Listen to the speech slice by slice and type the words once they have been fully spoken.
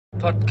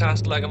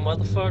Podcast like a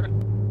motherfucker.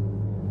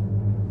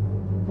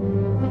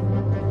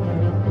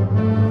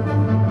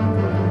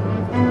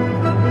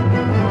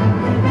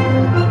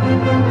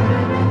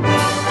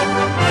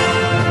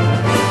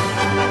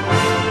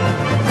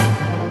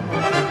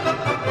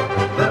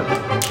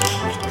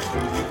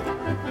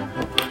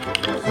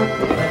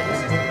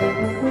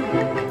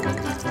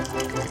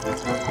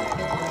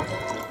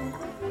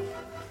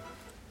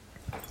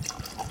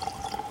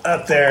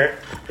 Up there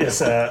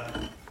is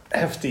a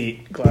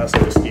hefty glass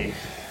of whiskey.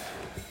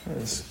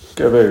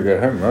 Go big or go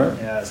home, right?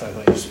 Yeah,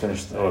 exactly. Just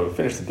finish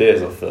the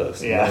beers off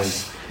first. Yeah.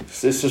 It's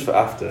just for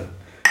after.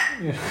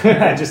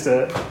 just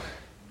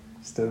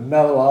to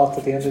mellow out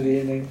at the end of the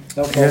evening.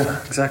 No problem.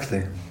 Yeah,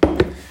 exactly.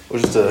 Or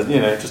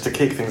just to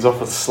kick things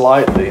off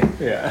slightly.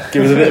 Yeah.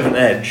 Give us a bit of an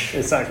edge.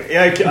 Exactly.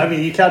 Yeah, I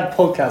mean, you can't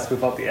podcast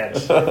without the edge.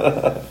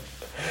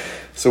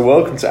 So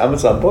welcome to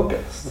Amazon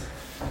Podcast.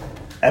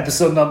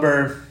 Episode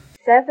number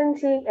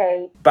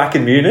 78. Back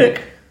in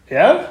Munich.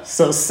 Yeah.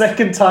 So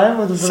second time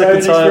with the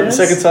experience.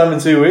 Second time in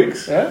 2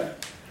 weeks. Yeah.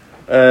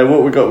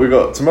 What we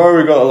got tomorrow?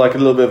 We got like a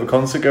little bit of a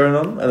concert going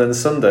on, and then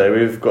Sunday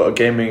we've got a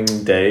gaming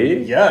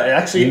day. Yeah,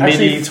 actually,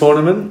 mini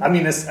tournament. I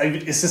mean,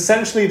 it's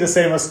essentially the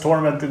same as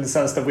tournament in the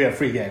sense that we have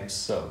free games.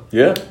 So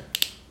Yeah.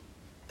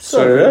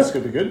 so yeah. it's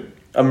gonna be good.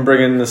 I'm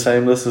bringing the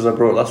same list as I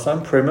brought last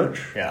time, pretty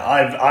much. Yeah,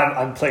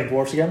 I'm playing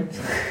dwarves again.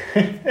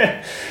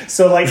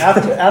 So like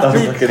after That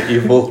was like an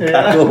evil Yeah.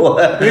 cackle.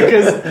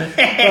 because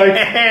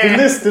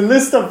like the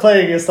list I'm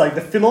playing is like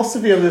the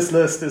philosophy of this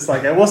list is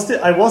like I was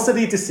at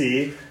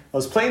ETC. I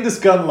was playing this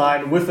gun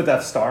line with a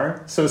Death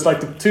Star, so it's like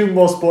the two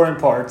most boring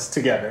parts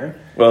together.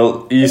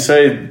 Well, you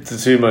say the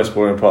two most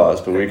boring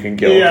parts, but we can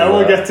get. Yeah, on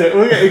we'll to get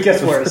to it. It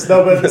gets worse.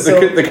 No, but so,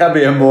 there can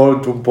be a more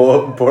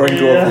boring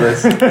dwarf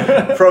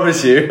list.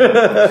 Promise you.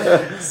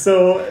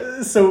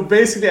 So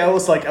basically, I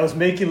was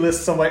making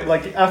lists on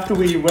like after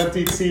we went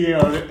to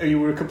ETC, you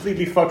were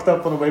completely fucked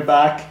up on the way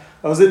back.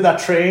 I was in that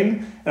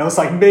train and I was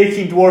like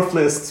making dwarf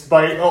lists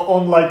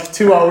on like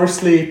 2 hours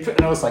sleep,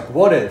 and I was like,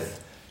 what if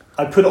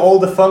I put all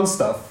the fun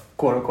stuff,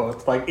 quote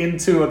unquote, like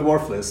into a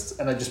dwarf list,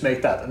 and I just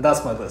make that, and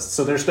that's my list.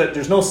 So there's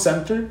no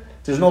center,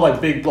 there's no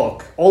like big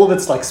block. All of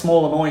it's like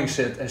small annoying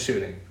shit and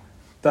shooting.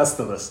 That's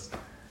the list,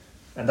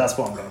 and that's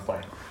what I'm gonna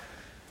play.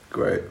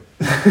 Great.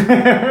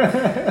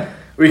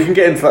 We can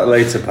get into that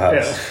later,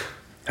 perhaps. Yeah.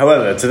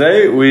 However,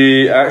 today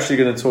we are actually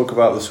going to talk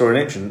about the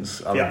Soaring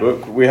Ancients on Yeah. the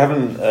book. We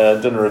haven't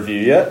done a review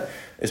yet.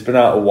 It's been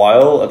out a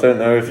while. I don't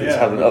know if it's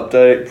had an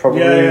update.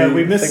 Probably. Yeah,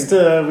 we missed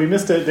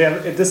it.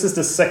 This is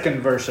the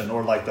second version,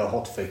 or like the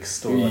hot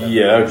fixed, or whatever.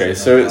 Yeah, okay.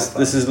 So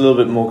this is a little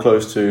bit more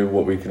close to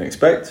what we can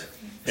expect.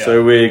 Yeah.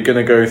 So we're going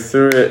to go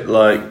through it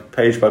like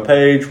page by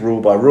page,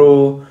 rule by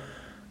rule,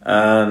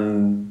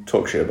 and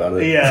talk shit about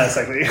it. Yeah,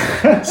 exactly.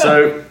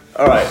 So,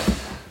 all right.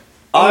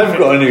 I've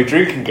got a new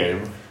drinking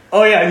game.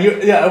 Oh yeah,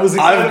 I was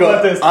excited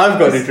about this. I've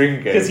got a new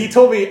drinking game. Because he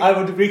told me I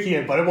would be drinking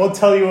it, but I won't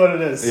tell you what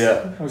it is.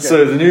 Yeah. Okay.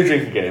 So the new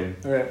drinking game.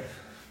 Okay.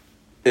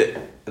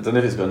 I don't know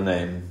if it's got a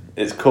name.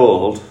 It's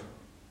called.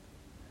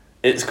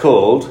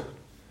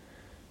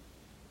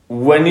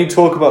 When you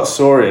talk about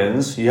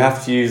Saurians, you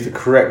have to use the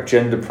correct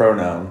gender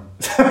pronoun.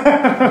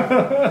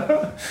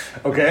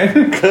 Okay.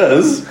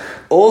 Because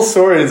all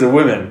Saurians are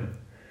women.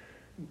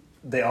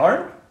 They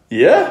are?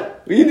 Yeah.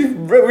 We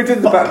did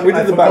the background,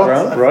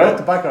 I right? forgot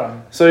the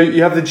background. So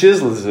you have the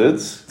jizz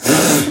lizards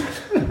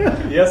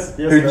Yes.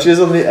 who jizz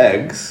on the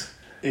eggs,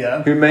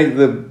 Yeah. who make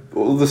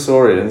all the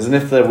Saurians, and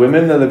if they're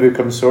women, then they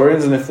become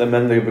Saurians, and if they're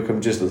men, they become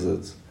jizz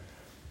lizards.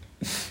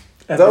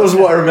 That was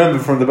what I remember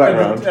from the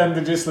background. And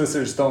the gist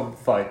lizards don't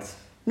fight.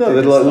 No,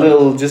 they're like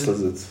little jizz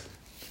lizards.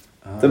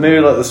 They're maybe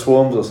like the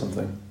swarms or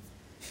something.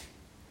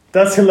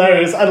 That's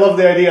hilarious. I love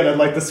the idea that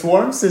like the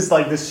swarms is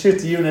like the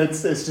shit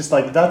units. It's just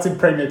like that's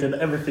impregnated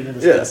everything in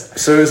this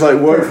place. So it's like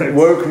Perfect.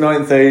 woke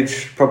ninth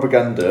age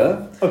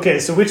propaganda. Okay,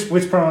 so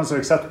which pronouns are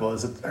acceptable?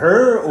 Is it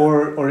her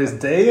or is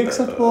they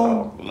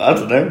acceptable? I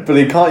don't know, but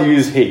you can't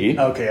use he.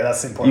 Okay,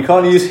 that's important. You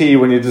can't use he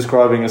when you're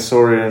describing a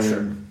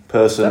Saurian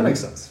person. That makes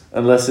sense.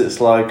 Unless it's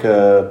like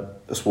a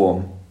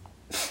swarm.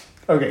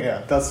 Okay,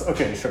 yeah, that's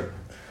okay. Sure.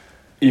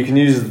 You can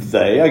use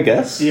they, I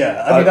guess.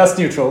 Yeah, I mean that's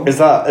neutral. Is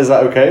that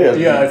okay?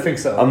 Yeah, I think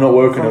so. I'm not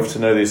woke enough to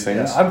know these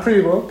things. Yeah, I'm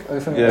pretty woke. I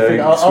think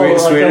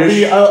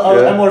Swedish.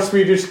 I'm more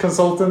Swedish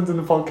consultant in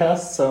the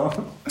podcast, so.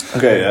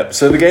 Okay, yeah.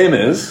 So the game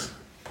is,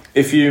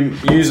 if you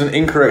use an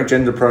incorrect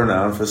gender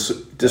pronoun for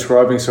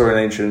describing Saurian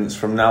ancients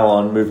from now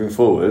on moving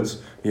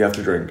forwards, you have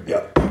to drink.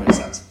 Yeah, that makes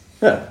sense.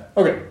 Yeah.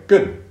 Okay,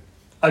 good.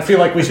 I feel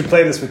like we should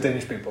play this with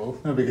Danish people.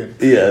 That'd be good.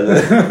 Yeah,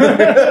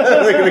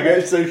 they're going to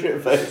go so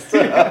shit faced.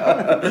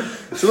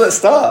 So let's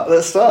start.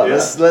 Yeah.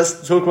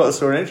 Let's talk about the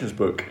Saurian Ancients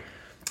book.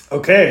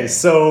 Okay,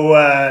 so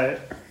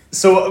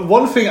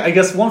one thing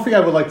I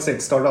would like to say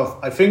to start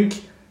off, I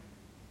think,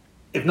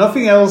 if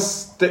nothing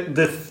else, the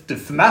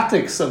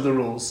thematics of the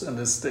rules in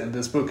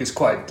this book is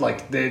quite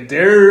like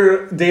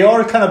they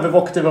are kind of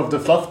evocative of the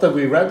fluff that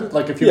we read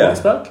like a few months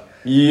back.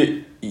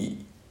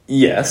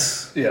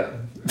 Yes. Yeah.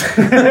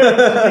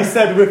 He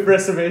said with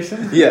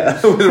reservation.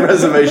 Yeah, with a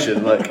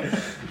reservation. Like,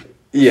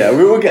 Yeah,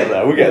 we will get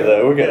there. We'll get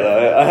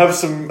there. I have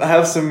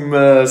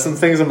some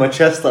things on my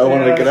chest that I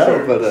want to get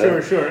out.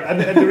 But sure.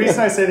 And the reason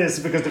I say this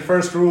is because the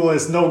first rule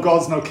is no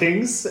gods, no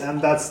kings,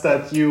 and that's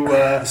that you.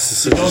 This is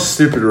such a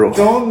stupid rule.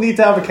 Don't need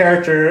to have a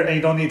character, and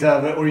you don't need to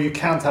have or you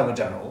can't have a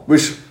general.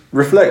 Which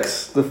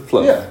reflects the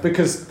flow. Yeah,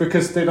 because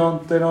they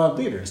don't have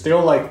leaders.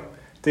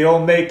 They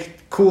all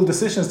make cool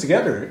decisions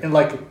together in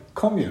like a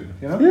commune,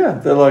 you know? Yeah,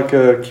 they're like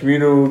a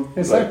communal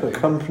Exactly.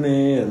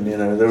 company, and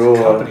they're all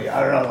company.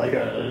 I don't know, like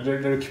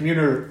they're a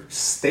communal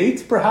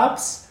state,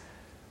 perhaps.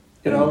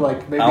 You know,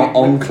 like maybe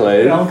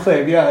enclave.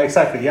 Enclave, yeah,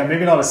 exactly. Yeah,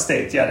 maybe not a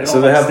state. Yeah, so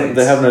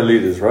they have no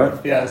leaders, right?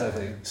 Yeah,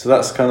 exactly. So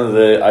that's kind of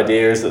the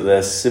idea, is that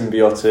they're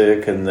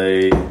symbiotic and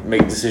they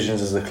make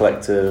decisions as a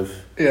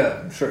collective.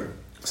 Yeah, sure.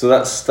 So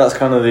that's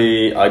kind of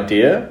the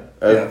idea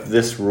of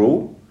this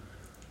rule.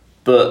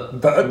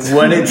 But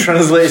when it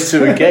translates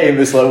to a game,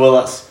 it's like, well,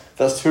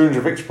 that's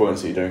 200 victory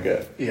points that you don't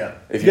get. Yeah.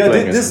 If you're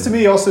playing this to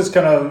me also is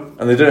kind of.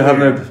 And they don't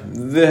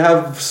have they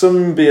have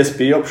some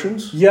BSB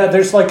options. Yeah,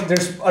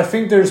 I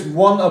think there's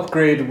one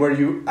upgrade where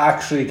you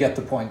actually get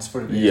the points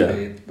for the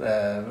BSB.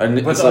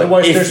 And but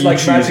otherwise there's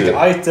like magic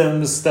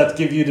items that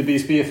give you the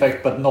BSB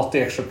effect, but not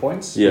the extra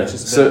points. Yeah. Which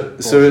is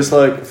so it's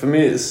like, for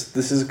me,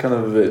 this is kind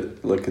of a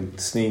bit like a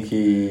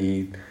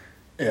sneaky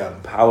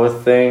power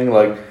thing.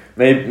 Like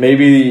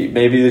maybe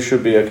there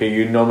should be, okay,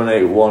 you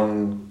nominate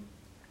one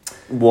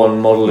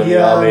model in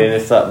the army, and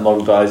if that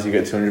model dies, you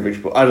get 200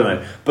 victory points. I don't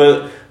know,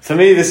 but for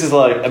me, this is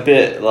like a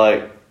bit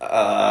like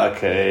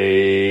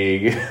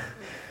okay,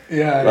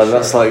 yeah, like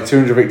that's like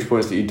 200 victory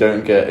points that you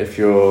don't get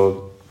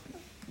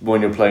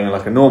when you're playing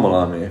like a normal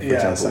army. For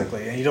example.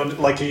 Exactly, and you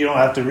don't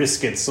have to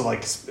risk it. So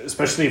like,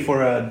 especially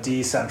for a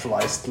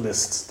decentralized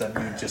list, then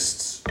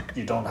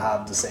you don't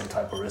have the same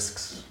type of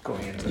risks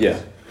going into it. Yeah.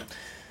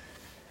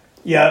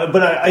 Yeah,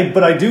 but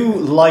I do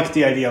like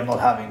the idea of not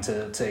having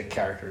to take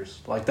characters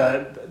like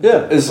that.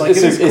 Yeah, it's cool.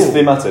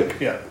 thematic.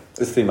 Yeah,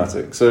 it's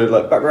thematic. So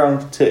like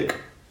background, tick,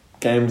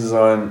 game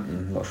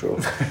design, not sure.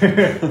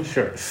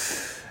 Sure.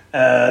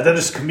 Then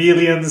there's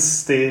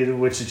chameleons,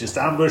 which is just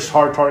ambush,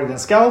 hard target, and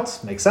scout.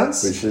 Makes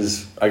sense. Which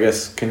is, I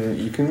guess, can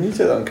you take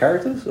that on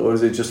characters, or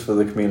is it just for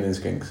the chameleons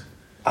kings?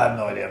 I have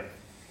no idea.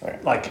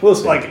 Right. Like, we'll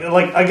see. like,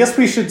 I guess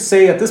we should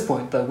say at this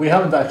point that we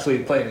haven't actually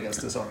played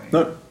against this army.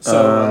 No.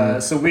 So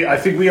I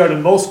think we are the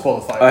most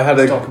qualified. I had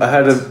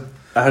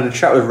a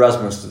chat with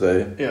Rasmus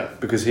today. Yeah.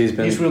 Because he's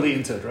really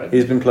into it, right?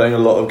 He's been playing a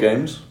lot of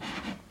games.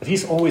 But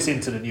he's always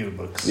into the new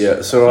books.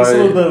 Yeah, so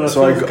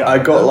I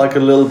got like a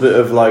little bit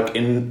of like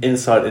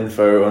inside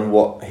info on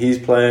what he's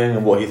playing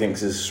and what he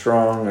thinks is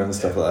strong and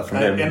stuff like that from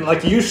him. And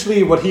like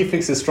usually what he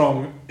thinks is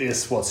strong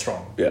is what's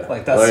strong. Yeah,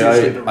 like that's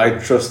usually the rule. I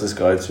trust this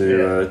guy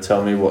to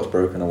tell me what's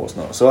broken and what's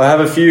not. So I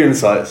have a few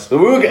insights that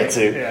we'll get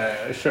to.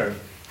 Yeah, sure.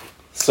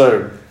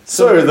 So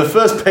the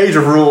first page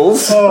of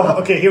rules. Oh,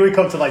 okay. Here we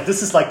come to like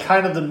this is like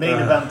kind of the main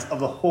event of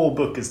the whole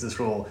book is this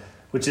rule,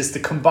 which is the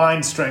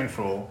combined strength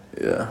rule.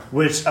 Yeah.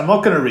 Which I'm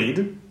not going to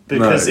read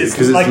because it's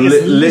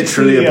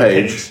literally a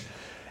page.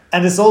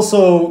 And it's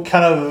also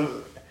kind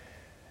of...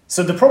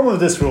 So the problem with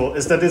this rule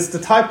is that it's the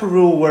type of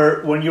rule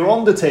where when you're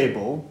on the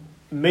table,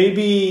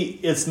 maybe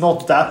it's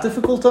not that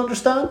difficult to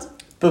understand,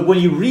 but when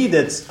you read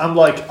it, I'm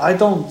like, I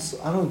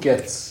don't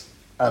get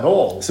at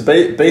all. So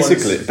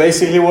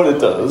basically what it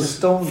does,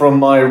 from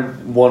my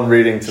one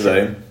reading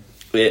today,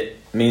 it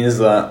means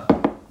that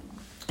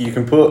you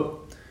can put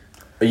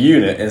a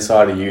unit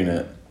inside a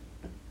unit.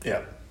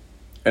 Yeah.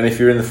 And if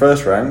you're in the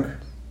first rank,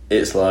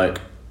 it's like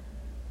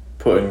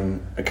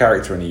putting a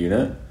character in a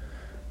unit.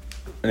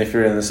 And if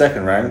you're in the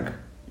second rank,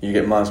 you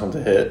get -1 to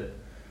hit.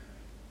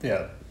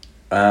 Yeah.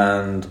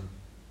 And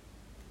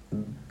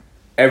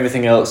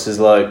everything else is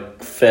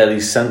like fairly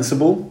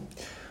sensible.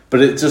 But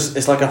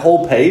it's like a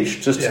whole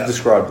page just to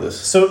describe this.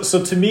 So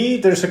to me,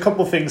 there's a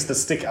couple things that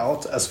stick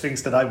out as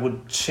things that I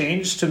would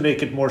change to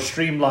make it more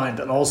streamlined,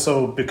 and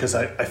also because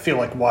I feel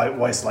like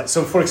why is like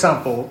so. For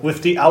example,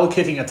 with the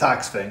allocating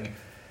attacks thing,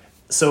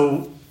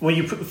 so when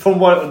you put, from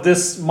what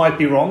this might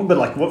be wrong, but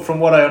like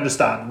from what I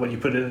understand, when you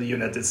put it in the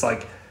unit, it's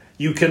like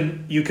you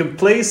can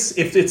place,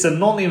 if it's a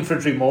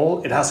non-infantry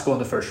mole, it has to go in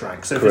the first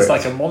rank. So if it's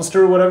like a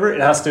monster or whatever,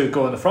 it has to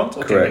go in the front.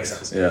 Okay, makes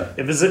sense. Yeah.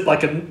 If it's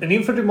like an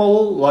infantry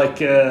mole,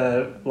 like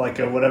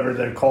whatever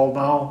they're called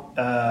now,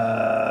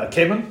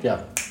 Cayman. Yeah,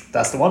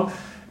 that's the one.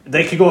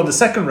 They can go in the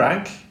second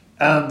rank,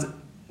 and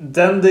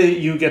then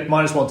you get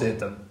 -1 to hit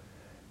them,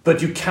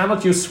 but you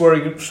cannot use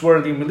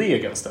swirling melee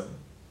against them.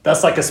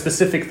 That's like a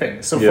specific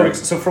thing. So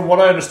so from what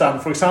I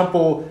understand, for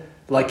example,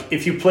 like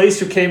if you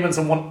place your Caymans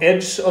on one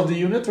edge of the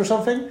unit or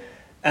something,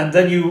 and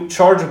then you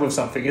charge it with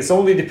something, it's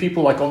only the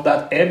people like on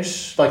that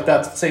edge, like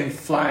that same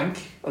flank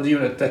of the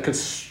unit, that could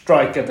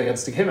strike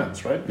against the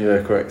Caymans, right?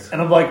 Yeah, correct.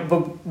 And I'm like,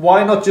 but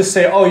why not just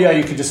say, oh yeah,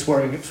 you can just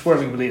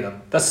swirling melee them?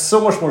 That's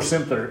so much more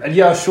simpler. And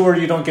yeah, sure,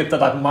 you don't get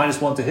that like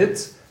 -1 to hit,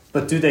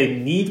 but do they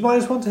need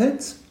 -1 to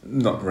hit?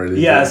 Not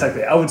really. Yeah,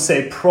 exactly. I would say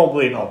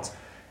probably not.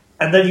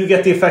 And then you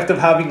get the effect of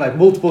having like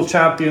multiple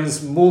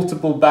champions,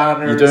 multiple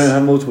banners. You don't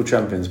have multiple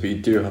champions, but you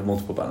do have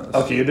multiple banners.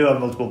 Okay, you do have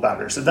multiple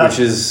banners. So which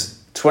is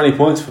 20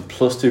 points for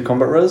 +2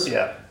 combat res.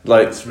 Yeah.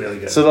 Like, it's really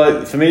good. So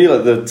like for me,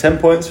 like the 10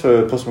 points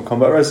for +1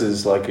 combat res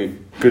is like a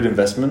good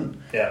investment.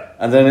 Yeah.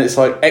 And then it's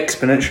like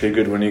exponentially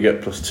good when you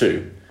get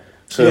 +2.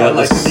 So yeah,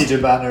 like the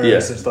Legion banners yeah.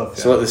 and stuff.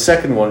 Yeah. So like the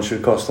second one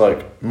should cost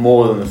like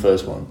more than the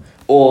first one,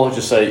 or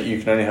just say you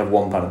can only have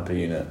 1 banner per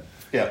unit.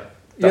 Yeah.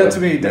 That To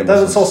me, makes that is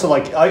sense. also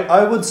like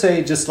I would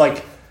say just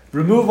like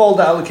remove all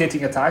the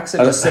allocating attacks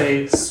and just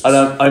say. And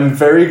I'm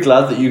very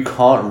glad that you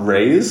can't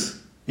raise.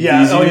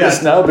 Yeah, these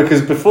units now,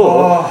 because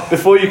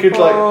before you could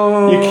like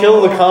you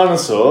kill the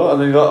Carnosaur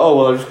and then you go, oh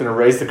well, I'm just going to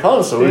raise the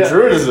Carnosaur with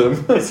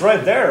Druidism. It's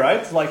right there,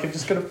 right? Like I'm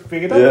just gonna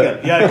pick it up again.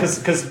 Yeah,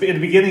 because in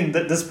the beginning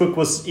this book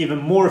was even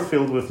more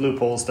filled with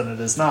loopholes than it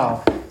is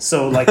now.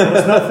 So like there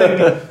was nothing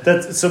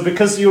that. So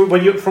because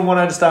from what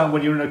I understand,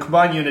 when you're in a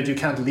combined unit, you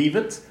can't leave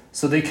it.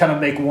 So they kind of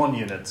make one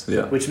unit,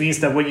 which means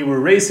that when you were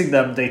racing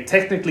them,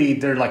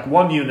 they're like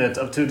one unit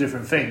of 2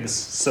 different things.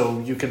 So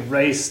you can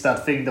race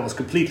that thing that was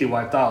completely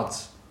wiped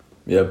out.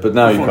 Yeah, but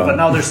now you can't. But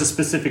now there's a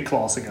specific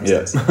clause against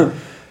this.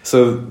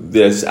 So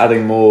just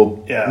adding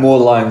more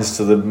lines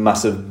to the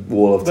massive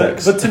wall of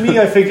text. But to me,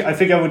 I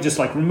think I would just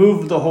like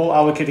remove the whole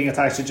allocating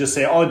attacks and just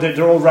say, oh,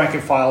 they're all rank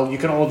and file. You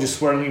can all just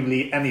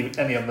swirlingly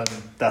any of them.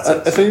 That's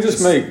it. I think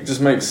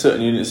just make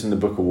certain units in the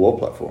Book of War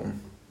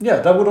platform. Yeah,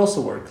 that would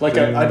also work. Like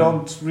I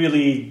don't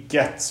really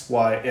get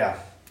why. Yeah,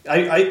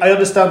 I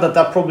understand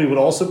that probably would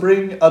also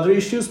bring other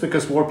issues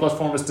because War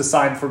Platform is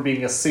designed for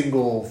being a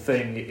single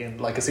thing in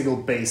like a single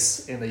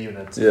base in the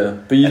unit. Yeah,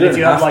 but you don't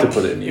have to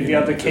put it in. If you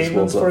have the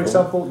Caymans, for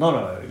example,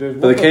 no.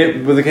 But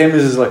the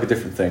Caymans is like a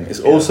different thing. It's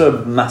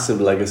also a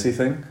massive legacy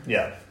thing.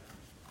 Yeah.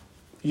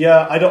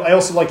 Yeah, I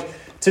also like.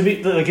 To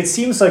me, like it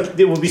seems like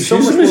it would be so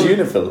much more.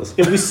 Unit fillers.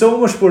 It would be so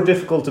much more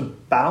difficult to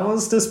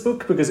balance this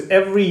book because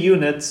every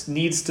unit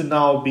needs to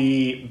now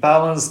be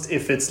balanced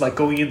if it's like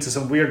going into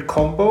some weird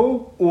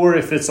combo or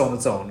if it's on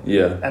its own.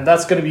 Yeah, and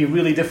that's going to be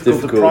really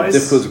difficult to price.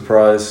 Difficult to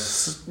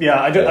price. Yeah,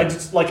 I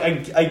just like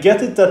I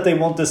get it that they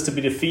want this to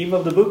be the theme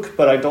of the book,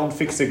 but I don't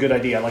think it's a good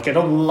idea. Like I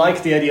don't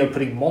like the idea of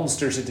putting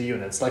monsters into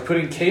units, like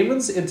putting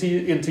Caymans into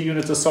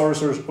units of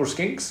Saurus or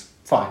Skinks.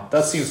 Fine,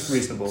 that seems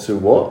reasonable. So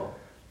what?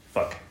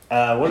 Fuck.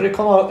 What do they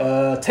call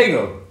it?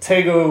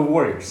 Tego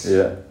Warriors.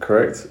 Yeah,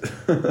 correct.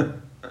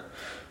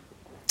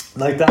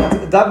 Like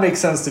that makes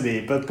sense to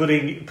me, but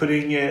putting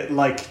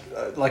like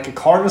a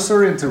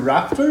Carnosaur into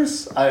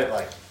Raptors,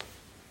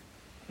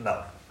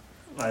 no.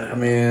 I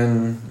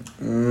mean,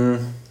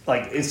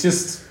 like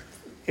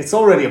it's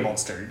already a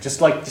monster.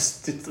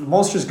 The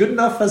monster's good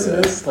enough as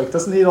it is. Like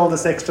doesn't need all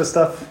this extra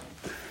stuff.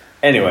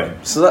 Anyway,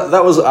 so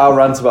that was our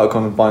rant about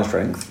combined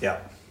strength. Yeah.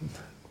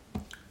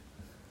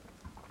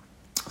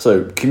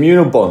 So,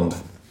 communal bond.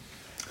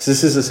 So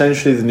this is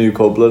essentially the new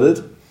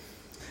cold-blooded.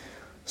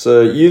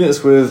 So,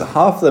 units with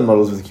half their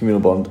models with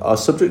communal bond are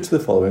subject to the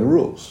following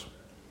rules.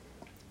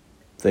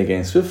 They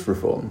gain swift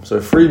reform. So,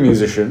 free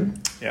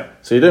musician. Yeah.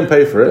 So, you don't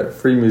pay for it.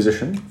 Free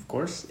musician. Of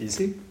course,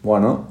 easy. Why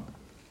not?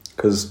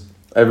 Because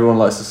everyone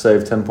likes to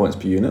save 10 points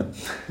per unit.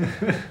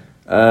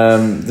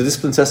 The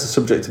discipline test is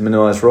subject to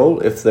minimized roll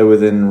if they're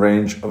within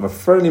range of a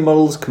friendly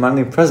model's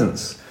commanding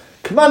presence.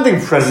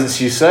 Commanding presence,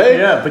 you say?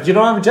 Yeah, but you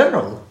don't have a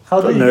general. How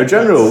do you no get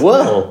general. that?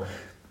 Well,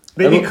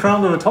 maybe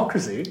crown of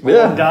autocracy.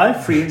 Yeah. One guy,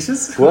 3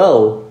 inches.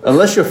 Well,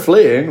 unless you're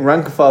fleeing,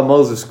 rank and file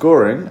models of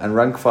scoring and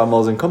rank and file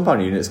models in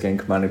compound units gain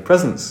commanding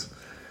presence.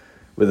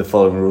 With the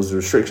following rules and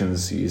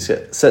restrictions, you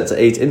set to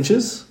 8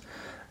 inches,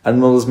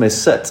 and models may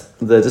set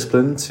their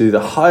discipline to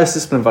the highest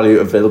discipline value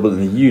available in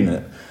the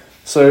unit.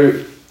 So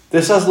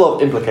this has a lot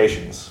of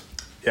implications.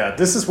 Yeah,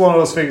 this is one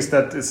of those things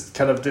that is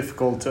kind of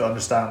difficult to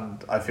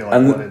understand. I feel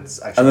like what it's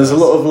actually. And there's a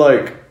lot of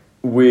like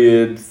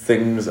weird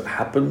things that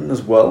happen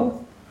as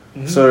well.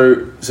 Mm-hmm.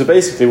 So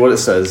basically what it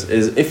says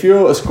is if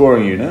you're a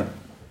scoring unit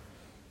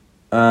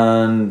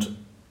and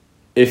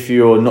if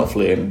you're not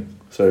fleeing,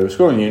 so a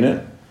scoring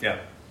unit,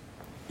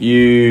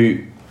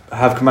 you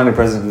have commanding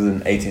presence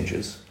within 8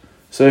 inches.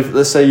 So if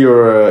let's say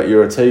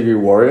you're a Tegu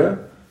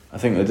warrior, I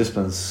think the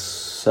discipline's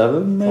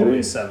 7 maybe?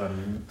 Probably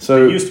 7.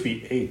 So it used to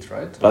be 8,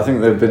 right? I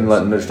think they've been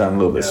like nudged down a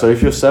little bit. Yeah. So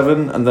if you're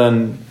 7 and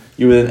then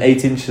you're within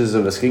 8 inches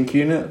of a skink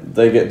unit,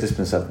 they get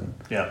discipline 7.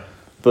 Yeah.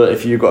 But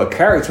if you've got a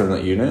character in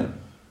that unit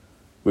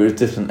with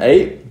discipline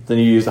 8, then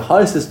you use the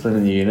highest discipline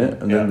in the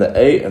unit, and then the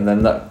 8, and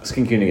then that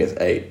skink unit gets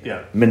 8.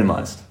 Yeah.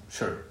 Minimized.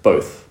 Sure.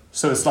 Both.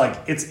 So it's like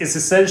it's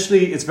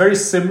essentially it's very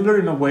similar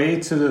in a way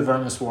to the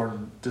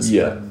Vermisworn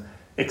discipline,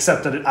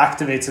 except that it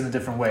activates in a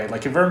different way.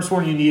 Like in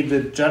Vermisworn, you need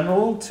the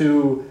general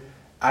to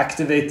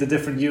activate the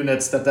different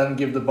units that then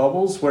give the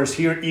bubbles, whereas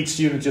here each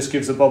unit just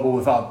gives a bubble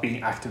without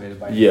being activated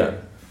by anything. Yeah.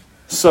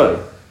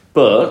 So,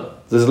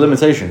 but there's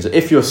limitations.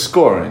 If you're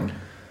scoring,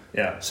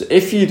 so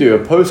if you do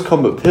a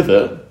post-combat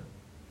pivot,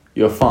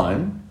 you're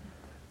fine.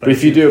 But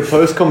if you do a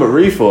post-combat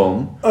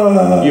reform,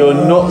 you're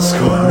not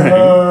scoring.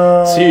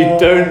 So you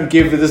don't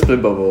give the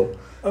discipline bubble.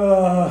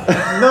 No,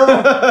 no,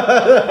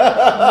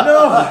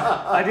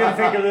 I didn't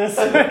think of this.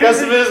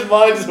 Casimir's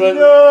mind just went.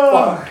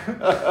 No,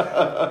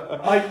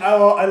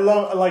 I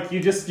love like you.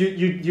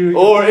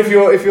 Or if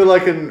you're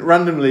like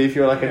randomly, if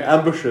you're like an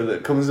ambusher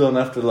that comes on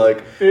after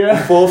like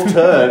the fourth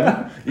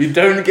turn, you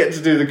don't get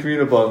to do the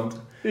communabond.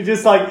 You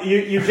just like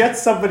you get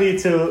somebody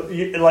to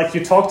you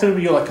talk to them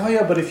and you're like, oh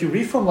yeah, but if you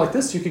reform like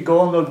this, you could go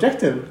on the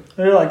objective.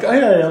 And you're like, oh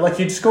yeah, like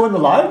you just go in the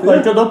line,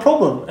 like no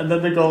problem. And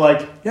then they go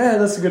like, yeah,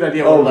 that's a good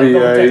idea. Or like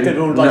no objective,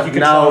 or like you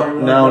can now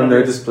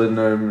no discipline,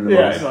 no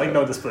minimize. Yeah, like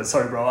no discipline.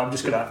 Sorry, bro, I'm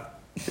just gonna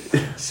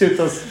shoot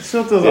those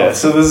off. Yeah,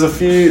 so there's a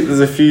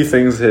few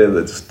things here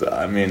that just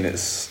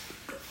it's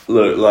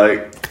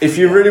like if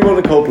you really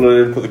want the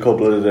cold-blooded, put the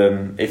cold-blooded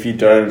in. If you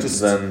don't,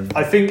 then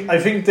I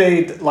think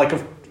they like.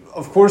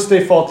 Of course,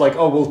 they thought like,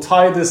 oh, we'll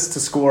tie this to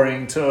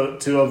scoring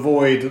to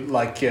avoid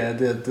like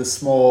the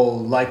small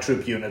light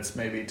troop units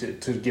maybe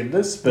to give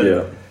this,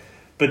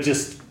 but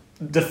just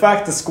the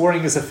fact that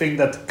scoring is a thing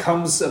that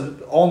comes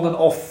on and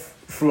off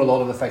through a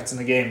lot of effects in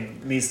the game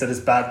means that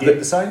it's bad game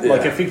design.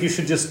 Like I think you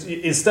should just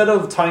instead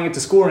of tying it to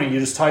scoring, you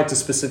just tie it to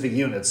specific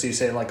units. So you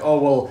say like, oh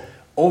well,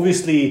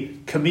 obviously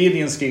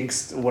chameleon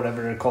skinks,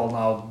 whatever they're called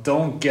now,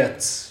 don't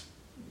get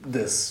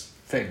this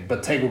thing,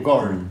 but Tego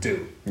Guard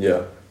do.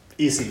 Yeah.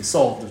 Easy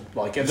solved,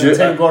 like, and then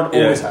Tego Guard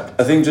always happens.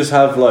 I think just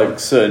have like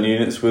certain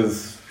units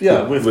with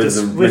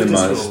this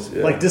minimized.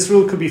 rule. Like this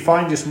rule could be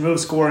fine. Just remove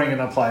scoring and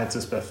apply it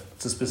to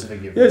specific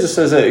units. Yeah, it just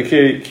says that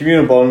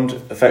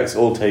communabond affects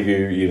all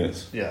Tegu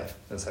units. Yeah,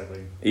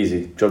 exactly.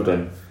 Easy, job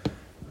done.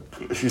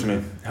 Excuse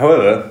me.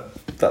 However,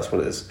 that's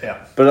what it is.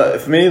 Yeah.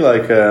 But for me,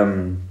 like,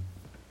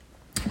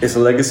 it's a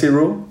legacy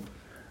rule,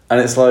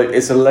 and it's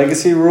a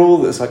legacy rule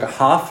that's like a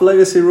half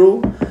legacy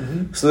rule.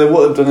 So then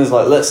what they've done is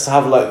like, let's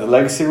have like the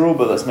legacy rule,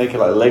 but let's make it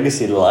like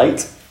legacy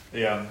light.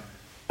 Yeah.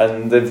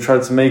 And they've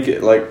tried to make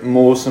it like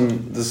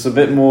there's a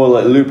bit more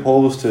like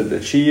loopholes to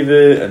achieve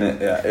it, and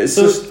it's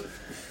just.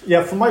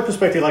 Yeah, from my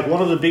perspective, like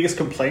one of the biggest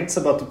complaints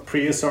about the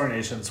previous Star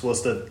Nations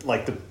was that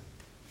like the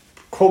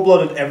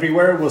cold-blooded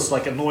everywhere was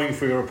like annoying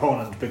for your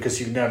opponent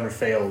because you never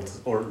failed,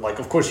 or like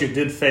of course you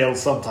did fail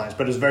sometimes,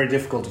 but it was very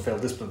difficult to fail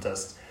discipline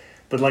tests.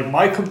 But like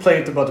my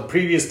complaint about the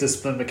previous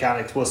discipline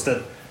mechanics was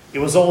that it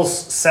was all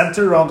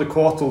centered around the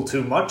Quattle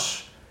too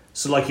much.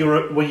 So like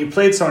when you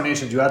played Star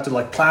Nations, you had to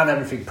like plan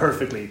everything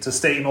perfectly to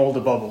stay in all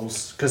the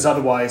bubbles, because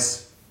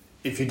otherwise,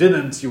 if you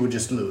didn't, you would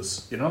just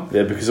lose. You know?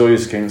 Yeah, because all your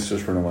skins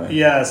just run away.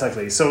 Yeah,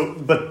 exactly. So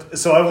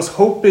I was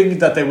hoping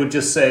that they would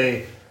just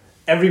say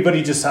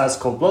everybody just has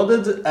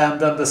cold-blooded, and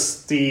then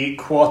the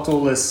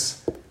Quattle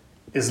is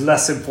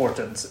less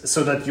important,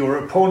 so that your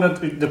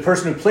opponent, the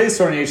person who plays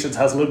Star Nations,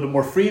 has a little bit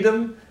more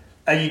freedom.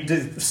 And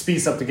it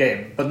speeds up the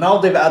game. But now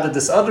they've added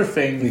this other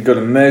thing. You've got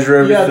to measure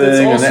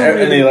everything,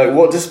 and you're like,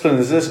 what discipline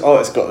is this? Oh,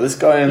 it's got this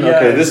guy in. Yeah,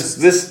 okay, this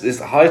is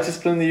the highest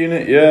discipline in the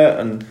unit,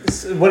 and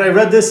when I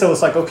read this, I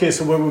was like, okay,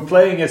 so when we're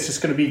playing, it's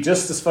just going to be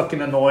just as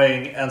fucking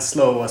annoying and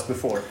slow as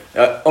before.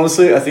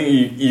 Honestly, I think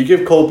you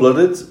give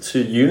cold-blooded to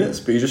units,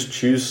 but you just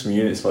choose some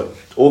units, like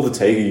all the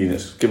Tegu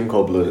units, give them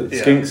cold-blooded.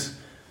 Yeah. Skinks,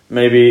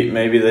 maybe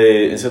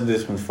they, instead of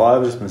discipline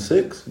 5, discipline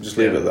 6, just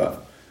leave it at that.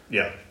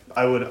 Yeah.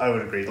 I would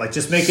agree. Like,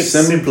 just make it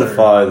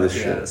simplify simpler. This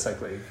shit. Yeah,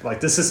 exactly. Like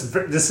this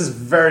is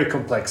very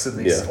complex. In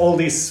these, all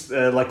these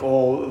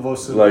all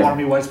those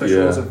army-wide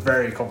special rules are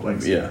very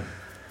complex. Yeah.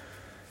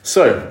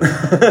 So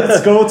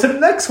let's go to the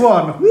next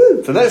one.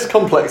 Woo! The next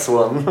complex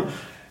one.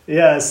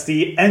 Yes,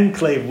 the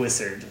Enclave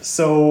Wizard.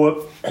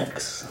 So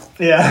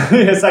yeah,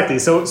 exactly.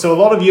 So a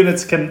lot of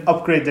units can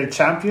upgrade their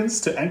champions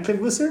to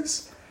Enclave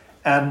Wizards,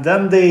 and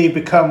then they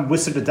become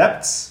Wizard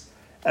Adepts,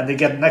 and they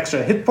get an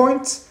extra hit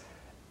point.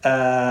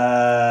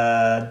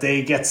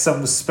 They get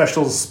some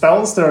special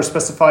spells that are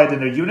specified in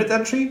their unit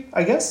entry,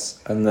 I guess.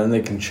 And then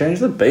they can change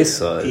the base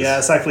size. Yeah,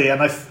 exactly.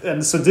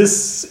 And so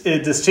this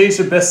changed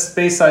the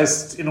base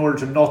size in order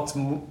to not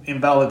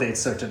invalidate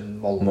certain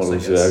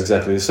models. Yeah,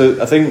 exactly.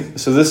 So I think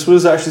this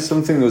was actually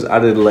something that was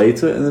added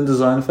later in the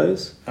design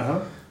phase.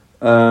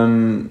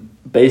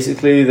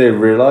 Basically, they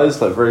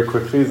realized like very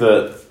quickly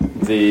that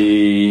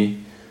the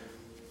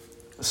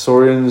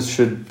Saurians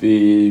should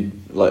be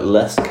like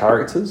less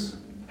characters.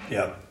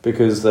 Yeah.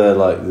 Because they're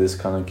like this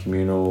kind of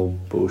communal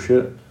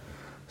bullshit.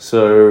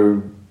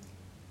 So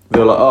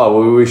they're like, oh,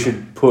 well, we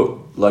should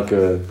put like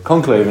a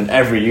conclave in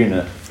every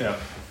unit. Yeah.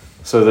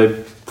 So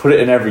they put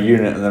it in every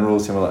unit, and then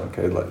rules team were like,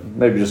 okay, like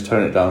maybe just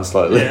tone it down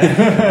slightly.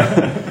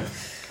 Yeah.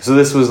 So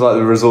this was like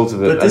the result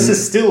of it. But this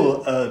is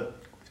still a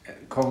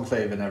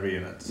conclave in every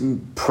unit.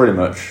 Pretty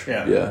much.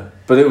 Yeah. Yeah.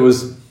 But it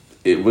was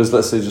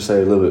let's say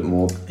a little bit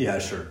more. Yeah,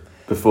 sure.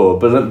 Before,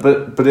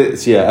 but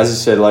it's as you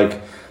said, like.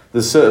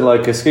 There's certain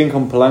like a skin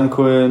on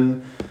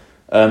Palanquin.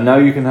 Now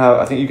you can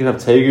have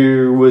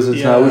Tegu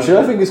wizards now, which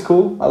I think is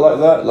cool. I like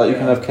that. Like you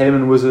can have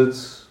Cayman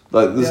wizards.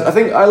 Like this, I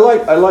think I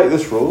like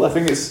this rule. I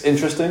think it's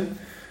interesting.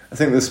 I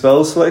think the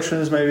spell selection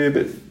is maybe a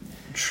bit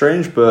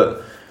strange,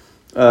 but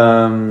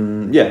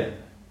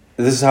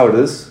this is how it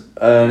is.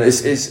 And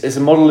it's a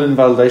model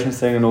invalidation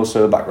thing and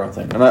also a background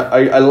thing. And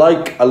I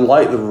like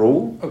the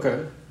rule.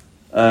 Okay.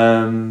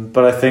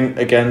 But I think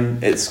again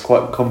it's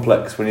quite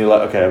complex when you're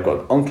like, okay, I've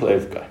got an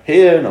enclave guy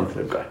here, an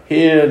enclave guy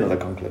here,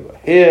 another enclave guy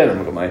here, and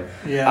I've got my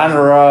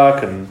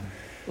Anorak and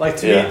like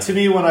to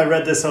me when I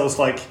read this I was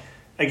like,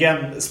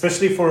 again,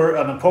 especially for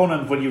an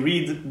opponent, when you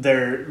read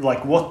their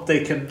like what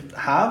they can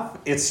have,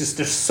 it's just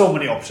there's so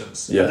many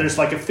options. Yeah. There's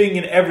like a thing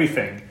in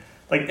everything.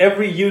 Like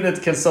every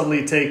unit can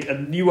suddenly take a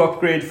new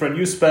upgrade for a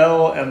new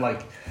spell, and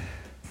like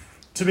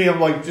to me, I'm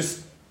like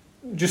just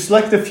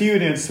like the few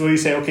units where you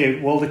say,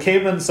 okay, well the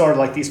Caymans are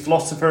like these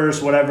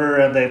philosophers, whatever,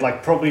 and they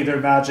like probably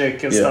their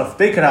magic and stuff.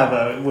 They could have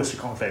a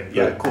Wizard Conclave,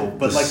 cool,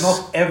 but like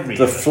not every.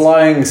 The unit.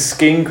 flying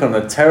skink on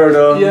a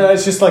Pterodon. Yeah,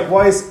 it's just like,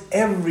 why is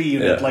every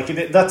unit like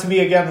that? To me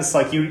again, it's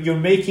like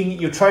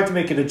you try to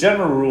make it a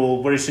general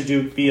rule, but it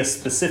should be a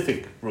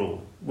specific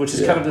rule. Which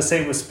is kind of the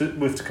same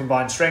with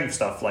combined strength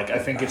stuff. Like I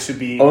think it should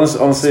be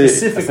honestly.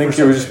 Specific I think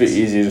it would just be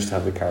easier just to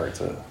have the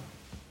character.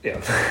 Yeah,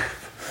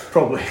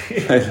 probably.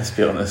 Let's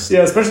be honest.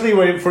 Yeah, especially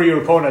when for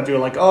your opponent, you're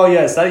like, oh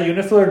yeah, is that a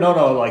Unifiller?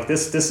 No, like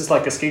this is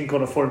like a skink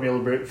on a 40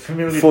 millimeter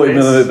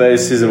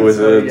base. He's a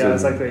wizard. Yeah,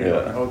 exactly.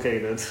 Yeah. Okay,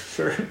 dude,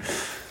 sure.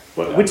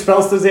 Which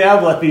spells does he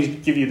have? Let me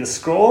give you the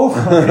scroll.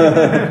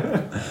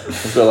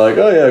 I've got like,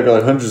 I've got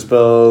like 100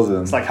 spells.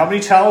 And it's like, how many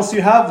channels do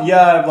you have?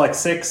 Yeah, I have like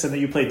 6, and then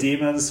you play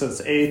demons, so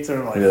it's 8. And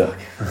I'm like,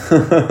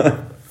 fuck.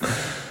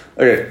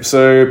 Okay,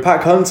 so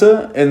Pack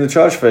Hunter. In the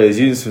charge phase,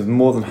 units with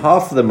more than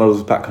half of their models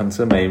with Pack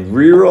Hunter may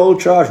reroll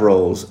charge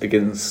rolls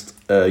against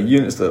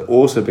units that are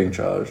also being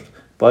charged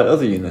by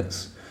other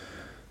units.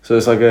 So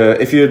it's like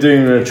if you're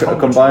doing a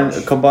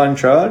combined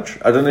charge,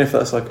 I don't know if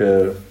that's like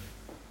a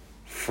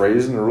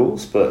phrase in the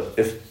rules, but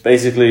if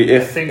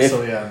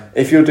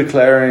you're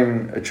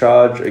declaring a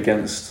charge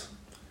against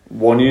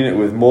one unit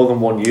with more than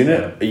one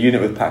unit, a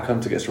unit with Pack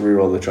Hunter gets to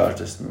reroll the charge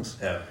distance.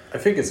 Yeah, I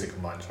think it's a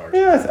combined charge.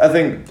 Yeah, I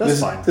think that's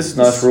fine. This is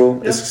a nice rule.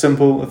 Yeah. It's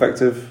simple,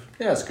 effective.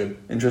 Yeah, it's good.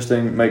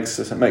 Interesting. Makes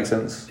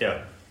sense.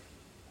 Yeah.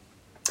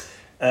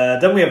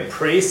 Then we have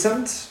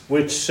Present,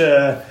 which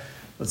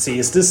let's see.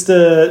 This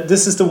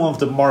is the one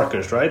with the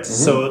markers, right?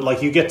 Mm-hmm. So like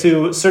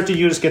certain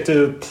units get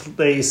to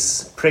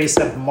place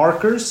Present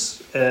markers.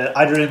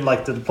 Either in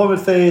like the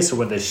deployment phase or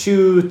when they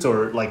shoot,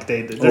 or like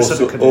there's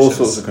certain conditions. All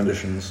sorts of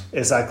conditions.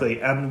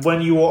 Exactly. And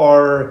when you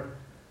are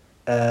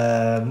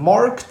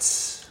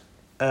marked,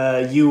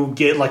 you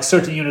get like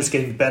certain units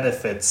getting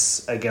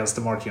benefits against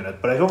the marked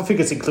unit. But I don't think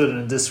it's included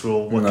in this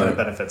rule what kind of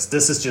benefits.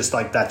 This is just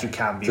like that you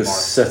can be just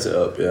marked. Set it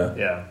up, yeah.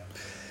 Yeah.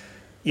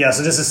 Yeah,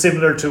 so this is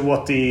similar to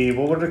what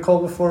were they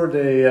called before?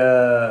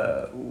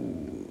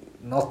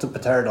 Not the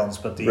Pterodons,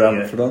 but the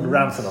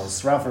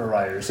Ramphadons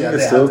Riders. Yeah,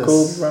 they're still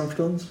called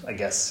Ramphadons, I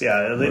guess.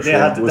 Yeah,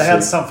 they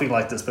had something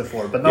like this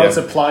before, but now it's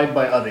applied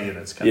by other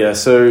units.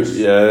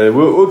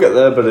 We'll get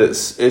there, but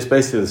it's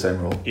basically the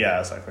same rule. Yeah,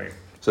 exactly.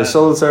 So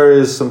Solitary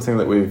is something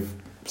that we've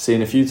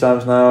seen a few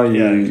times now.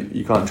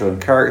 You can't join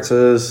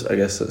characters. I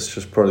guess that's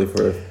just probably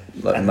for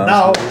and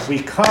now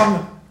we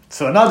come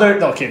to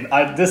another. Okay,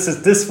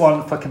 this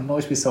one fucking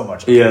annoys me so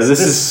much. Okay, yeah,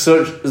 this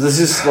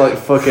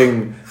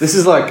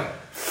is like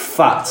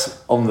fat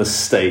on the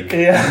steak.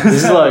 Yeah.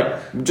 This is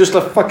like just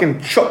like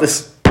fucking chop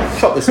this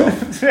off.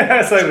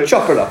 Yeah, exactly.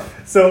 Chop it off.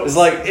 So it's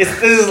like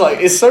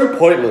it's so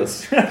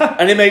pointless,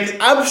 and it makes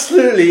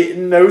absolutely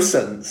no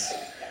sense.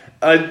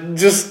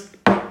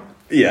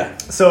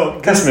 So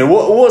Casimir,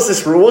 what's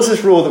this rule? What's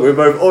this rule that we're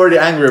both already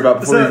angry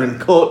about before we even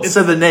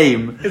said the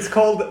name? It's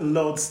called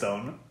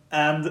Lodestone.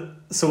 And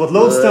so what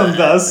Lodestone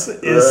does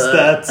is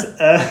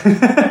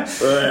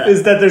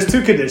that there's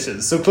two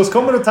conditions. So close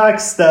combat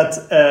attacks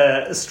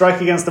that strike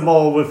against them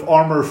all with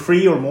armor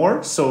 3 or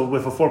more, so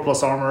with a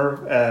 4+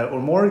 armor or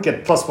more,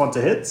 get +1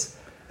 to hit.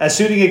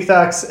 Shooting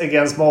attacks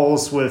against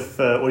models with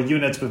or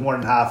units with more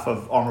than half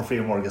of armor 3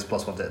 or more gets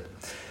 +1 to hit.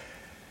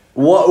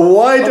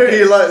 Why don't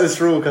you like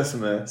this rule,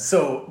 Casimir?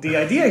 So the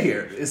idea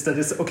here is that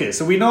it's okay.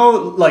 So we know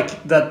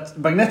like that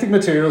magnetic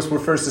materials were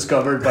first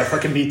discovered by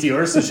fucking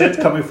meteors and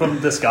shit coming from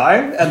the sky,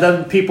 and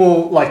then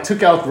people like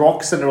took out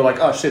rocks and they were like,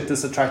 oh shit,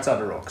 this attracts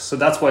other rocks. So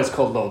that's why it's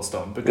called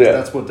lodestone, because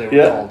that's what they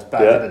were called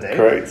back in the day.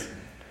 Correct.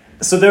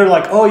 So they're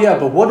like, oh yeah,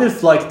 but what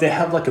if like they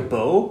had like a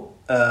bow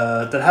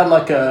that had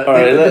like a. All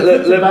right,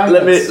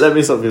 let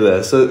me stop you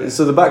there. So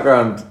the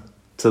background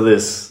to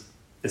this.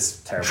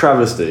 It's terrible.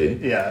 Travesty.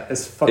 Yeah,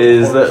 it's fucking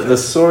is horrible. That the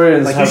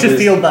Saurians like, you should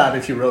feel bad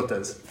if you wrote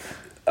this.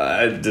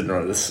 I didn't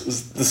write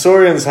this. The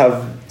Saurians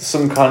have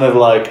some kind of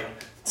like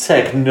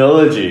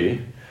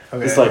technology.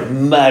 Okay. It's like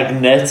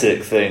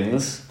magnetic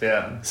things.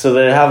 Yeah. So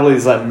they have all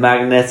these like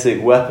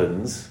magnetic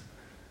weapons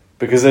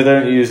because they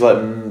don't use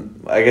like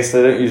I guess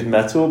they don't use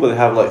metal, but they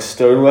have like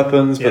stone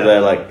weapons. But they're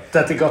like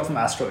that they got from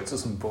asteroids or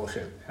some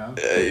bullshit. Yeah?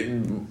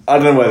 I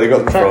don't know where they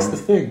got them from. The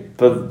thing.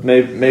 But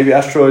maybe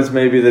asteroids.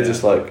 Maybe they're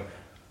just like.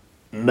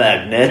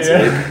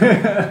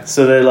 Magnetic.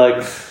 So they're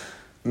like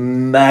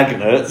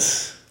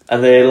magnets,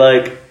 and they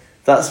like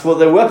that's what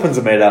their weapons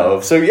are made out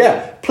of. So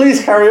yeah,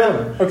 please carry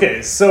on.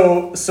 Okay,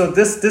 so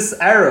this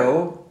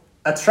arrow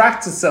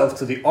attracts itself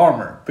to the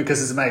armor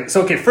because it's magnetic.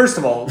 So okay, first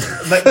of all,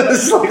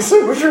 There's like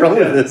so much wrong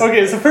with this.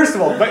 okay, so first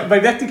of all,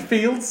 magnetic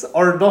fields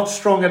are not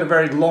strong at a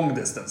very long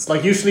distance.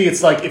 Like usually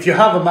it's like if you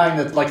have a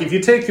magnet, like if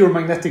you take your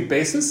magnetic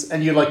bases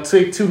and you like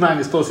take two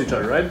magnets close to each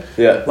other, right?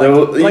 Yeah,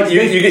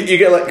 you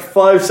get like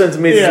 5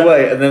 centimeters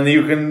away, and then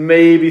you can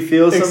maybe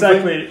feel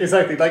something.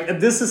 Exactly. Like and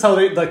this is how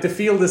they like the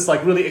field is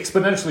like really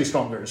exponentially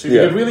stronger. So if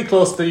you get really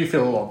close, then you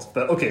feel a lot.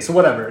 But okay, so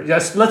whatever.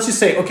 Yes, let's just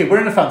say okay,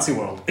 we're in a fancy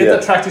world. It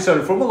attracts each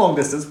other from a long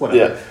distance. Whatever.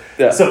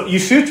 Yeah. So you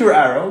shoot your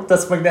arrow,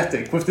 that's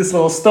magnetic, with this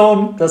little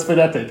stone, that's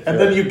magnetic. And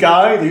then you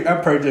guide the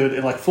Emperor dude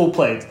in like full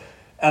plate.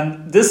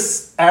 And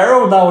this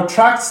arrow now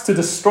attracts to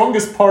the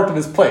strongest part of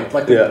his plate,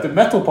 like the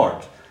metal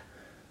part.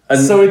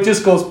 And so it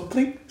just goes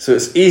blink. So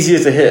it's easier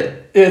to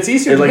hit. Yeah, it's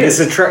easier to hit. It's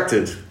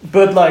attracted.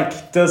 But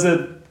like, does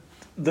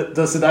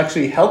it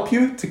actually help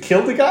you to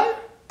kill the guy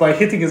by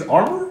hitting his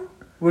armor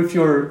with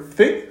your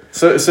thing?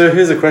 So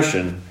here's a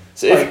question.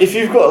 So if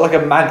you've got like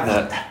a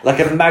magnet, like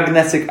a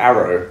magnetic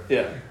arrow,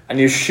 and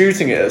you're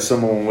shooting it at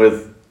someone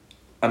with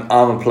an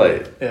armor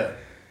plate,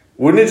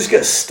 wouldn't it just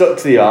get stuck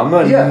to the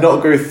armor and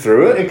not go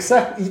through it?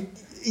 Exactly.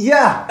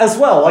 Yeah, as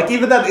well. Like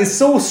even that is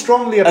so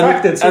strongly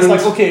attracted, so it's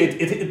like okay,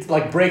 it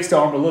like breaks the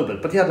armor a little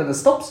bit, but then it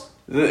stops.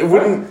 It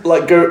wouldn't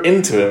like go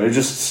into him; it would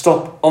just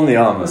stop on the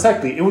armor.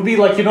 Exactly. It would be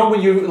like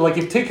when you like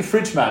you take a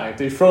fridge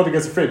magnet, you throw it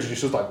against a fridge,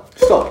 it's just like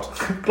stopped.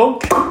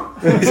 Clunk.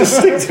 You just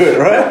stick to it,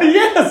 right?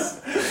 Yes.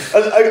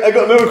 I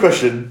got another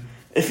question.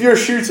 If you're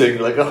shooting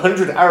like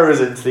 100 arrows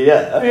into the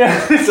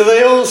air, do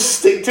they all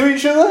stick to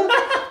each other?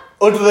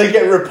 Or do they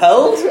get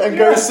repelled and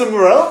go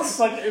somewhere else?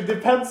 Like it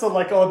depends on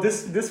like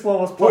this one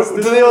was plus.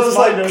 Do they all just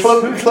like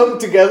clump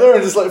together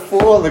and just like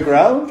fall on the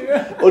ground?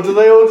 Yeah. Or do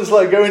they all just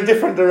like go in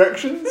different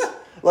directions?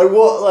 Like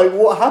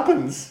what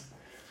happens?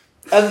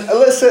 And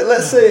let's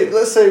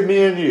say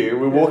me and you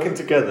we're walking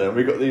together and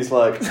we got these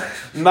like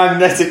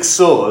magnetic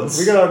swords.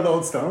 We got our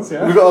lodestones,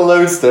 We got our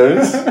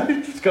lodestones.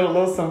 Just got our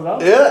lodestones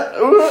out.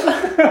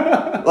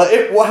 Yeah.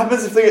 Like what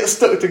happens if they get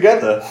stuck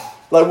together?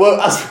 Like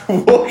as we're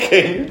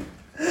walking.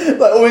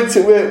 Like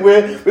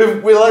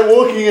we're like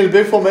walking in a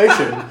big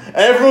formation, and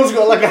everyone's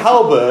got like a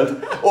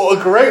halberd or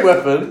a great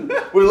weapon,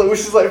 which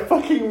is like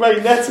fucking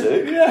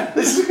magnetic. Yeah,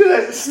 they're just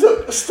gonna get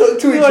stuck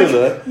to each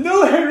other.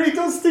 No, Henry,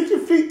 don't stick your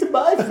feet to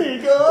my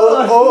thing.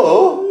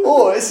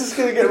 Or it's just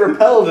gonna get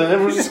repelled, and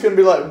everyone's just gonna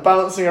be like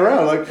bouncing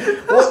around. Like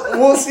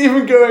what's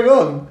even going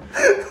on?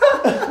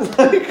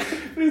 Like.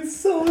 It's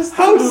so stupid.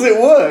 How does it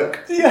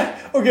work? Yeah,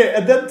 okay,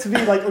 and then to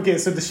be like, okay,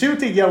 so the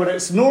shooting,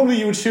 so normally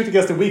you would shoot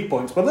against the weak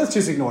points, but let's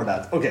just ignore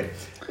that. Okay.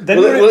 Then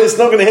it's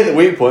not going to hit the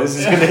weak points,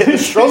 it's going to hit the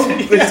strong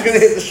It's going to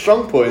hit the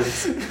strong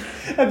points.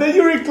 And then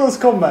you're in close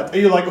combat, and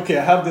you're like, okay,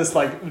 I have this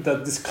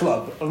this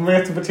club of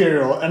magnetic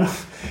material, and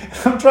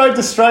I'm trying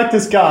to strike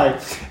this guy,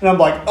 and I'm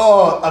like,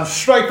 I've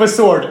strike my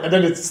sword, and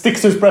then it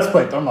sticks to his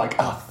breastplate. I'm like,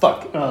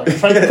 fuck. I'm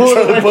trying to pull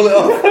it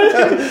off.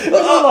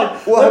 I'm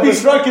like, let me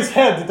strike his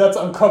head that's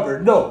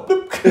uncovered. No.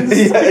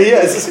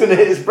 It's just going to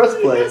hit his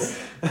breastplate.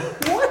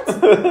 What?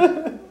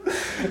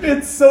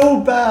 It's so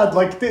bad.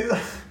 Like,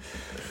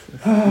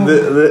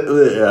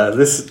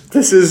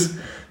 this is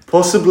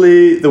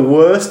possibly the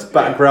worst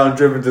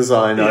background-driven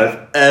design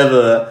I've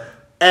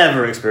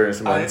ever experienced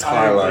in my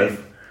entire life.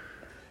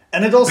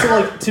 And it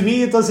also to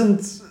me it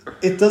doesn't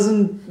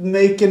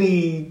make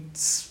any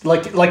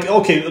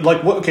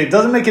it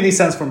doesn't make any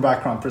sense from a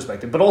background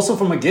perspective, but also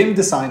from a game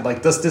design,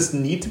 does this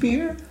need to be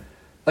here?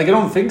 I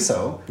don't think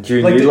so. Do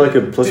you need a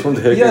 +1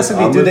 to hit? Yes,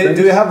 do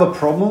they have a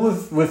problem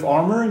with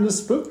armor in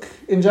this book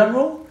in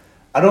general?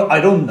 I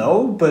don't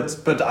know,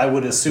 but I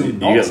would assume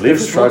not. You get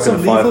lethal strike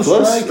and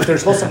 5+.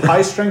 There's lots of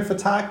high strength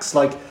attacks.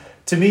 Like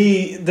to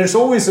me, there's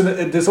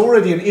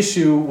already an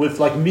issue with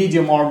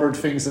medium armored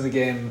things in the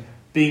game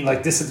being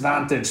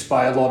disadvantaged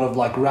by a lot of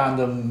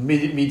random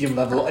medium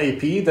level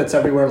AP that's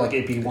everywhere, like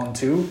AP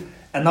 1-2.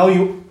 And now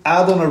you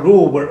add on a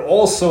rule where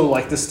also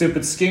the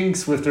stupid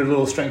skinks with their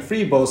little strength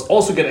 3 bows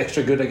also get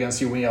extra good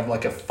against you when you have a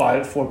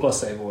 4+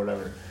 save or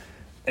whatever.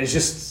 And it's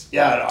just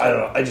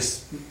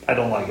I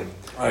don't like it.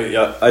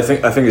 I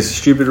think it's a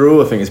stupid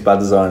rule. I think it's bad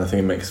design. I think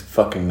it makes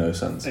fucking no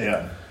sense.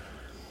 Yeah.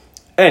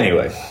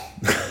 Anyway.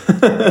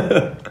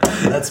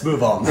 Let's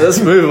move on.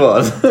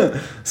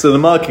 So the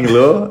marking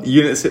law,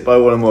 units hit by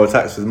one or more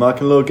attacks with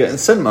marking law get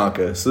scent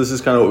marker. So this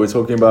is kind of what we're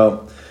talking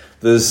about.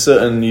 There's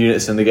certain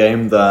units in the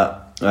game that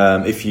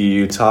if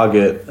you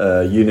target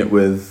a unit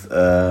with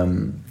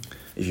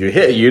if you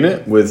hit a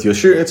unit with your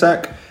shooting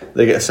attack,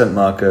 they get a scent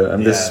marker,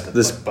 and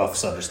this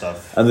buffs other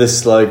stuff. And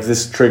this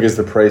triggers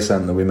the prey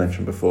scent that we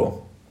mentioned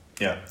before.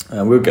 Yeah.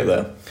 And we'll get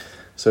there.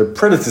 So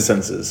predator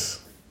sensors.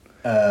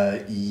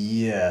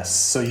 Yes.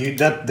 So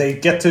they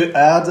get to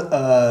add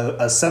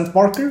a scent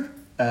marker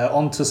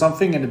onto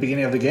something in the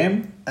beginning of the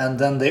game, and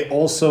then they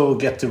also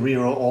get to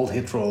reroll all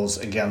hit rolls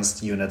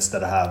against units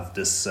that have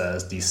these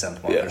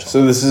scent markers. Yeah.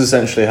 So this is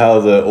essentially how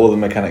all the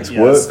mechanics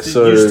work.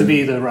 So it used to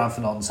be the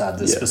Ramphonons had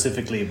this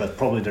specifically, but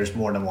probably there's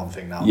more than one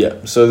thing now.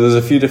 Yeah. So there's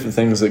a few different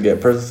things that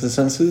get predator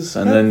senses,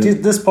 and then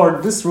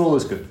this rule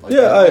is good. Like,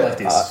 I like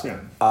this.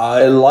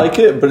 I like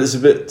it, but it's a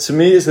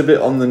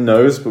bit on the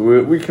nose. But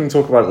we can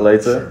talk about it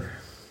later. Sure.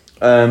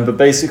 But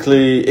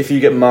basically, if you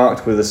get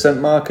marked with a scent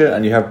marker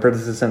and you have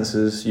predator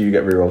sensors, you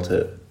get rerolled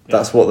hit. Yeah.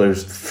 That's what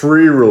those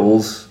 3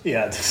 rules.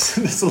 Yeah,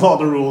 there's a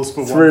lot of rules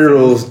for 3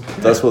 rules.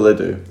 That's what they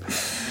do.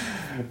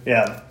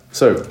 Yeah.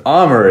 So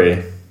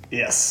armory.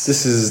 Yes.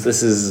 This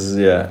is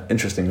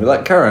interesting.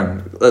 Like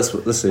Karen, let's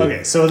see.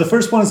 Okay, so the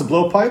first one is a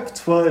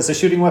blowpipe. It's a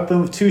shooting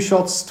weapon with 2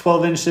 shots,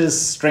 12 inches,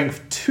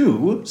 strength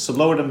 2, so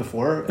lower than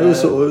before. It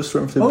was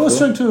strength 2. Oh, it was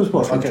strength 2 as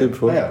well. Strength 2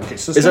 before. Yeah, okay.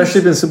 So it's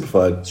actually been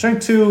simplified.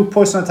 Strength 2,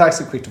 poison attacks,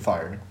 and quick to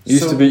fire.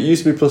 Used to be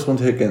 +1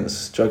 to hit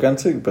against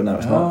gigantic, but now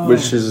it's not.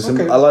 Which is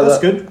okay. I like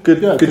That's that.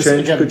 Good. Good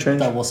change. Again, good change.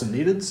 That wasn't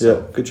needed. So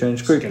yeah, good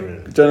change. Quick.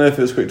 Don't know if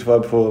it was quick to fire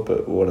before,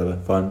 but whatever.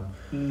 Fine.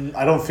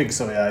 I don't think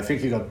so. Yeah, I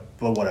think you got.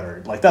 Well,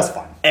 whatever. Like that's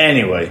fine.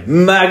 Anyway,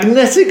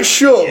 magnetic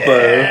short bow.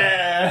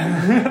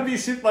 Yeah. Let me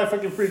shoot my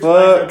fucking fridge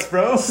magnets,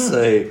 bro.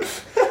 Sake.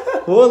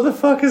 What the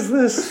fuck is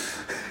this?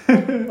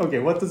 Okay,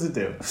 what does it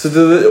do?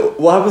 So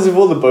what happens if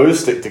all the bows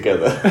stick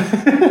together?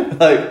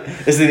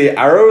 Like, is it the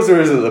arrows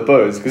or is it the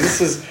bows?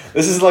 Because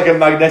this is like a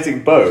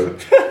magnetic bow.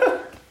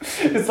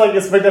 It's like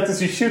it's magnetic.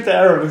 You shoot the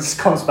arrow and it just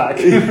comes back.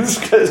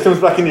 It comes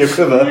back in your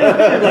quiver.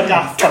 Yeah,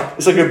 like fuck.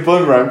 It's like a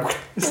boomerang.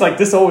 It's like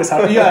this always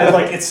happens. Yeah,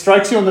 like it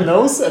strikes you on the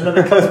nose and then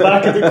it comes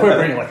back at the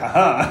quiver and you're like,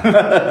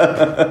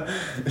 aha.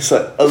 It's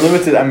like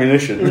unlimited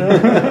ammunition.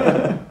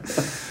 Yeah.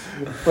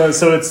 Well,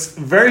 so it's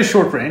very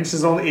short range.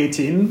 It's only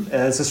 18.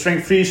 It's a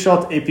strength 3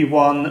 shot, AP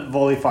 1,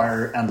 volley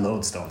fire, and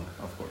lodestone,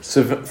 of course.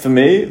 So for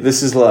me,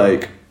 this is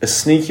like a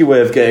sneaky way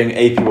of getting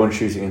AP 1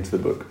 shooting into the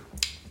book.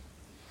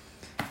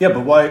 Yeah,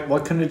 but why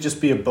couldn't it just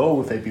be a bow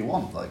with AP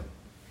 1? Like,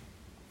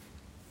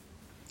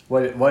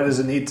 why does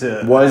it need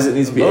to? Why does it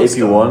need to be AP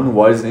 1?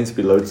 Why does it need to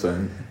be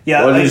lodestone?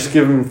 Yeah, why don't you just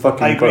give them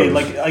fucking? I agree. bows?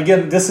 Like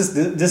again, this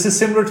is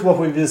similar to what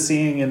we've been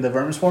seeing in the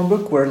Vermishorn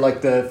book, where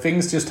like the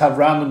things just have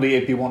randomly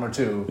AP 1 or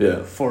 2.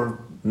 Yeah. For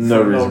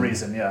no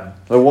reason. Yeah.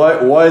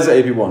 Like why is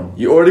it AP 1?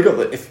 You already got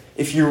the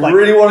if you like,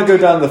 really want to go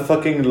down the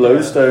fucking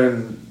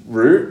lodestone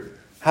route,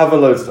 have a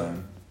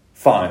lodestone.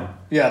 Fine.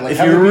 Yeah, like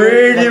if you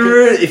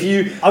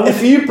really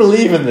if you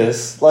believe in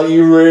this, like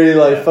you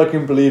really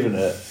fucking believe in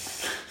it,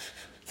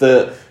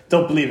 that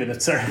don't believe in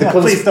it, sir.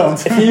 Please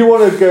don't. If you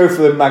want to go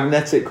for the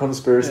magnetic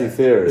conspiracy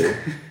theory,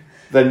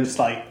 then just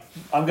like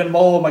I'm gonna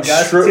maul all my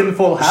guys with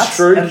tinfoil hats.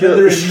 Stroke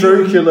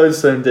your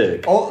lodestone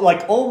dick.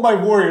 All my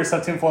warriors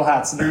have tinfoil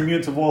hats and they're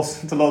immune to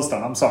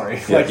lodestone. I'm sorry.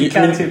 Yeah, like you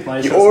can't hit my.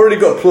 You already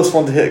got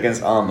 +1 to hit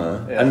against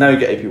armor, and now you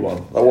get AP 1.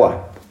 Like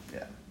why?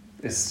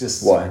 It's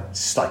just why? It's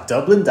just like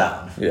doubling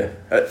down. Yeah.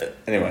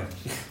 Anyway,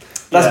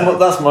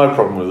 that's my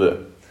problem with it.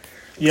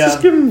 Yeah.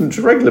 Just give them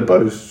regular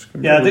bows.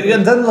 Yeah,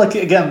 and then like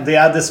again they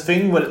add this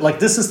thing where like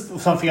this is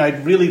something I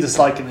really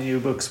dislike in the new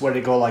books where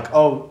they go like,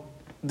 oh,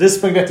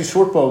 this magnetic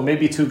short bow may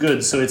be too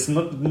good, so it's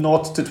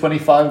not to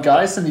 25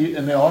 guys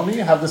in the army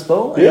have this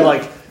bow. And you're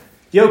like,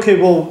 yeah, okay,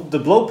 well the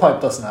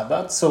blowpipe doesn't have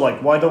that, so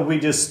like why don't we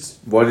just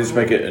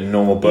make it a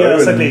normal bow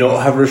and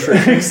not have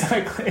restrictions?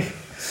 Exactly.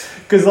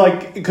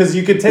 Because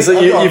you could take. So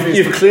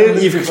you've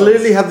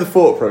clearly had the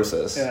thought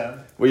process. Yeah.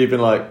 Where you've been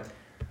like,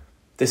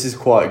 this is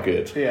quite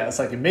good. Yeah, it's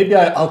like maybe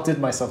I outdid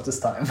myself this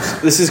time.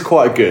 This is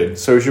quite good,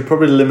 so we should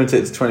probably limit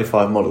it to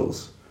 25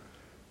 models.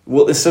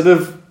 Well, instead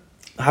of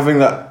having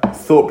that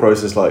thought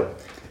process like,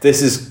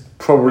 this is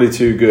probably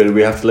too good,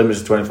 we have to limit it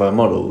to 25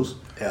 models.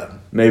 Yeah.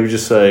 Maybe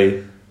just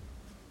say,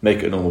 make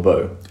it a normal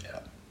bow.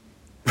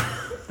 Yeah.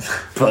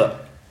 But.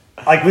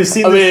 Like we've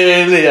seen,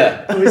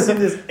 we've seen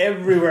this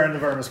everywhere in the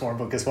Vermishorn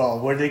book as well,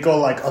 where they go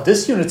like, "Oh,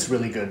 this unit's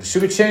really good.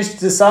 Should we change the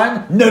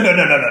design?" No.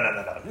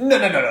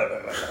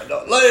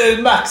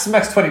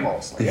 Max 20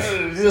 moles. Like,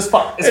 it's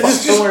fine.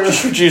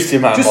 Just reduce the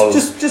amount of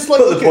moles. Just like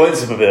put the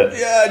points up a bit.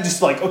 Yeah,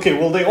 just like okay.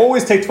 Well, they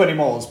always take 20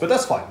 moles, but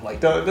that's fine. Like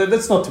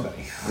that's not too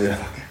many.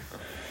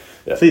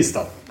 Yeah. Please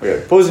stop.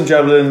 Okay, poison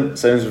javelin,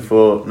 same as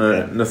before.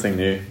 No, nothing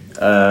new.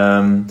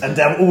 And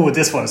then,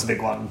 this one is a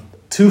big one.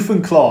 Tooth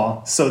and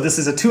Claw. So this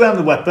is a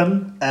 2-handed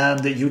weapon,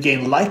 and you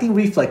gain lightning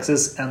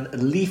reflexes and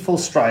lethal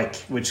strike,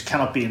 which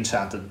cannot be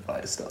enchanted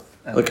by stuff.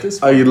 And I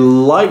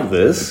like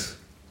this.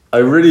 I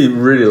really,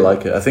 really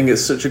like it. I think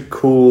it's such a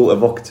cool,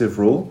 evocative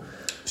rule.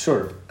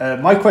 Sure.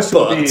 My question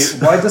would be,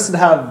 why does it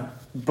have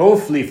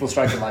both lethal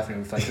strike and lightning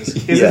reflexes?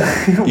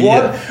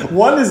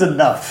 One is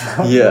enough.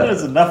 Yeah. One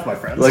is enough, my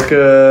friends. Like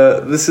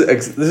this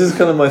is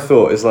kind of my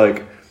thought. It's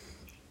like.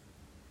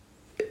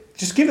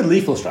 Just give it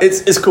lethal strike.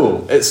 It's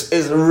cool. It's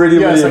a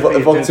really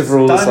evocative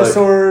rule.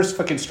 Dinosaurs,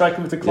 fucking strike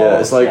them with the claws. Yeah,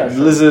 it's like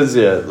lizards.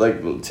 Yeah,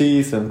 like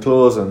teeth and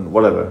claws and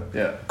whatever.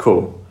 Yeah,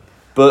 cool.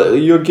 But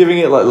you're giving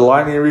it like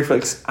lightning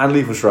reflex and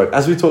lethal strike.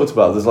 As we talked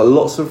about, there's like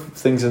lots of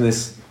things in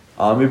this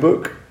army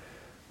book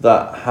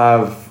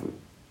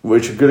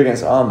which are good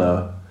against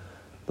armor,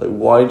 Like,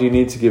 why do you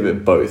need to give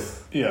it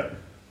both? Yeah.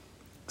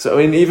 So I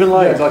mean, even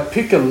like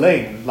pick a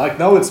lane. Like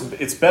now,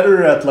 it's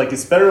better at like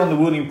it's better on the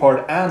wounding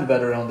part and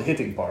better on the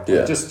hitting part. Like,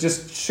 Yeah.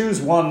 just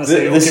choose one and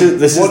this say,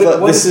 this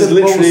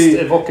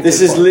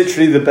is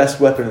literally the best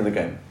weapon in the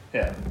game.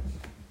 Yeah.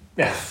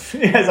 Yeah,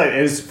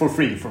 it's for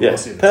free for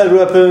most units. Paired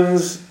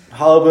weapons,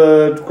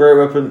 halberd, great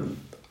weapon.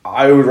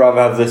 I would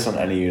rather have this on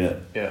any unit.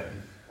 Yeah.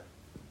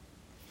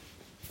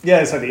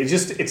 Yeah, exactly.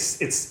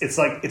 It's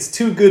like it's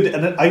too good,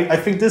 and I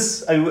think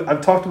this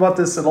I've talked about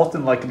this a lot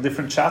in like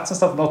different chats and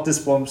stuff. Not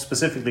this one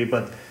specifically,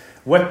 but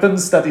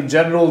weapons that in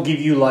general give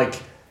you like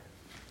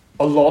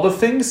a lot of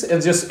things,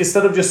 and just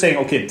instead of just saying,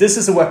 okay, this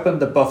is a weapon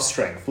that buffs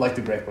strength, like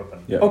the great weapon.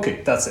 Yeah.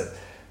 Okay, that's it.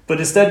 But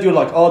instead you're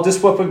like, oh,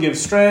 this weapon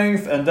gives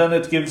strength, and then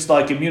it gives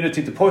like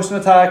immunity to poison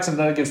attacks, and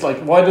then it gives like,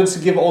 why don't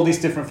you give all these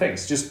different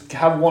things? Just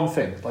have one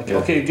thing. Like,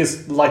 okay, it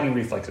gives lightning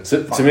reflexes.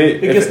 To me,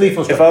 it gives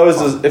lethal strength.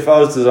 If I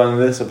was designing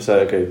this, I'd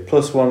say, okay,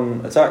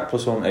 +1 attack,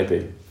 +1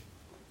 AP.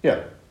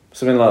 Yeah.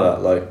 Something like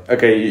that. Like,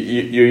 okay,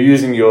 you're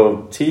using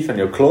your teeth and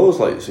your claws,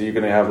 like, so you're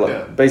going to have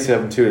like basically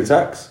having 2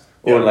 attacks,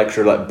 or an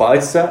extra like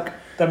bite stack.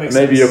 That makes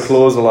maybe sense. your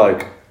claws are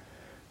like.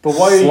 But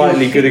why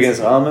slightly good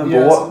against armor,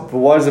 Yeah, but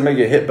why does it make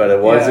it hit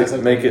better? Why does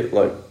it make it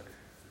like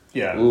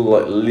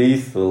like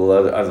lethal?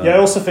 I don't know. Yeah, I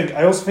also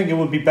think it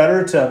would be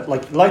better to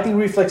like lightning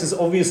reflexes.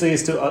 Obviously,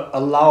 is to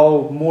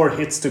allow more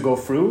hits to go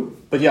through.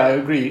 But yeah, I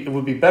agree. It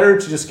would be better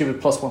to just give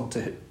it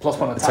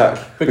 +1 attack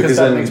because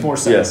that makes more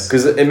sense. Yes,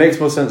 because it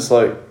makes more sense.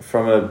 Like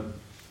from a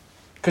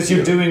because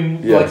you're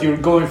doing like you're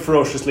going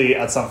ferociously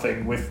at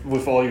something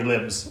with all your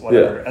limbs,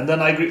 whatever. And then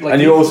I agree. Like,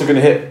 and you're also going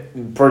to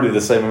hit probably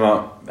the same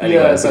amount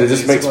anyway, but it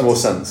just makes more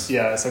sense.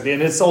 Yeah, exactly.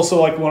 And it's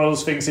also like one of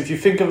those things. If you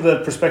think of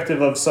the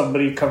perspective of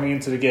somebody coming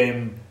into the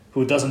game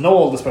who doesn't know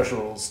all the special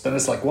rules, then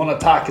it's like one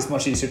attack is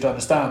much easier to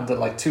understand than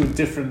like 2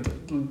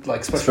 different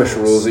like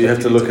special rules that you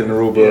have to look in the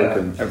rule book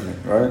and everything,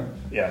 right?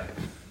 Yeah.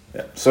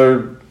 Yeah.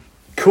 So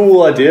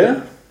cool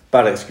idea,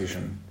 bad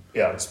execution.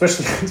 Yeah,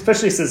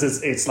 especially since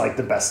it's like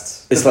the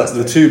best. It's like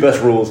the 2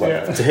 best rules,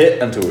 like to hit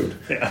and to wound.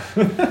 Yeah.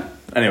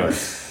 Anyway,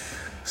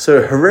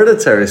 so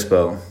hereditary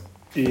spell.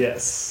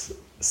 Yes.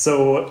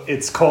 So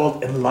it's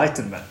called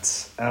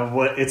Enlightenment.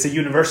 It's a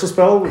universal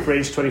spell with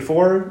range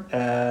 24.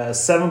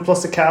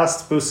 7+ to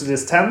cast, boosted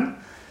is 10.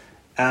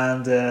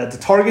 And the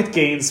target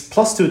gains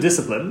 +2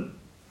 discipline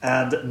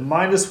and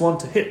 -1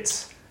 to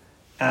hit.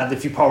 And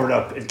if you power it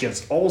up, it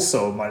gives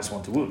also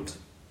 -1 to wound.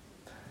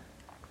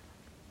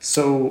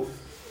 So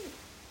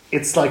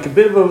it's like a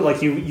bit of a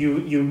like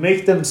you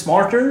make them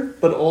smarter,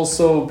 but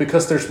also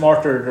because they're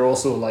smarter, they're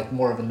also like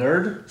more of a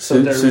nerd. So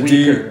they're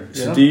weaker.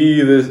 Do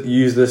you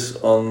use this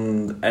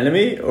on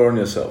enemy or on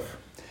yourself?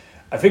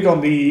 I think on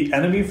the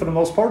enemy for the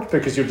most part,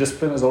 because your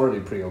discipline is already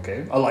pretty okay.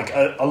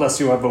 Unless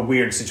you have a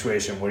weird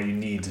situation where you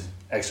need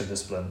extra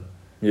discipline.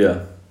 Yeah.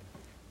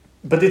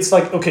 But it's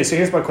like, okay, so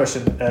here's my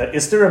question.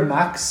 Is there a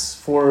max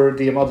for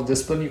the amount of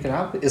discipline you can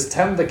have? Is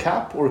 10 the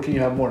cap, or can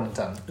you have more than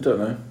 10? I don't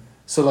know.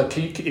 So like,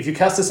 if you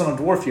cast this on a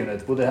dwarf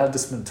unit, would it have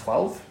discipline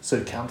 12? So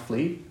it can't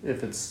flee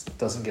if it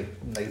doesn't get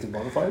negative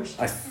modifiers?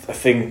 I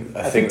think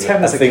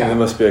 10 is a cap. There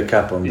must be a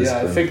cap on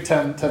discipline. Yeah, I think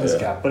 10 is a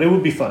cap. But it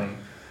would be funny.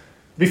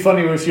 It'd be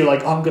funny if you're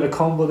like, I'm going to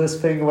combo this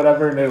thing or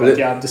whatever, and they're like,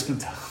 yeah, I'm discipline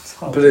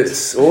 12. But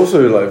it's also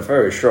like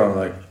very strong,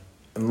 like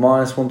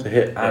 -1 to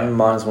hit and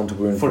 -1 to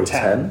wound for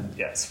 10.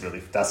 Yeah,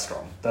 that's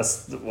strong. That's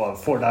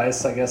 4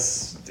 dice, I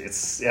guess.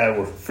 It's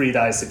or 3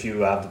 dice if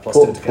you have the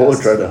 +2 to cast. Poor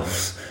Dread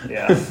Elves.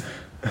 Yeah.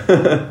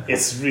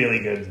 It's really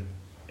good.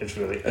 It's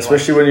really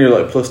especially when you're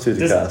like +2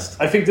 to cast.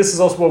 I think this is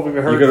also what we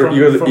heard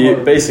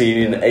basically you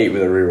need an 8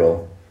 with a reroll.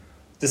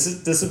 This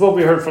is what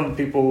we heard from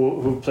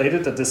people who played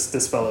it, that this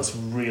spell is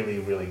really,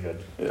 really good.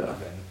 Yeah.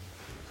 Okay.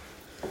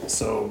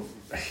 So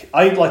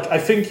I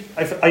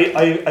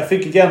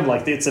think again,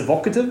 like, it's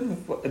evocative,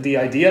 the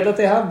idea that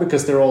they have,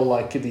 because they're all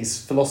like these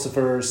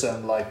philosophers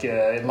and like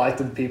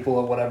enlightened people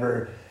or whatever,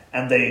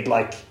 and they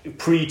like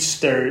preach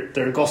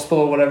their gospel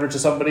or whatever to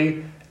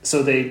somebody.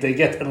 So they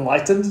get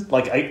enlightened.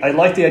 Like, I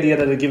like the idea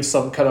that it gives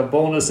some kind of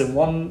bonus in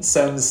one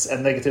sense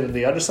and negative in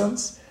the other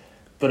sense.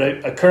 But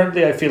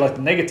currently I feel like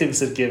the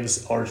negatives it gives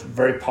are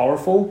very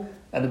powerful,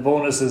 and the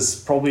bonus is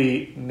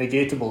probably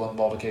negatable in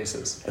a lot of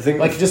cases. I think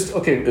like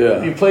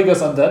you play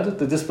against undead,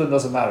 the discipline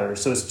doesn't matter.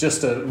 So it's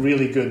just a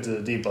really good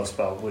debuff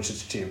spell, which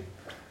is cheap.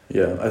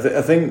 Yeah,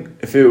 I think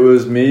if it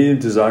was me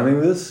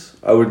designing this,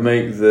 I would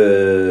make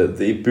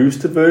the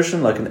boosted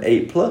version like an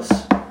 8+,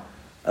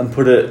 and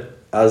put it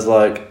as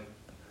like,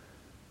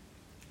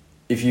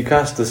 if you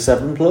cast the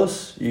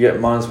 7+, you get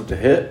 -1 to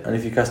hit, and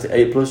if you cast the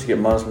 8+, you get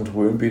 -1 to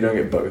wound, but you don't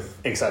get both.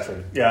 Exactly.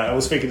 Yeah, I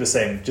was thinking the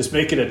same. Just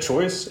make it a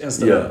choice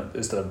instead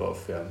of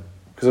both. Yeah.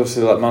 Because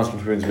obviously, like, -1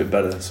 to wound is a bit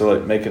better. So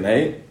like, make an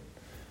 8.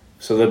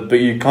 But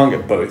you can't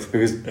get both,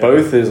 because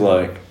both is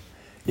like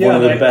one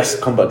of the best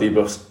combat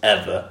debuffs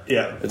ever.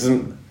 Yeah. It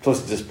doesn't. Plus,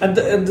 it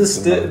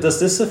just does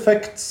this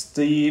affect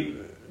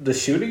the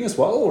shooting as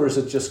well, or is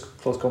it just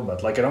close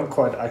combat? Like, I don't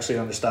quite actually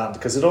understand,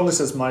 because it only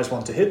says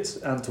 -1 to hit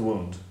and to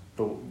wound.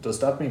 But does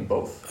that mean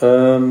both?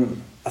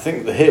 I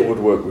think the hit would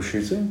work with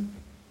shooting.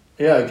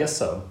 Yeah, I guess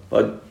so.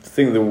 I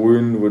think the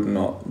wound would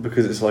not,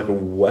 because it's like a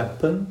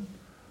weapon.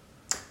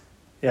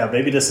 Yeah,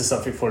 maybe this is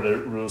something for the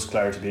rules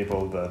clarity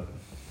people, but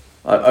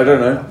I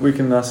don't know. We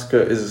can ask.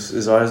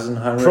 Is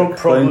Eisenheinrich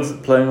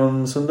playing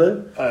on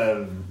Sunday?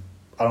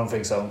 I don't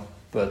think so.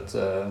 But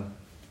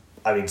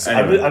I mean,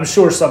 Anyway. I'm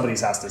sure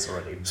somebody's asked this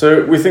already.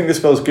 So we think this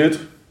spell's good.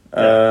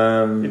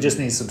 It just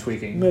needs some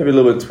tweaking. Maybe a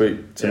little bit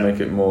tweak to Yeah. make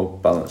it more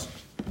balanced.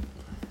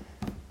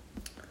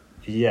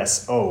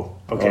 Yes. Oh,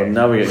 okay. Oh,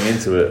 now we're getting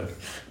into it.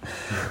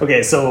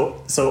 Okay,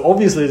 so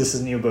obviously this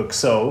is a new book.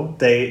 So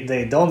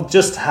they don't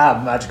just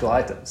have magical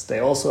items. They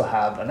also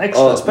have an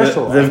extra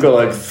special. They've got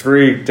item. like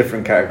 3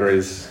 different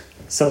categories.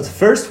 So the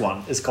first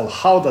one is called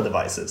Howda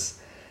devices.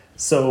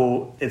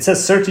 So it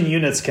says certain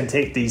units can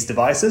take these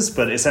devices,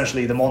 but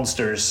essentially the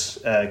monsters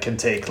can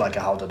take like a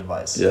Howda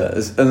device. Yeah,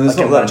 and there's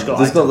Like a not magical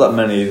not item. that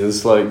many.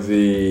 There's like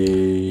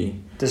the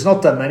There's not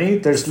that many.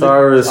 There's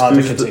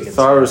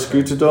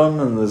Thyra-Scootodon,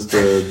 and there's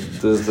the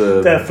the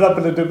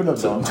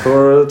Flappaludubinodon.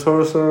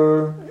 Taurosaur.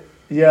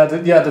 Yeah,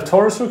 the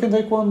Taurosaur can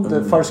take one.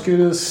 The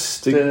Farscutus.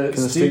 Can the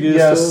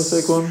Stygius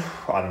take one?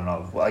 I don't know.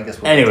 Well, I guess.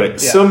 We'll Anyway, yeah.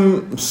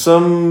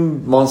 some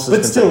monsters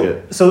But can still,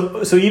 take it.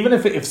 so even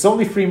if it's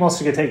only 3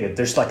 monsters can take it,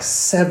 there's like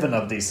 7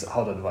 of these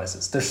Howda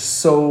devices. There's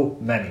so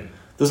many.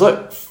 There's like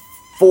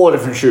 4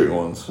 different shooting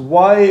ones.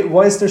 Why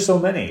is there so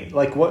many?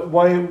 Like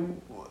why?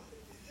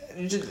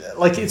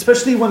 Like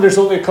especially when there's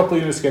only a couple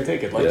of units can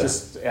take it. Like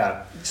just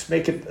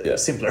make it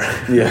simpler.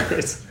 Yeah.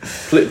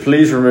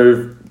 Please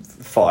remove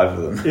 5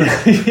 of them.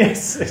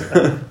 Yes.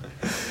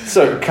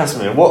 So,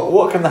 Casimir,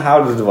 what can the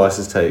Howda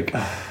devices take?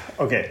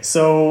 Okay,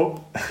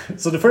 so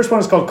the first one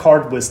is called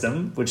Card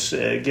Wisdom, which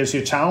gives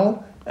you a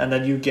channel, and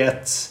then you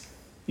get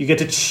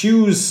to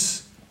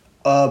choose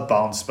a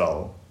bound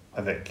spell.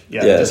 I think,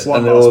 just one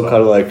and they're bound all spell.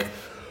 kind of like.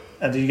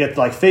 And then you get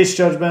like Face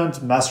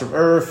Judgment, Master of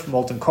Earth,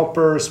 Molten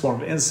Copper,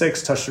 Swarm of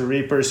Insects, Touch the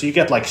Reaper. So you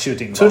get like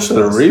shooting. Touch the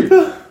spells.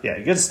 Reaper? Yeah,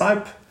 you get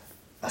Snipe.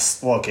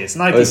 Well, okay, it's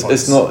 90 points.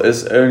 It's not.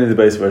 It's only the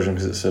base version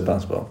because it's a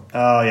bounce spell.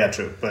 Oh, yeah,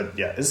 true. But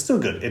yeah, it's still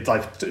good. It's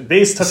like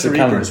base Touch the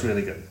Reaper cannon. is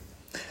really good.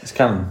 It's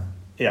canon.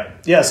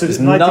 Yeah. So It's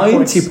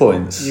 90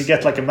 points. You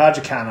get like a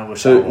magic cannon with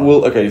So,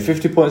 channel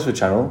 50 points for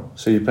channel.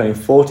 So you're paying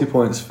 40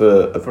 points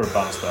for a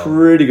bounce spell.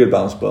 pretty good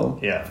bounce spell.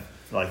 Yeah.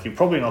 Like you're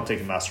probably not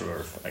taking Master of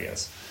Earth, I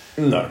guess.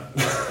 No.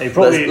 You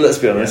probably, let's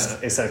be honest.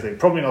 Yeah, exactly.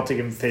 Probably not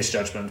taking Face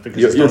Judgment because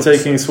You're it's not,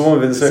 taking Swarm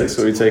of Insects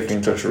or you're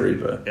taking Touch the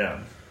Reaper.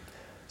 Yeah.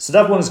 So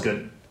that one is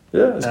good.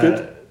 Yeah, it's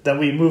good. Then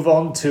we move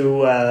on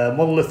to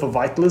Monolith of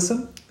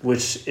Vitalism,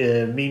 which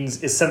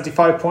means it's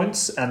 75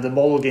 points and the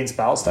model gains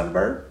Battle Stand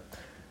Bearer.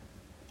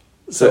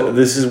 So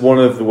this is one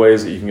of the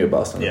ways that you can get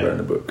Battle Stand Bearer in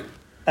the book.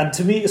 And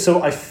to me,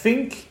 so I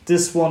think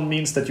this one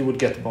means that you would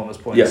get the bonus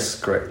points. Yes,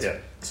 correct. Yeah.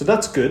 So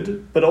that's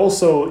good, but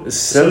also It's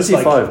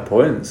 75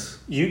 points.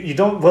 You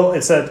don't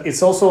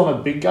it's also on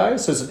a big guy,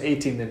 so it's an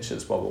 18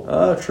 inches bubble.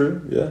 Ah,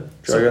 true. Yeah,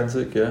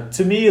 gigantic. Yeah.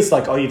 To me, it's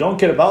like you don't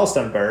get a Battle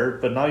Stand Bearer,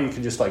 but now you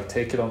can just like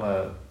take it on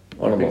a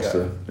On a big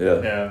monster. guy.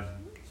 Yeah. Yeah.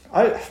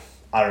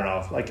 I don't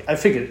know. Like I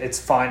think it's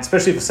fine,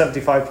 especially for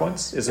 75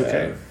 points. It's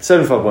okay. Yeah.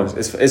 75 points.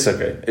 It's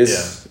okay.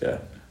 It's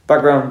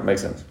Background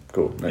makes sense.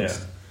 Cool. Next.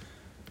 Yeah.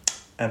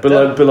 And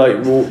But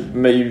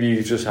maybe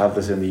you just have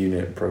this in the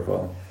unit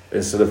profile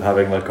instead of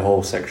having like a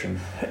whole section.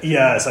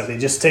 Yeah, exactly.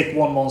 Just take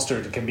one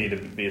monster that can be the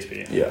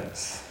BSB. Yeah.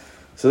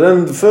 So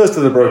then the first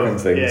of the broken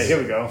things. Yeah,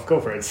 here we go. Go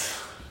for it.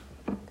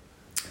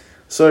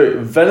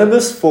 So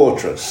Venomous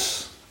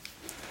Fortress.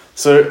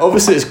 So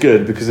obviously it's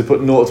good because they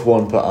put 0 to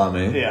 1 per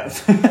army. Yeah.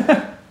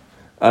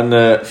 And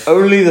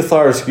only the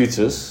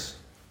Thyra-Scutus.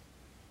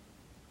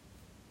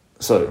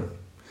 So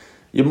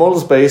your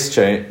model's base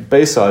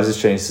size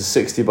is changed to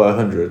 60 by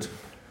 100.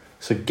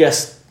 So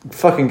guess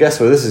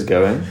where this is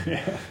going.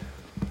 Yeah.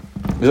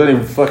 There's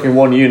only fucking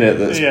one unit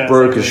that's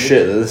broke as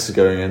shit that this is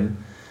going in.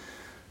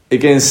 It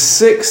gains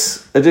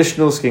 6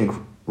 additional skink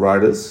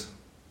riders.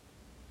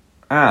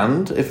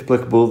 And, if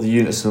applicable, the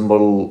units in the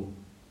model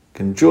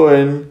can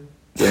join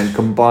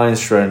combined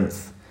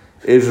strength.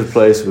 It is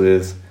replaced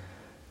with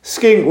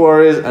skink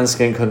warriors and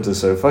skink hunters.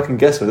 So fucking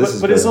guess where this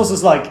is going. But it's also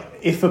like,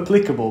 if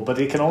applicable, but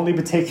it can only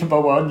be taken by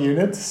one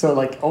unit. So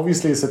like,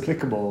 obviously it's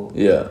applicable.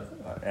 Yeah.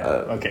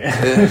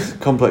 Okay.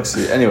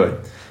 Complexity. Anyway,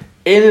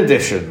 in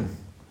addition,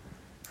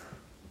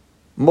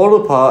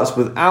 model parts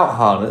without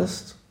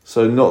harnessed,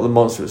 so not the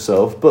monster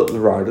itself, but the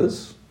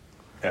riders,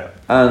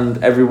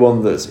 and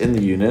everyone that's in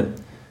the unit,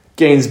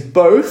 gains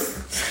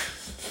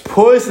both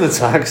poison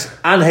attacks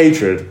and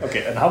hatred.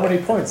 Okay, and how many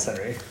points,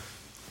 Henry?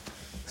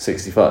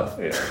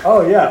 65. Yeah.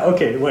 Oh yeah.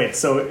 Okay. Wait.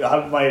 So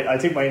I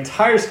take my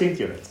entire skink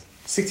unit,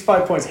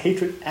 65 points,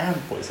 hatred and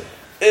poison.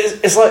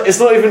 It's like it's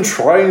not even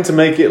trying to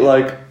make it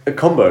like a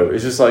combo.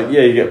 It's just like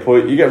you get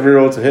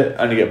reroll to hit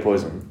and you get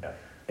poison. Yeah.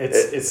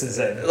 It's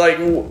insane. Like,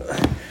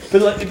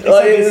 but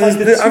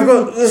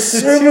there's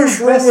so much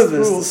wrong with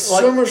this. There's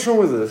so much wrong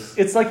with this.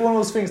 It's like one of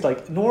those things.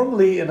 Like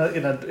normally in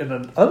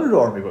an other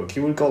army book,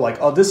 you would go like,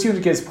 oh, this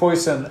unit gets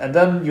poison, and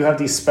then you have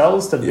these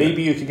spells that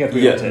maybe you can get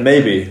reroll to hit.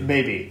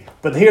 Maybe.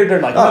 But here they're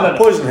like, no,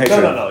 poison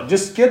hatred. no,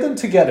 just get them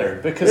together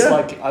because, Yeah.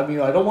 like, I mean,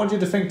 I don't want you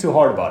to think too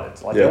hard about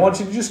it. Like, I want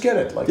you to just get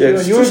it. Like, Yeah, you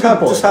know, you're a good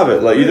boy. just have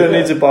it. Like, you don't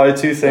need to buy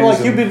two things.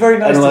 Like, you've been very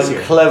nice and this like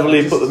year.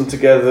 cleverly Just- put them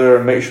together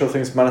and make sure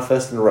things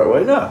manifest in the right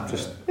way. No,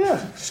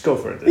 just go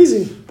for it.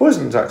 easy.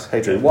 Poison attacks,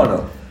 hatred. Why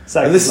not?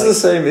 Exactly, And this like-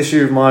 is the same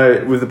issue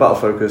with the battle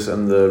focus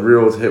and the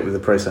reroll to hit with the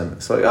Praesent.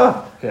 It's like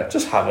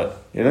just have it.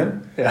 You know,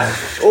 Yeah.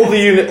 all the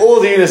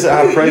units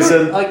that have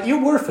Praesent. Like,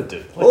 you're worth it,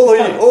 dude. Like,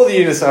 All the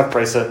units that have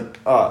Praesent.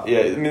 I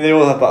mean they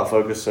all have battle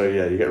focus, so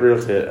yeah, you get reroll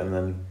to hit and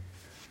then.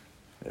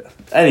 Yeah.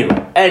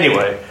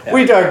 Anyway,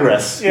 we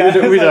digress. Yeah,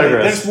 We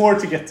digress. There's more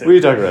to get to. We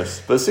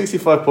digress. But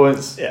 65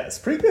 points. Yeah, it's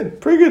pretty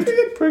good. Pretty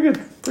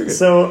good.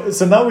 So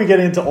now we get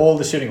into all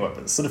the shooting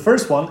weapons. So the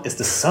first one is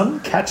the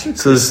sun catching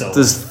So crystal.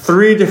 there's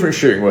 3 different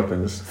shooting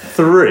weapons.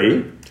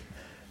 3.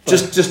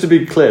 Just to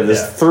be clear,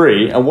 there's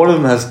 3, and one of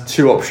them has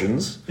 2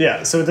 options.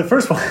 Yeah, so the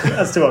first one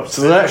has 2 options.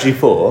 So there's actually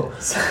 4.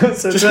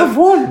 So Just have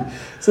one.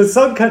 So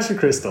sun catching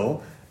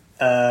crystal.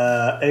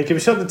 It can be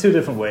shot in 2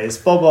 different ways.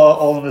 Boba,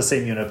 all in the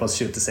same unit, must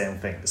shoot the same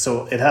thing.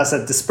 So it has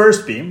a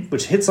dispersed beam,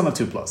 which hits on a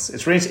 2+.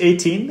 It's range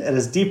 18. It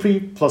has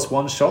DP plus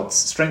 1 shots,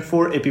 strength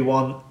 4, AP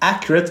 1,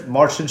 accurate,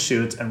 march and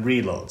shoot, and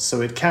reload.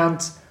 So it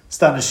can't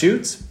stand and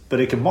shoot, but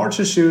it can march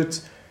and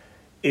shoot.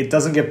 It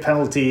doesn't get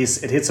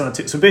penalties. It hits on a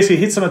 2. So basically, it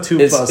hits on a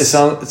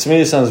 2+. To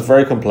me, it sounds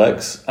very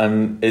complex,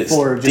 and it's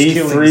For just D3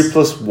 killings.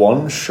 plus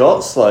 1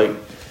 shots. Like,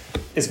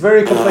 It's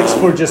very complex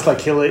for just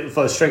like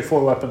for a strength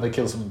 4 weapon that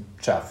kills some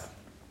chaff,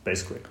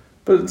 basically.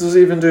 but does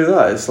it even do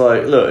that? It's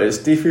like, look, it's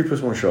D3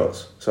 plus 1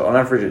 shots. So on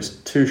average, it's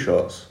 2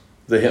 shots.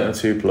 They hit on a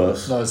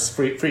 2+. No, it's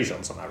three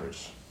shots on average.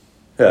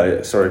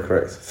 Yeah, sorry,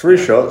 correct. 3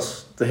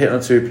 shots. They hit on a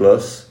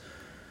 2+.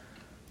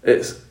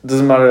 It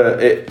doesn't matter.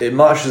 It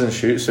marches and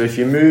shoots. So if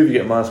you move, you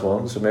get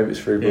 -1. So maybe it's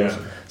 3+. Yeah.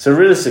 So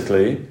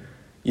realistically,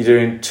 you're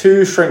doing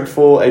 2 strength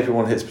 4 AP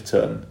 1 hits per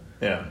turn.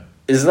 Yeah.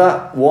 Is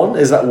that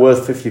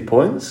worth 50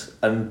 points?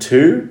 And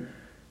 2,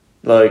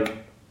 like,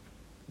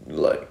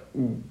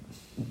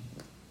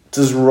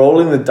 does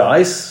rolling the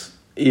dice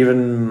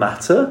even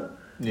matter?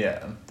 Yeah,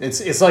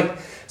 it's like,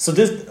 so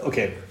this,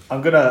 okay,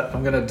 I'm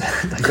gonna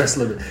digress a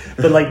little bit,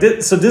 but like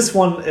this, so this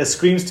one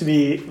screams to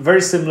me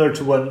very similar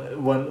to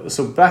when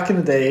so back in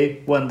the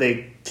day when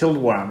they killed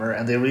Warhammer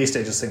and they released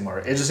Age of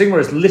Sigmar. Age of Sigmar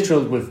is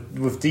literal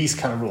with these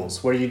kind of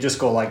rules where you just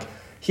go like,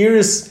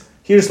 here's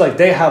like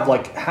they have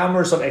like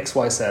hammers of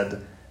XYZ.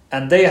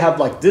 And they have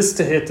like this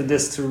to hit and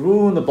this to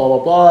wound, blah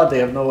blah blah. They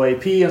have no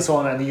AP and so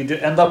on, and you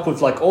end up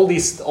with like all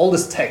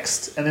this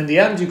text. And in the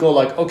end, you go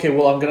like, okay,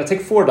 well, I'm gonna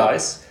take 4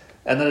 dice,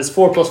 and then it's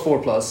 4 plus 4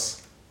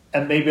 plus,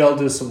 and maybe I'll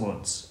do some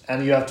wounds.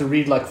 And you have to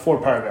read like 4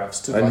 paragraphs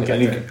to like get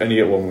there. And you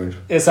get 1 wound.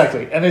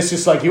 Exactly, and it's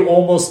just like you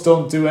almost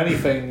don't do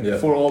anything Yeah.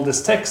 for all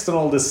this text and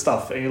all this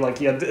stuff, and you're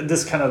like, yeah,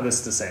 this kind of is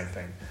the same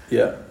thing.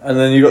 Yeah, and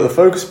then you got the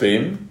focus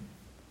beam.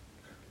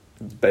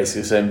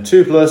 Basically the same.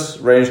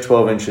 2+, range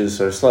 12 inches,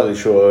 so slightly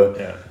shorter.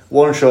 Yeah.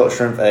 1 shot,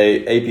 strength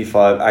 8, AP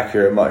 5,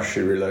 accurate, march,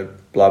 shoot, reload,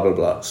 blah blah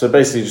blah. So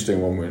basically just doing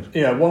 1 wound.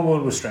 Yeah, 1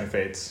 wound with strength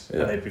 8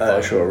 Yeah, and AP 5. at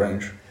a short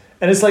range.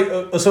 And it's like,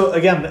 so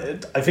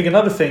again, I think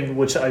another thing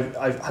which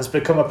has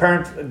become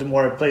apparent the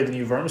more I play the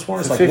new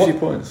Vermishorn is like, 50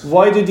 points.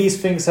 why do these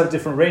things have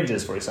different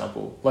ranges, for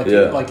example? Like,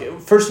 Yeah. like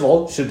first of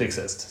all, should they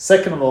exist?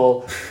 Second of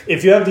all,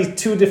 if you have these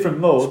 2 different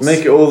modes...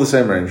 Make it all the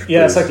same range.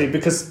 Yeah, please. exactly,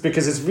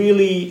 because it's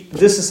really,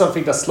 this is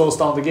something that slows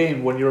down the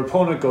game when your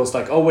opponent goes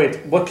like, oh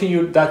wait, what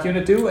can that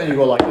unit do? And you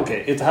go like,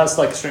 okay, it has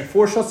like strength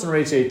 4 shots and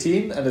range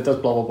 18, and it does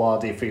blah blah blah,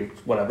 D3,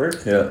 whatever.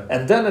 Yeah.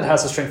 And then it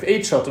has a strength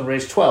 8 shot and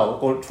range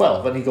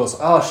 12, and he goes,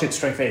 oh shit,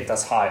 strength 8,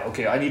 that's high.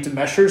 Okay, I need to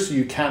measure so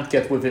you can't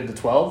get within the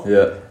 12.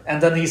 Yeah.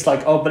 And then he's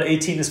like, oh, but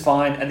 18 is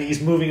fine, and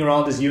he's moving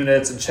around his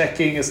units and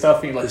checking and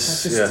stuff, and you're like,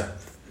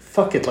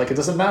 fuck it, like it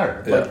doesn't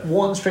matter. Yeah. Like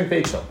 1 strength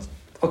 8 shot.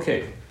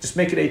 Okay, just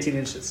make it 18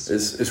 inches.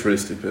 It's really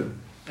stupid.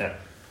 Yeah.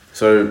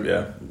 So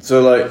yeah.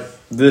 So like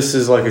this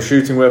is like a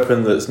shooting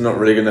weapon that's not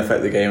really going to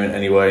affect the game in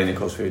any way, and it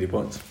costs 50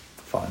 points.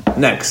 Fine.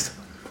 Next.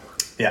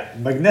 Yeah,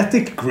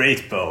 magnetic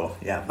great bow.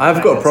 Yeah,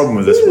 I've got a problem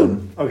with this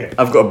one. Okay,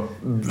 I've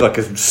got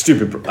a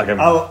stupid like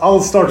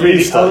I'll start You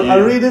reading. start,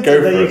 I'll read it, go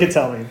and then for you it. can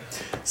tell me.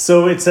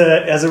 So it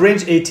has a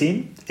range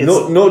 18. It's,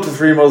 0 to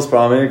 3 models per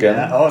army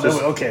again. no,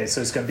 okay,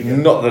 so it's gonna be good.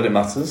 Not that it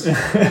matters.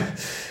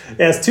 It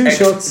has 2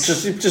 shots.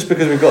 Just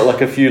because we've got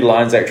like a few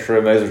lines extra,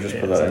 I may as well just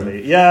put that in.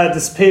 Exactly. Yeah,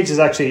 this page is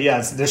actually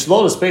there's a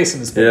lot of space in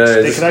this page. Yeah,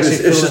 They it's, could actually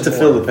it's just to in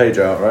fill more. the page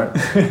out,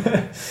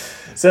 right?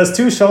 So it has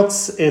 2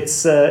 shots.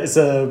 It's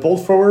a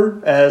bolt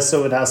thrower.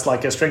 So it has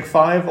like a strength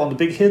 5 on the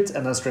big hit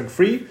and then strength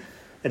 3.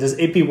 It has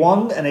AP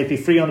 1 and AP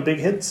 3 on the big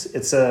hit.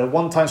 It's a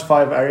 1 times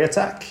 5 area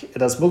attack.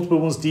 It has multiple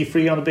wounds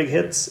D3 on the big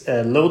hit.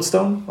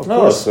 Lodestone, of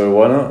course. So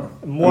why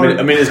not? More-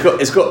 I mean,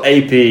 it's got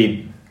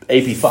AP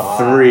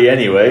 3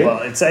 anyway.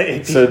 Well, it's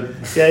AP, So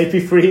AP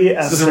 3. it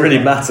doesn't really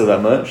matter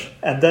that much.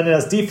 And then it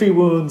has D3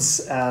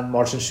 wounds and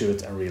march and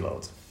shoot and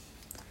reload.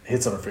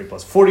 Hits on a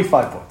 3+.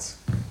 45 points.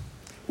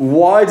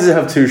 Why does it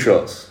have 2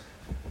 shots?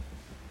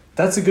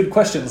 That's a good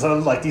question. So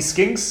like these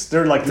skinks,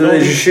 they're like Do they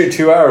just shoot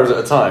 2 arrows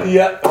at a time?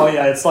 yeah. Oh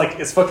yeah. It's like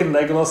it's fucking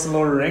Legolas and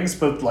Lord of the Rings,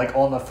 but like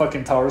on a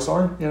fucking Tower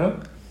Sword, you know.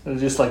 They're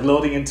just like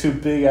loading in 2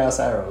 big ass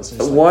arrows.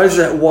 Why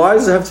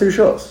does it have 2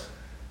 shots?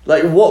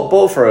 Like, what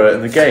bolt thrower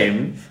in the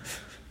game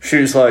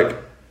shoots like...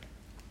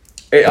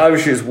 It either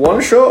shoots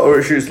 1 shot or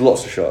it shoots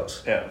lots of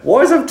shots. Yeah.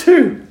 Why does it have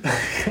 2?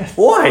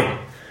 Why?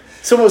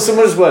 Someone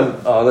just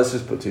went, oh, let's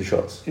just put 2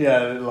 shots.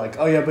 Yeah, like,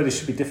 oh yeah, but it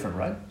should be different,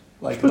 right?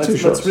 Like,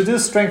 Let's let's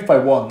reduce strength by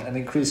 1 and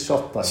increase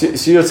shot by 1.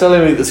 So you're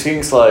telling me the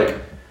Skink's like...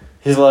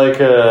 He's like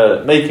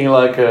making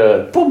like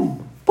a...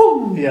 Boom,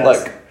 boom, Yes.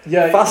 like...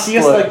 Yeah, fast, he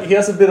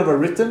has a bit of a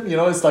rhythm, you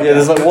know. It's like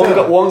there's like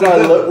one guy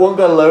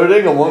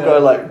loading and one guy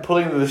like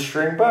pulling the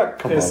string back.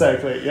 Come on.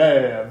 Exactly.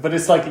 Yeah. But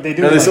it's like they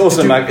do. No, it's like,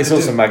 also it's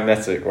also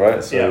magnetic,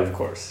 right? So. Yeah, of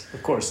course.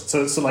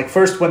 So like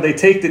first when they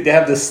take they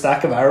have this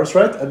stack of arrows,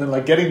 right? And then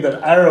like getting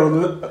that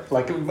arrow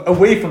like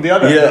away from the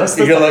other. Yeah,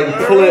 you gotta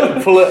like pull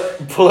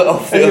it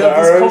off the and other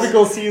arrows. This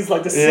comical scenes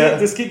like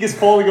the Skink is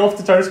falling off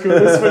the Tire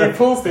Scooters when he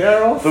pulls the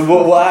arrow off. But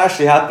what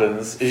actually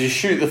happens is you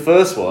shoot the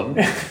first one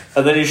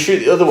and then you shoot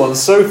the other one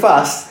so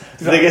fast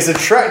that it gets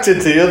attracted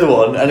to the other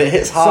one and it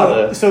hits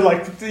harder. So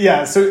you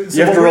have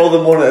to roll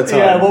them one at a time.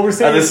 Yeah, what we're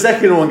saying and the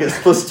second one gets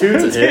 +2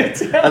 to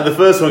hit, and the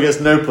first one gets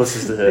no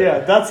pluses to hit. Yeah,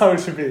 that's how it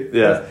should be.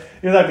 Yeah,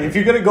 exactly. If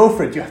you're gonna go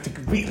for it, you have to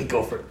really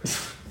go for it.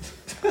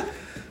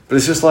 But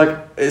it's just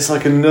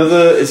like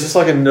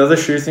another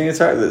shooting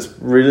attack that's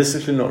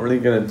realistically not really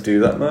going to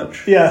do that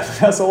much. Yeah, it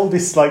has all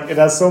these it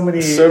has so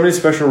many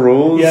special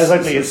rules. Yeah,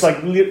 exactly. It's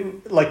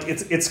like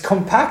it's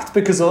compact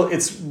because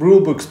it's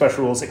rulebook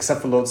special rules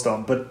except for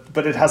Lodestone,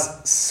 but it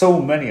has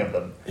so many of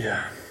them.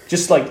 Yeah.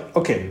 Just like,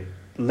 okay,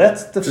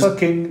 let the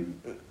fucking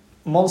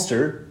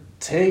monster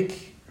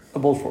take a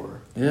bolt thrower.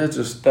 Yeah,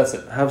 that's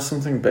it. Have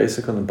something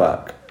basic on the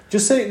back.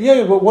 Just say,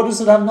 yeah, but what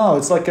does it have now?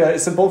 It's like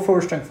it's a bolt thrower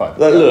strength 5.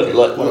 Look,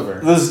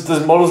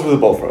 there's models with a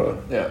bolt thrower.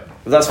 Yeah.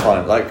 But that's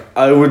fine. Like,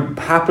 I would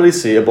happily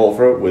see a bolt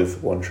thrower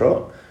with 1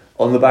 shot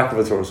on the back of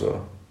a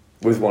torso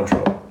with 1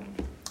 shot.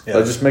 Yeah.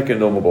 Like, just make it a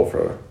normal bolt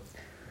thrower.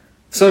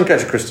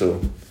 Suncatcher Crystal.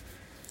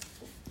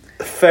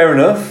 Fair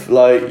enough.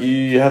 Like,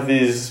 you have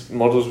these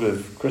models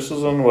with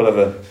crystals on,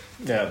 whatever.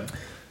 Yeah.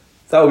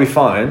 That would be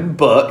fine,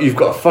 but you've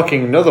got a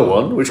fucking another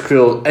one, which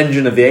called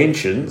Engine of the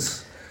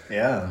Ancients.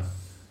 Yeah.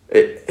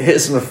 It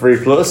hits on a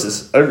 3+.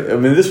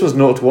 This was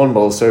 0 to 1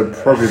 ball, so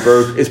probably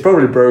broke. It's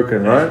probably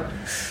broken, right?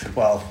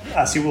 Well,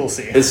 as you will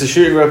see. It's a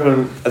shooting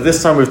weapon at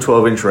this time with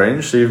 12-inch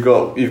range. So you've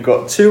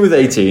got 2 with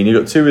 18,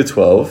 you've got 2 with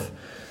 12.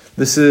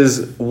 This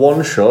is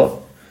 1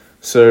 shot,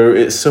 so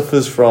it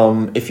suffers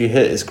from if you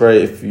hit, it's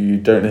great. If you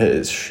don't hit,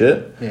 it's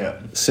shit. Yeah.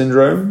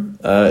 Syndrome.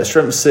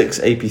 Strength 6,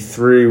 AP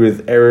 3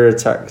 with area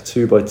attack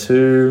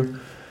 2x2.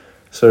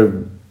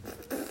 So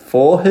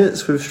 4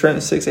 hits with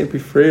strength 6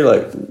 AP3,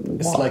 like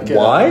it's like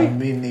why? A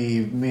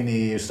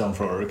mini stone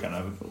thrower kind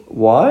of.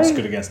 Why? It's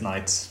good against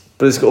knights.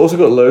 But it's also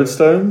got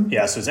lodestone.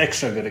 Yeah, so it's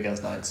extra good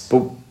against knights.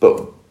 But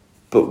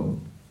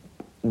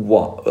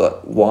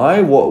what?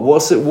 Why?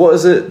 What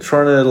is it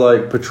trying to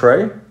like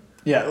portray?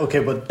 Yeah, okay,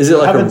 but is it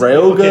like a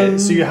railgun? Okay,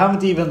 so you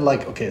haven't even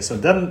so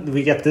then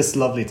we get this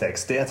lovely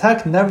text. The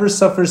attack never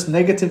suffers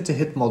negative to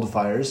hit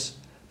modifiers.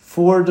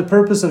 For the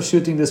purpose of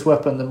shooting this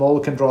weapon, the model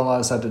can draw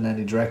line of sight in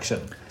any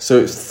direction. So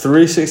it's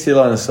 360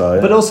 line of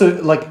sight. But also,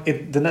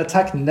 the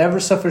attack never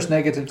suffers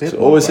negative to hit. So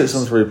it always hits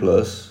on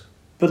 3+.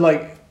 But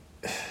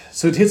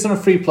so it hits on a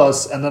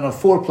 3+ and then a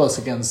 4+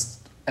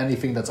 against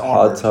anything that's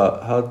armored.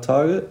 Hard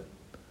target.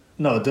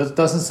 No, it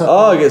doesn't. Suffer.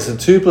 Oh, it gets a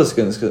 2+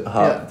 against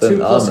hard. Yeah,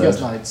 2+ armored.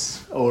 against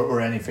knights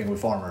or anything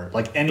with armor,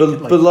 like any.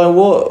 But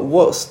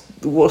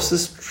what's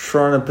this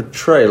trying to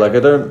portray? Like I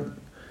don't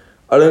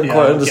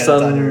quite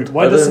understand.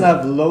 Why doesn't it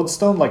have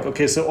lodestone?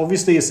 So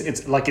obviously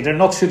it's like they're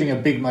not shooting a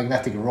big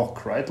magnetic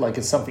rock, right? Like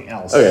it's something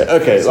else.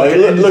 Okay. It's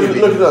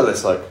look at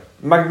this. Like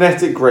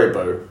magnetic great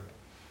bow.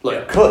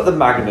 Cut the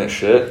magnet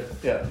shit.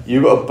 Yeah.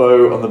 You got a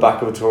bow on the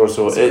back of a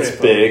torso. It's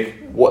big.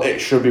 It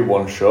should be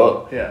 1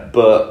 shot. Yeah.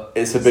 But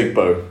it's a big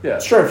bow. Yeah.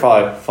 Strength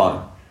 5,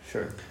 fine.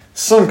 Sure.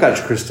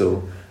 Suncatcher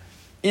Crystal.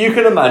 You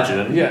can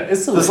imagine. Yeah,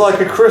 there's like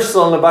a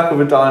crystal on the back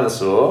of a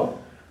dinosaur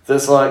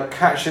that's like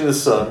catching the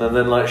sun and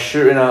then like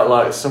shooting out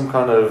like some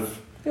kind of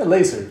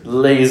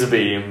laser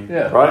beam.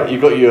 Yeah. Right. You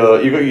got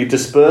your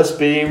dispersed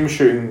beam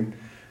shooting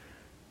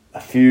a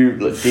few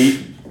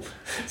deep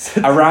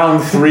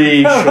around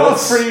 3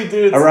 shots.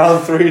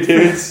 Around 3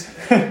 dudes.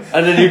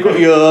 And then you've got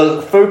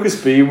your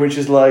focus beam, which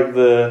is like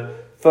the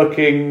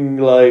fucking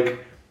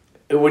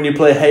when you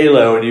play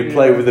Halo and you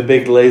play with a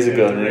big laser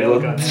gun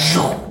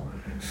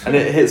and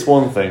it hits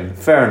one thing.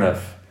 Fair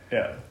enough.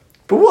 Yeah.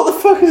 But what the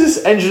fuck is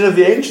this Engine of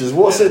the Ancients?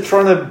 What's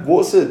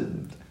it?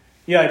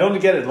 Yeah, I don't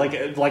get it.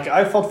 Like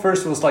I thought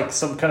first it was like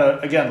some kind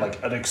of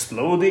an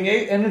exploding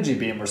energy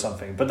beam or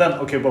something. But then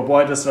but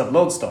why does it have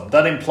lodestone?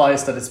 That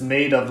implies that it's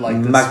made of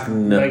this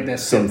magnet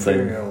something.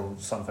 material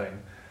something.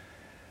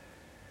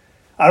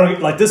 I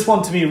don't, like this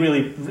one to me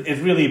it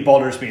really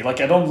bothers me.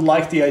 Like I don't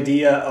like the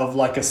idea of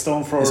like a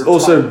stone thrower. It's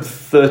also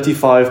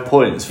 35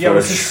 points for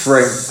a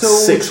strength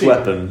 6 cheap.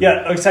 weapon.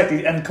 Yeah,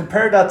 exactly. And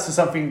compare that to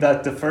something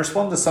that the first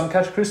one, the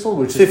Suncatcher Crystal,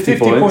 which is 50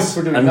 points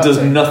for doing and nothing.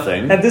 does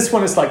nothing. And this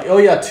one is like,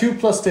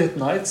 2+ to hit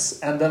knights,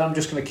 and then I'm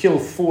just gonna kill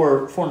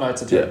four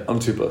knights a turn. Yeah, I'm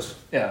 2+.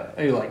 Yeah,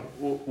 and you're like,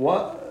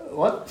 what?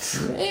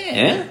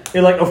 Yeah.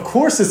 You're like, of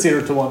course it's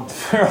 0 to 1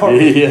 for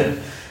army. Yeah.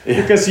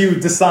 Because you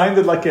designed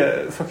it like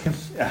a fucking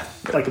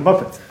like a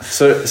Muppet.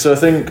 So I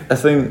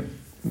think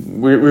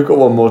we've got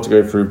one more to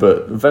go through,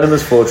 but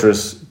Venomous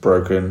Fortress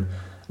broken,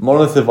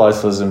 Monolith of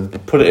Vitalism,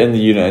 put it in the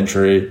unit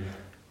entry,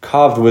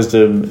 Carved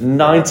Wisdom,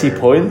 90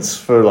 points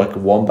for like a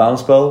 1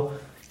 spell,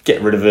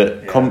 get rid of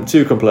it,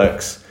 too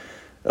complex.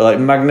 Like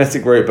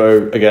Magnetic Great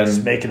Bow again.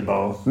 Just make it a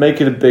bow.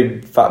 Make it a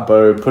big fat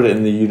bow, put it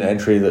in the unit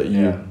entry that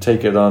you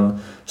take it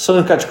on.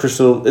 Suncatcher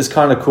Crystal is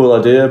kind of a cool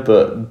idea,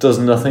 but does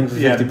nothing for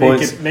 50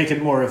 points. Make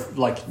it more of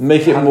like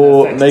make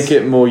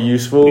it more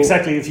useful.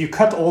 Exactly. If you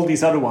cut all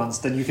these other ones,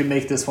 then you can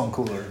make this one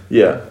cooler.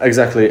 Yeah,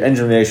 exactly.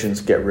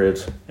 Engineers get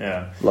rid.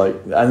 Yeah.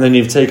 And then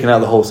you've taken out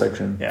the whole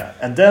section. Yeah,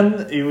 and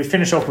then we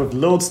finish off with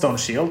Lodestone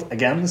Shield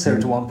again,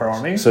 0 to 1 per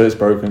army. So it's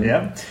broken.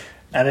 Yeah,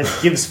 and it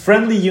gives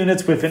friendly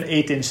units within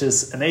 8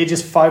 inches an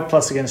Aegis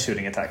 5+ against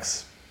shooting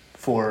attacks.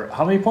 For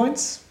how many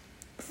points?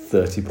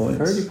 30 points.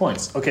 30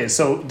 points. Okay,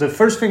 so the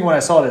first thing when I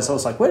saw this, I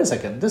was like, wait a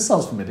second, this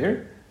sounds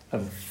familiar.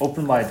 I've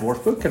opened my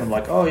dwarf book and I'm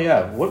like, oh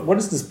yeah, what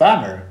is this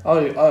banner?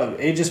 Oh,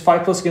 Aegis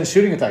 5+ against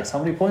shooting attacks. How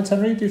many points,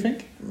 Henry, do you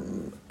think?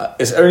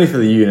 It's only for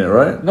the unit,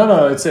 right?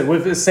 No, it's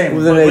with the same.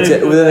 Within 8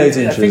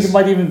 inches. I think it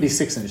might even be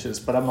 6 inches,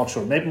 but I'm not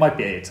sure. Maybe it might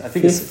be 8. I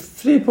think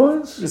 50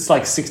 points? It's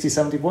like 60,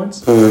 70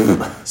 points.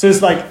 So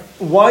it's like,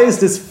 why is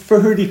this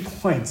 30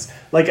 points?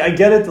 Like, I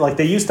get it. Like,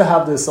 they used to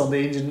have this on the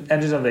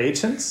Engine of the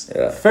Ancients.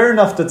 Yeah. Fair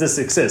enough that this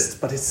exists,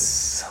 but it's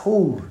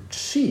so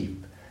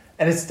cheap.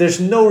 And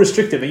there's no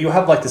restrictive. And you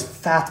have, like, this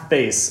fat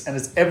base, and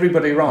it's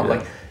everybody around. Yeah.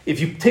 Like,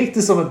 if you take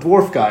this on a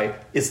dwarf guy,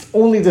 it's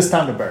only the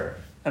standard bearer.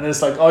 And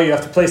it's like, you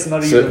have to place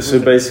another unit. So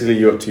basically,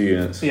 you're up 2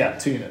 units. Yeah,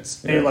 2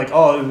 units. And you're like,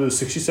 it was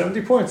 60,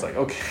 70 points. Like,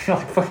 okay.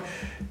 Like, fuck.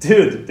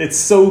 Dude, it's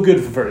so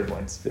good for 30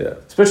 points. Yeah.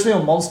 Especially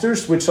on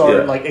monsters, which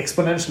are like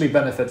exponentially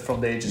benefit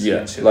from the Aegis.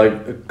 Yeah, like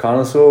a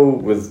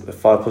Carnosaur with a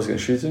 5+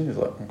 against shooting is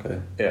like,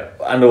 okay. Yeah.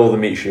 And all the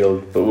meat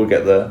shield, but we'll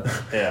get there.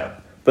 Yeah.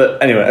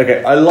 But anyway,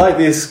 okay, I like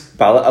this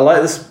ballot. I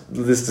like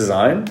this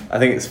design. I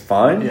think it's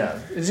fine. Yeah.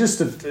 It's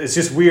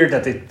just weird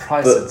that they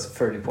price it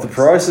 30 points. The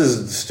price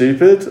is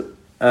stupid,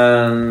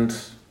 and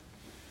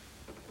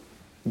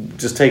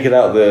just take it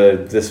out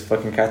this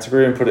fucking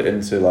category and put it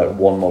into like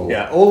one model.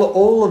 Yeah,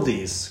 all of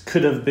these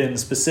could have been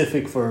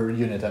specific for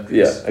unit entries.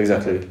 Yeah,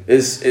 exactly.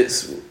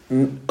 It's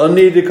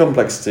unneeded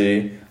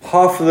complexity.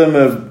 Half of them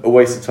are a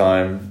waste of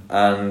time,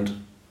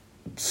 and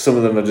some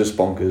of them are just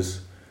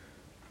bonkers.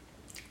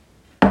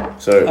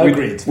 So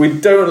agreed. We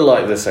don't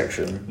like this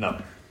section.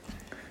 No.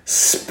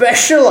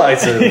 Special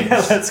items.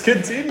 Yeah, let's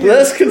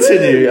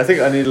continue. I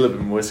think I need a little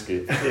bit more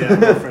whiskey. Yeah,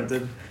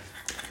 different.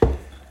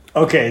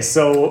 Okay,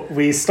 so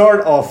we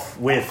start off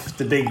with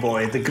the big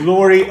boy, the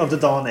glory of the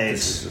Dawn Age.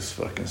 This is just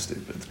fucking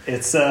stupid.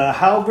 It's a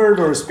halberd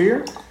or a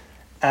spear,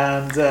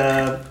 and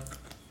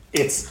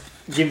it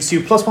gives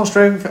you +1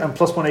 strength and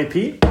 +1 AP.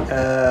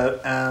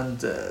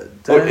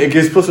 It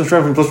gives +1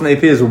 strength and +1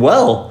 AP as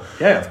well.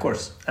 Yeah, of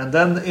course. And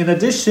then in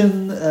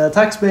addition,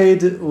 attacks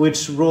made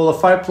which roll a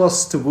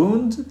 5+ to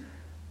wound,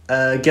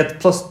 get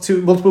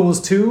 +2 multiple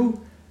wounds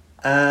 2.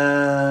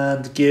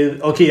 And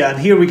and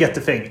here we get the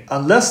thing.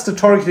 Unless the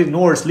target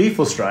ignores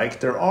lethal strike,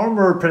 their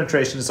armor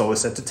penetration is always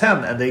set to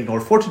 10 and they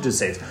ignore fortitude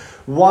saves.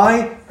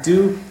 Why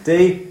do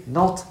they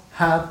not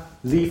have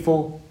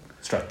lethal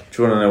strike?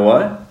 Do you want to know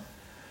why?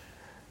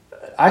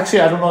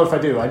 Actually, I don't know if I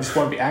do. I just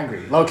want to be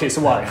angry. Okay,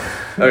 so why?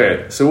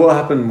 Okay, so what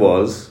happened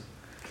was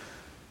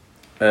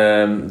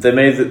they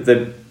made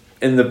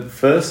in the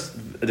first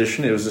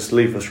edition it was just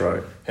lethal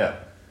strike. Yeah.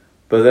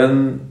 But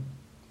then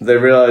they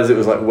realized it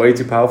was like way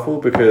too powerful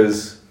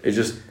because it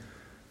just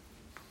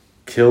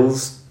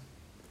kills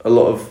a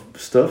lot of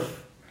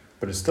stuff.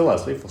 But it still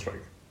has lethal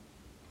strike.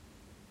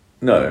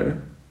 No, it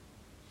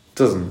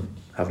doesn't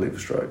have lethal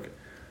strike.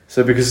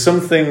 So because some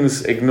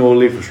things ignore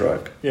lethal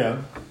strike. Yeah.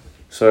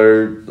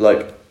 So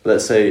like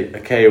let's say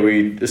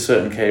a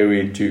certain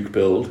KOE Duke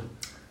build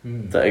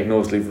that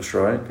ignores lethal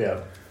strike.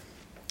 Yeah.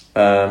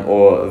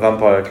 Or a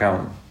vampire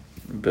count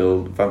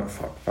build,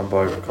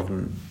 vampire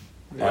covenant.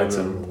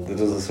 Item that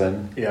does the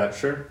same. Yeah,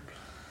 sure.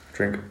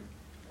 Drink.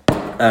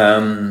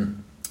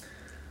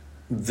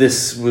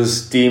 This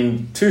was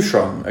deemed too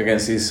strong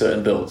against these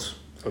certain builds.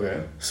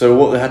 Okay. So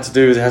what they had to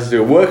do is they had to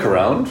do a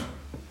workaround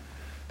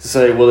to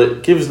say, well,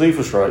 it gives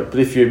lethal strike, but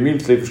if you're immune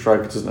to lethal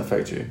strike, it doesn't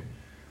affect you.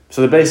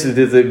 So they basically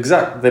did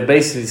They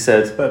basically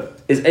said,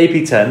 but it's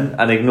AP 10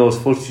 and ignores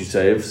fortitude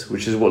saves,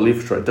 which is what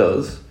lethal strike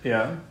does.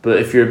 Yeah. But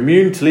if you're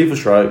immune to lethal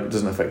strike, it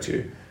doesn't affect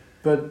you.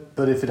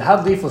 But if it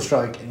had lethal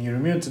strike and you're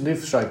immune to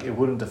lethal strike, it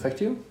wouldn't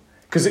affect you?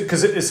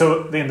 Because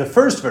so in the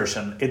first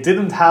version, it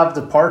didn't have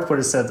the part where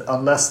it said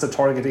unless the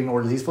targeting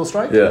or lethal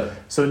strike. Yeah.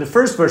 So in the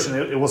first version,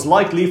 it was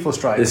like lethal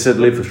strike. It said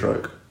lethal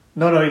strike.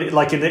 No,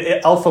 like in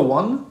the Alpha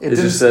 1, it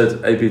just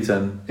said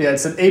AP10. Yeah, it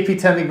said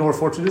AP10 ignore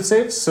fortitude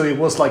saves. So it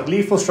was like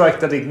lethal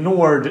strike that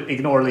ignore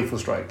lethal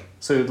strike.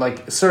 So it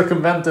like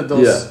circumvented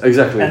those. Yeah,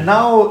 exactly. And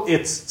now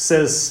it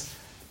says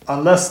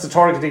unless the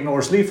target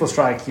ignores lethal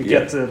strike, you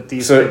get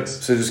these things.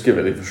 So just give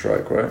it lethal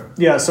strike, right?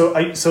 Yeah.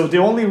 So the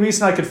only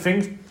reason I could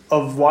think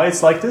of why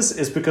it's like this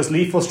is because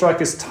lethal strike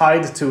is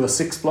tied to a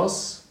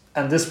 6+,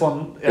 and this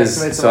one is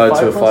tied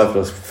to a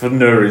 5+ for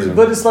no reason.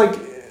 But it's like,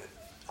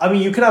 I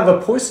mean, you can have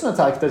a poison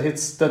attack that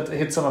hits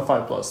on a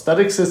 5+. That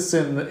exists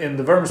in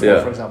the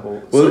Vermishmore, for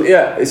example. Well,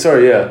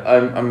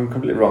 I'm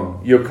completely wrong.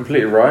 You're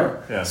completely right.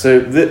 Yeah. So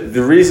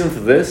the reason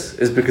for this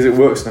is because it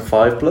works in a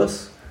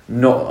 5+,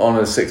 not on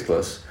a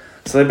 6+.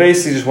 So they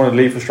basically just wanted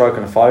lethal strike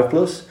on a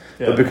 5+,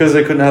 but because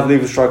they couldn't have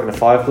lethal strike on a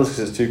 5+ because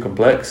it's too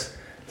complex,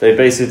 they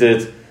basically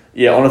did.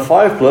 Yeah, on a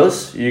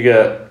 5+, you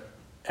get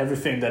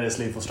everything that is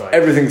lethal strike.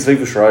 Everything's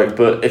lethal strike,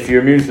 but if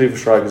you're immune to lethal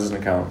strike, it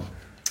doesn't count.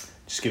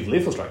 Just give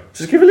lethal strike.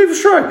 Just give it lethal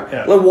strike.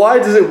 Yeah. Like, why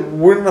does it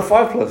win the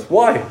 5+?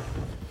 Why?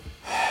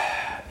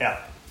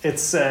 Yeah,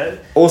 it's.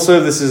 Also,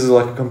 this is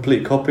like a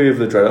complete copy of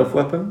the Dread Elf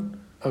weapon.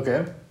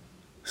 Okay.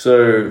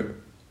 So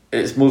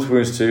it's multiple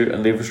wounds 2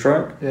 and lethal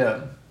strike.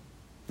 Yeah.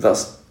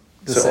 That's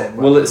the same.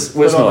 Well, it's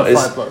not.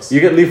 It's,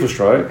 you get lethal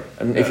strike,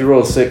 and if you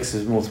roll 6,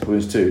 it's multiple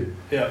wounds 2.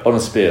 Yeah. On a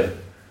spear.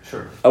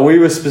 Sure. And we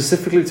were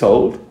specifically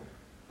told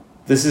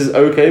this is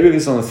okay because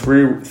it's on a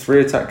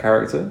three attack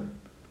character.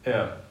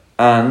 Yeah.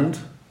 And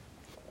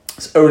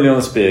it's only on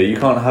a spear. You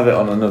can't have it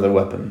on another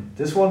weapon.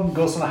 This one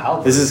goes on a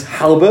halberd. This is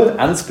halberd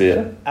and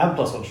spear. And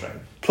 +1 strength.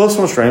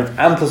 +1 strength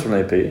and +1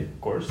 AP. Of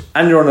course.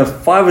 And you're on a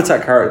 5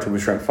 attack character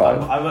with strength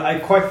 5.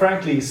 I'm quite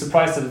frankly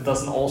surprised that it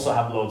doesn't also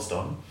have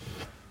lodestone.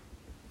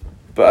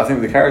 But I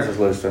think the character's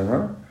lodestone,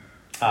 right?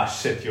 Ah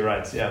shit, you're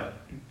right. Yeah.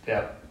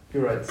 Yeah.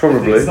 You're right.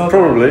 Probably.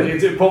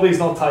 It probably is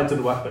not tied to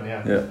the weapon,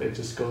 yeah. It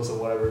just goes on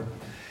whatever.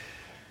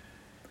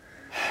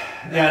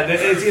 Yeah,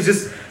 it's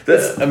just...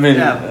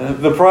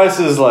 the price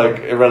is like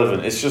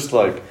irrelevant. It's just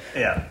like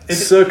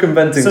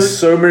circumventing so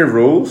so many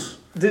rules.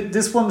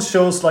 This one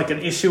shows like an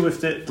issue with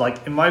the,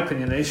 like in my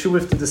opinion, an issue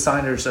with the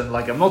designers, and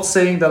like I'm not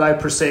saying that I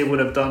per se would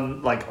have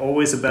done like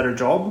always a better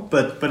job,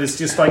 but it's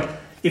just like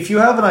if you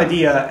have an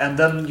idea and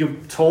then you're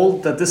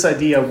told that this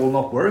idea will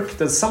not work,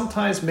 then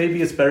sometimes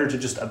maybe it's better to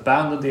just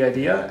abandon the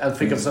idea and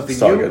think of something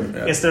new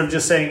instead of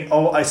just saying,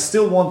 oh, I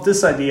still want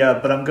this idea,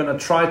 but I'm going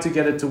to try to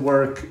get it to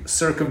work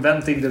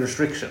circumventing the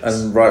restrictions.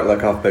 And write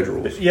like half-page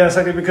rules. Yeah,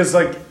 exactly, because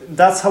like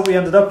that's how we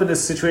ended up in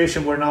this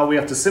situation where now we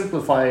have to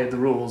simplify the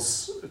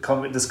rules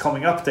this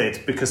coming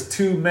update because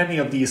too many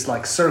of these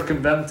like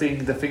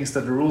circumventing the things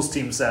that the rules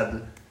team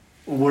said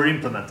were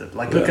implemented.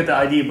 Like look at the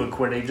ID book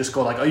where they just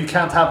go like, oh, you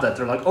can't have that.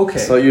 They're like, okay.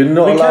 So you're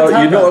not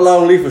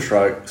allowed lethal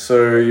strike.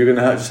 So you're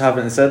gonna just have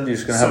it instead. You're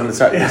just gonna have an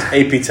attack that's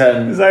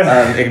AP10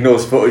 and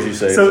ignores footage you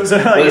say. So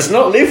but it's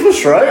not lethal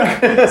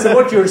strike. So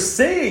what you're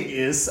saying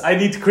is, I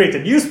need to create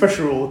a new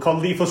special rule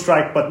called lethal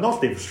strike, but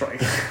not lethal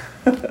strike.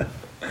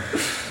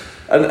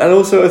 and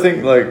also I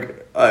think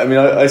like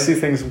I see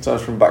things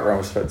sometimes from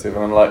background perspective,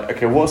 and I'm like,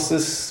 okay, what's the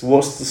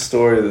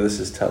story that this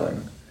is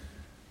telling?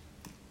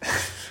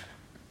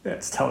 Yeah,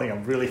 it's telling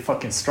I'm really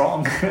fucking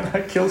strong and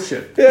I kill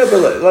shit. Yeah,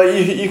 but like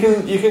you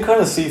can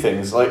kind of see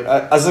things like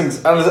as an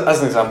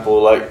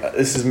example, like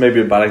this is maybe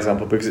a bad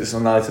example because it's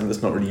an item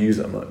that's not really used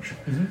that much.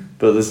 Mm-hmm.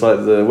 But there's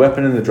like the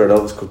weapon in the Dread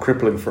Elf is called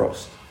Crippling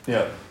Frost.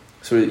 Yeah.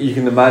 So you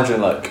can imagine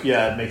like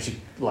it makes you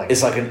like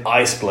it's like an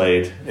ice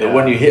blade that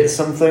when you hit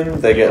something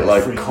they get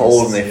like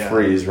cold and they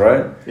freeze,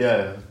 right?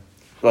 Yeah.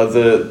 Like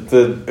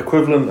the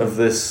equivalent of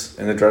this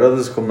in the Dread Elf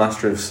is called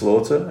Mastery of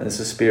Slaughter, and it's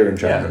a spear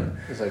enchantment.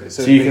 Yeah, exactly.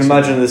 So you can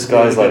imagine this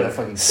guy's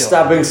like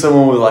stabbing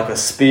someone with like a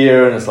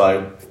spear, and it's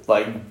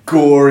like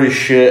gory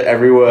shit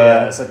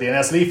everywhere. Yeah, exactly. And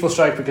that's lethal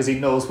strike because he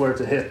knows where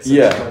to hit.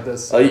 Like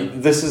this.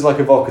 This is like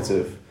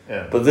evocative.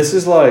 Yeah. But this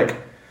is like,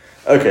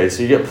 okay,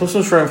 so you get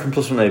 +1 strength and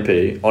 +1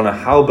 AP on a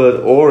halberd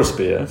or a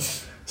spear.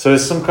 So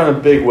it's some kind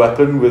of big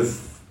weapon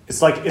with.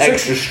 It's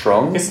extra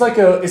strong. It's like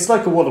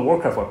a World of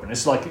Warcraft weapon.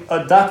 It's like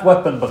that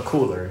weapon but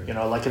cooler. You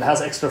know, like it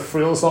has extra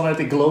frills on it.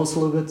 It glows a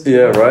little bit.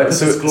 Yeah, right.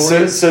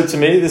 So to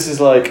me, this is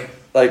like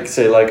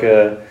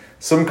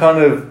some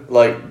kind of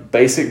like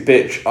basic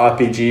bitch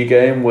RPG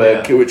game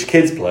which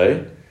kids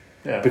play.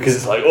 Yeah. Because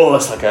it's like, oh,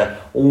 that's like a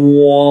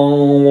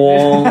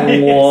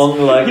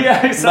like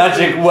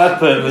magic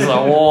weapon. It's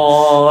like,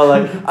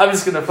 like I'm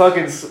just gonna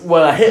fucking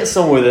when I hit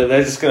someone with it,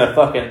 they're just gonna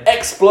fucking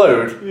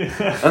explode,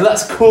 and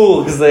that's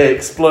cool because they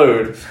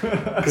explode.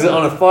 Because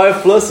on a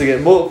 5+, they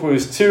get multiple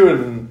moves 2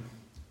 and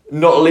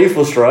not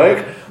lethal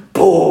strike.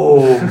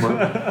 Boom.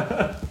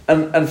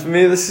 and for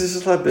me, this is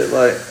just like a bit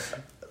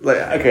like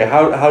okay,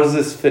 how does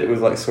this fit with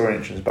like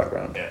Saurian Ancient's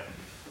background? Yeah.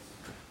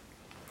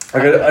 I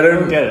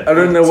don't get it. I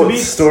don't know what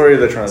story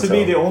they're trying to tell.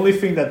 To me, the only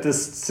thing that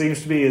this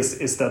seems to be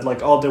is that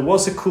like, oh, there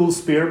was a cool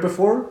spear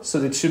before,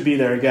 so it should be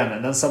there again.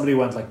 And then somebody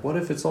went like, what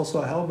if it's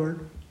also a halberd?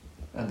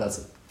 And that's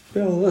it.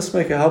 Yeah, well, let's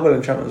make a halberd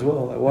enchantment as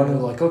well. Like, why And not?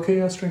 they're like, okay,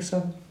 yeah, strength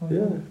 7.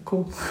 Yeah.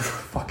 Cool.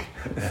 Fuck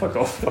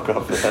off. Fuck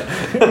off with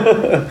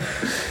that.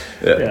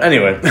 Yeah.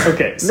 Anyway,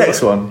 Okay. So,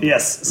 next one.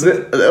 Yes. So,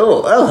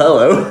 Hello.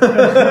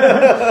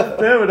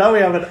 now we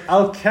have an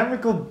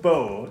alchemical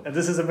bow, and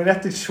this is a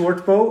magnetic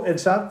short bow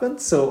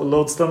enchantment. So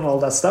lodestone and all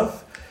that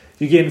stuff.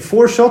 You gain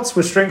 4 shots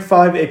with strength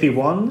 5, AP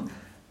 1,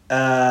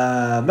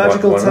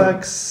 magical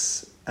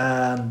attacks,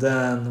 and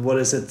then what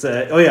is it?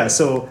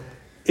 So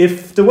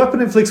if the weapon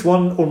inflicts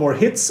 1 or more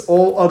hits,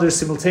 all other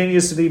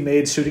simultaneously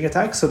made shooting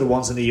attacks, so the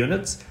ones in the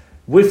unit,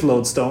 with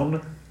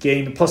lodestone,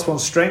 gain +1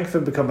 strength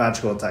and become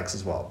magical attacks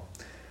as well.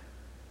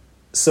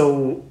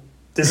 So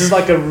this is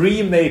like a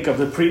remake of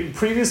the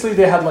previously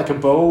they had like a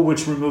bow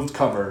which removed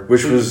cover,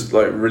 Which was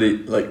like really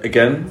like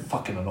again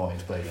fucking annoying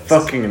to play against.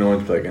 fucking annoying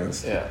to play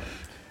against. Yeah.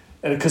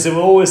 And because it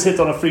will always hit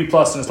on a 3+,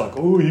 and it's like,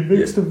 oh, he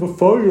makes them a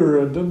fire,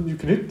 and then you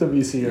can hit them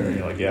easier. And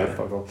you're like, yeah,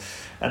 fuck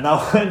off. And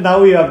now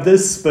we have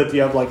this, but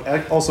you have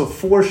like also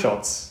 4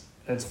 shots.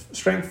 And it's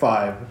strength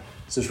 5,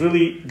 so it's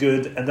really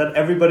good. And then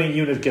everybody in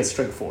unit gets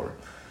strength 4.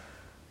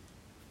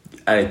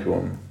 And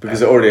AP1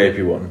 because they're already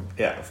AP1.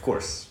 Yeah, of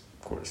course.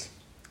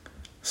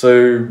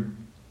 So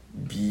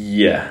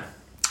yeah,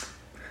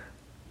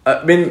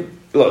 I mean,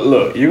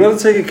 look, you got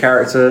to take a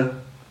character,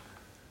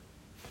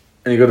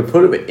 and you got to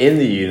put it in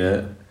the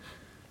unit.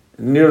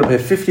 And you got to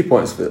pay 50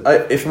 points for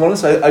it. If I'm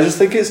honest, I just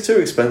think it's too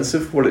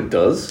expensive for what it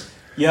does.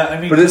 Yeah, I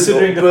mean, but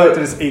considering the fact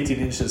that it's 18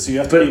 inches, so you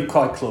have to be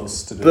quite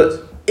close to do it.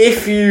 But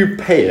if you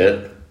pay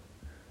it,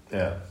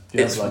 yeah,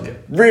 it's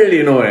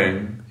really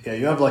annoying. Yeah,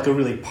 you have like a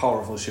really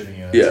powerful shooting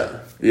unit.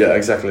 Yeah,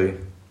 exactly.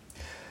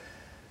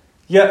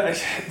 Yeah,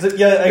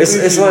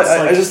 It's like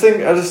I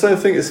just don't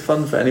think it's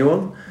fun for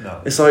anyone.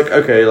 No. It's like,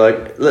 okay,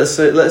 like let's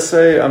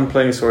say I'm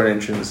playing Saurian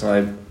Ancients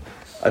and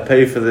I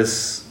pay for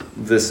this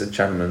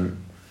enchantment.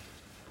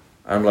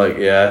 I'm like,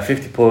 yeah,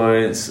 50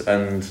 points,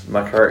 and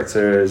my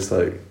character is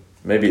like,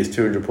 maybe it's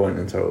 200 points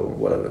in total,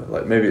 whatever.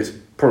 Like maybe it's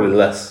probably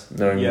less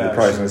knowing the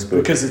price in this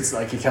book. Because it's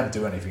like you can't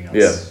do anything else.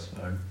 Yeah.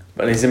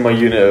 And he's in my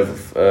unit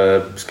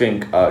of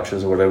skink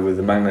archers or whatever with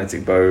the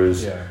magnetic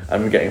bows. Yeah.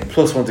 I'm getting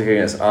 +1 to hit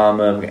against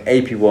armor. I'm getting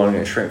AP1, I'm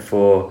getting strength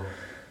 4.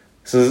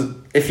 So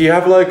if you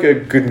have like a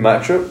good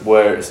matchup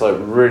where it's like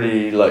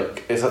really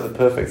like it's like the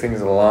perfect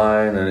things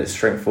align and it's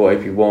strength 4,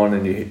 AP1,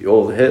 and you hit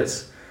all the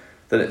hits,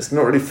 then it's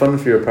not really fun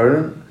for your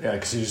opponent. Yeah,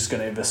 because you're just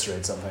gonna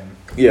eviscerate something.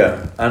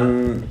 Yeah,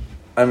 and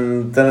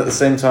then at the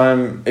same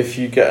time, if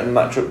you get a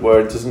matchup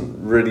where it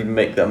doesn't really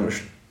make that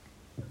much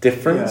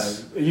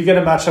difference. Yeah, you get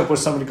a matchup where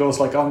somebody goes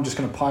like, oh, I'm just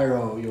gonna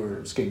pyro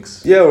your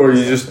skinks. Yeah, or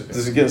you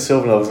just against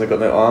Silver Elves and they've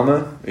got no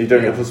armor, you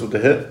don't get +1 to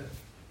hit,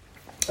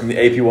 and the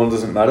AP1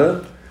 doesn't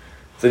matter,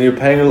 then you're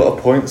paying a lot of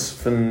points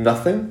for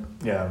nothing.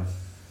 Yeah.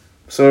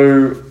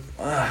 So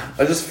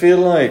I just feel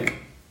like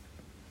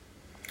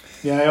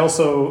I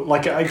also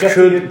like I guess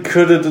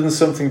could have done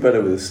something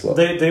better with this slot.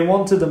 They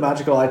wanted the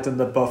magical item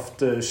that buffed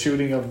the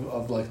shooting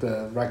of like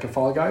the rank and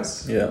file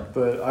guys. Yeah.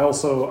 But I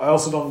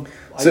also don't.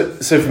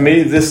 So for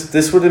me,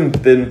 this would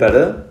have been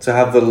better to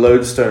have the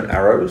lodestone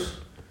arrows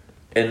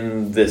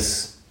in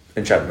this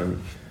enchantment.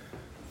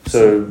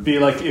 So be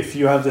like, if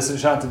you have this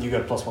enchanted, you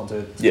get +1 to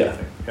it.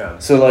 Yeah.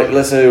 So like,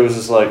 let's say it was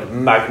just like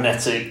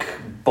magnetic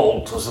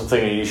bolt or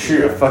something, and you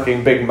shoot a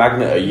fucking big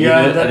magnet at a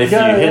unit, and if you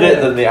hit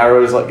it, then the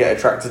arrows like get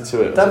attracted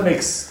to it. That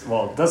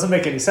doesn't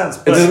make any sense.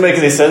 It doesn't make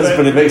any sense,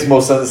 but it makes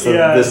more sense than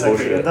this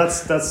bullshit.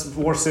 That's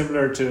more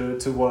similar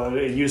to what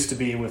it used to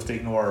be with the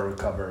ignore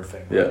cover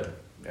thing. Yeah.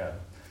 Yeah.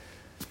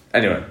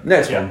 Anyway,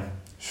 next one.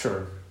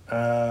 Sure.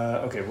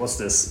 Okay, what's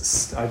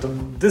this?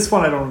 This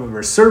one I don't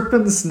remember.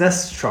 Serpent's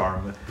Nest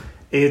Charm.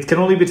 It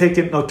cannot be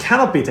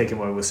taken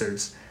by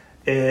wizards.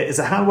 It's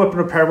a hand weapon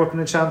or pair weapon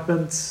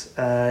enchantment.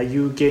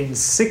 You gain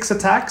 6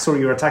 attacks, or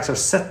your attacks are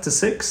set to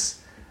 6.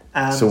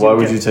 And so why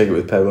would you take it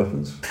with pair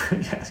weapons?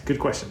 Yeah, good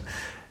question.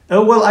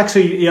 Well,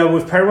 actually, yeah,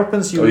 with pair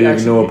weapons you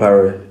ignore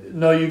parry.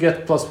 No, you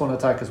get +1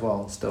 attack as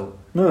well. Still.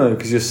 No,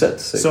 because you're set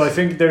to 6. So I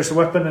think there's a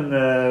weapon in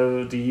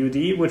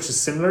the UD which is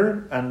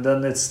similar, and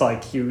then it's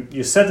like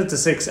you set it to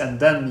 6, and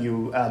then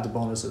you add the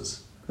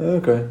bonuses.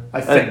 Okay.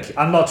 I think.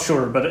 I'm not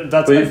sure, but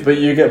that's... But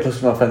you get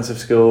 +1 offensive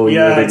skill, you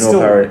yeah,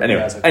 ignore parry.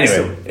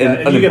 Anyway,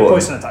 and you get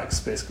poison attacks,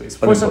 basically. It's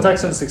poison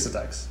attacks and 6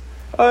 attacks.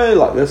 I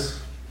like this.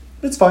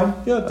 It's fine.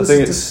 Yeah, I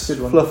think it's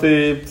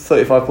fluffy,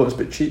 35 points, a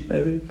bit cheap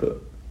maybe,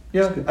 but...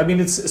 Yeah, I mean,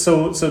 it's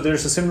so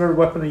there's a similar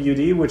weapon in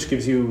UD which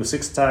gives you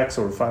 6 attacks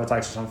or 5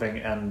 attacks or something,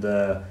 and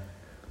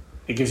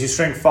it gives you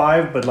strength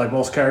 5, but like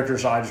most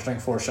characters are either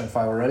strength 4 or strength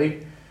 5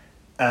 already.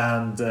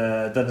 And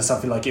then there's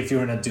something like if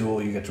you're in a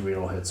duel, you get to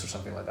reroll hits or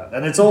something like that.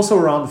 And it's also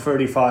around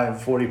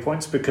 35-40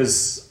 points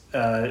because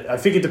I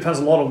think it depends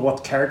a lot on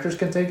what characters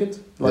can take it.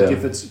 Like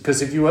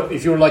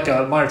if you're like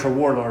a Minotaur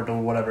Warlord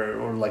or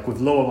whatever, or like with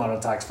low amount of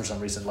attacks for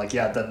some reason,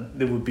 then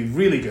it would be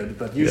really good.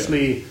 But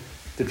usually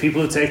the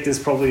people who take this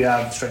probably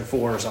have strength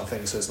 4 or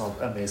something, so it's not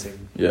amazing.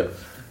 Yeah.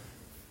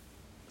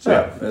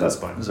 So that's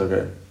fine. It's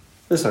okay.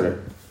 It's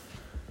okay.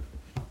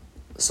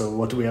 So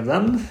what do we have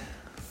then?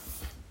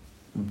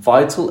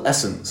 Vital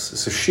Essence.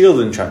 It's a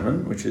shield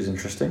enchantment, which is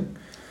interesting.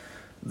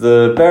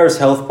 The bear's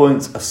health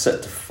points are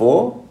set to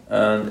 4,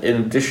 and in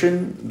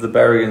addition, the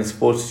bear gains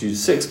Fortitude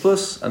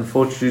 6+ and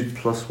Fortitude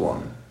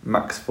 +1,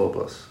 max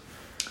 4+.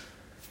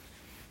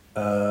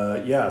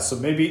 Yeah, so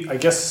maybe, I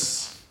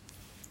guess,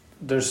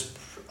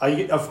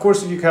 of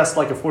course, if you cast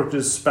like a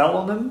Fortitude spell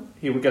on him,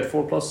 he would get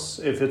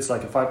 4+. If it's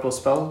like a 5+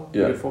 spell,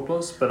 you get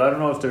 4+. But I don't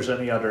know if there's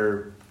any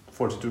other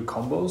Fortitude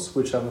combos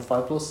which have a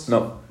 5+.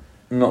 No,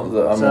 not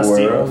that I'm so that's aware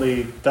the of.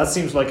 only. That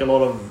seems like a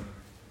lot of.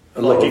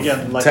 A lot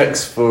of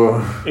text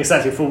for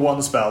exactly for one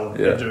spell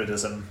Yeah. in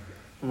Druidism,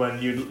 when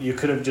you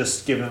could have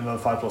just given him a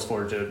 5+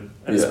 Fortitude,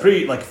 and Yeah. it's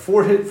pretty like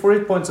 4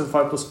 hit points and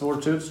 5+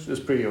 Fortitude is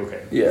pretty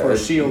okay. Yeah, for a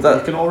shield, that-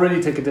 you can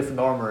already take a different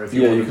armor if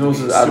you. Yeah, want you it can to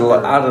also be add,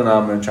 super- add an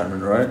armor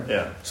enchantment, right?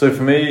 Yeah, So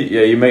for me,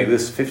 yeah, you make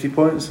this 50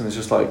 points, and it's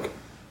just like,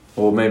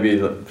 or maybe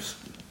like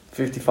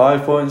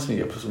 55 points, and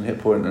you get +1 hit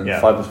point and Yeah.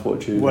 5+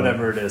 Fortitude.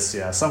 whatever it is,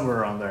 yeah,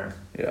 somewhere around there.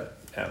 Yeah.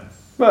 Yeah.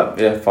 But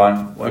yeah, fine.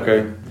 Whatever.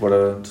 Okay,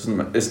 whatever.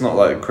 It's not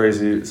like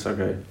crazy. It's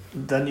okay.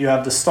 Then you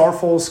have the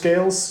Starfall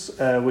Scales,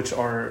 which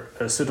are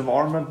a suit of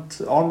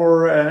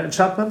armor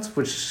enchantment,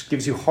 which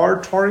gives you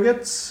hard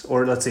targets,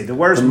 or let's see, the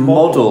wearer's The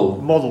model.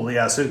 Model,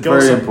 yeah, so it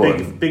goes Very on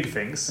important. big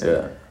things.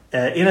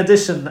 Yeah. In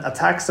addition,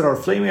 attacks that are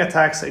flaming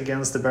attacks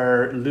against the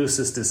bearer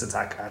loses this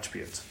attack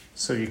attribute,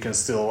 so you can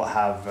still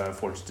have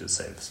Fortitude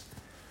saves.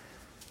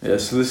 Yeah,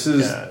 so this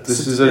is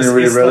so only it's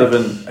really like-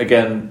 relevant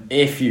again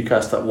if you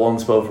cast that one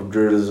spell from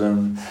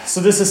Druidism. So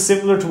this is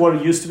similar to what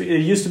it used to be. It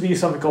used to be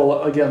something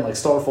called, again, like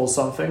Starfall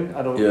something.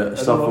 I don't know.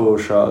 Starfall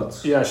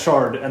Shards. Yeah,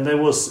 shard, and then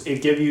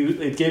it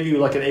gave you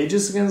like an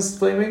Aegis against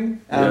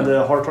flaming and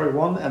a hard target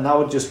 1, and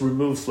now it just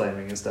removes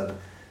flaming instead.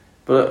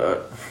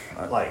 But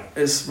Like,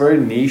 it's very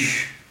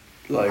niche.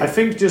 Like I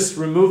think just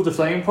remove the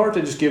flaming part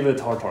and just give it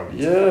hard target.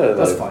 yeah,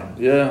 That's like, fine.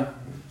 Yeah,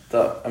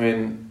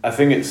 I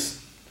think it's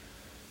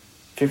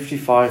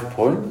 55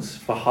 points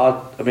for hard.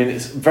 I mean,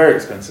 it's very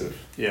expensive.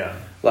 Yeah,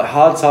 Like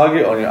hard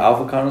target on your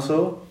Alpha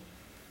Carnosaur,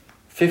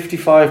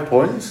 55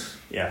 points.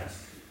 yeah.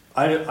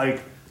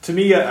 To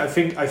me, I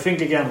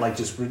think again, like,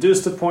 just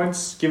reduce the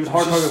points, give it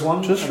hard target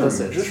 1, Just and that's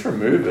it. just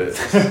remove it.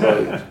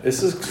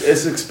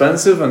 It's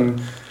expensive,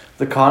 and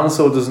the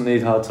Carnosaur doesn't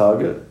need hard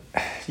target.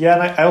 Yeah,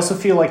 and I also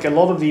feel like a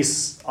lot of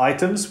these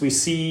items we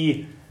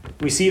see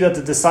that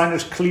the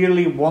designers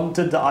clearly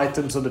wanted the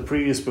items of the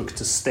previous book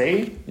to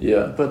stay,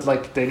 Yeah, but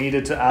like they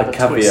needed to add a a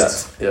caveat.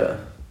 twist. Yeah,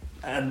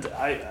 And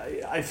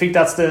I think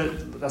that's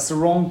the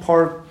wrong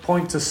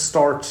point to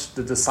start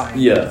the design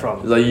yeah.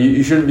 from. Like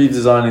you shouldn't be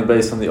designing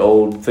based on the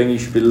old thing. You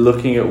should be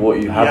looking at what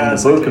you have Yeah, in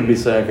the book exactly. and be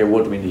saying, okay,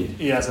 what do we need?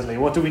 Yeah, exactly.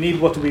 What do we need?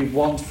 What do we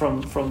want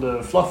from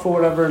the fluff or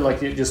whatever?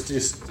 Like, you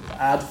just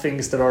add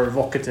things that are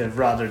evocative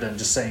rather than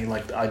just saying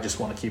like, I just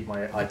want to keep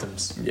my items.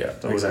 Yeah,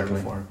 that were there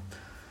before.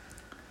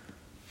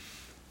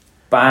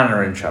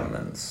 Banner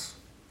enchantments.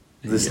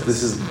 This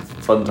is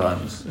fun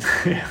times.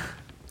 Yeah.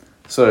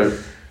 So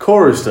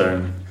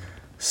Corustone,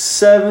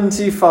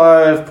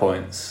 75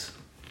 points.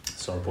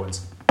 Star points.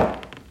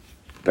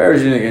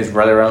 Bearer's unit gains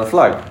rally around the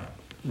flag.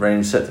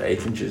 Range set to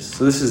 8 inches.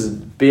 So this is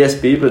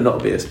BSB, but not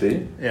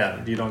BSB.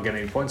 Yeah, you don't get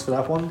any points for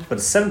that one, but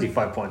it's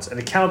 75 points, and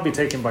it cannot be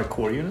taken by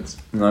core units.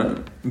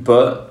 No,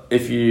 but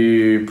if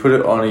you put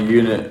it on a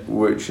unit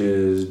which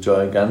is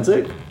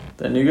gigantic,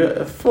 then you get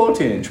a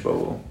 14-inch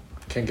bubble.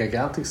 Can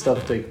gigantic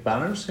stuff take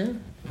banners here?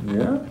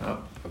 Yeah. Oh,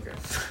 okay.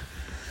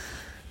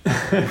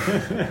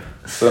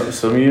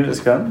 Some units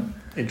can.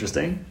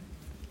 Interesting.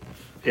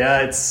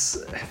 Yeah,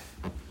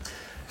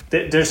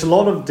 there's a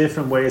lot of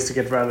different ways to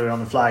get rally on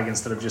the flag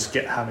instead of just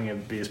having a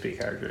BSP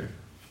character.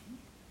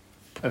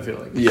 I feel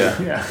like.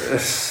 Yeah. Yeah.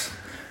 It's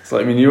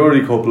like, I mean, you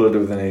already caught blood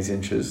within 8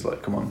 inches.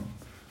 Like, come on.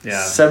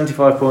 Yeah.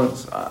 75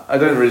 points. I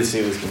don't really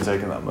see this being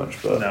taken that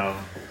much, but No.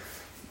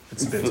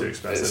 It's a bit too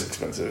expensive. It's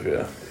expensive,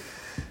 yeah.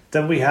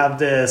 Then we have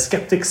the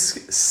Skeptic's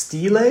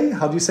Stele.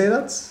 How do you say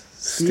that?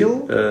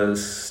 Steel?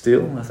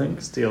 Steel, I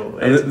think. Steel.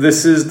 And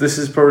this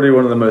is probably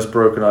one of the most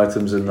broken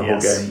items in the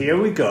whole game.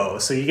 Here we go.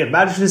 So you get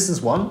magic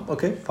resistance 1.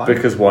 Okay, fine.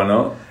 Because why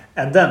not?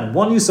 And then,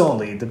 one use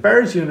only. The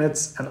bearer's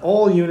units and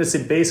all units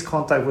in base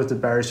contact with the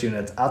bearer's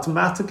unit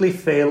automatically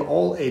fail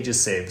all Aegis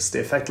saves. The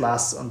effect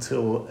lasts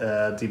until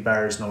the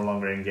bearer is no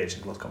longer engaged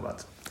in close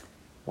combat.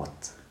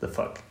 What the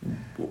fuck?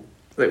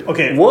 Like,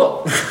 Okay.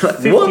 What?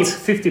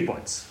 50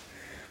 points.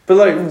 But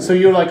like, So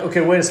you're like,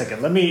 okay, wait a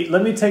second. Let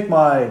me take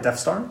my Death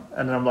Star,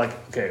 and then I'm like,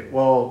 okay,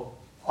 well,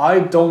 I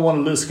don't want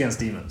to lose against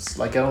demons.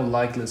 Like, I don't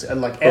like losing.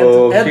 Like,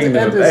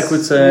 Kingdom of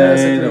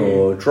Equitane,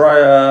 or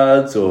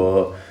Dryads,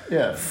 or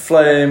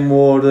Flame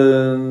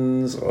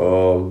Wardens,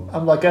 or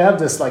I'm like, I have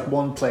this like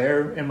one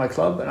player in my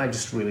club, and I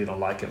just really don't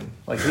like him.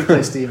 Like, he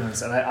plays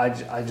demons, and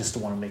I just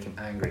want to make him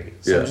angry.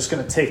 So I'm just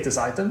gonna take this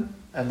item,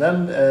 and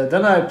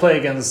then I play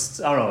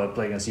against, I don't know, I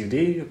play against UD,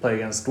 I play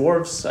against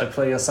dwarves, I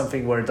play against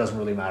something where it doesn't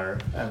really matter,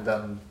 and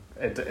then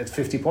at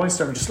 50 points,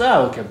 I'm just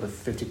like, okay, but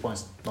 50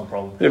 points, no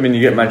problem. I mean,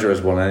 you get Magic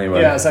as one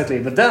anyway. Yeah, exactly.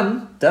 But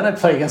then I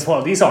play against one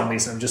of these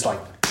armies, and I'm just like,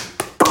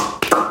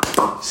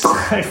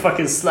 I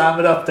fucking slam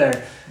it up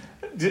there.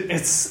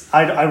 It's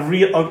I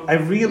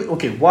really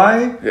okay.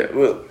 Why? Yeah.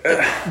 Well,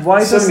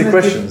 Why so doesn't many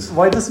questions.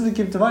 Why doesn't it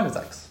give divine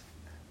attacks?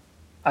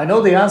 I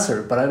know the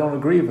answer, but I don't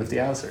agree with the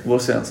answer.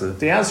 What's the answer?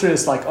 The answer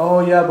is like,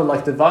 oh yeah, but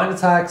like divine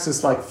attacks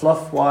is like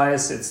fluff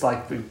wise. It's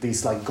like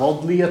these like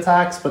godly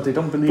attacks, but they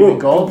don't believe in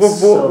gods.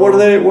 But what are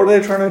they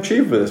trying to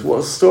achieve with this?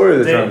 What story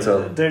are they trying to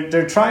tell?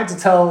 They're trying to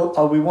tell,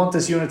 we want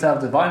this unit to have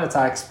divine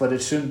attacks, but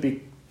it shouldn't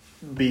be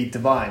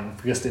divine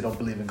because they don't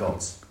believe in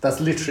gods. That's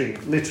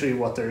literally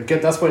what they're.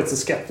 That's why it's a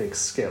skeptics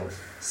scale,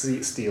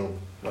 steel,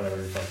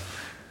 whatever it's called.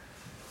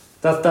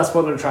 That's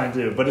what they're trying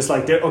to do. But it's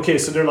like,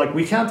 they're like,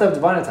 we can't have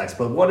divine attacks,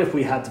 but what if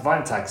we had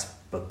divine attacks,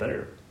 but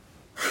better?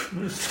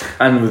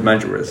 And with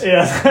magic resist.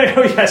 Yeah,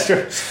 oh yeah,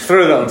 sure.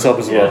 Throw that on top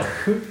as well.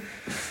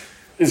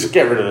 Just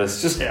get rid of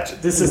this. Just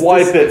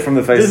wipe it from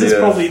the face of the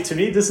earth. To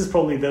me, this is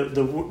probably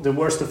the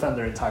worst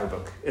defender entire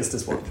book, is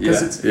this one.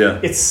 Because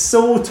it's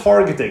so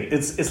targeting.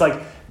 It's like,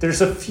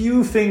 there's a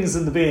few things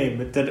in the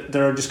game that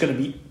are just going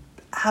to be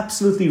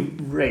absolutely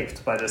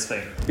raped by this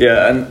thing.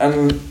 Yeah,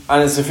 and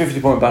it's a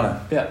 50-point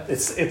banner. Yeah,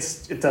 that's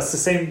the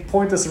same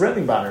point as the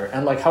Redding banner.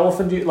 And like, how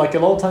often do you, like, a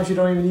lot of times you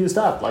don't even use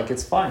that. Like,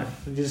 it's fine.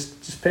 You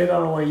just pay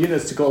down on my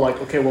units to go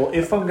like, okay, well,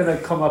 if I'm gonna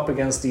come up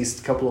against these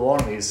couple of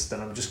armies, then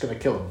I'm just gonna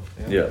kill them.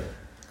 Yeah.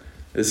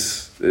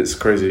 It's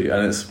crazy,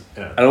 and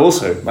and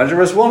also Magic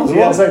Resist 1 as well.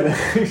 Yeah,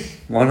 exactly.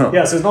 Why not?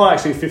 Yeah, so it's not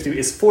actually 50.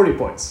 It's 40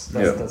 points.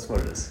 That's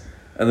what it is.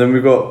 And then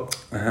we've got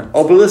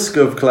Obelisk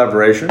of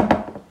Collaboration,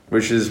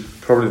 which is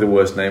probably the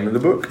worst name in the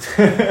book.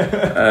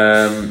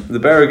 The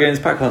Bearer Gains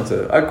Pack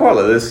Hunter. I quite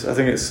like this. I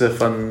think it's a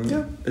fun.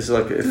 Yeah. It's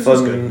like a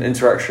fun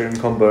interaction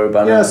combo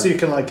banner. Yeah, so you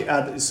can like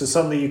add. So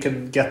suddenly you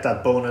can get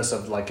that bonus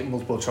of like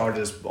multiple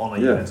charges on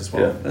a unit as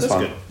well. Yeah, that's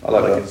fun. Good. I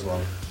like that it as well.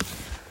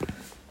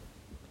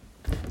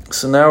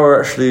 So now we're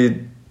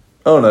actually.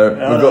 Oh no,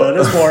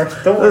 there's more.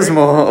 Don't worry. There's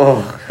more.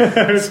 Oh,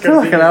 it's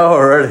like an hour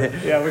already.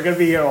 Yeah, we're gonna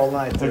be here all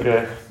night.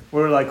 Okay.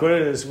 We're like,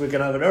 we're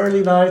gonna have an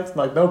early night,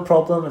 like no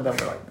problem, and then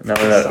we're like, now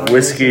we're like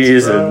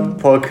whiskeys and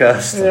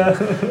podcast.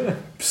 Yeah.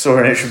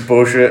 Soaring Nation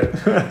bullshit.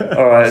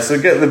 All right, so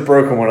get the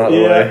broken one out of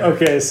the way.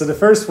 Okay. So the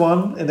first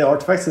one in the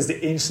artifacts is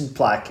the Ancient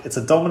Plaque. It's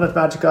a dominant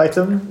magic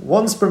item.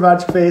 Once per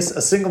magic phase,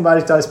 a single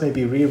magic dice may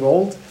be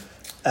re-rolled.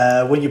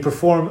 When you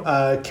perform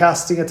a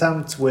casting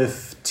attempt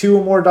with 2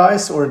 or more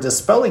dice, or a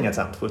dispelling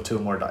attempt with 2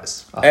 or more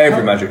dice.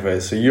 Every magic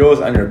phase, so yours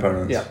and your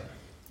opponent's. Yeah.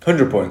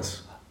 100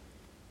 points.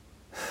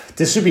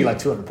 This should be like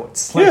 200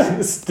 points. Like,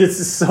 this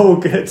is so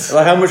good.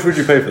 Like, how much would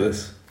you pay for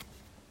this?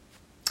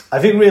 I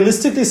think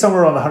realistically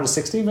somewhere around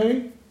 160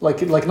 maybe.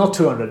 Like not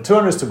 200.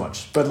 200 is too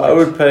much. But like, I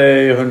would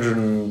pay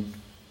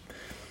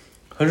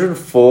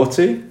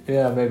 140.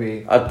 Yeah,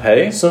 maybe. I'd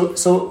pay. So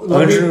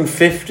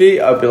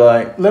 150. I'd be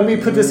like. Let me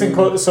put this in.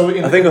 I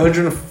think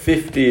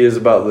 150 is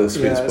about the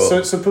sweet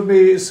spot.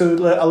 So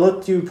I'll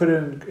let you put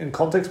it in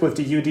context with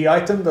the UD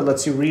item that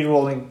lets you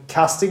re-rolling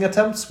casting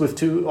attempts with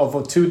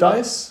 2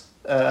 dice.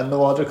 And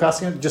no other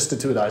casting, just the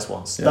 2 dice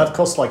ones. Yeah. That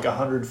costs like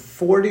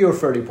 140 or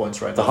 30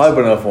 points right now. The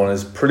Hibernath one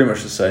is pretty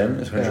much the same.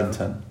 It's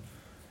 110. Yeah.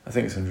 I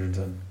think it's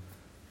 110.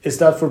 Is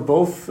that for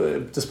both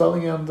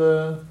dispelling and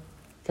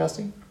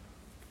casting?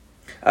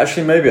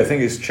 Actually, maybe. I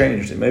think it's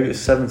changed. Maybe it's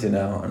 70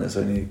 now and it's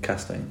only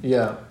casting.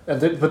 Yeah,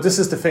 but this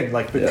is the thing.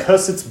 Like,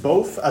 because it's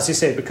both, as you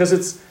say,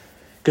 to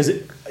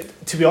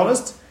be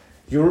honest,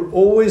 you're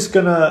always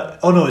gonna.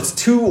 Oh no, it's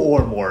 2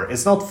 or more.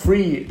 It's not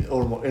 3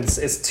 or more.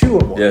 It's 2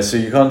 or more. Yeah, so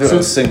you can't do it on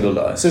a single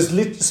dice. So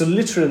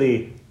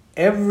literally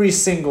every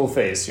single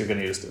phase you're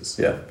gonna use this.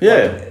 Yeah,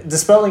 like,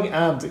 dispelling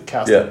and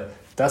casting. Yeah,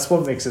 that's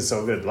what makes it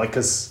so good. Like,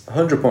 because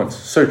 100 points,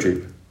 so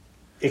cheap.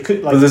 It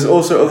could. Like, but there's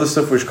also other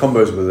stuff which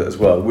combos with it as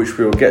well, which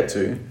we will get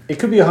to. It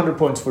could be 100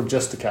 points for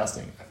just the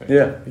casting, I think.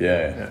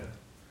 Yeah.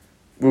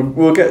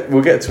 We'll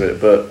get to it,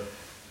 but.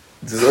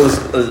 There's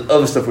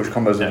other stuff which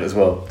combos with it as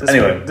well. This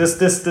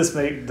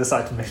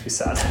item makes me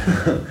sad.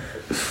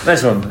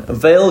 Next one,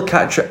 Veil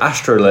Catcher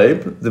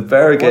Astrolabe. The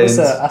Bearer Gains.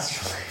 What is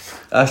Astrolabe?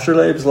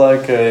 Astrolabe's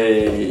like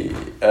a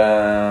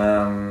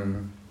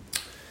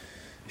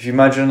if you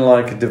imagine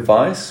like a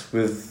device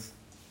with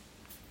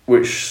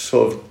which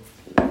sort of.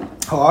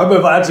 Oh, I'm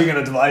imagining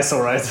a device,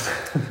 all right.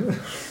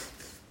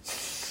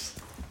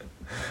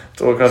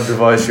 What kind of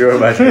device you're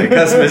imagining?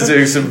 Casimir's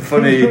doing some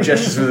funny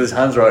gestures with his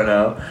hands right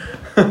now.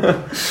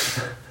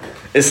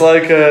 It's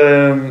like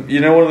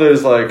one of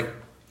those like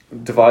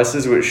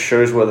devices which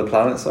shows where the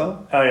planets are.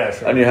 Oh yeah,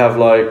 sure. And you have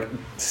like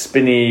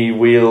spinny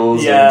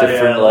wheels and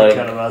different like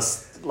kind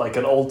of like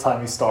an old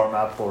timey star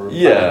map or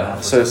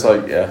map so it's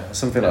like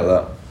something like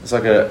that. It's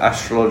like an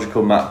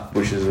astrological map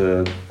which is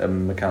a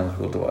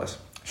mechanical device.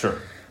 Sure.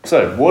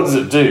 So what does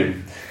it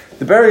do?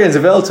 The Bearer gains a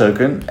Veil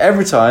token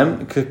every time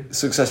it could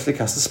successfully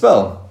cast a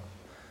spell.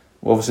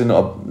 Well, obviously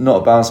not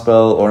a bound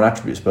spell or an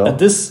attribute spell. And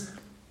this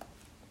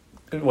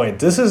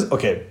is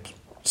okay.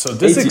 So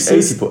this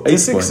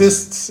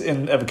exists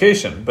in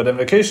Evocation, but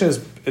Evocation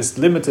is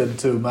limited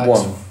to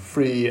max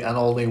 3 and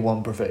only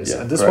 1 per phase.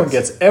 And this one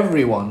gets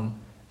everyone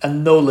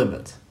and no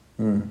limit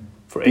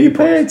for 80 points. You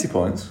pay 80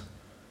 points,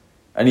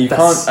 and you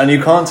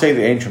can't take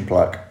the Ancient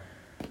Plaque.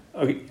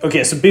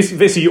 Okay. So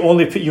basically,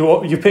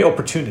 you pay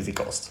opportunity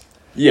cost.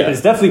 Yeah, but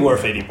it's definitely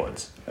worth 80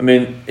 points. I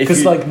mean,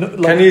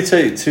 can you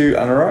take 2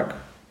 Anorak?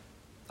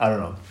 I don't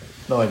know.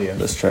 No idea.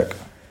 Let's check.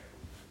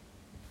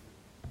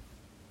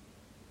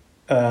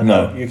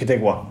 No, you can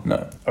take one.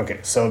 No. Okay,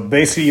 so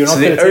basically you're not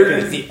So going to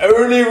take it. the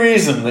only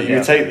reason that you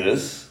Yeah. take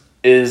this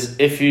is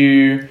if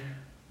you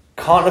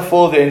can't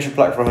afford the ancient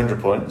plaque for 100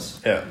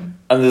 points, Yeah.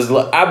 and there's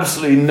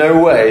absolutely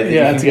no way that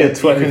Yeah, you can to get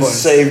 20 you can points.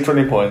 save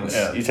 20 points.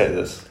 Yeah. You take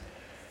this.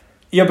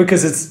 Yeah,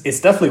 because it's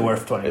definitely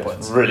worth 20 It's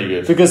points. really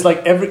good. Because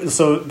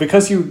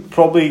because you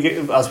probably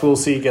get, as we'll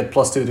see, get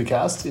 +2 to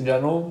cast in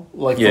general.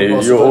 Like Yeah, for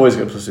most you're of them. always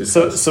going to plus 2.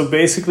 So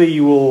basically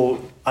you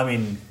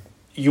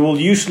will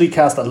usually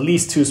cast at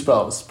least 2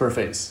 spells per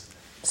phase.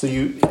 So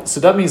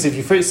that means if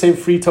you save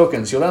 3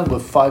 tokens, you'll end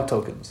with 5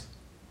 tokens.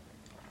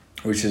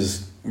 which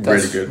is That's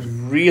really good.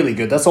 Really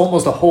good. That's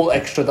almost a whole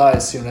extra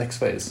dice in your next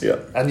phase. Yeah.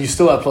 And you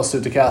still have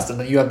 +2 to cast, and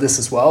then you have this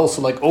as well.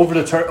 So like over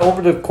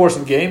the course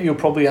of the game, you'll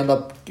probably end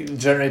up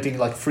generating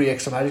like 3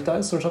 extra magic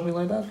dice or something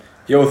like that.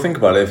 Yeah, well, think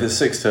about it. If it's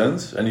 6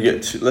 turns and you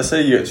get let's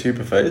say you get 2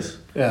 per phase,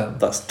 Yeah.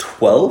 that's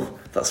 12.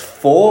 That's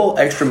 4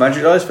 extra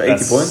magic dice for 80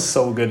 That's points.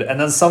 so good. And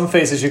then some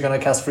phases you're gonna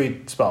cast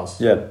 3 spells.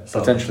 Yeah, So-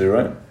 potentially,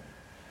 right?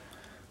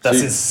 That's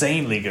So you-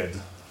 insanely good.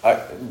 I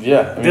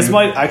mean, This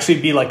might actually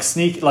be like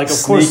sneaky, like of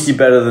sneaky course.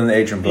 better than the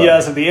ancient plaque. Yeah,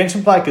 so the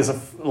ancient plaque is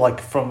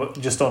from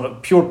just on a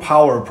pure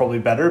power probably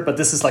better, but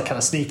this is like kind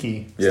of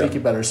sneaky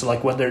better. So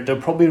like when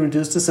they'll probably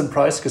reduce this in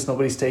price because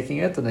nobody's taking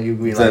it, and then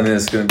you'll be Then like,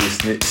 it's going to be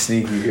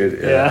sneaky good.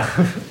 yeah,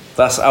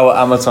 That's our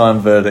Amatime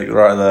verdict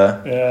right there.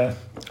 yeah.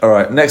 All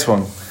right, next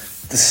one.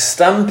 The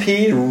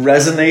Stampede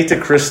Resonator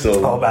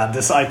Crystal. Oh man,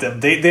 this item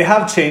they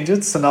have changed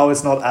it, so now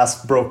it's not as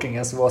broken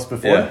as it was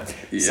before.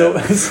 Yeah. So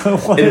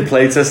what In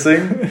playtesting,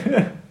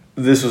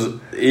 this was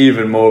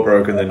even more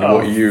broken than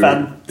what you...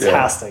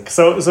 fantastic.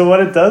 So what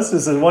it does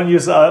is a one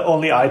use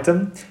only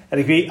item, and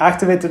it can be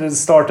activated at the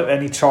start of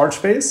any charge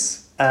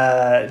phase.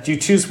 You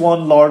choose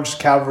one large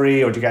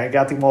cavalry or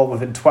gigantic maul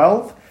within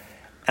 12,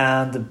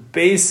 and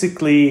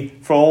basically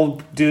for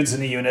all dudes in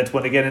the unit,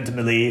 when they get into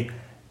melee,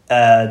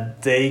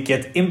 they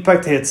get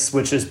impact hits,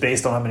 which is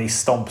based on how many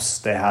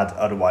stomps they had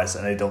otherwise,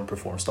 and they don't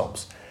perform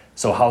stomps.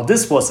 So how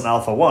this was in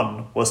Alpha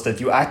 1 was that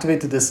you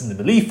activated this in the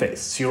melee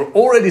phase. So you're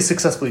already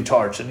successfully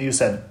charged, and you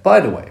said, by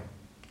the way,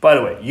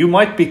 you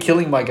might be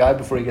killing my guy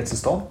before he gets a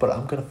stomp, but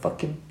I'm going to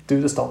fucking do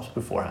the stomps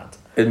beforehand.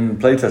 In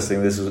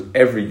playtesting, this was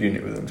every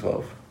unit within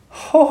 12.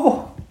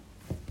 Oh,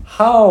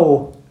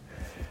 how?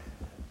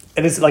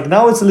 And it's like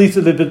now it's a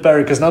little bit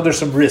better because now there's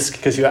some risk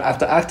because you have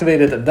to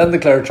activate it and then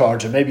declare a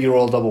charge and maybe you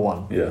roll double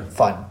 1. Yeah.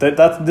 Fine.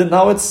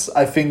 Now it's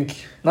I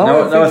think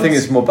I think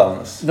it's more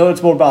balanced. No,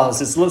 it's more balanced.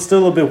 It's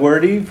still a bit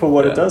wordy for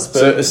what it does. But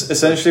so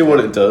essentially, what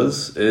it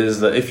does is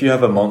that if you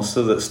have a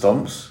monster that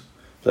stomps,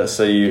 let's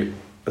say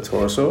a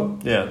Taurosaur,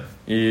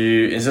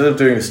 you instead of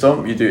doing a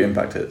stomp, you do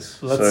impact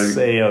hits. Let's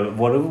say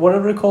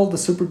whatever they're called, the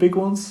super big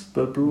ones,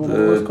 the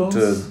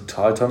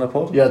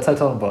Titanopod. Yeah,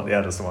 Titanopod.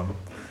 Yeah, that's the one.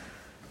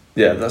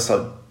 Yeah, that's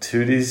like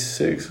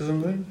 2d6 or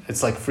something.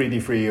 It's like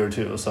 3d3 or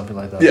 2 or something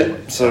like that. Yeah.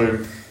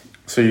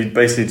 So you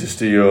basically just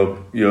do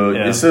your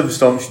instead of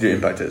stomps, you do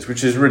impact hits,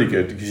 which is really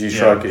good because you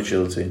shrug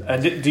agility.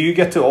 And do you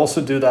get to also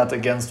do that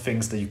against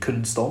things that you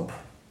couldn't stomp?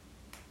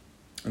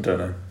 I don't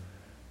know.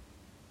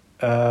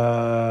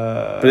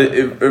 But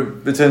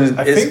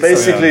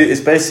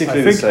it's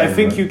basically the same. I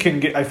think you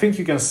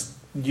can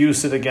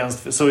use it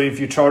against. So if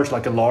you charge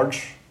like a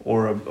large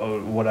or a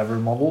whatever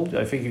model,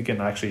 I think you can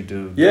actually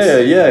do.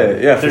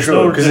 Yeah, for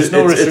sure. Because it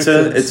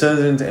turns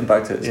into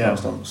impact hits, not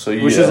stomps. So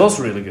which is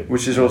also really good.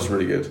 Which is also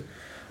really good.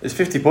 It's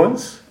 50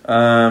 points,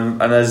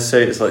 and as I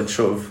say, it's like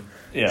sort of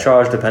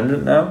charge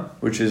dependent now,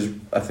 which is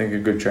I think a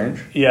good change.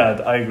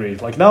 Yeah, I agree.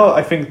 Like now,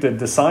 I think the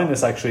design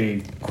is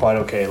actually quite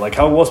okay. Like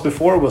how it was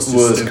before was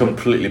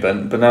completely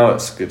bent, but now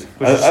it's good.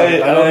 I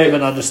don't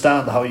even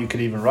understand how you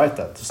could even write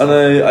that. And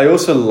I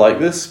also like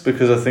this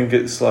because I think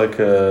it's like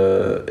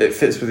it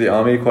fits with the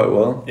army quite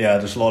well. Yeah,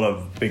 there's a lot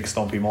of big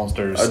stompy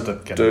monsters. I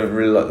don't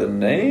really like the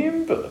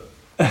name, but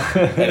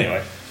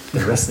anyway,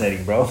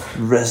 resonating, bro.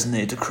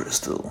 Resonator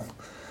Crystal.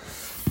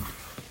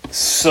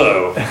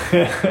 So,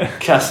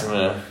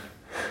 Casimir,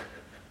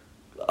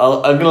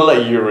 I'm gonna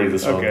let you read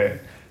this one. Okay,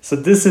 so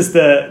this is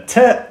the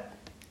Te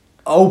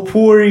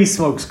Aupuri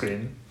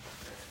smokescreen.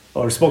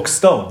 Or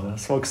smokestone.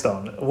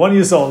 One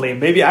use only.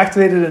 May be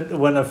activated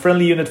when a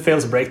friendly unit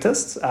fails a break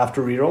test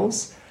after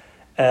rerolls.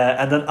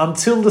 And then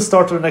until the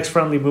start of the next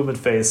friendly movement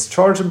phase,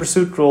 charge and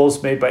pursuit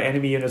rolls made by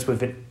enemy units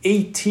within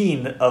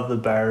 18 of the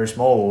bearer's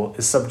mole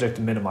is subject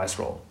to minimize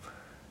roll.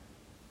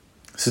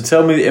 So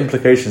tell me the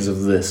implications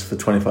of this for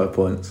 25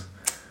 points.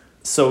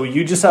 So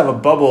you just have a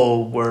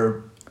bubble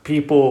where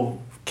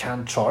people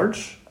can't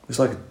charge. It's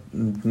like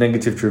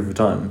negative truth of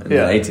time in an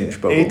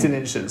 18-inch bubble. 18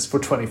 inches for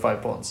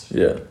 25 points.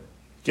 Yeah.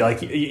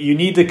 Like you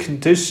need the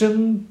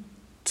condition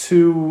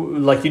to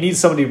like you need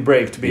somebody to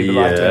break to be able to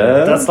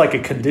activate. That's like a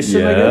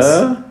condition, I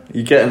guess.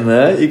 You getting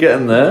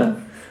there.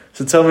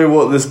 So tell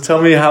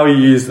me how you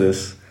use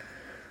this.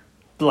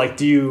 Like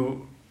do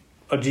you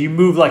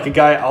move like a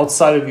guy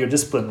outside of your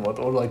discipline?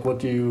 What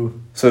do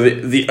you? So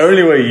the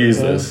only way you use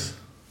this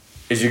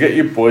is you get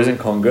your boys in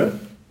Conga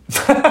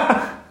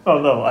Oh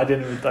no, I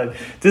didn't.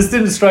 This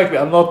didn't strike me.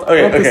 I'm not.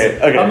 Okay.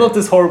 I'm not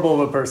this horrible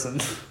of a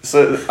person.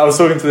 So I was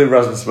talking to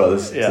Rasmus about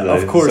this Yeah,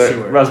 today. of course you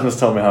were. Rasmus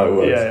told me how it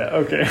works. Yeah.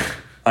 Okay.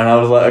 And I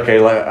was like, okay,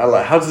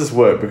 how does this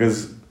work?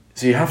 Because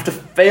so you have to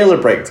fail a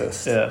break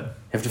test. Yeah.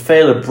 You have to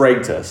fail a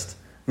break test,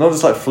 not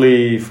just like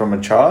flee from a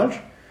charge.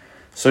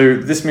 So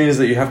this means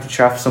that you have to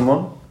chaff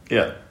someone.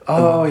 Yeah.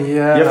 Oh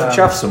yeah. You have to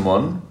chaff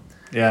someone.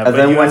 Yeah, and but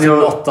then you when have to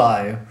you're not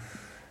die.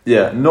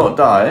 Yeah, not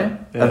die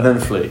Yeah. and then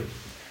flee.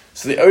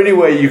 So the only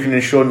way you can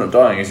ensure not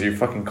dying is you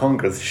fucking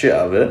conquer the shit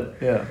out of it.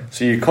 Yeah.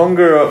 So you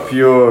conquer up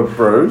your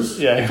bros.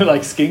 Yeah,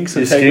 like skinks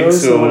or Your tegos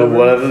skinks or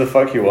whatever the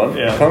fuck you want.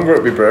 Yeah. You conquer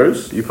up your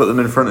bros. You put them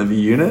in front of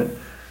your unit.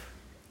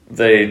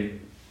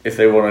 If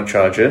they want to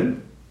charge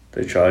in,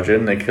 they charge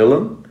in. They kill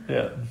them.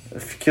 Yeah.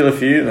 If you kill a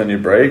few, then you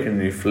break and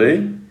you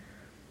flee.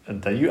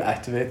 And then you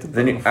activate them.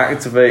 Then you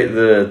activate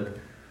the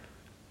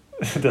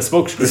the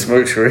smoke screen.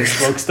 smoke screen.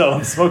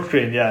 Smoke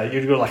screen. Yeah,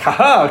 you'd go like,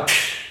 haha.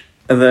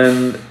 And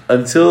then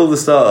until the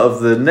start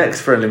of the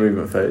next friendly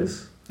movement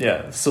phase.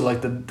 Yeah, so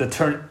like the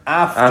turn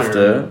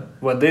after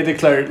when they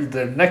declare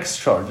their next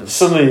charges.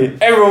 Suddenly,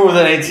 everyone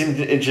within 18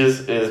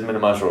 inches is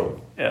minimized roll.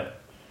 Yeah.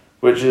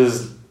 Which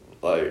is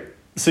like.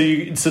 So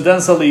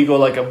then suddenly you go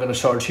like, I'm gonna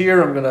charge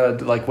here. I'm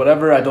gonna like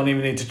whatever. I don't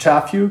even need to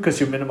chaff you because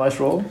you minimize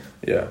roll.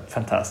 Yeah.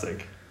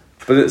 Fantastic.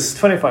 But it's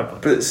 25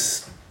 points. But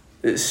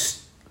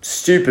it's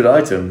stupid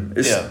item.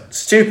 It's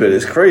stupid.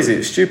 It's crazy.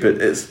 It's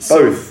stupid. It's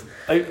both.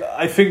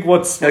 I think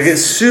what's like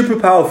it's super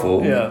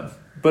powerful. Yeah,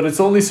 but it's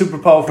only super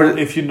powerful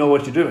if you know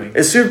what you're doing.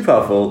 It's super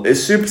powerful.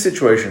 It's super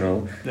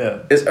situational. Yeah.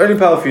 It's only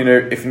powerful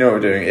if you know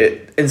what you're doing.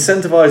 It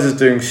incentivizes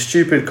doing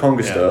stupid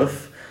conga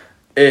stuff.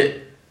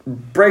 It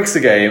breaks the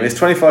game. It's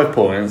 25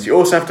 points. You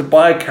also have to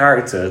buy a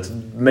character to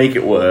make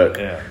it work.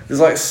 Yeah. There's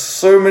like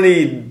so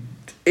many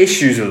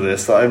issues with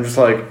this that I'm just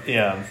like.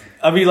 Yeah.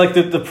 I mean, like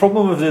the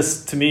problem with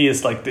this to me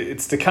is like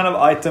it's the kind of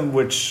item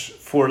which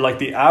for like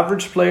the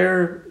average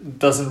player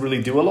doesn't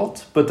really do a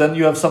lot, but then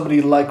you have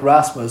somebody like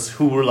Rasmus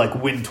who will like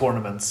win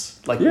tournaments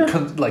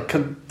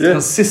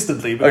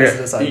consistently because of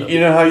this item.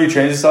 You know how you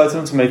change this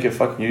item to make it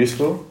fucking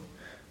useful?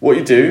 What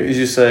you do is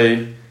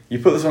you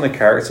put this on a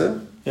character.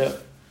 Yeah.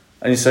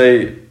 And you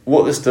say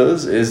what this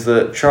does is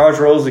that charge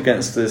rolls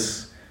against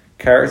this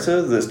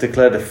character that's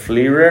declared a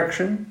flee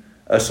reaction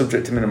are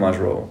subject to minimize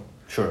roll.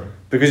 Sure.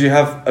 Because you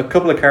have a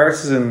couple of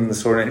characters in the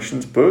Sword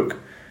Ancients book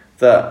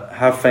that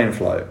have feign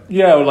flight.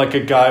 Yeah, or like a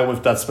guy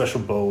with that special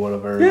bow,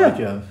 whatever. Yeah. Like,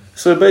 yeah.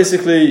 So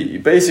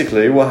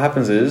basically, what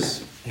happens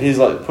is he's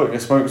like putting a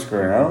smoke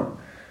screen out,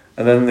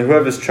 and then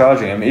whoever's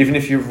charging him, even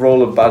if you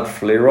roll a bad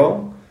flee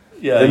roll,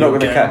 they're not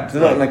going to catch.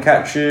 They're not going to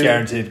catch you.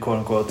 Guaranteed, quote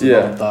unquote, to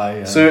not die.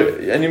 Yeah. So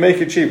and you make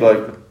it cheap,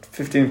 like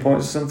 15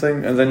 points or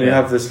something, and then you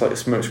have this like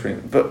smoke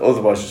screen. But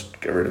otherwise,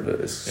 just get rid of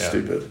it. It's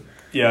stupid.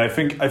 Yeah, I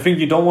think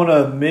you don't want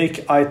to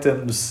make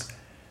items.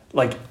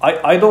 Like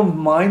I don't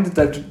mind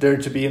that there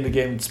to be in the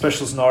game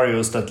special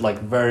scenarios that like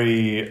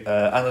very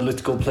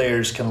analytical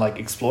players can like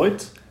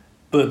exploit,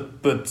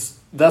 but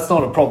that's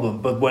not a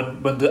problem. But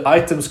when the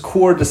item's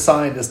core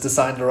design is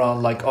designed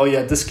around like, oh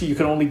yeah, this you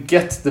can only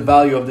get the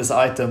value of this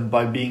item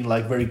by being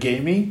like very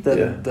gamey,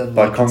 then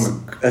by like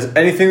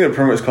anything that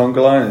promotes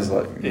conga line is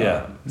like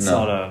it's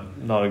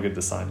not a good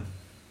design.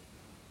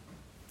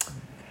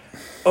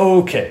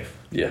 Okay.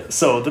 Yeah.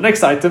 So the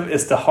next item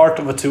is the Heart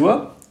of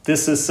Atua.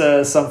 This is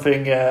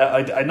something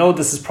I know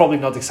this is probably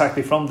not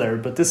exactly from there,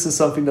 but this is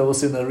something that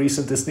was in a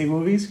recent Disney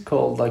movie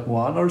called like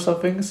Moana or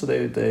something. So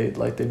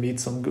they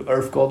meet some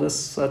earth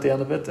goddess at the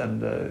end of it,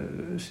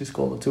 and she's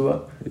called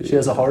Atua. Yeah. She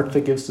has a heart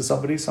that gives to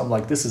somebody. So I'm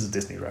like, this is a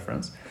Disney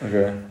reference.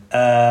 Okay.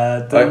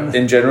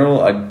 In general,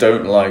 I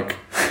don't like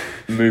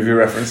movie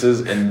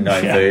references in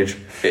ninth age.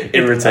 It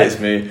irritates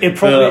me. It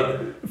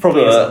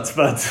probably isn't,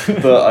 but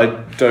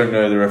I don't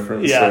know the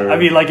reference. Yeah, so. I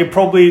mean, like it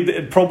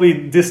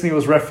probably Disney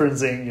was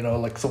referencing, you know,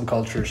 like some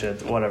culture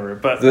shit, whatever.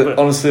 But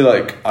honestly,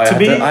 like I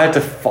had to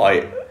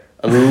fight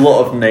a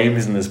lot of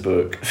names in this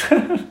book,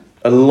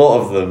 a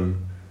lot of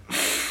them,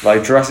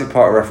 like Jurassic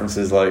Park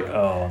references. Like,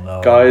 oh no,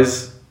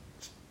 guys,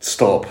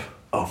 stop!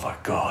 Oh my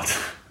god,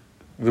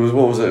 there was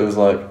what was it? It was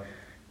like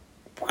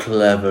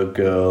clever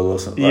girl or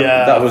something. Like,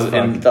 yeah, that was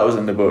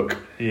in the book.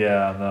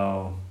 Yeah,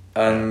 no,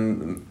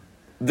 and.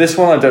 This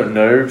one I don't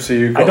know, so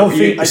you.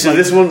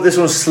 This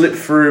one slipped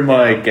through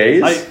my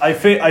gaze. I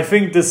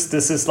think this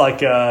is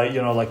like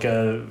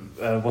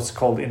what's it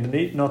called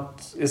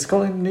it's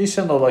called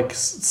Indonesian or like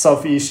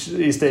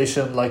Southeast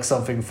Asian, like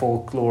something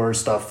folklore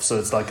stuff. So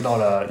it's like not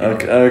a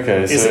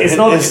okay. So it's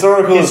not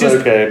historical. It's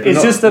okay. But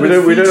it's just that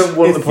we don't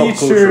want the pop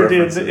culture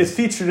references. It's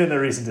featured in a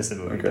recent Disney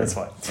movie. Okay. That's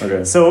fine.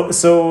 Okay. So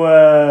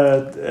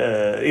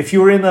if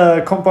you're in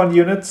a compound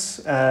unit,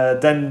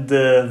 then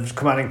the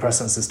commanding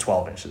presence is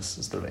 12 inches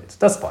is the rate.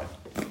 That's fine.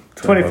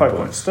 25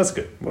 points. That's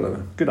good.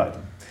 Whatever. Good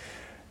item.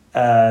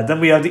 Then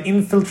we have the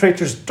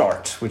Infiltrator's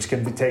Dart, which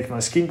can be taken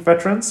on Skink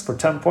veterans for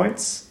 10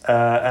 points.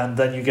 And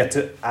then you get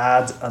to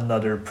add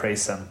another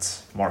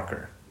present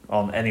marker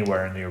on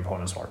anywhere in your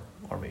opponent's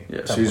army.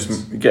 Yeah, so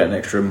you get an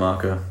extra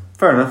marker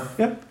Fair enough.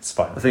 Yeah, it's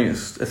fine. I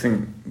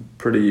think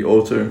pretty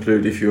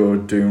auto-include if you're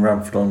doing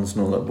Ramphrodons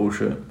and all that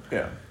bullshit.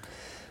 Yeah.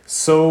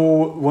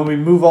 So when we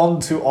move on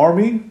to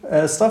army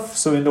stuff,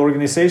 so in the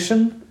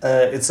organization,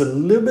 it's a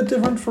little bit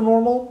different from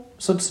normal.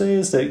 So to say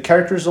is the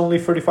characters only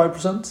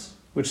 35%,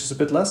 which is a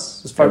bit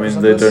less. It's 5% I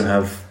mean, they less. don't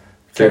have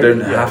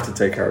to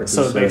take characters.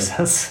 So it makes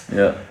sense.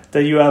 Yeah.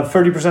 Then you have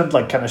 30%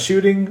 like kind of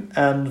shooting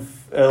and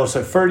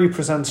also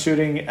 30%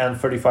 shooting and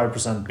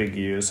 35% big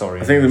U. Sorry.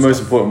 I think the most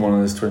important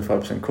one is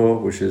 25% core,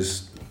 which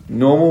is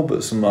normal,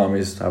 but some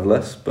armies have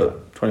less.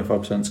 But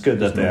 25%. It's good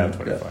that they have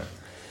 25.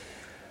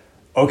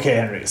 Yeah. Okay,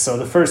 Henry. So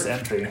the first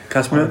entry.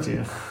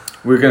 Casimir,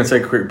 we're going to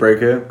take a quick break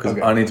here because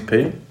I need to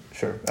pee.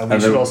 Sure. And we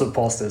should also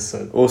pause this.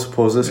 So. Also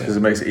pause this because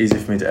it makes it easier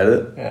for me to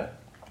edit. Yeah.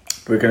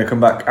 We're going to come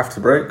back after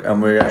the break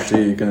and we're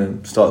actually going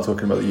to start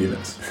talking about the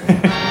units.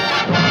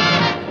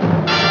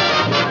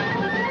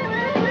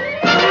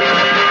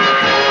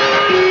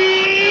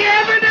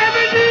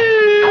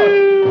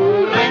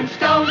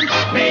 Flintstones,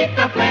 meet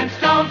the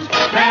Flintstones.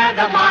 They're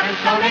the modern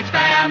Stone Age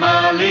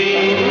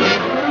family.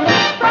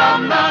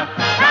 From the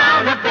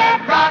town of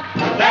Bedrock,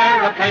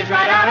 they're a page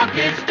right out of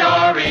his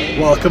story.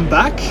 Welcome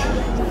back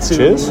to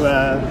Cheers.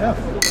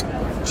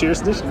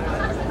 Cheers edition.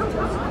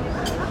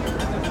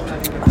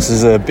 This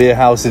is a beer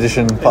house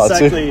edition part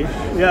Exactly. 2.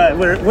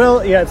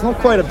 Yeah, it's not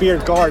quite a beer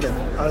garden,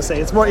 I would say.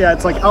 It's more,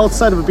 it's like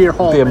outside of a beer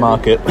hall. Beer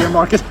market. Beer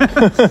market.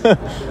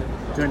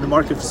 You're in the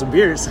market for some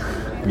beers.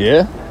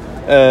 Yeah.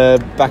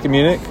 Back in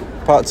Munich,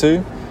 part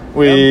 2.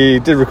 We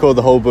did record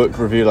the whole book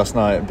review last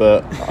night,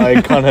 but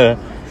I kind of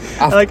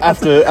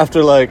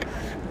after like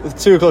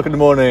 2 o'clock in the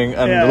morning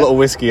and a lot of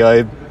whiskey,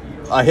 I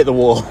hit the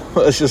wall.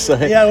 Let's just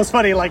say. Yeah, it was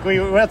funny. Like we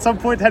at some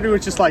point, Henry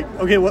was just like,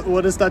 "Okay,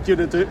 what is that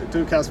unit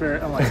do,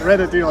 Casimir?" I'm like, "Read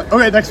it." You're like,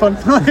 "Okay, next one."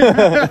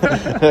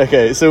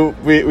 Okay, so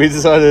we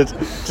decided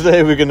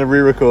today we're going to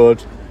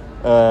re-record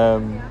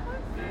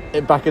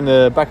back in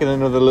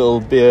another little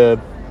beer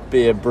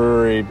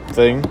brewery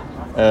thing.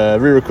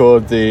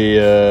 Re-record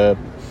the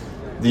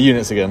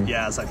units again.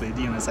 Yeah, exactly,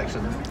 the unit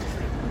section.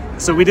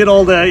 So we did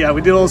all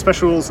the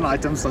special rules and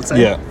items. Let's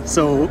say. Yeah.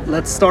 So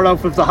let's start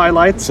off with the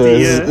highlights. So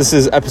this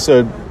is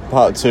episode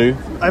part 2.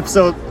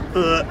 Episode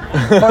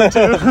part 2.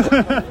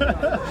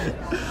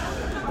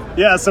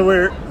 Yeah, so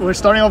we're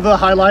starting off with the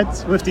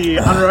highlights with the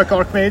Anorak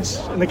Archmage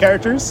and the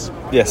characters.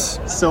 Yes.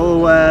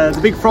 So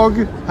the Big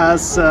Frog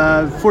has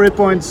 4 hit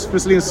points,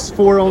 resilience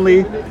 4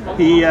 only.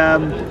 He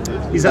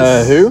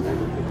says who?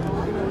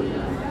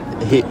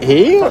 He?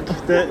 You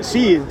got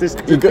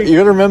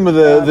to remember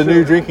the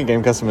new drinking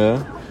game,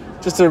 Casimir.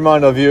 Just to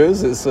remind our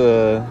viewers, it's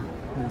the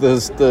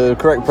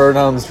correct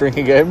pronouns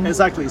drinking game.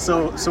 Exactly.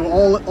 So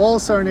all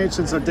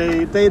Serenations are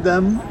they,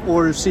 them,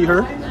 or she,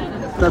 her.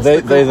 That's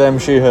they, them,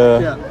 she, her.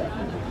 Yeah.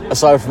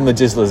 Aside from the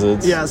Jizz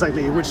Lizards. Yeah,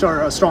 exactly. Which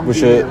are strong.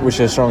 Which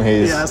are strong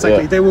he's. Yeah,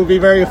 exactly. Yeah. They will be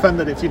very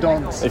offended if you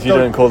don't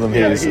call them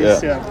he's. Yeah.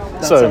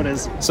 That's how it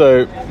is.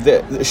 So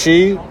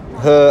she,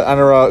 her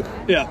Anorak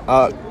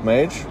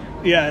Archmage.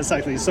 Yeah,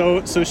 exactly.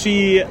 So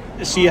she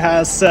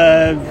has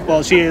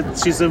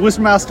she's a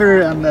Wisdom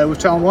Master and with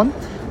channel 1,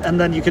 and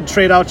then you can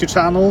trade out your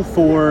channel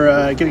for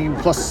getting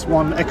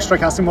 +1 extra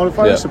casting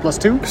modifier, so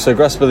 +2. So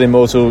Grasp of the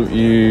Immortal,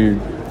 you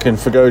can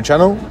forgo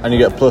channel and you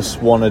get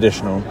 +1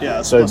 additional.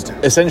 Yeah, so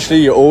essentially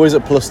you're always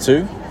at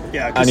 +2.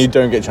 Yeah, and you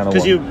don't get channel 1.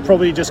 Because you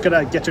probably just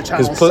gotta get your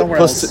channel somewhere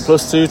else.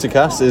 +2 to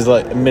cast is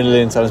like a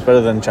million times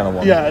better than channel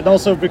 1. Yeah, and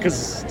also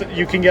because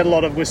you can get a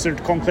lot of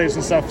wizard conclaves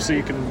and stuff, so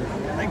you can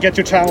get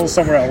your channel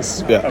somewhere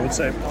else. Yeah, I would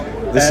say.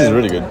 This is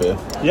really good beer.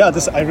 Yeah,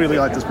 I really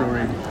like this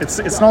brewery.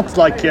 It's not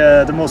like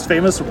the most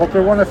famous or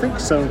popular one, I think.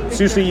 So it's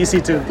usually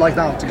easy to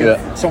to get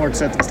somewhere to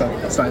sit and stuff.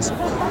 That's nice.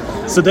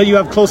 So then you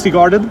have Closely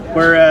Guarded,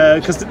 where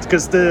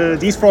because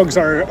these frogs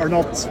are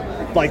not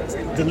like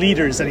the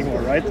leaders anymore,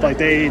 right? Like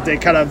they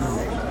kind of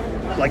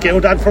like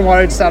that from what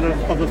I understand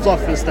of the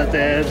fluff is that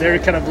they're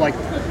kind of like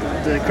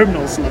the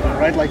criminals living,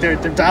 right? Like they're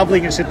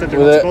dabbling in shit that they're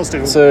not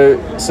supposed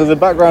to. So the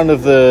background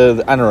of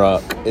the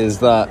Anorak is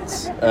that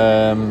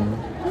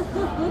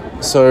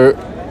so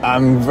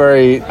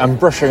I'm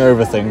brushing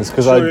over things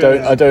because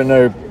I don't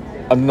know.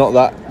 I'm not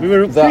that. We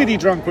were pretty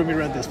drunk when we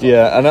read this book.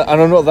 Yeah, and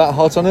I'm not that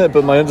hot on it,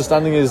 but my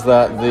understanding is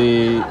that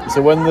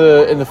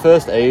in the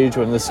First Age,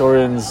 when the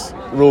Saurians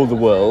ruled the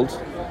world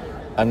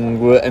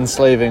and were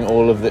enslaving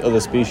all of the other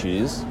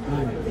species,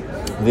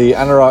 the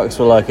Anoraks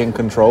were like in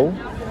control.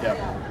 Yeah.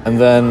 And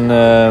then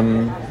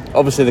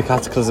obviously the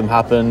Cataclysm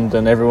happened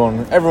and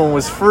everyone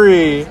was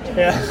free.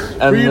 Yeah.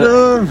 And,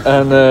 freedom.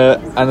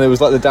 And it was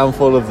like the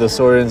downfall of the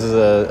Saurians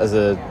as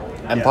a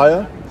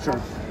empire. Yeah, sure.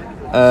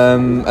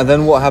 And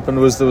then what happened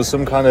was there was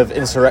some kind of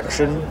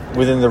insurrection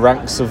within the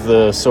ranks of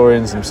the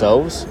Saurians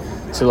themselves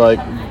to like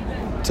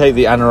take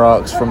the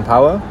Anoraks from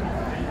power.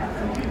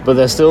 But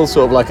they're still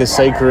sort of like a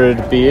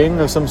sacred being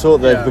of some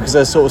sort because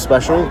they're sort of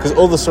special. Because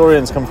all the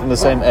Saurians come from the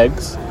same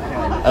eggs.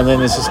 And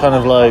then it's just kind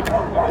of like,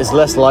 it's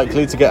less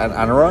likely to get an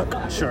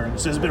Anorak. Sure,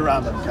 so it's a bit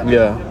random.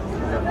 Yeah.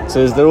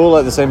 So they're all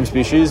like the same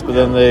species, but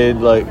then they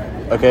like,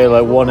 okay,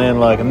 like 1 in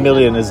like a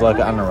million is like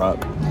an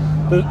Anorak.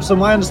 But, so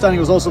my understanding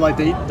was also like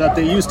that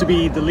they used to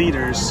be the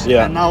leaders,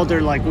 and now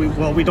they're like,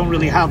 we don't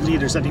really have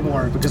leaders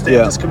anymore because they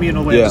have this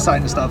communal way of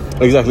deciding stuff.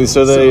 Exactly.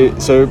 So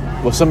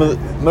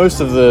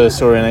most of the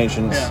Saurian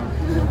ancients,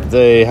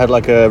 they had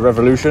like a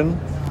revolution.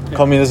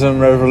 Communism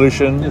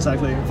revolution,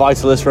 exactly.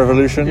 Vitalist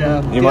revolution,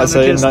 you might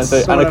say,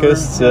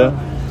 anarchists,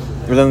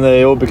 But then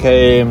they all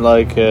became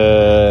like,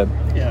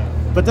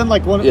 But then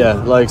like one,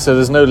 so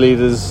there's no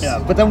leaders.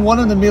 Yeah, but then 1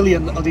 in a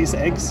million of these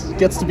eggs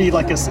gets to be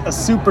like a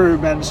super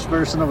mensch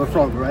version of a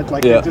frog, right?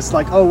 Like they're just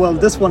like, oh well,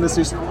 this one is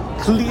just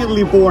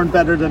clearly born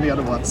better than the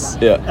other ones.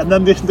 Yeah, and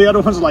then the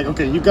other ones are like,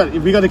 okay, we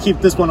got to keep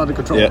this one under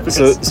control. Yeah,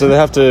 so they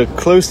have to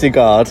closely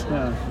guard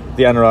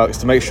the Anarachs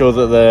to make sure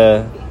that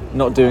they're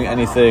not doing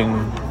anything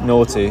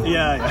naughty.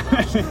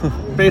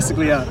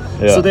 Basically,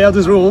 So they have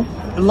this rule,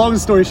 and long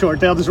story short,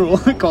 they have this rule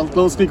called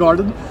closely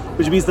guarded,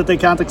 which means that they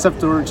can't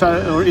accept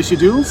or issue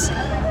duels.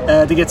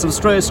 They get some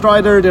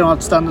strider, they don't have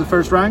to stand in the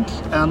first rank,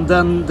 and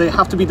then they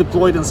have to be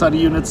deployed inside the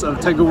units of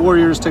Tegu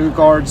warriors, Tegu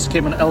guards,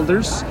 Cayman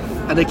elders,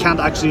 and they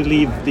can't actually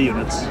leave the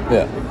units.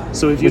 Yeah.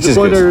 So if you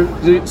deploy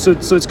so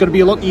it's going to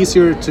be a lot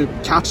easier to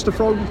catch the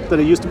frog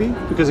than it used to be,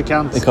 because it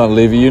can't... It can't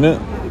leave a unit?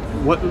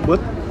 What?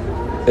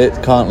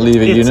 It can't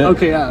leave a unit.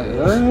 Okay,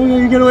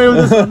 you get away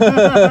with this one.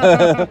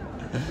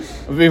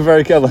 I'm being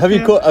very careful. I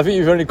think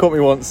you've only caught me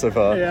once so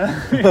far.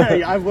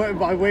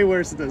 I'm way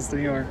worse at this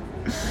than you are.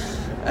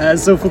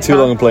 So for too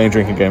long playing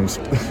drinking games.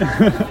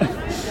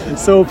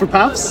 So for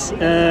paths,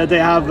 they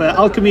have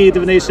alchemy,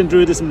 divination,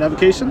 druidism, and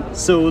evocation.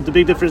 So the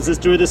big difference is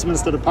druidism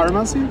instead of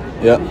pyromancy.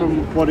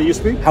 From what it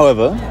used to be.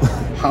 However,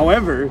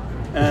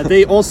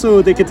 they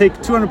can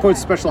take 200 points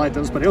of special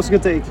items, but they also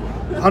can take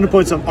 100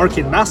 points of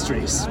arcane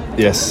masteries.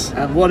 Yes.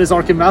 And what is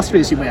arcane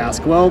masteries, you may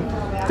ask? Well,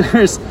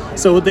 there's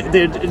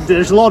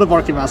a lot of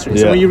arcane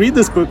masteries. So when you read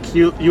this book,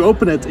 you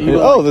open it and you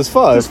go, there's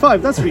 5. There's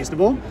 5, that's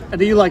reasonable. And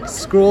then you like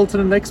scroll to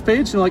the next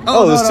page and you're like,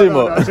 there's 2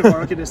 more.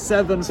 Okay, there's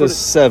 7 so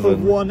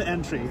 7 for 1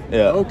 entry.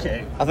 Yeah.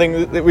 Okay. I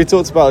think that we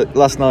talked about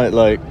last night,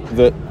 like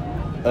that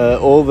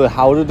all the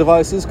Howder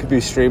devices could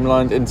be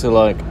streamlined into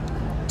like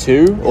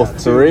 2 or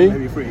 3,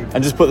 maybe 3,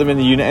 and just put them in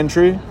the unit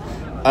entry.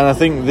 And I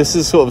think this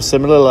is sort of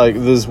similar. Like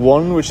there's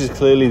one which is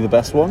clearly the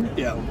best one,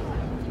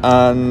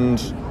 and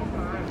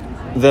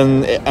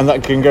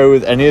that can go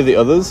with any of the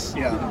others.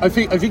 I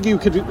think you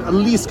could at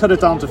least cut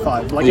it down to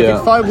 5. Like I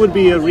think 5 would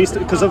be a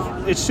because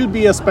it should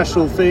be a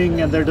special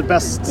thing, and they're the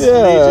best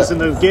mages in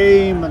the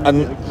game.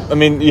 And I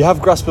mean, you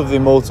have Grasp of the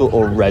Immortal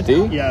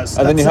already. Yes,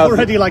 and then you have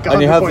already like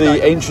and you have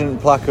the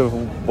ancient plaque of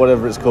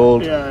whatever it's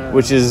called,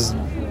 which is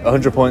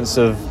 100 points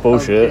of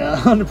bullshit.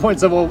 100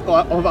 points of OP.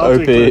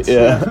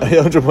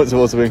 100 points of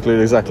auto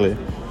include, exactly.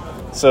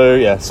 So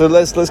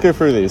let's go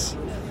through these.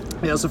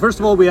 So first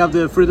of all, we have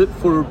the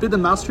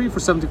Forbidden Mastery for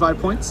 75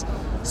 points.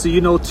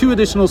 So 2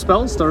 additional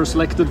spells that are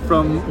selected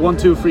from 1,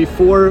 2, 3,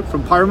 4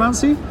 from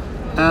Pyromancy.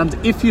 And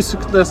if you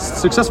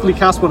successfully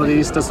cast one of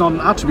these that's not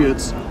an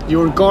attribute,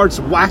 your guards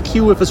whack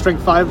you with a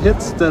Strength 5 hit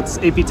that's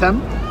AP 10.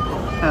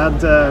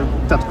 And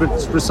that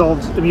gets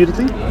resolved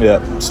immediately. Yeah,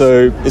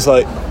 so it's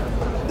like...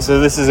 So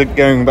this is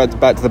going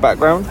back to the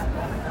background,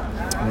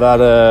 that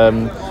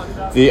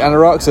the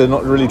Anarachs are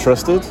not really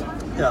trusted.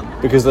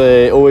 Because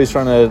they're always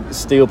trying to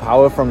steal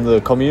power from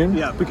the commune.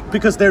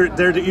 Because they're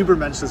the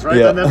Übermenschen, right?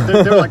 And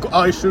they're like,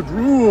 I should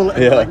rule.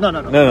 And they're like,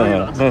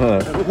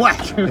 no.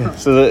 Whack.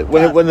 So that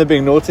when they're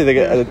being naughty, they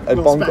get a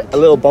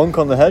little bonk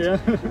on the head.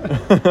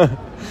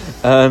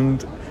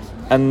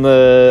 And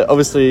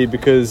obviously,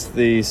 because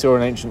the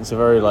Saurian ancients are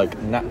very like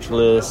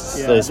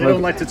naturalists, they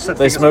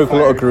smoke a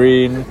lot of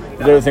green.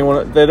 They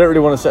don't really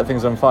want to set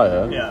things on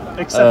fire.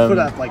 Except for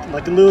that,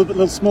 like a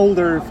little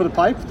smolder for the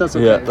pipe. That's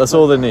okay. Yeah, that's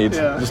all they need.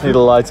 Just need a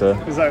lighter.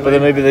 Exactly. But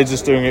then maybe they're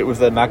just doing it with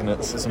their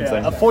magnets or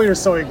something. A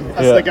Feuerzeug,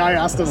 as the guy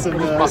asked us in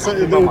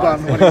the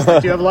U-Bahn when he was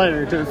like, "Do you have a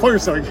lighter?"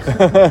 Feuerzeug.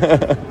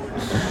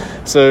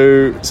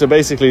 So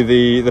basically,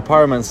 the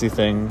pyromancy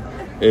thing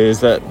is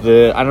that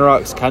the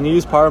Anarachs can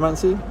use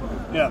pyromancy.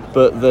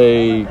 But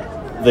they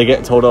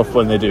get told off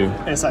when they do.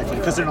 Exactly,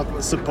 because they're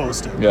not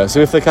supposed to. Yeah, so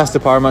if they cast a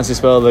pyromancy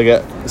spell,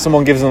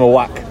 someone gives them a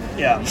whack.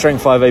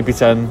 Strength 5, AP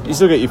 10. You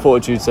still get your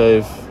fortitude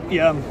save.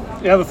 Yeah,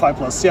 you have a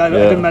 5+. I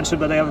didn't mention,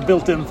 but they have a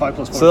built-in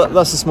 5+. So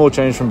that's a small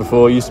change from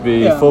before. It used to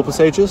be 4+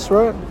 Aegis,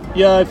 right?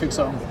 Yeah, I think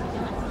so.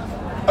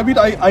 I mean,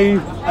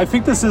 I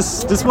think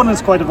this one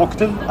is quite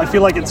evocative. I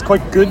feel like it's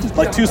quite good.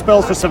 Like 2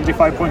 spells for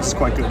 75 points is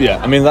quite good. Yeah,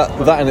 I mean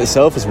that in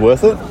itself is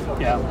worth it.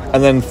 Yeah.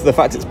 And then the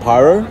fact it's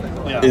pyro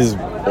is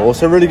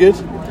also really good.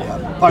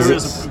 Yeah. Pyro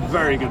is a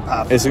very good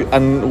path.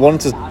 And 1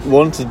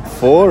 to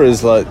 4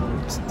 is like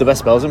the best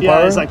spells in pyro.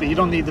 Yeah, exactly. You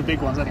don't need the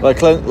big ones anyway.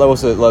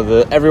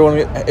 Everyone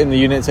in the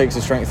unit takes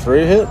a strength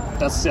 3 hit.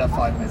 That's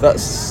 5 maybe.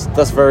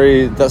 That's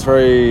very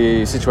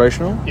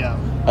situational. Yeah.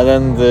 And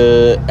then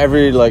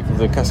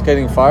the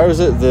cascading fire, is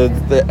it?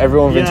 The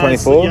everyone within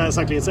 24? Yeah,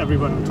 exactly. It's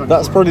everyone within 24.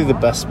 That's probably the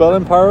best spell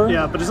in pyro.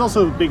 Yeah, but it's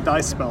also a big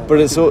dice spell. But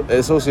it's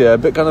also a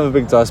bit kind of a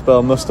big dice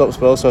spell, must stop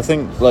spell. So I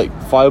think like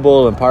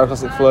Fireball and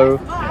Pyroclastic Flow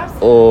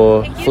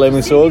or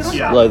Flaming Swords.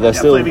 Yeah. Like they're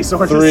still Flaming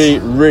Swords 3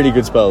 really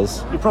good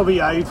spells. You'd probably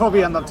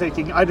end up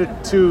taking either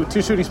two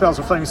shooting spells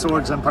with Flaming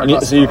Swords and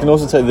And so you can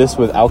also take this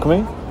with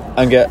Alchemy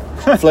and get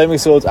Flaming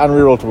Swords and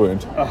reroll to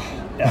wound.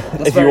 Yeah,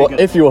 that's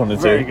if you wanted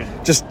Very to.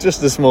 good.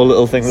 Just a small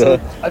little thing there.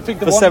 I think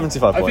for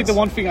 75 points. I think the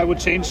one thing I would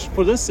change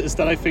for this is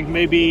that I think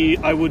maybe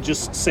I would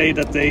just say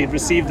that they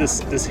receive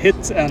this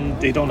hit and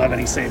they don't have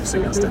any saves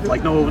against it.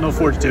 Like no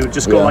fortitude.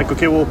 Just go Yeah. like,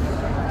 okay, well,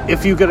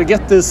 if you're gonna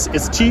get this,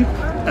 it's cheap,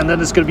 and then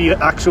it's gonna be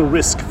an actual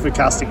risk for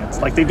casting it.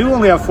 Like they do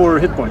only have 4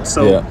 hit points,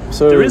 so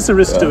there is a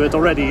risk to it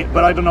already.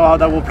 But I don't know how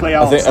that will play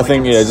out. I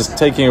think just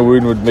taking a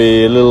wound would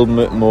be a little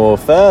bit more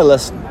fair,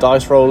 less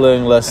dice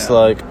rolling, less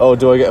like, oh,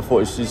 do I get a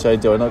fortitude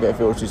save? Do I not get a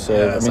fortitude save?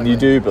 Yeah, I mean, exactly. you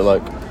do, but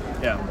like,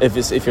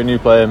 if you're a new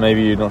player,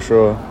 maybe you're not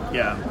sure.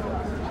 Yeah.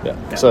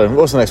 So,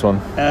 what's the next one?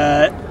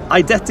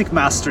 Eidetic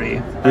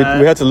Mastery.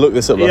 We had to look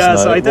this up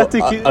last night. So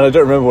eidetic, and I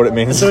don't remember what it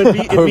means. So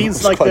it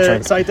means like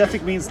quite so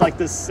eidetic means like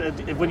this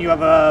when you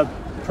have a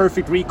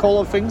perfect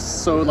recall of things.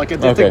 So like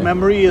eidetic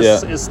memory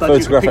is that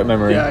photographic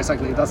memory. Yeah,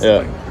 exactly. That's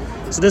the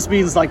thing. So this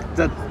means like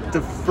that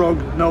the frog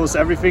knows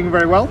everything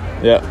very well.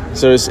 Yeah.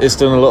 So it's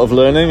done a lot of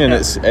learning, and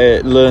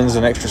it learns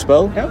an extra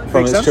spell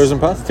from its chosen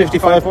path.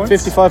 55 points.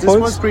 This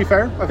one's pretty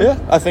fair. I think.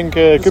 Yeah, I think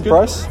good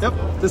price. Yep.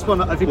 This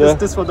one, I think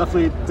this one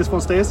definitely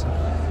stays.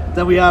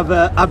 Then we have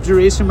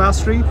Abjuration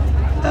Mastery,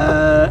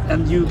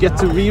 and you get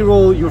to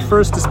reroll your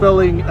first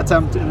dispelling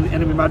attempt in the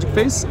enemy magic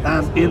phase.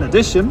 And in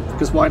addition,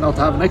 because why not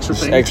have an extra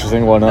thing? Extra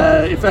thing, why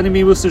not? If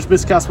enemy boosters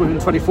miscast within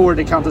 24,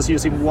 they count as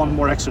using 1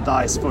 more extra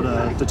dice for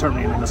the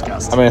determining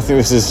miscast. I mean, I think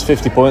this is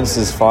 50 points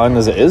is fine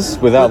as it is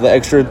without the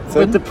extra thing.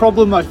 But the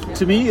problem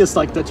to me is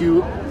like that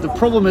the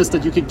problem is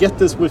that you can get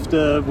this with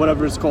the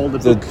whatever it's called, the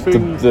book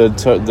thing.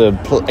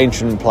 The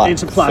ancient plaque.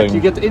 Ancient plaque. Thing. You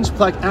get the ancient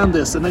plaque and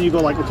this, and then you go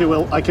like, okay,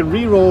 well, I can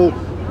reroll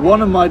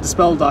one of my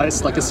dispel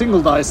dice, like a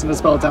single dice in a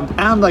spell attempt,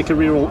 and I can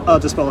reroll a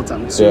dispel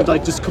attempt. So you're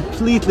like just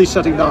completely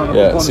shutting down.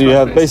 Yeah. So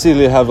you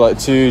basically have like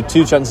two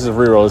chances of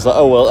reroll. It's like,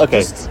 oh well,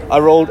 okay, I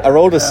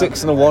rolled a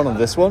 6 and a 1 on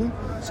this one,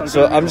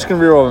 so I'm just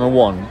gonna reroll on a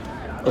 1.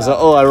 It's like,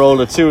 oh, I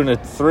rolled a 2 and a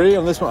 3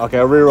 on this one. Okay,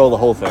 I'll reroll the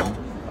whole thing.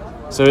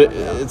 So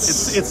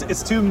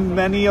it's too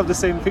many of the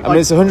same thing. I mean,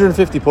 it's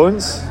 150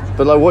 points,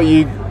 but like,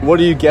 what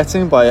are you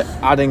getting by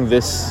adding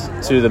this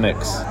to the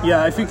mix?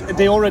 Yeah, I think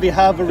they already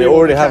have a reroll. They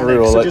already have a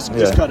reroll. So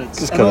just cut it.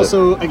 Just and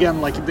also,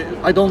 again, like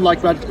I don't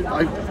like magic.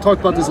 I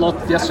talked about this a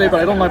lot yesterday, but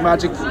I don't like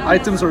magic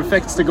items or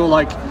effects to go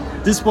like,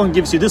 this one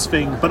gives you this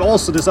thing, but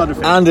also this other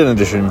thing. And in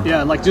addition,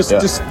 like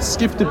just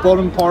skip the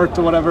bottom part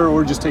or whatever,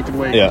 or just take it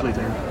away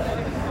completely.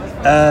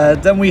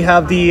 Then we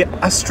have the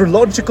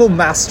Astrological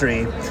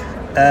Mastery.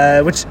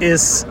 Which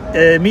is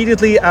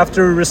immediately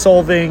after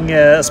resolving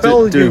a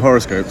spell. Doing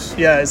horoscopes.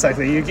 Yeah,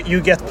 exactly.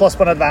 You get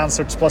 +1 advance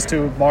or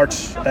 +2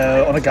 march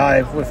on a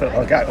guy with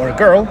a guy or a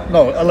girl.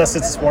 No, unless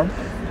it's a swarm.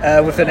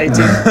 With an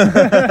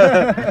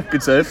 18.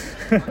 Good save.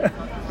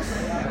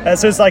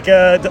 So it's like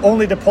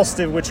only the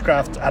positive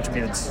witchcraft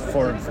attributes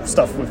for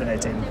stuff with an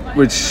 18.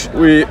 Which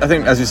I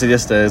think, as you said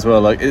yesterday as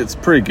well, like it's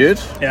pretty good.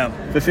 Yeah.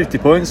 For 50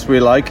 points, we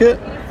like it.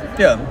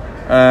 Yeah.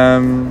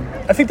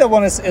 I think that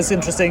one is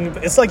interesting.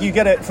 It's like you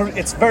get it for.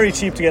 It's very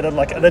cheap to get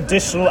like an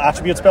additional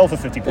attribute spell for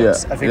 50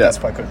 points. I think that's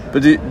quite good.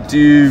 But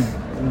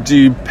do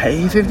you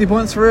pay 50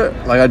 points for it?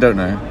 Like, I don't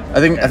know. I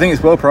think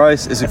it's well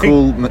priced. It's a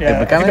cool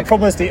mechanic. I think the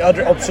problem is the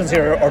other options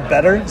here are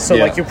better. So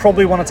like you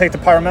probably want to take the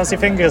pyromancy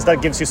thing because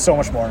that gives you so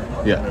much more.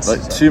 Yeah,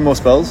 like 2 more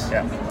spells.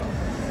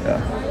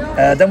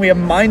 Yeah. Then we have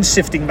Mind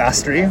Shifting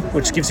Mastery,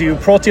 which gives you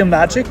Protean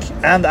magic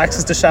and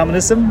access to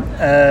shamanism,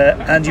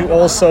 and you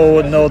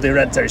also know the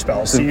hereditary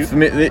spells. So you, for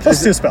me,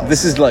 plus 2 spells.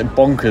 This is like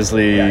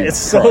bonkersly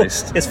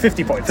priced. It's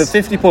 50 points. For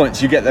 50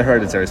 points, you get the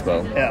hereditary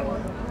spell. Yeah.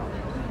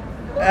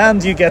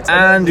 And you get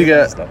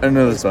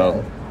another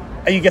spell.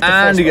 And you get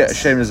you get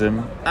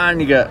shamanism,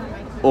 and you get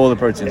all the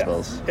protein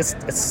spells.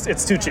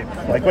 It's too cheap,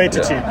 like way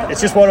too cheap.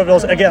 It's just one of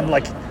those, again,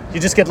 like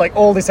you just get like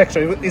all these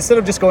extra, instead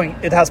of just going,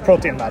 it has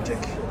protein magic.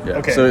 Yeah.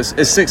 Okay. So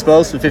it's 6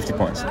 spells for 50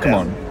 points. Come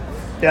on.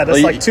 Yeah,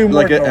 that's like 2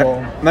 more. Like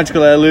a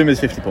magical heirloom is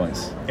 50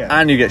 points. Yeah.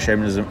 And you get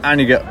shamanism,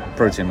 and you get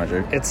protein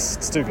magic.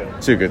 It's too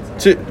good. Too good.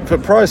 For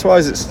price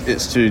wise,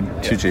 it's too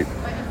cheap,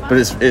 but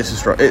it's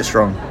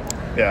strong.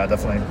 Yeah,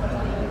 definitely.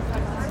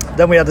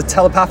 Then we have the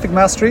Telepathic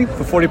Mastery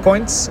for 40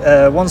 points.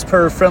 Once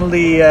per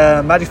friendly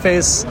magic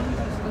phase,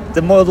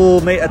 the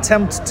model may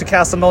attempt to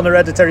cast a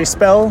non-hereditary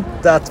spell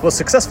that was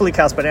successfully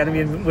cast by an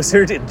enemy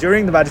wizard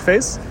during the magic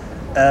phase.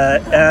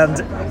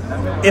 And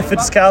if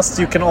it's cast,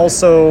 you can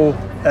also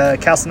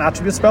cast an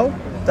attribute spell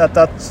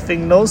that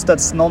thing knows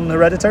that's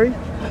non-hereditary,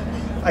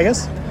 I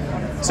guess.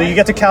 So you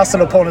get to cast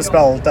an opponent's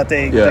spell that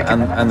they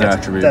and their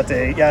attribute that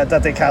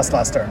they cast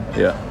last turn.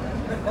 Yeah.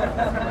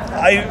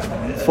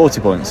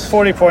 40 points.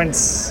 40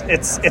 points.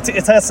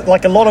 It has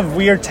like a lot of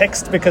weird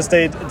text because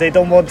they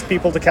don't want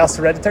people to cast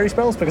hereditary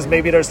spells because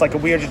maybe there's like a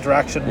weird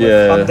interaction with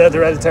undead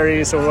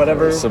hereditaries or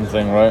whatever.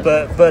 Something, right?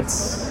 But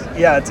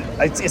yeah,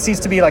 it seems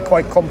to be like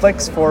quite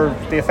complex for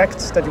the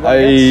effects that you want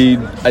to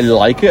get. I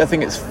like it. I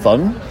think it's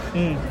fun.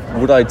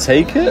 Would I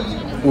take it?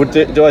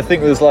 Do I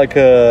think there's like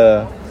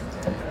a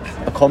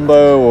a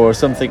combo or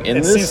something in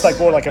It this. seems like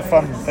more like a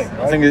fun thing,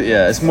 right? I think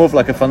it's more of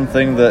like a fun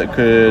thing that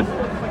could.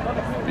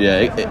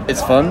 Yeah,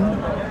 it's fun,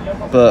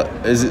 but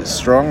is it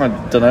strong? I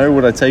don't know.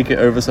 Would I take it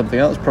over something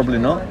else? Probably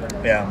not.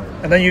 Yeah,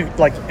 and then you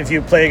like if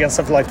you play against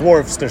something like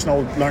dwarves, there's no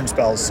learn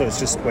spells, so it's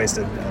just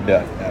wasted.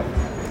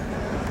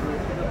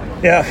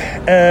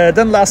 Yeah.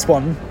 Then last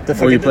one.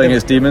 Or you're playing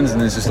against demons,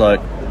 and it's just like.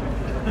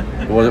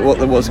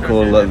 What's it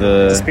called? Like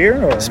the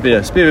spear or spear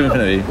of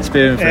infinity,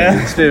 spear of infinity,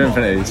 Yeah. spear of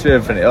infinity, spear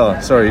of infinity. Oh,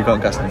 sorry, you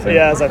can't cast anything.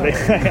 Yeah, exactly.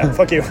 Yeah,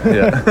 fuck you.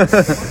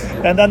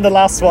 Yeah. And then the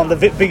last one, the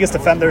biggest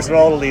offenders of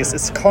all of these,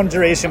 is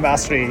Conjuration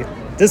Mastery.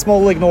 This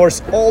model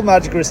ignores all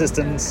magic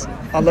resistance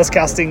unless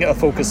casting a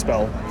focus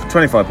spell.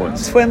 25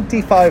 points.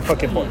 25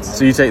 fucking points.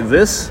 So you take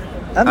this,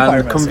 And and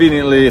Pyromancy.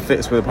 conveniently it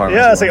fits with a Pyromancy.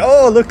 Yeah, it's like,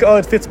 oh, look,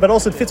 it fits, but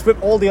also it fits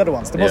with all the other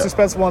ones. The most Yeah.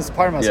 expensive one's the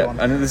Pyromancy Yeah, one.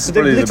 and this is So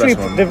probably the best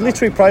one. They've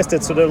literally priced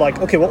it, so they're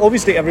like, okay, well,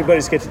 obviously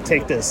everybody's going to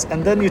take this,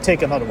 and then you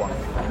take another one,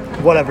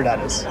 whatever that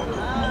is.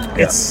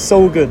 It's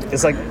so good.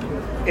 It's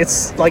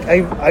like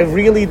I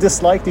really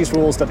dislike these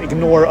rules that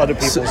ignore other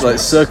people's Like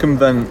rules.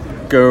 circumvent,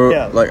 go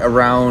Yeah. like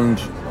around,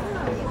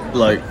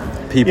 like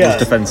people's Yeah.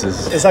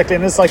 defenses. Exactly,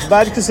 and it's like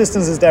magic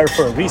resistance is there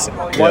for a reason.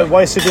 Yeah.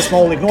 Why should this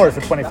model ignore it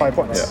for 25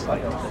 points?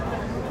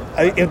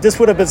 If this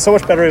would have been so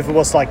much better if it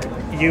was like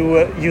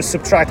you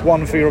subtract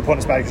one for your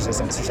opponent's magic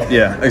resistance or something.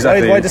 Yeah,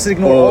 exactly. Why does it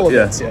ignore all of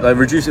it? Yeah. Like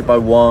reduce it by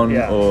one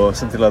Yeah. or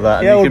something like that.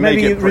 And Yeah, you or can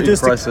maybe make it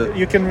price it.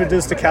 you can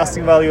reduce the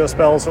casting value of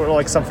spells or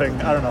like something.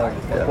 I don't know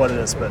what it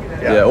is, but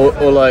Yeah,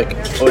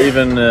 or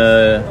even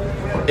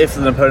if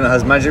an opponent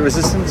has magic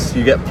resistance,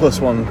 you get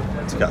 +1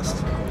 to cast.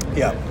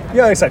 yeah,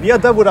 exactly. Yeah,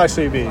 that would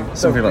actually be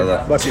Something like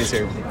that. much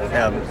easier.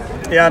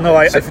 Yeah, no,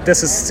 this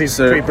seems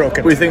So pretty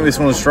broken. we think this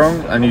one is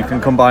strong, and you can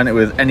combine it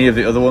with any of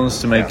the other ones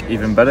to make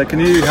even better. Can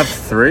you have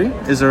 3?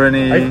 Is there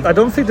any? I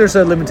don't think there's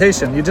a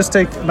limitation. You just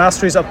take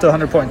masteries up to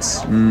 100 points.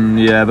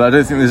 Yeah, but I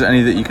don't think there's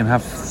any that you can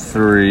have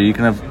 3.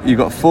 You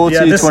got 40,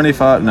 Yeah,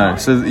 25. No,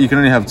 so you can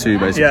only have 2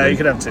 basically. Yeah, you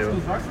could have 2.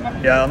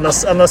 Yeah,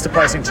 unless the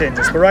pricing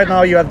changes. But right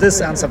now you have this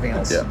and something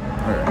else. Yeah.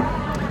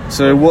 Okay.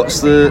 So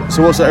what's the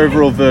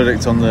overall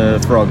verdict on the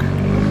frog?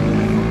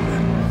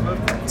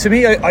 To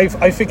me,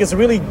 I think it's a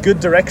really good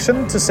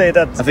direction to say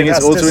that. I think it it's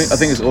has auto. this- I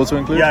think it's auto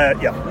include.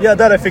 Yeah,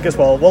 that I think as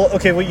well. Well,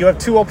 okay, well, you have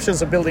 2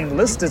 options of building the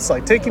list. It's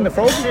like taking the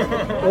frog,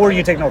 or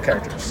you take no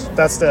characters.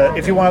 That's the.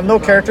 If you want to have no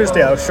characters,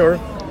 yeah, sure.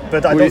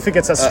 But I don't think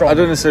it's as strong. I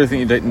don't necessarily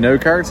think you take no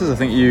characters. I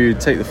think you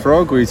take the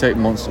frog or you take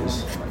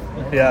monsters.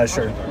 Yeah,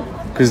 sure.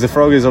 Because the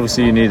frog is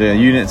obviously you need a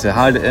unit to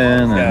hide it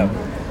in. And,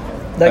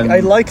 I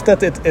like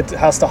that it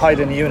has to hide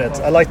in a unit.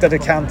 I like that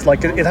it can't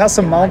it has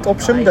a mount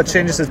option that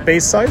changes its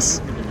base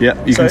size. Yeah,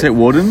 you can So- take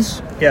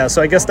wardens. Yeah,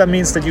 so I guess that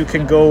means that you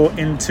can go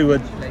into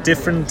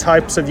different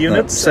types of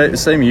units.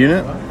 Same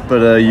unit,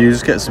 but you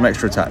just get some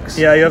extra attacks.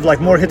 Yeah, you have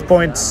like more hit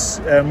points,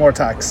 more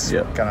attacks.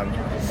 Yeah. Kind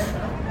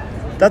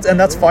of.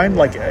 That's fine.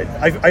 Like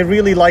I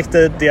really like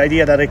the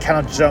idea that it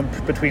cannot jump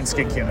between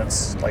skink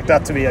units. Like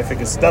that to me, I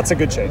think that's a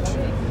good change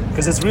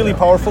because it's really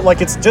powerful.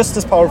 Like it's just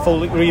as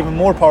powerful or even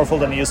more powerful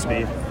than it used to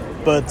be.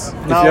 But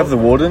now, If you have the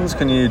wardens,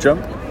 can you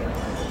jump?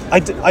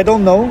 I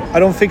don't know. I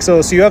don't think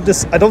so. So you have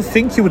this. I don't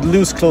think you would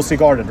lose closely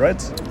guarded, right?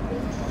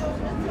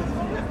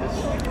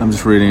 I'm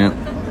just reading it.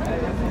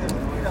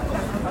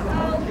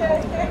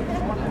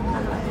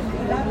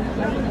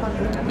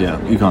 Yeah,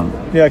 you can't.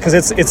 Yeah, because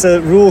it's a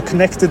rule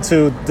connected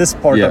to this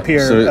part Yeah, up here,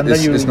 so and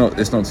it's, then you.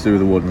 it's not to do with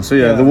the wardens. So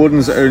yeah, Yeah. the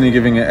wardens are only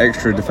giving it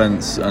extra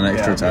defense and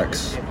extra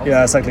attacks.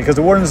 Yeah, exactly. Because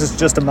the wardens is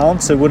just a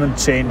mount, so it wouldn't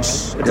change.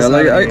 It Yeah, doesn't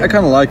like have any- I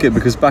kind of like it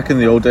because back in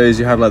the old days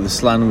you had like the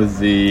slan with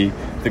the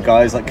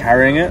guys like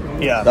carrying it.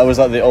 Yeah. that was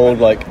like the old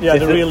like Yeah,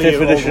 the really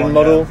fifth old edition one,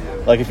 model.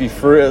 Like if you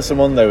threw it at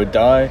someone, they would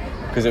die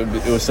because it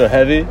was so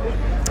heavy.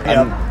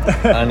 And,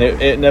 and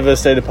it never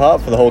stayed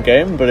apart for the whole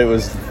game, but it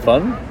was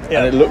fun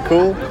Yeah. and it looked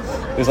cool.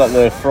 It was like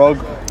the frog,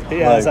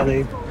 Yeah, like,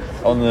 exactly.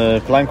 on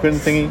the palanquin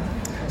thingy.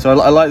 So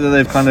I like that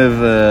they've kind of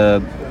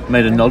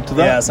made a nod to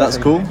that. Yeah, That's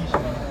exactly. cool.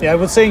 Yeah, I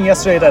was saying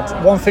yesterday that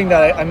one thing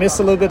that I missed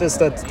a little bit is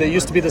that there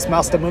used to be this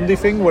Master Mundi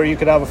thing where you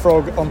could have a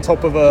frog on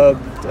top of a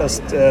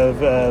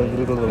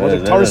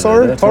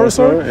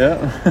Taurosaur?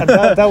 Yeah. And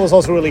that was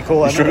also really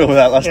cool. I struggled with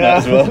that last night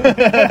as well.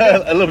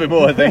 A little bit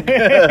more, I think.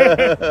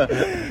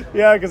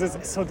 Yeah, because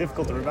it's so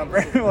difficult to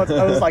remember. I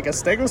was like, a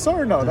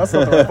Stegosaur? No, that's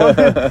not the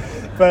right one.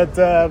 But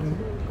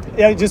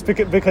yeah, just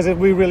because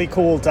it'd be really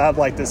cool to have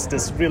like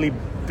this really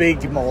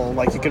big mole,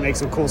 like you can make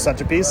some cool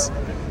centerpiece.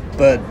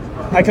 But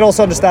I can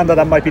also understand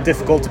that might be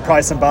difficult to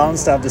price and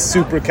balance. To have the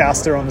super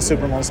caster on the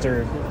super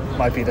monster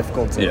might be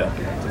difficult to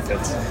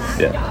fit.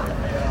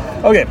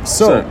 Yeah. Okay,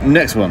 so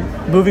next one.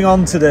 moving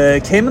on to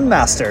the Cayman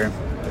Master.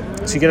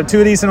 So you get a 2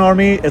 of these in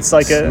army. It's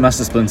like a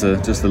Master Splinter,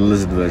 just the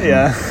lizard version.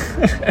 yeah.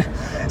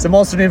 It's a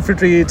monster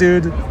infantry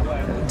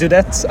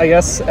dudette, I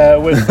guess,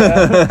 with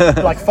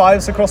like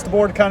 5s across the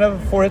board, kind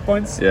of 4 hit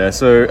points. Yeah,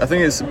 so I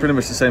think it's pretty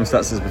much the same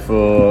stats as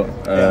before.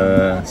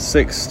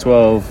 6,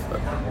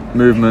 12,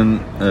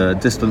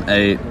 movement, distant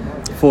 8,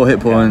 4 hit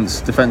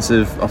points,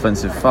 defensive,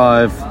 offensive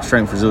 5,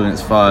 strength,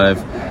 resilience 5,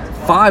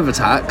 5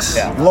 attacks.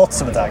 Yeah,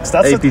 lots of attacks. Is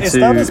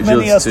that as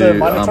many as the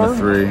Minotaur?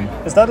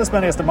 Is that as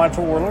many as the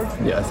Minotaur Warlord?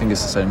 Yeah, I think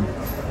it's the same.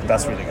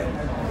 That's really good.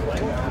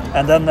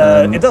 And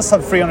then it does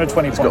have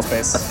 320 points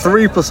base. A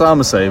 3+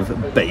 armor save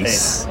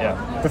base. Yeah.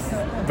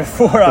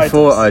 Before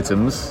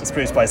items. It's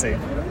pretty spicy.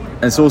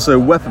 And it's also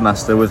Weapon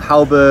Master with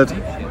Halberd,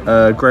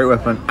 Great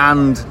Weapon,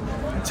 and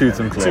Tooth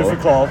and Claw. Tooth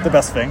and Claw, the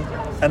best thing.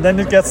 And then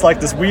it gets like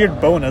this weird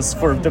bonus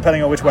for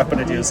depending on which weapon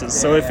it uses.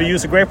 So if you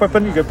use a Great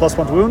Weapon, you get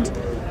 +1 to wound.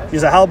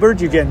 Use a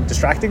Halberd, you get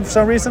distracting for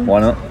some reason. Why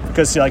not?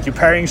 Because you're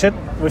parrying shit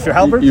with your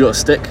Halberd. You got a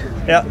stick.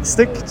 Yeah,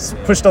 stick.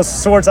 Push those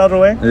swords out of the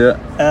way.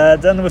 Yeah.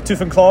 Then with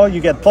Tooth and Claw,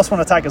 you get +1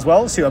 attack as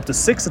well, so you're up to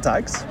 6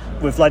 attacks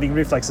with Lightning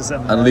Reflexes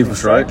and Lethal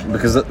Strike,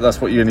 because that's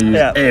what you're going to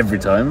use every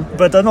time.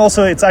 But then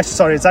also, it's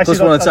actually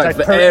 +1 attack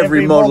for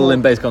every model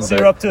in base combat. So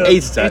you're up to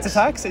 8 attacks. 8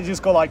 attacks, and you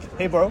just go like,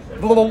 hey bro.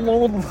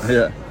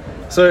 Yeah.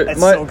 So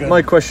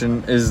my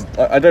question is,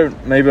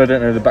 maybe I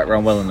don't know the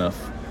background well enough,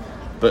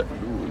 but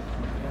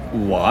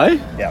why?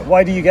 Yeah,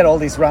 why do you get all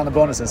these random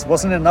bonuses?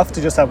 Wasn't it enough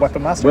to just have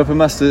Weapon Master? Weapon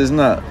Master, isn't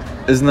that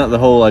the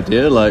whole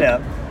idea? Yeah.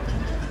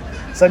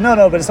 So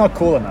no, but it's not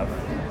cool enough.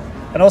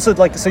 And also,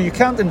 so you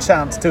can't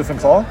enchant Tooth and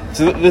Claw.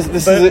 So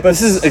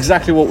this is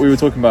exactly what we were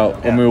talking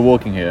about when we were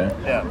walking here.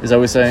 Yeah. Is I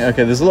was saying,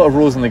 okay, there's a lot of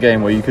rules in the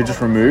game where you could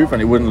just remove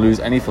and it wouldn't lose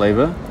any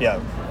flavor. Yeah.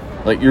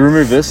 Like you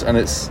remove this and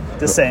it's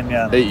the same.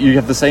 Yeah. You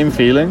have the same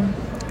feeling.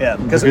 Yeah,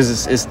 because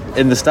it's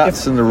in the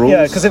stats and the rules.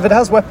 Yeah, because if it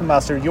has Weapon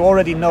Master, you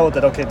already know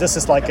that this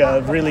is like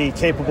a really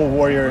capable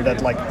warrior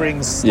that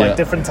brings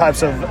different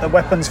types of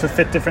weapons to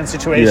fit different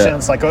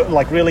situations,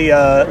 really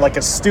like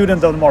a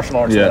student of martial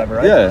arts or whatever,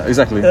 right? Yeah,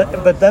 exactly.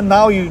 But then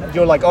now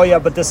you're like, oh yeah,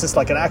 but this is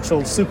like an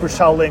actual super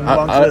Shaolin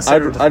monk.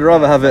 I'd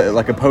rather have it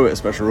like a poet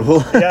special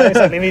rule. Yeah,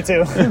 exactly. Me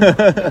too.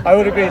 I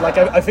would agree.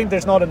 I think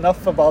there's not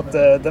enough about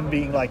them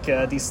being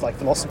these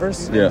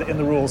philosophers in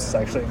the rules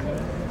actually.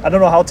 I don't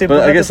know how to.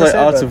 But I guess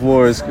Art of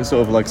War is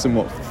sort of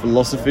somewhat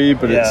philosophy,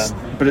 but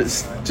it's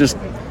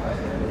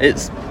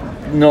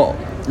not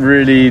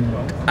really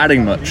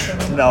adding much.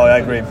 No, I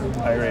agree.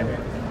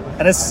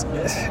 And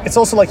it's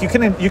also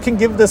you can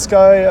give this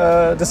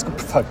guy this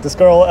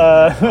girl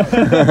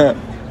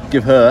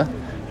give her.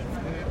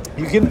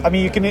 You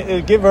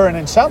can give her an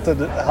enchanted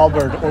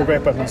halberd or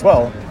great weapon as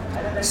well.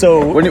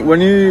 So when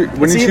you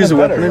choose a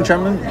weapon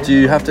enchantment, do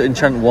you have to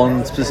enchant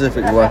one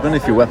specific weapon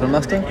if you're Weapon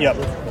Master? Yep.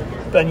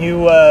 And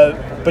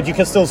but you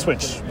can still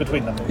switch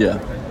between them. Yeah.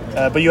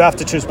 But you have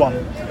to choose one.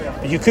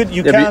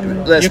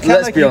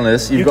 Let's be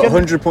honest. You've got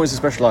 100 points of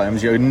special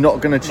items. You're not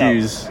going to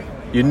choose. No.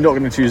 You're not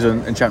going to choose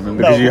an enchantment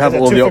because you have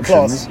all the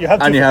options. You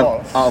have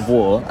Art of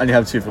War, and you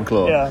have Tooth and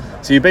Claw. Yeah.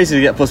 So you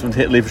basically get +1 to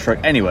hit Lethal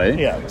Strike anyway.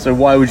 Yeah. So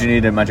why would you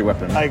need a magic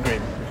weapon? I agree.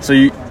 So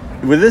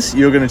with this,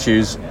 you're going to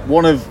choose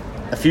one of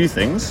a few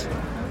things.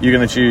 You're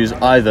going to choose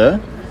either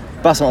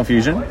Bassement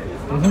Fusion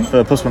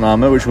for +1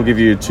 armor, which will give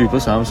you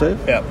 2+ armor save.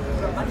 Yeah.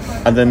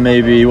 And then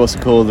maybe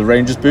the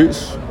Ranger's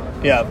Boots.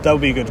 Yeah, that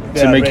would be good.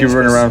 To make you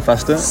run around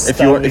faster. If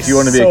you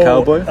want to be a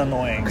cowboy.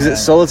 Annoying. Because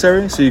it's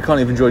solitary, so you can't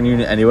even join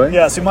unit anyway.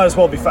 Yeah, so you might as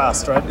well be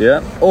fast, right?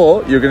 Yeah.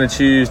 Or you're going to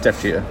choose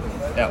Death Cheater.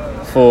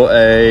 Yeah. For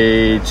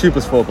a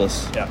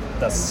 2+4+. Yeah,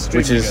 that's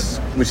which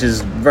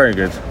is very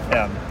good.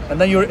 Yeah. And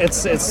then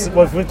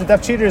with the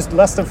Death Cheater is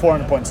less than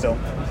 400 points still.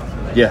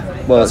 Yeah.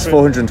 Well, that's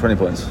 420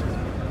 points.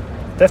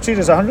 Death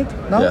Cheater is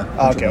 100? No?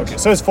 Yeah. Okay.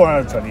 So it's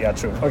 420, yeah,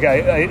 true.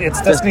 Okay,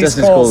 it's Destiny's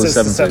Call is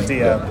 70,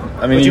 yeah.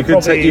 I mean, you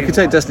could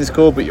take Destiny's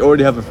Call, but you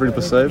already have a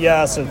 3+ save.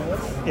 Yeah, so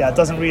it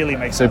doesn't really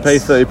make sense. So pay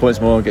 30 points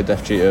more and get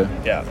Death Cheater.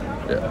 Yeah.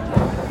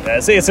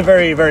 It's a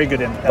very, very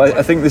good entry.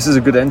 I think this is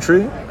a good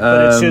entry.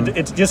 But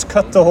it just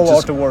cut the whole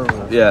Art of War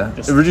rule. Yeah,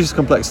 it reduces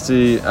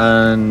complexity,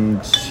 and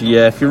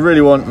if you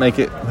really want, make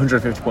it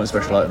 150 point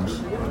special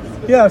items.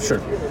 Yeah, sure.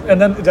 And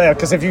then,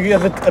 because if you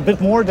give it a bit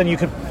more, then you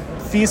could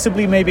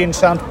feasibly maybe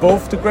enchant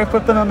both the Great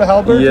Weapon and the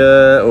halberd.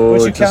 Yeah,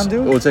 which you can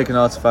do. Or take an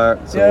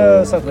artifact.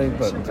 Yeah, sadly.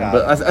 But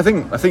I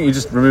think you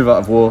just remove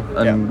Art of War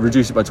and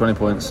reduce it by 20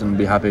 points and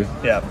be happy.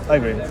 Yeah, I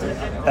agree.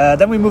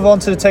 Then we move on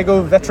to the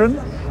Tego Veteran.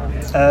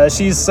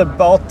 She's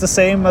about the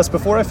same as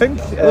before, I think.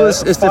 Well,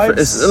 it's different.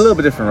 It's a little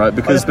bit different, right?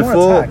 Because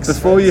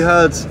before you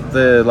had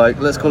the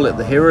let's call it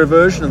the hero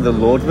version and the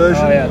Lord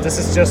version. Oh yeah, this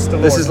is just the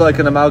Lord. This is like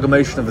an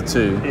amalgamation of the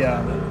two.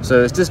 Yeah.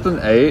 So it's Discipline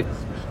 8.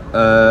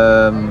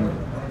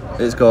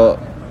 It's got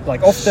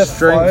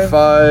Strength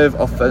 5,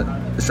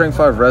 Strength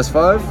 5, Res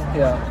 5.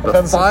 Yeah.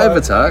 But 5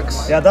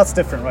 attacks. Yeah, that's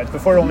different, right?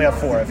 Before it only had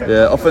 4, I think.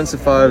 Yeah, Offensive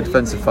 5,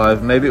 Defensive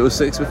 5. Maybe it was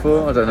 6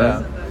 before. I don't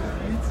know.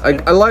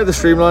 Yeah. I like the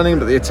streamlining,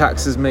 but the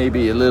attacks is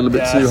maybe a little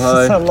bit too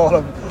high. It's a lot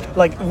of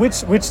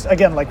which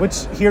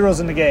heroes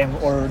in the game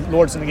or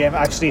lords in the game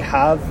actually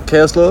have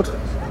Chaos Lord.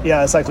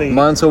 Yeah, exactly.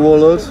 Minotaur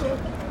Warlord.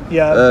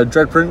 Yeah.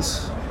 Dread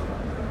Prince.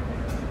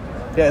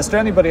 Yeah, is there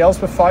anybody else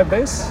with 5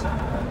 base?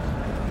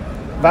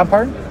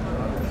 Vampire?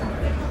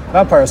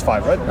 Vampire is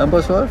 5, right?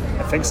 Vampire's 5?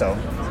 I think so.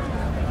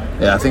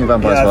 Yeah, I think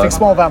Vampire's 5. Yeah, I think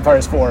Small Vampire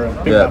is 4.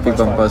 Big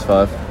Vampire's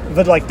 5.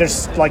 but like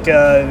there's like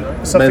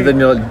something. Maybe then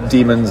you're like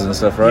demons and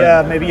stuff, right?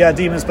 Yeah, maybe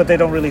demons, but they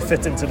don't really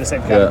fit into the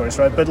same categories,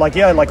 right? But like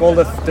like all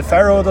the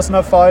pharaoh doesn't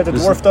have 5, the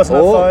dwarf doesn't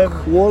have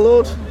 5.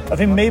 Warlord. I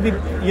think maybe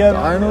maybe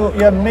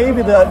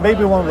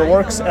one of the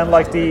orcs and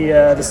like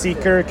the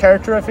seeker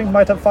character I think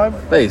might have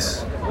 5.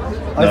 Base.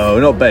 No,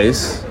 not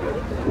base.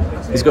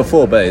 He's got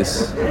 4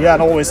 base. Yeah,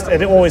 and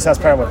it always has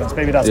power weapons.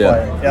 Maybe that's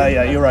why.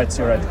 Yeah, you're right.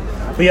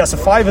 But yeah, so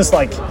 5 is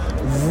like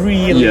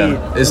really.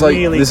 Yeah, it's like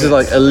really this good. is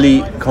like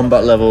elite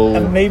combat level.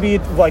 And maybe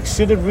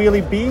should it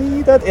really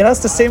be that it has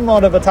the same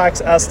amount of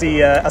attacks as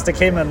the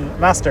Cayman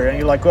Master? And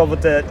you're like, well,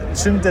 but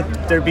shouldn't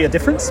there be a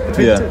difference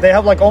between the two? They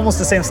have like almost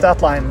the same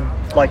stat line.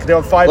 Like they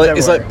have 5. Like,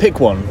 it's like pick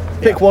one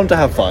to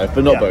have 5,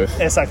 but not both.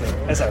 Exactly.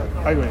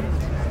 I agree.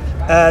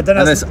 And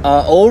it's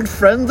our old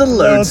friend the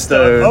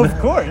Lodestone. Of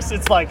course,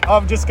 it's like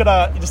I'm just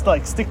gonna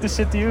stick this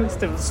shit to you,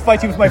 just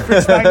fight you with my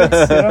fridge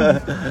magnets. You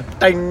know?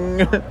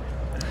 Dang.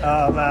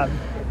 Oh man,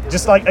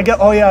 just like I get.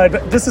 Oh yeah,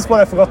 this is what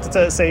I forgot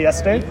to say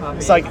yesterday.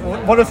 It's like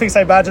one of the things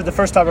I imagined the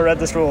first time I read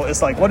this rule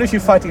is like, what if you're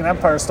fighting an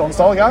Empire Stone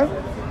style guy?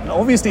 And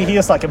obviously he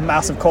is like a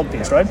massive cod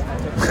piece, right?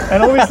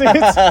 And obviously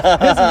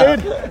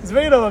it's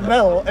made of a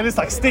metal and it's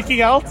like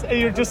sticking out, and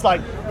you're just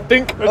like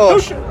dink, and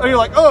you're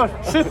like, oh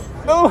shit,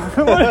 no.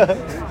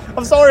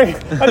 I'm sorry,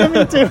 I didn't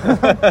mean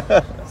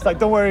to. It's like,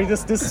 don't worry,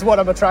 this is what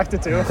I'm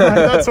attracted to.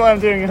 That's why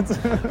I'm doing it.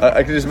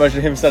 I can just imagine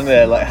him standing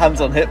there, like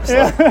hands on hips.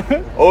 Yeah.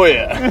 Like, oh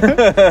yeah.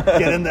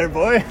 Get in there,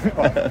 boy.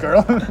 Or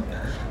girl.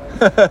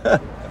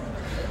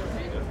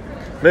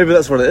 Maybe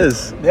that's what it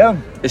is. Yeah.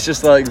 It's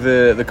just like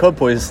the cod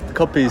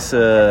piece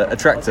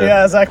attractor.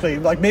 Yeah, exactly.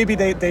 Like maybe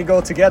they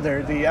go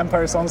together, the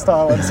Empire Stone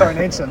style and Sarn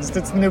Ancients.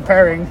 It's the new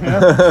pairing.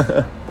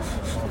 Yeah?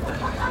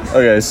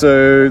 Okay,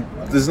 so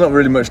there's not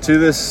really much to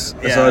this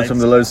aside from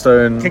the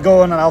Lodestone. Could go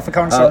on an Alpha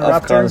Carnosaur and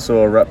Alpha Raptor.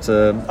 Carnosaur,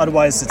 Raptor.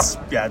 Otherwise, it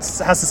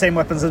has the same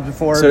weapons as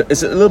before. So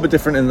it's a little bit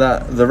different in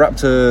that the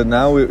Raptor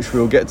now, which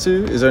we'll get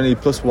to, is only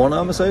 +1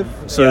 armor save.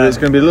 So it's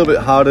going to be a little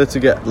bit harder to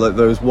get like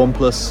those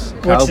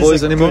 1+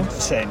 cowboys anymore.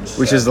 Good change.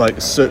 Which is like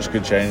such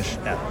good change.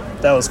 Yeah,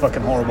 that was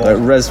fucking horrible. Like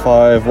Res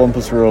 5, 1+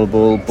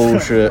 rollable,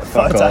 bullshit,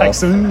 fuck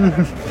attacks. off.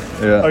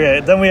 Yeah. Okay,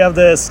 then we have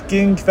the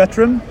Skink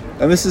Veteran.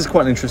 And this is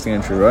quite an interesting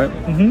entry, right?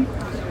 Mm-hmm.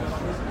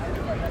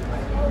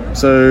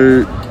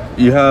 So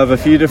you have a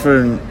few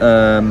different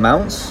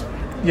mounts.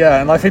 Yeah,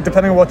 and I think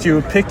depending on what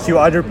you pick, you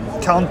either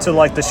count to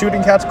like the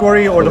shooting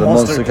category or the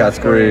monster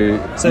category.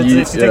 So if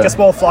you take a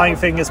small flying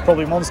thing, it's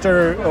probably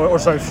monster, or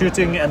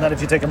shooting, and then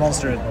if you take a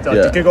monster,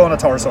 you could go on a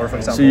Taurosaur, for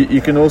example. So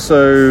you can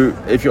also,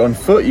 if you're on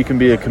foot, you can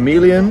be a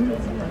chameleon.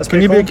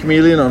 Can you be a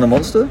chameleon on a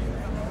monster?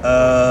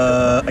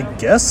 I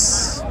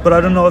guess, but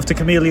I don't know if the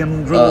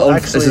chameleon rule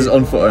actually. This is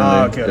on foot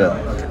only. Okay,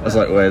 Okay. I was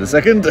like, wait a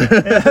second.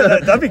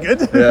 That'd be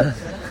good. Yeah.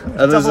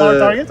 And there's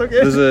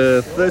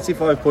a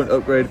 35-point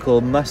upgrade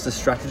called Master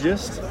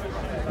Strategist,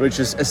 which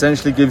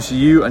essentially gives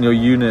you and your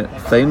unit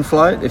feign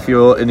flight if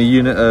you're in a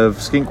unit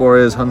of skink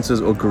warriors, hunters,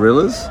 or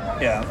gorillas.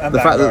 Yeah, and the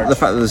fact that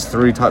there's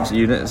 3 types of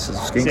units of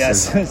skinks.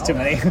 Yes, it's too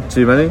many.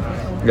 Too many?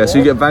 Yeah, so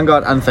you get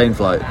Vanguard and feign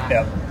flight.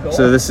 Yeah. Cool.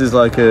 So this is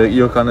like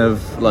your kind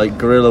of like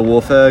guerrilla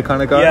warfare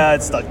kind of guy. Yeah,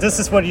 it's like this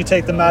is what you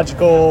take the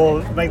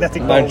magical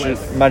magnetic bow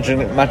with.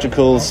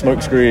 Magical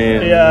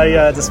smokescreen.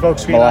 Yeah, the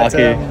smokescreen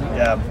malarkey. item.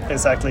 Yeah,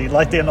 exactly.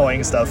 Like the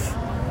annoying stuff.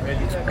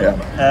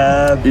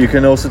 Yeah. You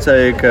can also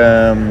take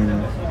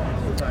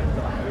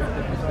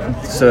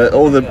so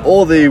all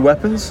the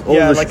weapons, all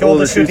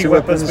the shooting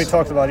weapons we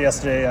talked about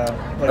yesterday.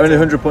 Only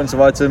 100 points of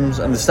items,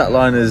 and the stat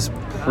line is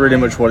pretty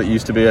much what it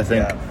used to be, I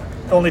think. Yeah.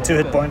 Only 2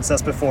 hit points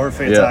as before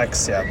for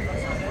attacks. Yeah.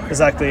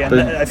 Exactly, and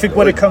I think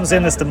what it comes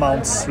in is the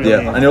mounts. Really.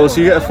 Yeah, and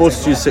also you get a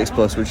Fortitude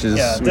 6+, which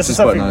is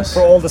quite nice.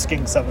 For all the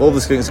skinks. All the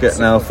skinks get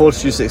now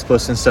Fortitude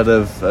 6+ instead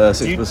of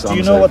 6+. Do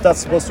you know what that's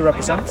supposed to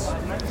represent?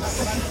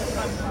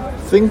 I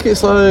think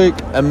it's like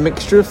a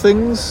mixture of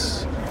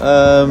things.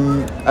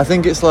 I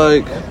think it's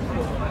like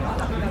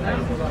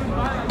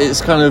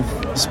it's kind of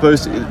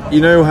supposed to.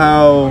 You know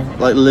how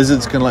like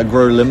lizards can like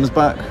grow limbs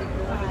back.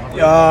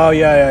 Oh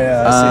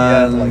yeah.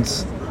 I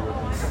see,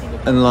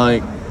 and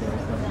like.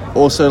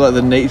 Also, like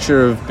the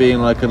nature of being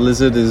like a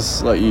lizard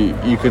is like you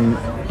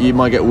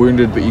might get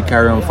wounded, but you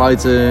carry on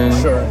fighting.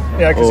 Sure.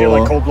 Yeah, because you're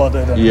like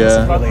cold-blooded. And you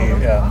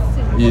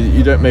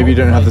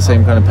don't have the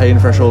same kind of pain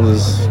threshold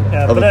as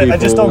other people. I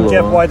just don't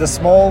get why the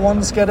small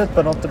ones get it,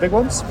 but not the big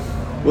ones.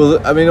 Well,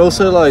 I mean,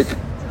 also like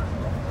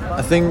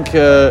I think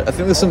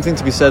there's something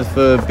to be said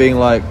for being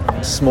like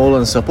small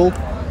and supple.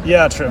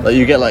 Yeah, true. Like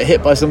you get like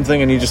hit by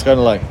something and you just kind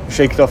of like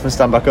shake it off and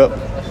stand back up.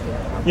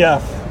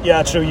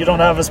 Yeah, true. You don't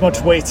have as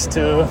much weight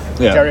to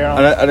carry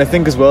around. And I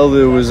think as well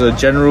there was a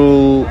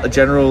general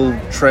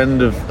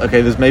trend of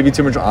there's maybe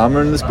too much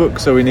armor in this book,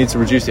 so we need to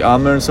reduce the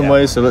armor in some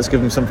way. So let's give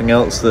them something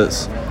else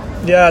that's.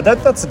 Yeah,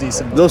 that's a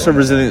decent. There's also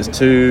resilience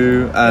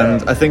too,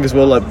 and I think as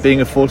well like being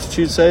a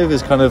fortitude save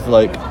is kind of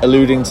like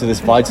alluding to this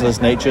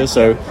vitalist nature.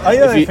 So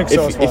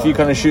if you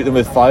kind of shoot them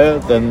with fire,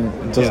 then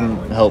it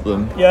doesn't help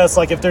them. Yeah, it's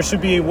like if there should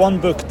be one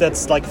book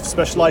that's like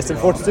specialized in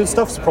fortitude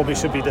stuff, it probably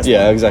should be this.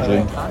 Yeah, one.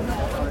 exactly.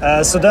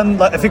 So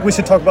then, I think we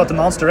should talk about the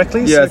mounts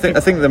directly. Yeah, So I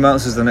think the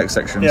mounts is the next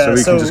section, Yeah, so we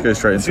so can just go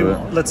straight if into you-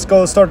 it. Let's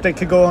go start. They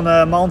could go on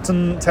a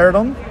mountain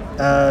pterodon.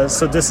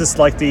 So this is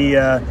like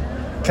the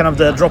kind of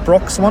the drop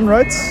rocks one,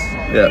 right?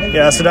 Yeah.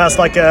 Yeah. So that's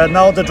like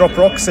now the drop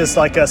rocks is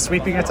like a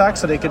sweeping attack,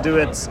 so they could do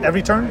it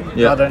every turn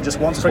rather than just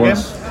once per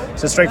once. game.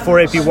 So strike 4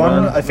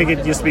 AP1. I think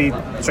it used to be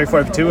strike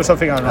 4 AP2 or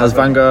something. I don't know. Has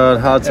Vanguard,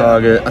 hard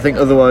target. I think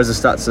otherwise the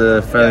stats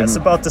are fairly it's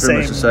about the pretty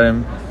much the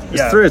same. It's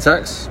Yeah. 3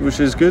 attacks, which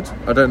is good.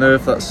 I don't know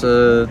if that's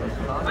I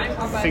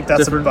think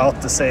that's different.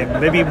 about the same.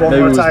 Maybe one Maybe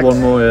more it was attack. one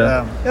more,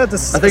 yeah. Yeah.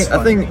 This. I is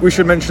fine. think we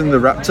should mention the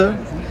Raptor.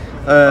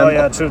 Oh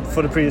yeah,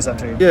 for the previous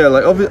entry. Yeah,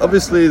 like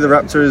obviously the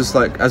Raptor is,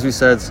 like, as we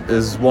said,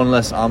 is 1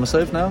 less armor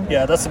save now,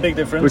 Yeah, that's a big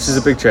difference. which is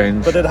a big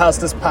change. But it has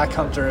this pack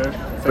hunter,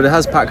 But it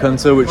has Pack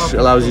Hunter, which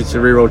allows you to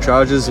reroll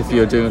charges if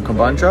you're doing a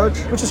combined charge.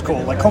 which is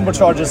cool. Like combo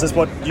charges is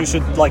what you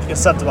should like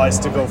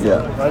incentivize to go for.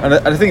 Right? And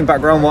I think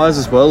background-wise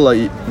as well,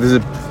 like there's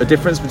a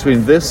difference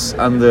between this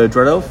and the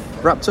Dread Elf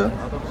Raptor.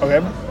 Okay.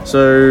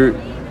 So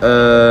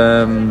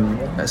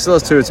it still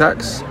has 2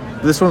 attacks.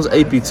 This one's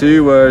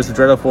AP2, whereas the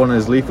Dread Elf one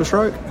is Lethal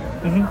Strike,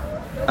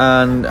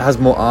 and has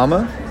more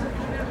armor,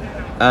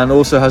 and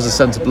also has a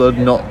Scent of Blood,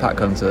 not Pack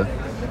Hunter.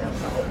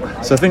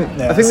 So I think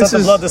Yeah, this Set of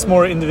is Blood is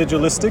more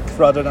individualistic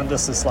rather than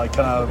this is like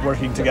kind of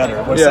working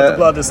together. Where Set Yeah. of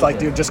Blood is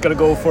like you're just gonna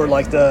go for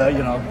like the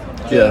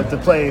the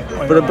play.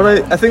 But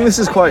I think this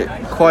is quite.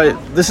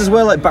 This is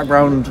where like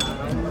background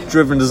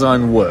driven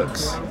design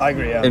works. I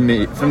agree.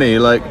 Yeah. For me,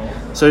 like,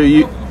 so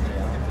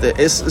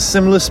it's a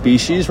similar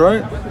species,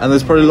 right? And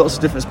there's probably lots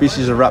of different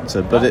species of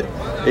raptor, but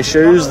it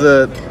shows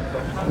that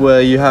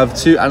where you have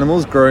 2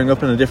 animals growing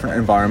up in a different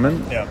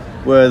environment. Yeah.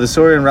 Where the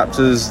Saurian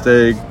raptors,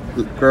 they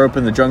grow up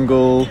in the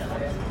jungle.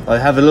 They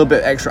have a little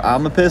bit extra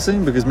armor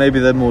piercing because maybe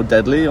they're more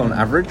deadly on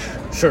average.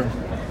 Sure.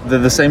 They're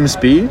the same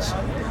speed,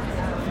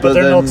 But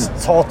they're then-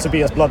 not taught to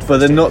be as bloodthirsty. but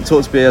they're not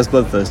taught to be as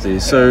bloodthirsty.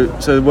 So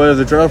where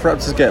the Dread Elf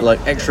Raptors get like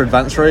extra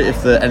advance rate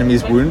if the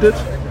enemy's wounded,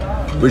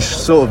 which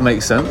sort of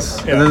makes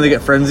sense. Yeah. And then they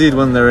get frenzied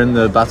when they're in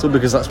the battle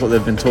because that's what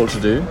they've been taught to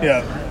do.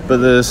 Yeah. But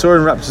the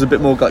Saurian Raptors are a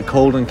bit more like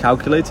cold and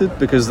calculated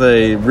because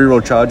they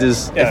reroll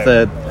charges Yeah. if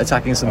they're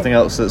attacking something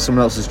else that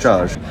someone else has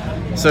charged.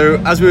 So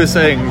as we were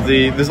saying,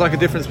 there's like a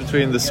difference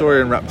between the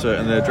Saurian Raptor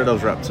and the Dread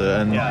Elf Raptor,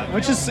 and Yeah,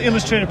 which is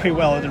illustrated pretty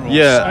well in the rules.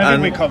 yeah, I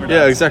think we covered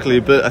yeah, that.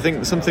 exactly. But I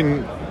think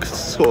something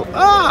sort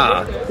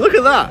of look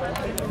at that.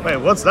 Wait,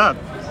 what's that?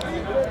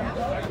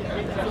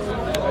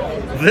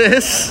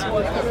 This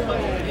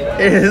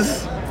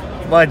is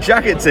my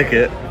jacket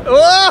ticket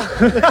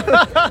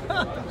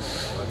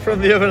from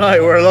the other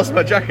night where I lost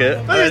my jacket.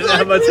 I didn't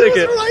have my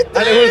ticket,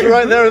 and it was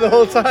right there the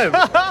whole time.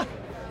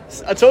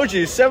 I told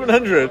you,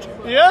 700.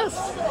 Yes.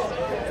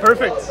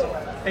 Perfect.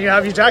 And you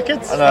have your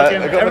jackets. And I got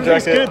my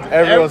Everything's jacket. good.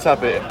 Everyone's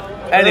happy.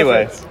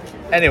 Anyway.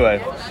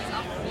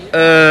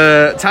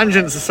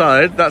 Tangents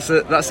aside,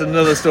 that's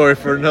another story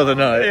for another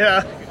night.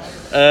 Yeah.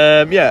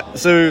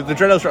 So the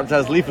Dread Elf Raptor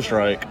has Lethal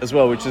Strike as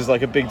well, which is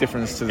like a big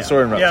difference to the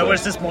Saurian Raptor. Yeah,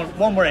 where's this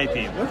one more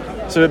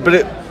AP? So, but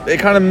it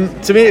kind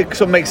of, to me, it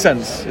sort of makes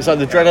sense. It's like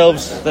the Dread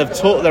Elves, they've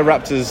taught their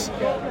Raptors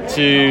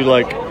to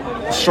like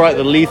strike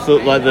the lethal,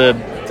 like the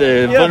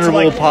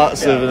vulnerable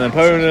parts of an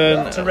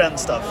opponent. To rend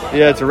stuff.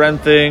 Yeah, to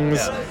rend things.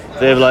 Yeah.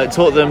 They've like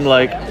taught them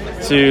like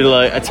to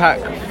like attack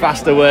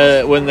faster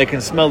when they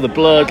can smell the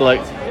blood. Like,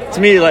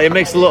 to me, like it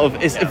makes a lot of.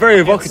 It's very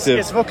evocative.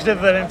 It's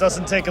evocative and it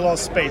doesn't take a lot of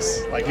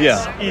space. Like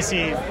Yeah. it's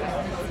easy.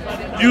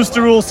 Use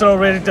the rules that are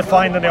already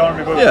defined in the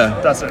army book. Yeah.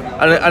 That's it.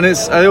 And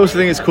it's. I also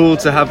think it's cool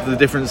to have the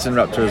difference in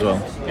Raptor as well.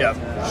 Yeah,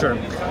 sure.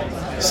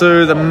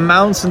 So the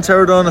mounts and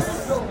Pterodon, I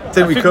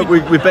think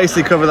we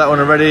basically covered that one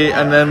already,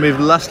 and then we've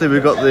got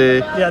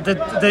the Yeah,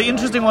 the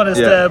interesting one is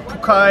Yeah. the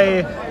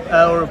Pukai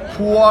or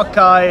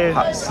Puakai.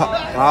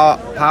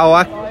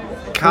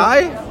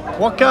 Pawakai.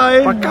 Puakai.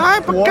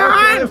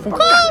 Puakai.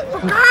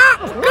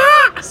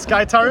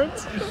 Sky Turret.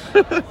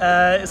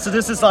 So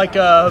this is like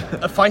a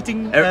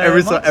fighting.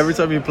 Every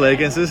time you play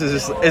against this, is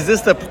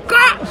this the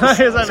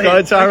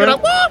Sky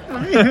Tyrant?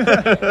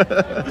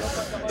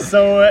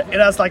 So it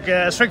has like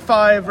a strike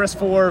 5, rest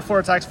 4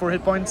 attacks, 4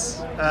 hit points.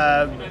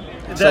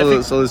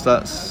 Solid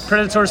stats.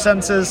 Predator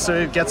senses, so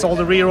it gets all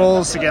the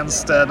rerolls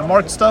against the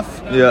marked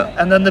stuff. Yeah.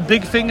 And then the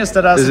big thing is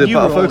that as Is it new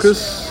battle rolls,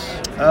 focus?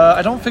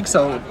 I don't think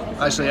so.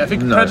 Actually, I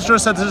think No. Predator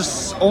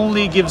senses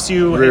only gives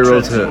you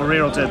Reroll hatred to hit. or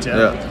reroll to hit.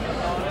 Yeah.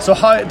 Yeah. So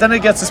then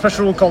it gets a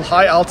special rule called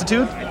High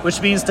Altitude,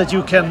 which means that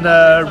you can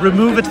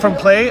remove it from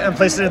play and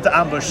place it into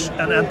ambush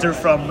and enter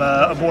from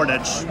a board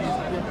edge.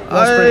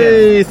 Once per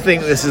game. I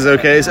think this is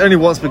okay. It's only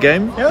once per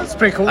game. Yeah, it's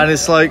pretty cool. And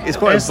it's quite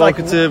It's like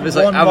evocative. It's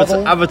like one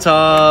model.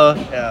 Avatar.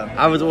 Yeah.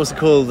 Avatar. What's it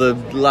called? The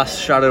Last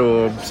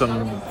Shadow or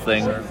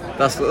something.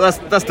 That's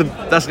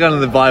kind of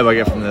the vibe I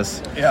get from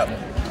this. Yeah.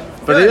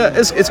 But yeah,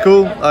 it's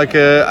cool. Like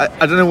I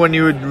don't know when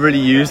you would really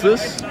use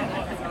this.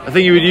 I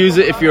think you would use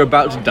it if you're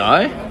about to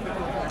die.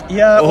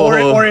 Yeah, or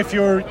Or- if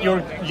you're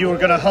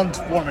gonna hunt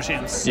war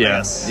machines. I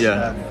guess.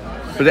 Yeah.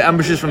 But it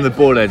ambushes from the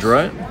board edge,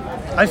 right?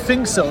 I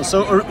think so.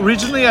 So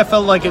originally I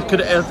felt like it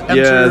could enter.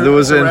 Yeah, there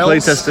was in rails,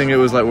 playtesting. It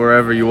was like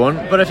wherever you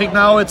want. but I think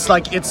now it's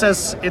like it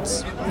says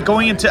it's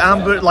going into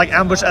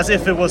ambush as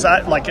if it was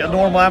like a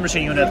normal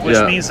ambushing unit, which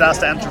Yeah. means it has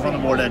to enter from the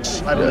board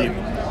edge, I believe,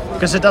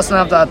 because it doesn't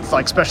have that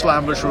like special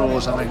ambush rule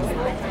or something.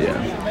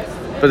 Yeah,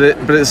 but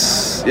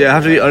it's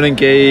have to be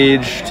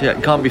unengaged. Yeah,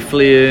 it can't be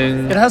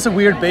fleeing. It has a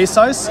weird base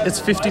size. It's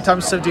 50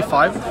 times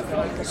 75,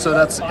 so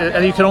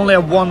and you can only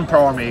have one per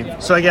army.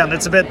 So again,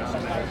 it's a bit.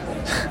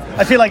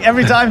 I feel like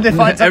every time they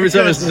find Every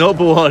time good, it's not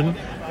but one,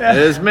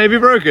 it's maybe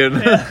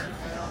broken.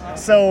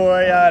 So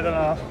I don't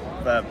know,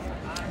 but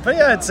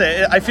yeah,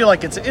 I feel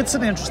like it's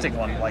an interesting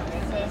one. Like,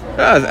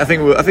 Yeah, I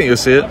think you'll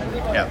see it.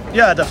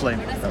 yeah,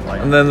 definitely.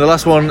 And then the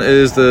last one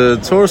is the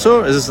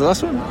Taurosaur. Is this the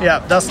last one? Yeah,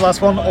 that's the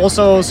last one.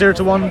 Also 0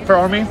 to 1 per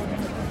army,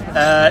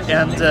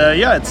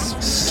 it's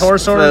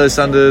Taurosaur. Fairly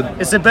standard,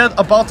 It's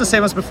about the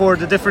same as before.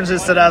 The difference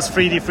is that it has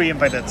 3d free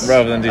impact hits.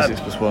 rather than D6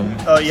 plus 1.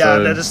 Oh yeah,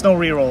 So, there's no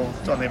reroll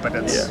on the impact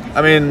hits. yeah.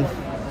 I mean,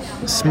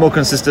 it's more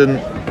consistent.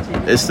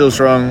 It's still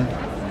strong.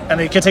 And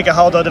it can take a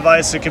Howdah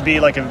device. It could be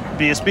like a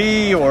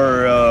BSB,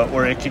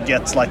 or it could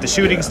get like the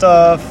shooting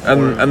stuff.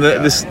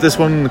 This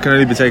one can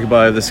only be taken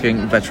by the Skink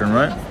veteran,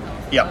 right?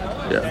 Yeah.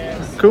 Yeah.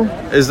 Cool.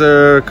 Is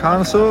there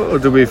Carnosaur, or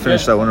did we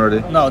finish that one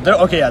already? No.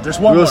 There's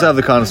one. We also more. have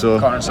the Carnosaur.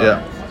 Carnosaur.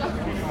 Yeah.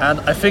 And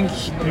I think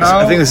now.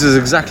 I think this is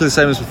exactly the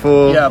same as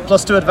before. Yeah,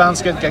 +2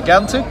 advanced get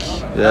gigantic.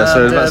 Yeah,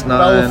 so that's 9.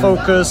 Battle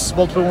focus,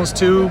 multiple wounds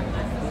 2.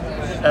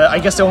 I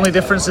guess the only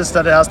difference is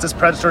that it has this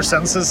predator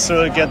senses,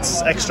 so it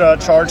gets extra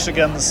charge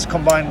against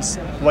combines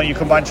when you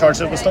combine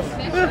charges with stuff.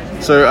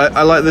 So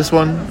I like this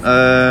one.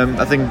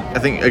 I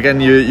think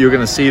again you're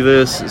going to see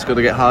this. It's got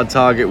to get hard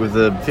target with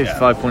the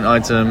 55 point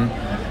item.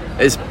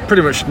 It's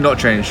pretty much not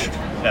changed.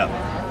 Yeah.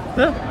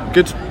 Yeah,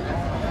 good.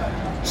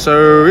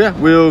 So yeah,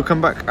 we'll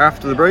come back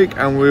after the break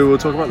and we will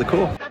talk about the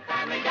core.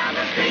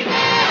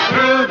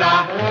 Through the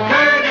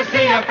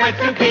courtesy of Fred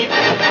Suki.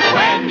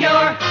 When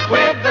you're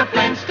with the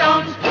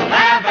Flintstones,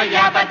 have a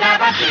yabba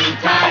dabba do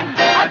time,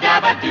 a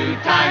dabba do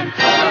time,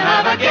 we'll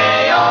have a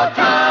gay old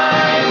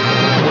time.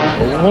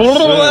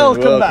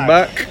 Welcome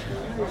back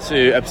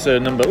to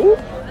episode number.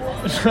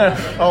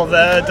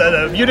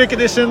 The Munich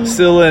edition.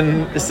 Still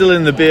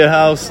in the beer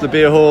house, the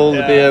beer hall,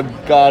 Yeah. the beer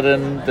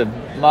garden, the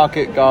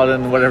market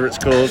garden, whatever it's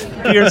called.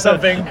 Beer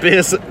something.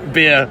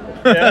 Beer.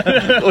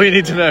 All you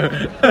need to know.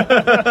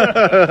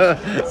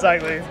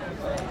 Exactly.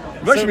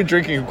 We've actually been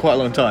drinking for quite a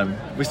long time.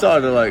 We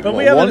started at like But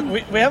what,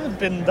 we haven't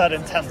been that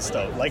intense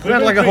though. Like we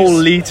had like a whole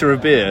liter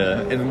of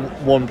beer in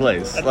one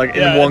place, like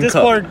in one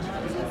cup.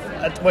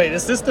 Wait,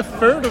 is this the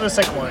third or the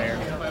second one here?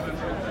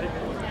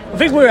 I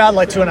think we're at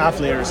like 2.5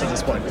 liters at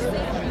this point.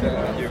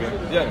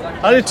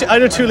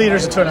 Either 2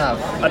 liters or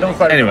 2.5. I don't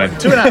quite Anyway. remember.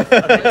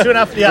 2.5. Okay,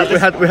 2.5.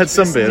 Yeah, we had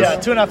some beers. Yeah,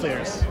 2.5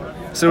 liters.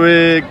 So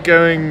we're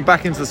going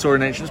back into the Story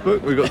and Ancients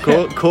book. We've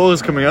got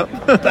cores coming up.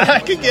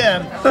 Back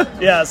again.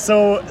 Yeah.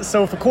 So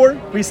for core,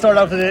 we start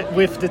out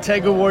with the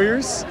Tego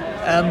Warriors,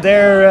 and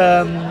they're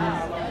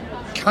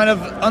kind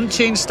of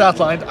unchanged stat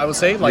line, I would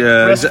say. Like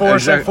rest 4,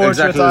 strength 4, 2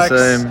 exactly attacks.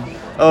 the same.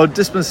 Oh,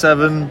 Discipline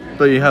 7,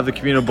 but you have the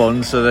communal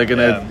bond, so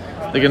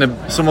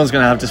someone's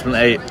gonna have Discipline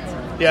 8.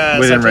 Yeah,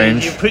 within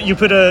exactly.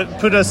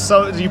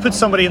 range. You put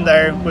somebody in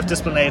there with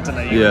Discipline 8, and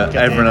then you get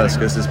everyone the- else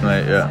gets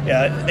Discipline 8. Yeah,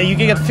 Yeah, and you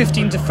can get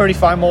 15 to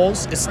 35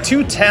 moles. It's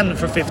 210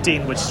 for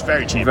 15, which is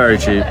very cheap. very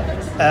cheap.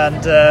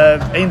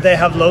 And they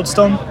have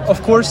Lodestone,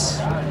 of course.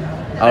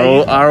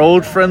 Our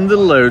old friend the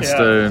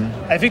Lodestone.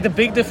 I think the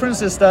big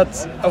difference is that,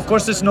 of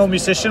course, there's no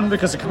musician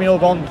because the communal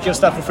bond gives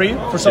that for free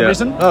for some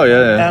reason. Oh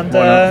yeah. And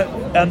Why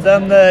not? and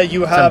then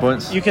you have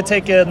points. you can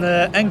take an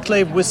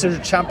Enclave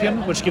Wizard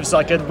Champion, which gives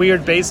like a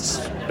weird base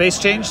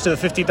change to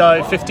 50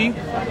 die 50.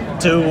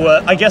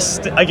 To I guess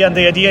again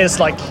the idea is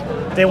like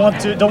they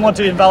don't want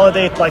to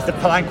invalidate like the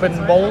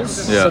Palanquin moles,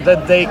 so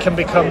that they can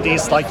become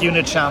these like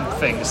unit champ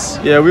things.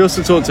 Yeah, we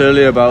also talked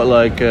earlier about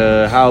like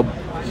how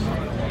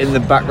in the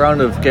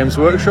background of Games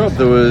Workshop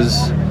there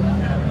was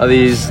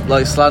these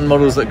like slan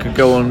models that could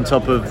go on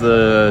top of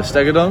the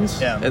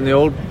Stegodons in the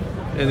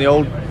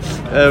old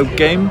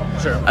game.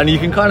 Sure. And you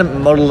can kind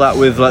of model that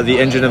with like the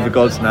Engine of the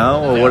Gods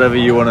now, or whatever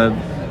you want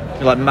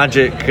to, like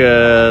magic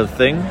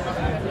thing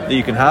that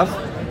you can have.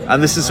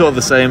 And this is sort of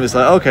the same. It's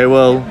like, okay,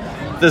 well,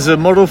 there's a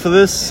model for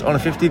this on a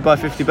 50 by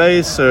 50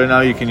 base, so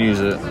now you can use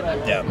it.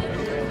 Yeah.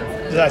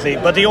 Exactly,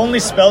 but the only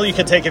spell you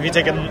can take if you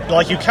take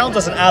you count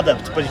as an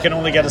adept, but you can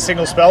only get a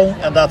single spell,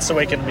 and that's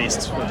Awakened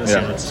Beast with this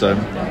unit. So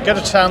get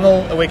a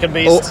channel, Awakened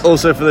Beast.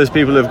 Also for those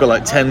people who've got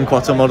like 10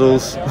 Quattro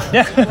models,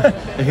 Yeah.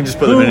 you can just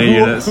put them in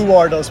your units. Who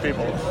are those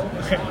people?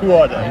 Who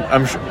are they?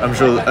 I'm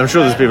sure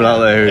there's people out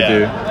there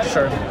who do.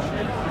 Sure.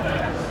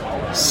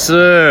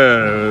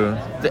 So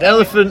the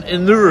elephant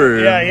in the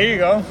room. Yeah, here you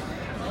go.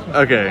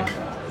 Okay,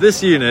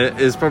 this unit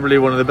is probably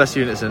one of the best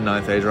units in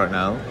 9th Age right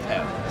now.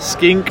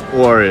 Skink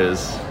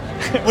Warriors.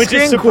 Which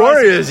Skink is surprising.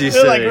 Warriors, you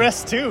They're say? like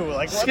rest 2.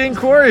 Like what?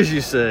 Skink Warriors,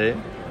 you say?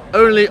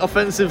 Only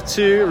offensive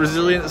 2,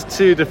 resilience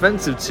 2,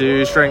 defensive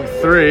 2,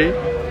 strength 3.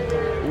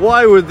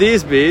 Why would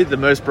these be the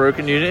most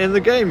broken unit in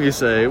the game, you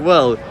say?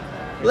 Well,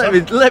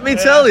 Let me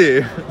tell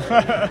you.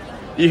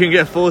 You can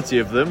get 40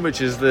 of them,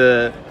 which is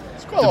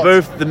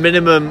both the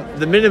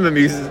minimum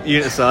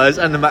unit size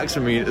and the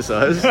maximum unit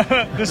size.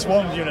 This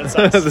one unit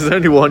size. There's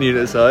only one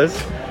unit size.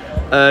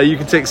 You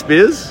can take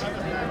spears,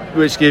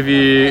 which give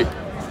you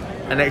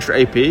an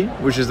extra AP,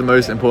 which is the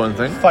most important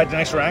thing. Fight the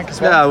next rank as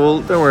well. Yeah,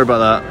 well, don't worry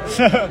about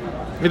that.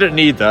 You don't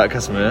need that,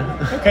 Casimir.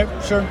 Okay,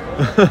 sure.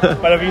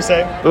 Whatever you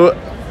say. But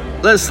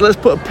let's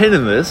put a pin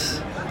in this.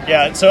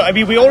 Yeah. So I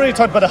mean, we already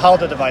talked about the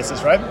Howdah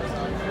devices, right?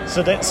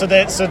 So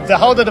the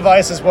Howdah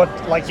device is what,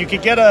 like, you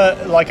could get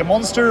a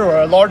monster or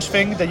a large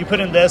thing that you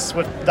put in this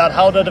with that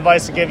Howdah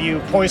device to give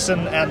you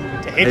poison and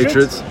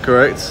hatred.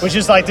 Correct. Which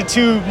is like the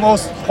two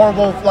most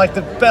horrible, like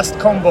the best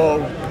combo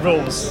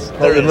rules.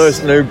 Like the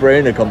most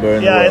no-brainer combo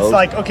in the world. Yeah, it's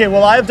like, okay,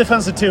 well, I have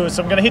defensive 2,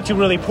 so I'm gonna hit you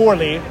really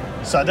poorly.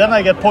 So then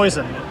I get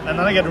poison, and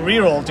then I get a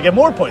reroll to get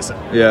more poison.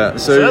 Yeah,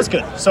 so that's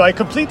good. So I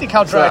completely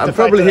counteract.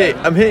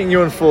 I'm hitting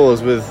you on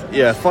 4s with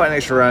fighting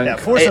extra rank. Yeah,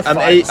 4s are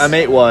 5s. I'm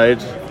 8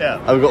 wide.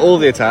 Yeah, I've got all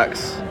the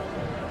attacks.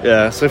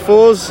 Yeah, so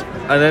 4s,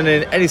 and then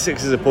in any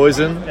 6s of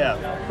poison. Yeah.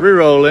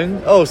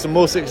 Rerolling. Oh, some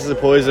more 6s of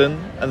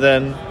poison, and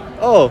then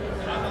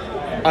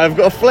I've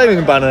got a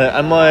flaming banner,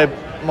 and my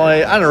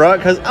Anorak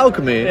has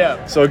alchemy.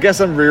 Yeah. So I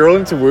guess I'm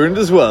rerolling to wound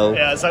as well.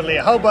 Yeah, exactly.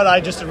 How about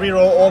I just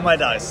reroll all my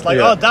dice? Like,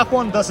 that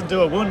one doesn't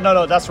do a wound.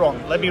 No, that's wrong.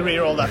 Let me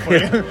reroll that for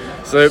you.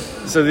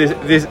 So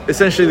this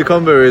essentially the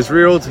combo is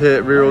reroll to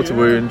hit, reroll to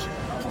wound,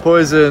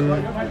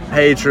 poison,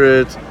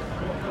 hatred.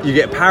 You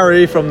get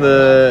parry from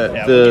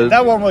the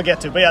that one we'll get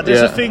to. But yeah,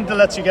 there's a thing that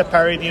lets you get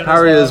parry.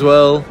 Parry as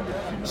well.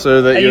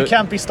 So that you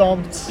can't be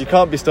stomped. You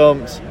can't be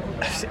stomped.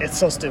 It's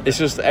so stupid. It's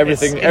just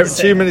everything.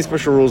 Too many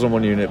special rules on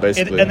one unit,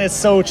 basically. And it's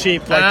so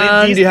cheap. Like,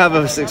 and you have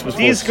a 6+4.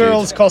 These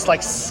girls cost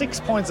like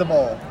 6 points a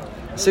mole.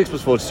 6+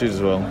 fortitude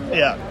as well.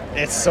 Yeah,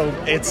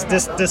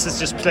 this is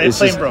just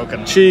plain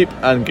broken. Cheap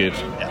and good.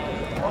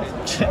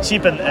 Yeah,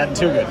 cheap and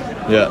too good.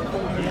 Yeah.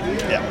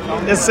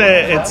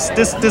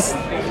 This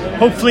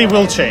hopefully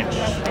will change.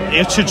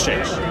 It should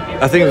change.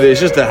 I think that it's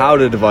just the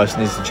Howdah device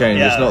needs to change.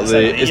 Yeah, it's not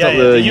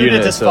the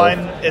unit is itself. fine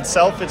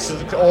itself. It's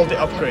just all the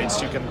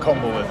upgrades you can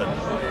combo with it.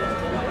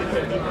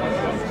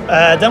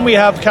 Then we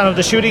have kind of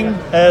the shooting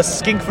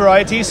skink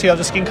varieties. You have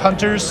the skink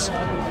hunters.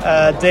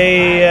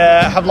 They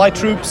have light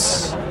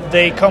troops.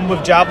 They come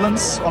with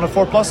javelins on a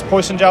 4+,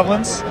 poison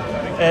javelins.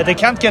 They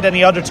can't get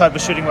any other type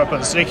of shooting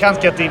weapons, so they can't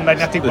get the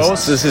magnetic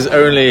bows. This is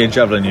only a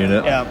javelin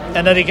unit. Yeah,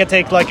 and then they can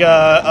take like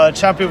a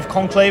champion of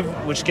conclave,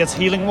 which gets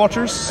healing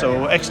waters,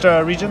 so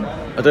extra regen.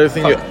 I don't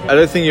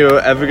think you're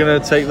ever gonna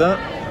take that.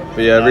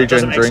 But yeah,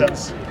 regen drink,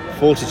 sense.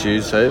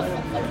 fortitude save.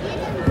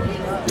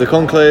 The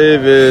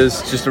conclave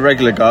is just a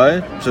regular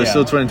guy, so it's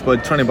still 20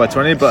 by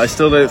 20, but I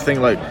still don't think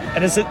like.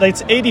 And it's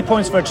 80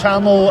 points for a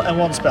channel and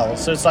 1 spell,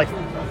 so it's like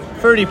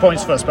 30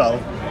 points for a spell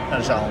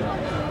and a channel.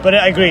 But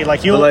I agree,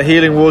 like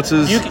healing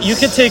waters. You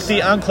can take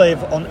the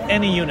enclave on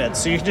any unit,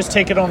 so you can just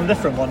take it on a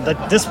different one.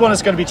 This one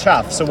is going to be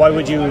chaff, so why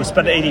would you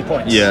spend 80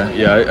 points?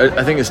 Yeah.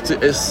 I think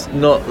it's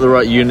not the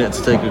right unit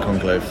to take a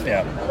conclave.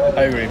 Yeah,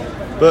 I agree.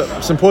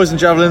 But some poison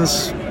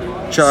javelins,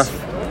 chaff.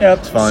 Yeah,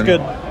 it's fine. It's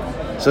good.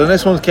 So the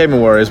next one's Cayman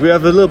Warriors. We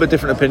have a little bit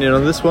different opinion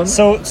on this one.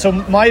 So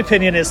my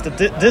opinion is that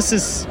this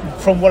is,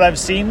 from what I've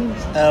seen,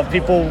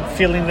 people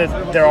feeling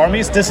that their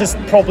armies, this is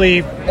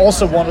probably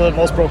also one of the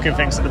most broken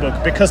things in the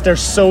book, because they're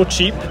so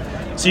cheap.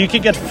 So you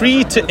can get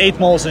 3 to 8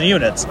 moles in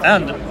units,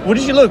 and what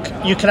did you look?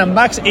 You can have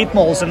max 8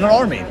 moles in an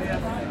army.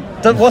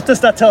 What does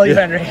that tell you,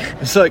 Henry?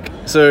 It's like,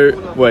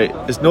 so wait,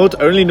 it's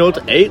only 0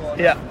 to 8,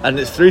 and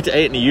it's 3 to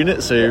 8 in a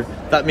unit. So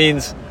that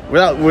means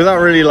without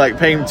really like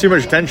paying too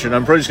much attention,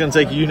 I'm probably just going to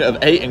take a unit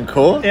of 8 in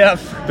core. Yeah,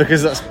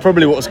 because that's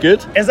probably what's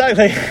good.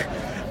 Exactly.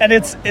 And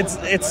it's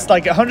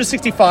like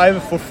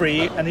 165 for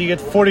free, and you get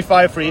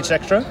 45 for each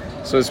extra.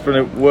 So it's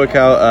going to work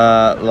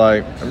out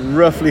like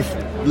roughly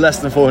less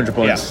than 400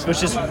 points. Yeah,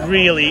 which is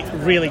really,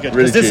 really good.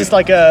 Really Because this is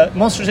like a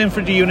monsters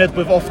infantry unit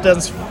with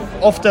Often's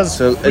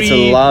so free... it's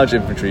a large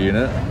infantry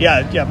unit.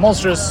 Yeah,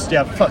 monsters.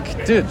 Yeah, fuck,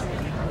 dude.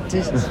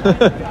 Jesus.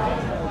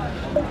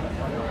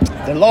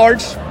 They're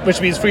large, which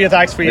means free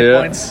attacks, free hit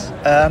points,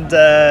 and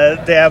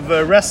they have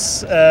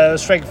res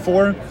strength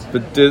 4.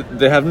 But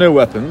they have no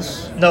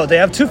weapons. No, they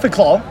have Tooth and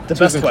Claw, the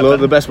best weapon.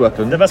 The best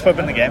weapon. The best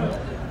weapon in the game.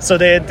 So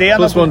they end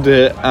plus up 1 to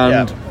hit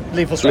and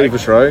lethal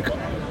strike.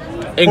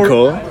 In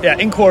core. Yeah,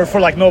 in core for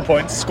like no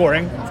points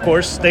scoring, of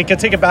course. They can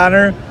take a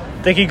banner.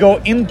 They can go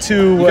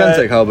into... You can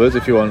take halberd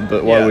if you want,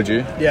 but why would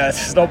you? Yeah,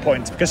 it's no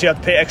point, because you have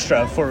to pay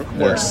extra for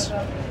worse.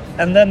 Yeah.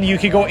 And then you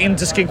can go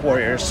into Skink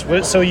Warriors.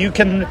 So you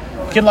can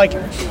like...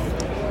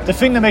 The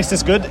thing that makes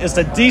this good is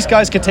that these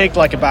guys can take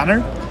like a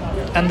banner,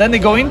 and then they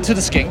go into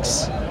the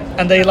Skinks,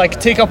 and they like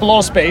take up a lot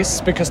of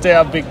space because they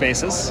have big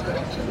bases.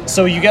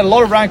 So you get a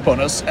lot of rank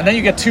bonus, and then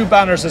you get 2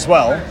 banners as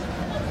well.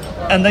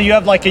 And then you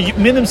have like a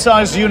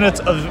minimum-sized unit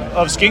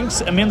of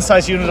Skinks, a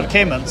min-sized unit of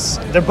Caymans.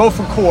 They're both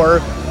for core.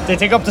 they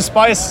take up the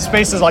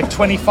spaces like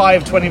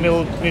 25 20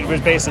 millimeter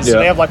bases. So Yeah.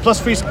 they have like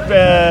 +3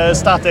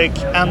 static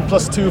and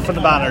 +2 for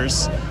the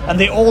banners, and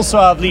they also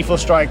have lethal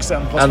strikes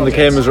and +1 And the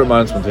hits. Kmers are at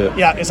 -1 hit.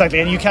 Yeah, exactly,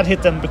 and you can't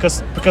hit them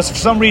because for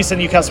some reason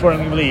you can't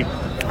swirling melee,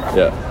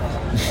 Yeah.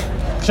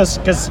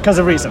 just because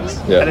of reasons.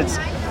 Yeah. And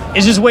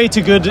it's just way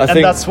too good, I and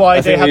think that's why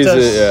I they think have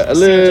these to are, a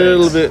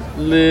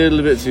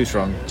little bit too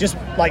strong. just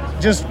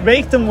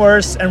make them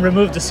worse and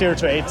remove the 0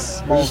 to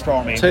 8s most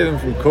army. Take them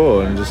from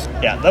core and just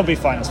Yeah, that'll be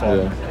fine as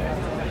well.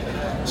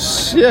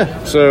 yeah.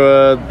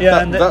 So Yeah,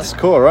 and that's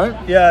core, right?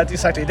 Yeah,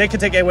 exactly. They can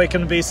take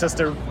Awakened Beast as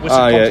their Wizard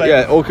Ah, yeah, Conclave,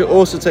 yeah. Or could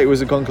also take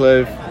Wizard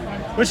Conclave.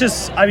 which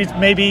is, I mean,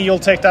 maybe you'll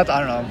take that. I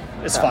don't know.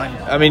 It's fine.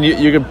 I mean,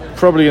 you're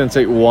probably going to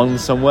take one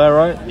somewhere,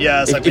 right?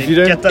 Yeah, exactly. If you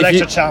don't Get that if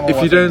extra you, channel.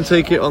 if you don't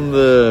take it on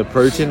the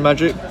Protean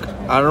Magic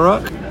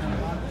Anorak,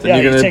 then Yeah,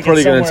 you you're take it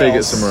probably going to somewhere take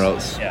else. it somewhere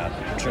else. Yeah,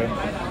 true.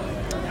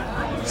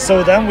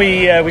 So then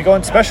we go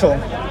into special.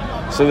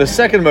 So the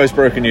second most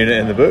broken unit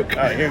in the book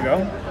All right, here we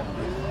go.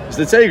 is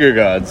the Tego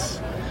Guards.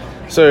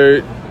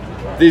 So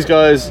these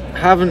guys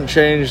haven't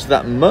changed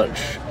that much,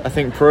 I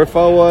think,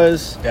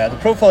 profile-wise. Yeah, the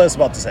profile is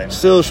about the same.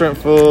 Still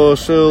strength 4,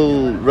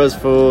 still res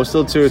 4,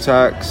 still 2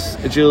 attacks,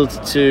 agility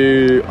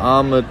 2,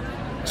 armor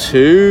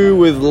 2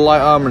 with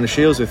light armor and a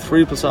shield, so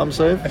 3 plus armor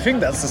save. I think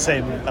that's the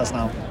same as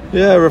now.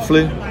 Yeah,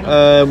 roughly.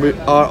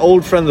 Our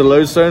old friend the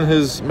Lodestone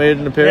has made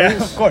an Yeah,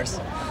 appearance. of course.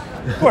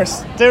 Of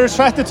course. They're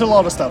attracted to a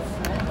lot of stuff.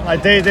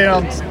 Like they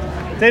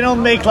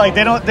don't make like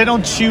they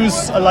don't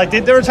choose like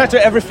they're attracted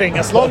to everything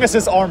as long as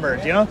it's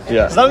armored, you know?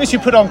 Yeah. As long as you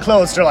put on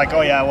clothes, they're like,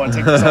 oh yeah, I want to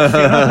take this off.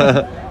 You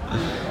know?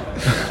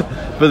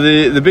 But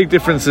the big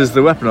difference is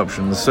the weapon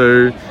options.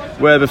 So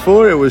where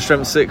before it was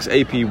strength 6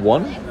 AP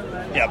 1,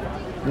 Yeah.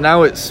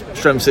 now it's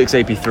strength 6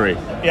 AP 3.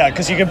 Yeah,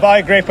 because you can buy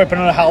a great weapon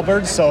and a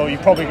halberd, so you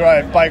probably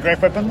buy a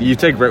great weapon. You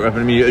take great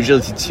weapon, I mean you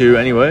agility 2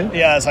 anyway.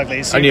 Yeah,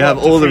 exactly. So And you go have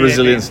up to all the 3 AP.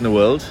 resilience in the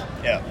world.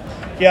 Yeah.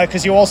 Yeah,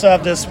 because you also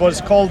have this what's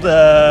called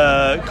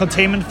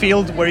containment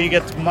field, where you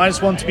get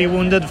 -1 to be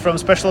wounded from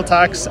special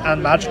attacks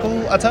and magical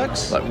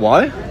attacks. Like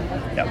why?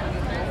 Yeah.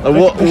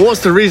 Like,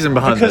 what's the reason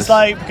behind Because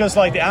this? because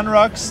the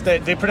Anoraks,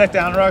 they protect the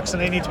Anoraks,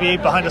 and they need to be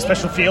behind a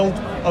special field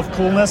of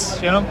coolness,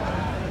 you know.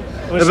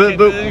 Which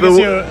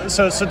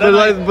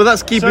Yeah, but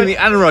that's keeping the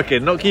Anorak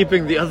in, not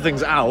keeping the other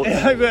things out.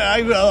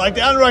 like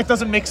the Anorak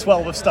doesn't mix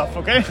well with stuff,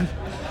 okay?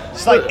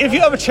 It's like if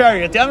you have a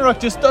chariot, the Anorak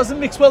just doesn't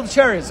mix well with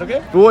chariots,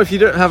 okay? But what if you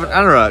don't have an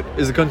Anorak?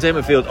 Is the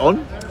containment field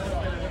on?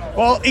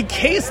 Well, in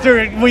case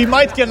we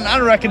might get an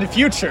Anorak in the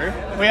future,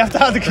 we have to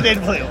have the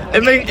containment field.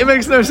 It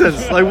makes no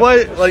sense. Like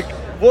why? Like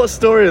what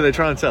story are they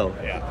trying to tell?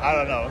 Yeah, I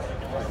don't know.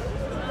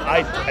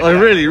 Like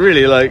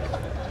really like.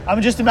 I'm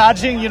just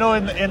imagining, you know,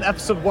 in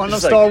episode 1 of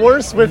Just Star like,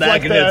 Wars with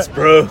magnets, like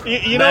bro.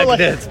 You know,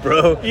 Magnets, like,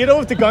 bro. You know,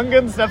 with the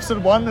Gungans in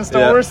episode 1 in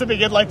Star Yeah. Wars, and they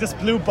get like this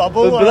blue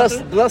bubble. But around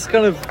it. that's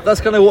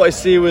kind of what I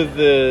see with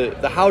the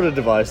Howder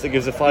device that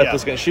gives a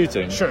 5+ against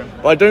shooting. Sure.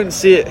 But I don't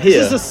see it here.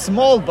 This is a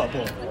small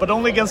bubble, but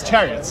only against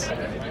chariots.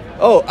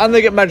 Oh, and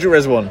they get magic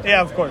res 1 Yeah,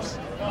 of course,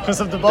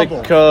 because of the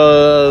bubble.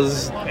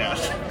 because Yeah,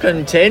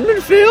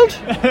 containment field.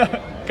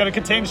 gotta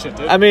contain shit,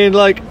 dude. I mean,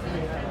 like,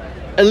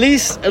 at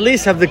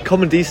least have the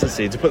common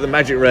decency to put the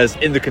magic res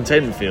in the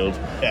containment field,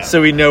 Yeah.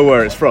 so we know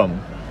where it's from.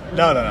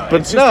 No.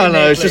 But it's just it's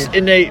innately- just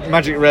innate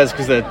magic res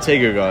because they're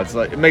Tego guards.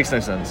 Like, it makes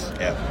no sense.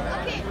 Yeah.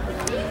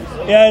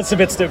 Yeah, it's a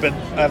bit stupid,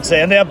 I have to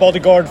say. And they have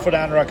bodyguard for the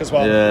Anorak as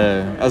well.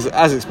 Yeah,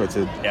 as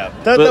expected. Yeah,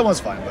 But- that one's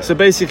fine. But. So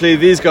basically,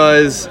 these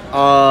guys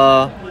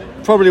are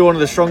probably one of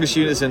the strongest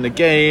units in the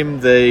game.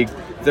 They're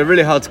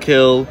really hard to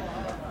kill.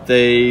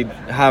 They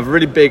have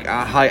really big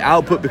high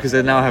output because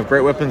they now have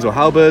great weapons or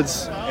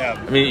halberds. Yeah.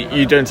 I mean,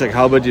 you don't take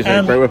halberd, you take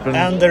And, great weapon.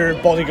 and their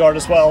bodyguard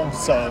as well,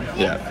 so...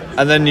 Yeah,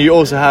 and then you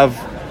also have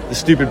the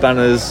stupid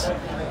banners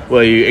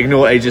where you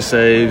ignore Aegis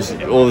saves,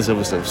 all this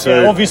other stuff.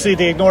 So yeah, obviously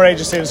the ignore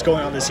Aegis saves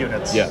going on this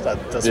unit. Yeah.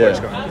 That's Yeah. where it's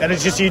going. And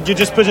it's just you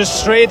just put it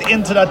straight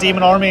into that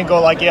demon army and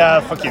go like, yeah,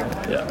 fuck you.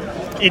 yeah,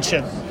 Eat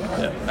shit.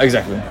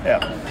 exactly.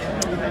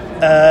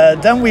 Yeah.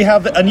 Then we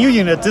have a new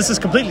unit. This is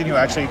completely new,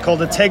 actually, called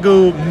the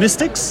Tego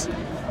Mystics.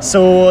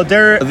 So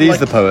they're Are these like,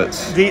 the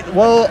poets?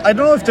 well, I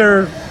don't know if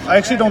they're. I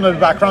actually don't know the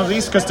background of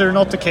these because they're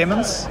not the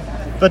Caymans,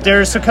 but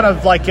they're so kind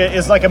of like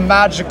it's like a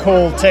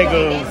magical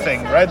Tego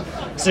thing, right?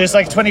 So there's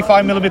like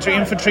 25mm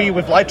infantry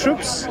with light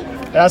troops.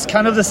 It has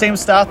kind of the same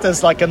stat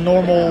as like a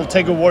normal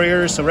Tego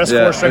warrior, so rest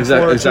 4, strength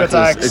 4, 2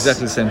 attacks.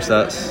 exactly the same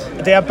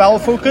stats. They have battle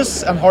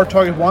focus and hard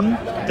target 1.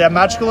 They have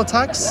magical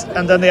attacks,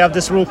 and then they have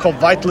this rule called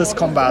Vitalist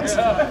Combat,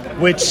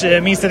 which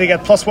means that they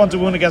get +1 to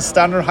wound against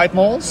standard height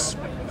models.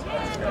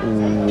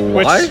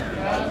 Which, Why?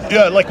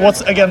 yeah, like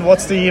what's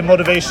the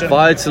motivation?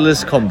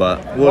 Vitalist combat.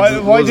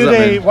 Why do that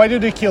they mean? why do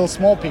they kill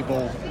small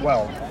people?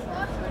 Well,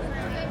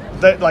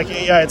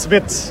 it's a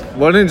bit.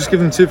 Why don't you just give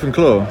them tooth and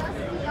claw?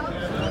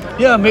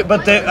 Yeah,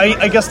 but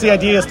I guess the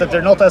idea is that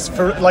they're not as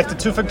like the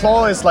tooth and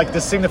claw is like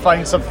the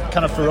signifying some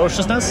kind of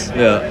ferociousness.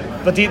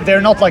 Yeah, But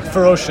they're not like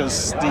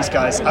ferocious. These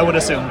guys, I would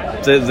assume.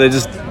 they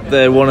just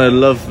they want to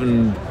love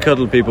and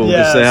cuddle people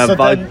because they have so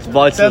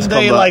vitalist then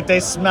they combat. they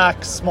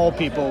smack small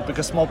people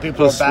because small people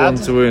Plus are bad.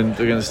 1 to wound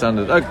against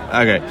standard.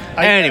 Okay.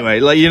 Anyway,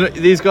 like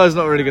these guys are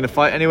not really going to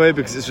fight anyway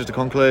because it's just a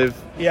conclave.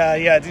 Yeah,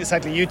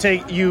 exactly. You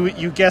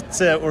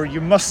get or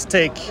you must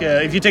take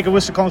if you take a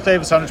Wizard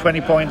Conclave, it's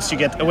 120 points. You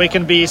get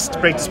Awakened Beast,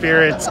 Break the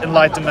Spirit,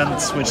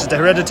 Enlightenment, which is the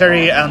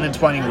hereditary, and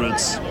Entwining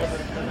Roots.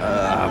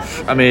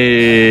 I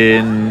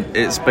mean,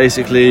 it's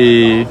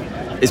basically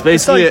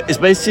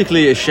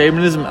a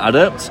shamanism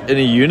adept in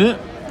a unit.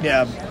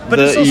 Yeah, but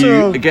that it's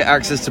also you get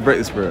access to Break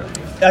the Spirit.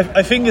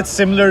 I think it's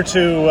similar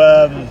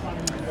to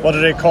what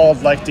are they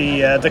called? Like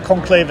the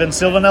Conclave and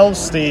Sylvan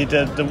Elves, the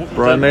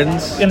Brian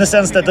Maidens? in the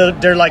sense that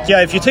they're like,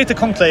 yeah, if you take the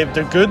Conclave,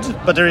 they're good,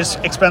 but they're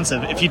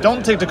expensive. If you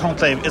don't take the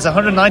Conclave, it's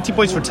 190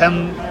 points for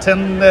 10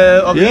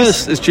 of these.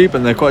 Yes, it's cheap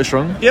and they're quite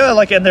strong. Yeah,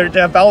 like, and they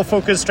have battle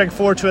focus, strength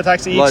 4, 2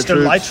 attacks each. Light they're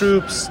troops. light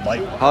troops,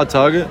 like Hard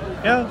target,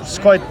 yeah, it's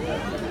quite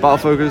battle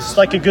focus,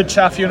 like a good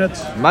chaff unit.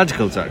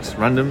 magical attacks,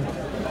 random.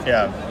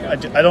 Yeah,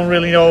 I don't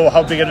really know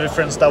how big a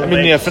difference that will I mean,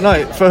 make. yeah, for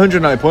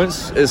 190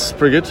 points, it's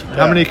pretty good.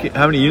 How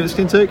many units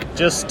can you take?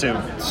 Just 2.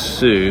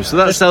 2. So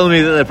that's telling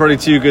me that they're probably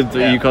too good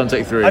that you can't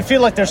take 3. I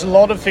feel like there's a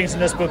lot of things in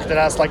this book that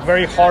has like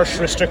very harsh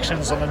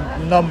restrictions on the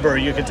number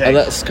you can take. And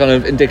that's kind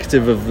of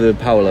indicative of the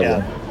power level.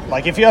 Yeah.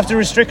 Like if you have to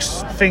restrict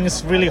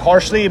things really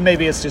harshly,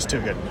 maybe it's just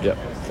too good. Yeah.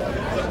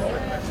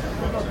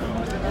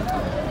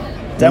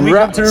 Then we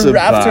come to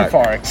Raptor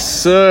Park.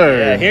 So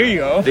Yeah, here you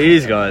go.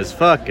 These guys,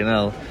 fucking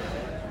hell.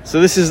 So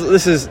this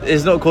is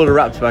it's not called a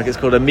Raptor Pack, it's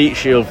called a meat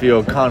shield for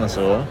your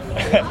Carnosaur.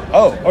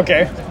 Oh,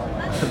 okay.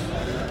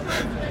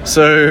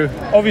 So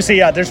Obviously,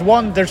 yeah. There's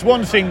one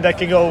thing that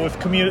can go with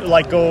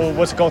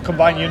what's it called,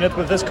 combined unit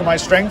with this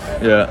combined strength,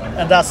 yeah.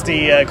 and that's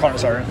the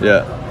Carnosaur.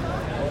 Yeah.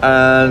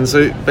 And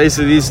so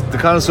basically the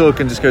Carnosaur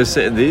can just go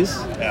sit in these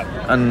Yeah.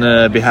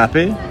 and be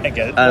happy. And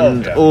get it.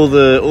 And yeah. all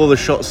the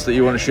shots that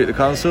you want to shoot the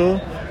Carnosaur,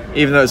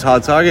 even though it's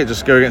hard target,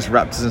 just go against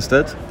Raptors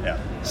instead. Yeah.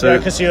 So-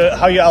 because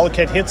how you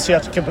allocate hits, you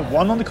have to put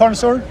 1 on the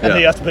Carnosaur, and then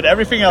you have to put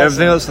everything else.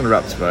 Everything else on the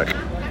Raptor Pack.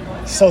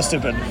 So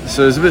stupid.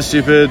 So it's a bit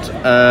stupid.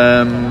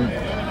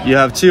 You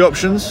have 2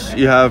 options.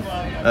 You have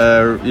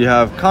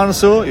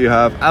Carnosaur, you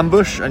have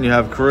Ambush, and you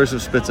have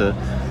Corrosive Spitter.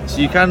 So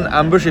you can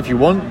ambush if you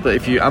want, but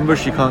if you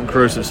ambush, you can't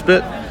Corrosive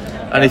Spit.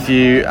 And if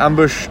you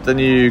ambush, then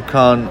you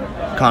can't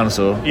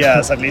Carnosaur. Yeah,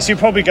 exactly. So you're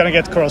probably gonna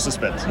get Corrosive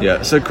Spit.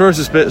 Yeah, so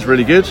Corrosive Spit is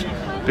really good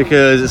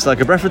because it's like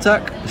a breath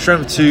attack,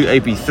 strength 2,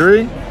 AP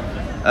 3.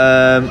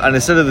 And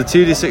instead of the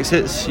 2d6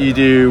 hits, you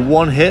do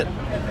 1 hit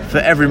for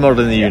every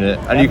model in the unit,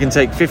 and you can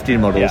take 15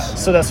 models. Yeah.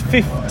 So that's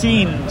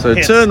 15. So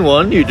hits. turn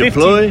 1, you 15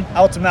 deploy,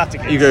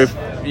 automatic.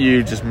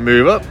 you just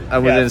move up,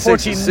 and within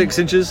 14 6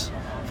 inches,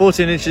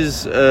 14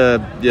 inches,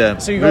 yeah.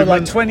 So you go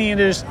like 20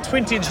 inches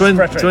threat range.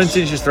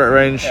 20 inches threat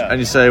range, Yeah. and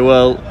you say,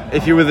 well,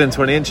 if you're within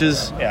 20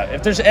 inches, Yeah.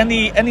 If there's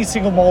any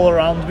single mole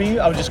around me,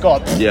 I would just go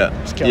out. yeah,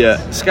 Just kill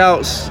yeah, it.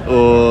 scouts,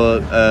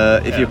 or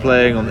if you're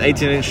playing on the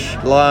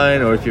 18-inch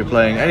line, or if you're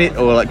playing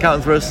or like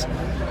counter thrust,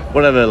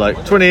 whatever, like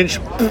 20-inch,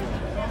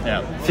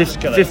 Yeah.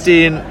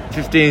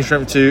 15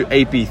 strength 2,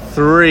 AP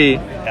 3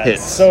 Yeah,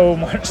 hits. so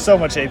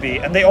much AP,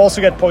 and they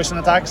also get poison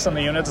attacks on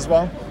the unit as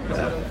well.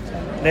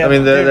 I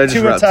mean, they're just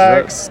 2 raptors,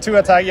 attacks, 2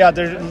 attack. Yeah,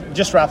 they're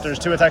just raptors.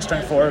 2 attacks,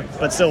 strength 4,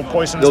 but still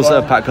poison They as also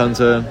well. have Pack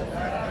Hunter.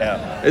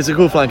 Yeah. It's a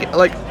cool flank.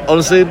 Like,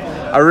 honestly,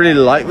 I really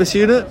like this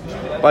unit,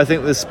 but I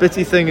think the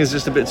Spitty thing is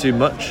just a bit too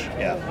much.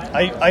 Yeah.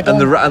 I don't.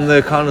 And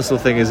the Carnosaur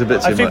thing is a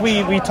bit too I think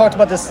much. we talked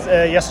about this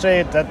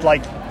yesterday, that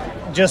like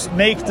just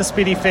make the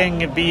Spitty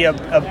thing be a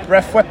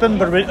breath weapon,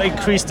 but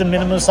increase the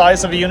minimum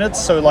size of a unit,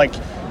 so like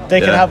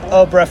they can Yeah. have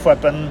a breath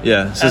weapon.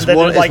 Yeah, so and it's then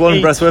one, there's, like, it's one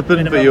 8 breath weapon,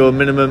 minimum. but your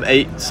minimum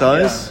 8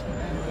 size.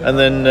 And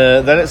then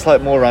it's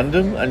like more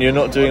random, and you're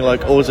not doing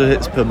like auto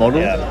hits per model.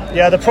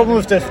 Yeah, the problem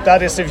with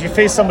that is if you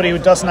face somebody who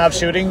doesn't have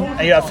shooting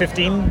and you have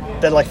 15,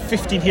 then like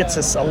 15 hits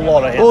is a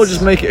lot of hits. Or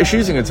just make it a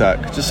shooting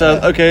attack. Just say,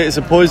 okay, it's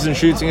a poison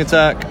shooting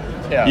attack.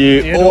 yeah.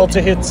 You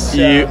auto hits.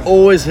 You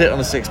always hit on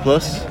a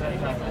 6+,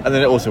 and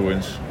then it also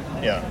wins.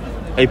 Yeah,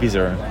 AP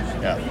 0.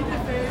 yeah,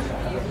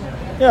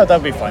 yeah.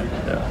 That'd be fine.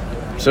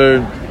 So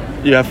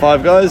you have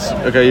 5 guys.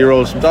 Okay, you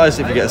roll some dice.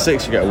 If you get a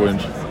 6, you get a wound.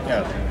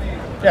 Yeah,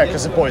 yeah,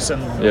 because the poison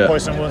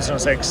wounds on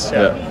 6.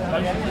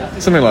 Yeah,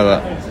 Something like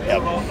that.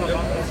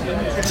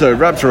 yeah. So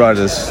Raptor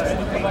Riders.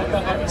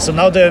 So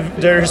now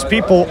there's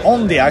people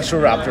on the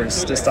actual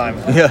Raptors this time.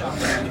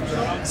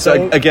 Yeah.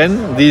 So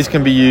again, these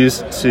can be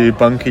used to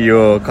bunker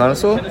your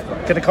Carnosaur.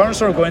 Can the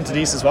Carnosaur go into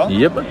these as well?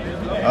 Yep.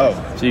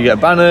 Oh, So you get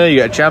a banner, you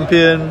get a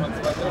champion.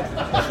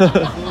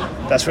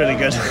 that's really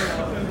good.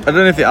 I don't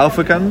know if the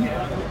Alpha can,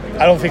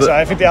 I don't think so.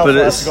 I think the Alpha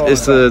but has to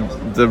it's go.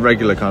 the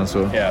regular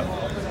Carnosaur.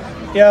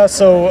 Yeah.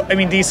 So I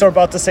mean, these are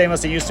about the same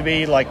as they used to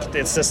be. Like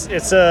it's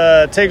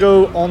a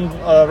Tego on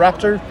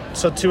Raptor.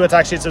 So 2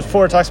 attack sheets, it's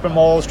 4 attacks per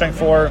model, strength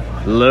 4.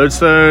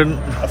 Lodestone.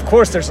 Of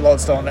course, there's a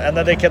Lodestone, and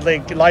then they get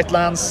like light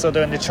lance. So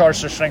then they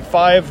charge their strength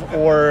 5,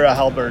 or a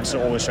halberd,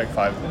 so always strength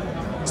 5.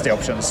 It's the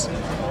options.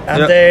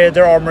 And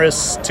their armor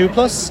is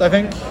 2+, I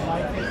think.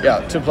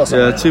 Yeah, 2+ Yeah,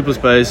 armor.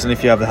 2+ base, and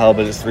if you have the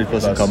halberd, it's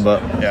 3+ in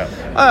combat. Yeah.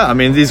 I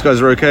mean, these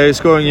guys are okay.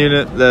 Scoring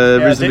unit, they're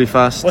Yeah, reasonably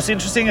fast. What's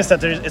interesting is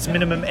that it's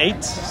minimum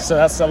 8, so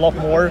that's a lot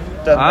more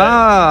than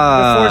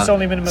before. It's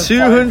only minimum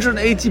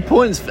 280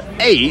 points for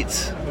 8.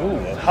 5.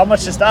 Ooh, how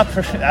much is that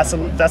per?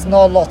 That's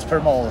not a lot per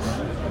mole.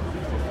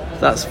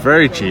 That's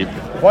very cheap.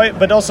 Why?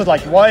 But also,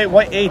 like, why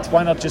 8?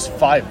 Why not just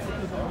 5?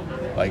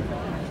 Like,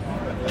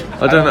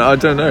 I don't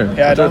know.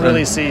 yeah, I don't know.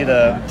 really see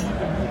the.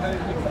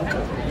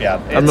 Yeah,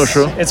 I'm not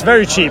sure. It's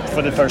very cheap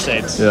for the first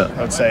 8. Yeah.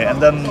 I would say,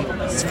 and then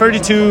it's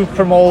 32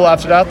 per mole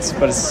after that.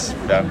 But it's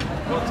Yeah,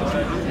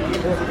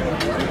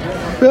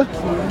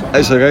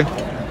 it's okay.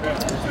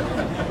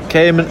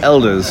 Cayman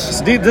Elders.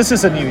 So this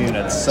is a new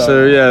unit.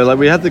 So yeah, like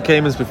we had the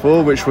Caymans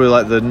before, which were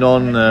like the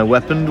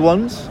non-weaponed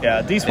ones.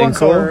 Yeah, these in ones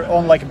core. are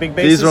on like a big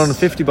basis. These are on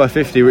 50 by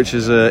 50, which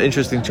is an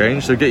interesting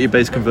change. So get your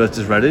base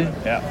converters ready.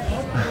 Yeah.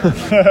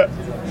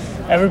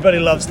 Everybody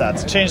loves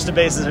that. Change the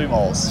bases of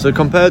moles. So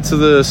compared to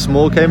the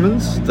small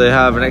Caymans, they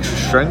have an extra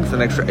strength,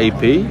 an extra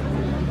AP.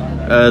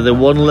 They're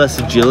 1 less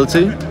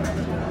agility.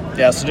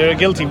 Yeah, so they're a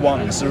guilty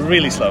 1, so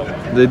really slow.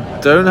 They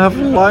don't have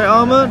light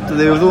armor. Do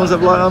the other ones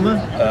have light armor?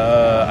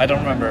 I don't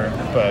remember,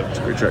 but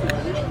Great trick.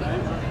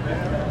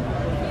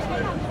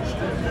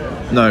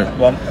 No.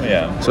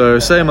 yeah. So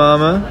same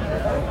armor.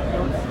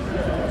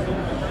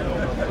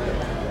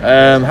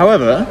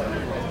 However,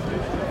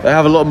 they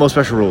have a lot more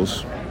special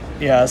rules.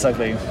 Yeah,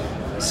 exactly.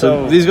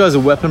 So these guys are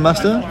weapon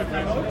master,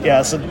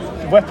 Yeah, so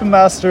weapon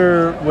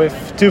master with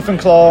tooth and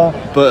claw.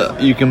 but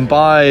you can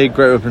buy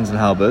great weapons and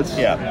halberds.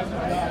 Yeah.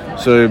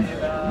 So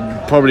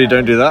probably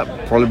don't do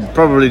that.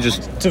 Probably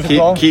just Tooth and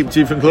claw? keep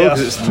tooth and claw because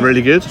Yeah. it's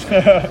really good.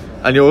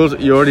 And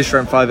you're already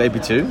strength 5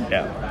 AP2.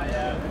 Yeah.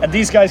 And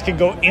these guys can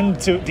go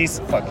into these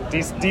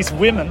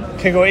women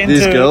can go into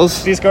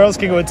These girls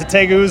can go into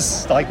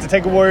Tegus, like the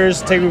Tegu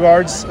warriors, Tegu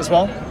guards as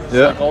well.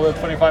 Yeah. Like all the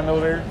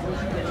 25mm.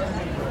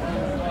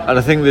 And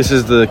I think this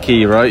is the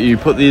key, right? You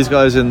put these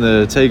guys in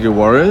the Tegu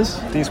warriors.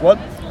 These what?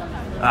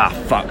 Ah,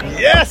 fuck.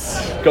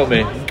 Yes! Got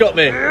me.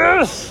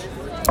 Yes!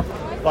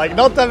 Like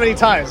not that many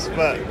times,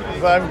 but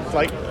I'm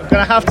like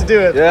gonna have to do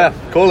it. Yeah,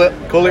 call it.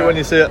 Call it when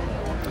you see it.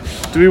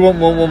 Do we want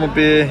one more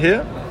beer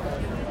here?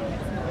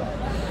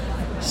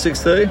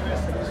 6:30?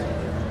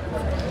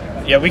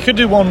 Yeah, we could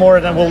do one more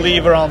and then we'll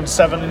leave around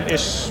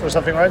 7-ish or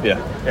something, right? Yeah.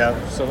 Yeah,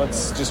 so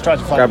let's just try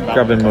to find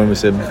Grab him when we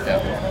see him.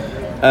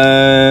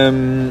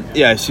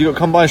 Yeah, so you got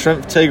combined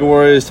strength, Tegu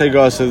warriors, Tegu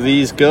guys. So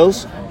these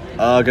girls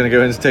are going to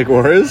go into Tegu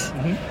warriors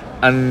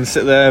and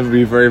sit there and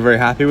be very, very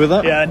happy with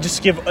that. Yeah, and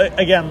just give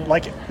again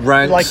like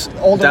Ranks,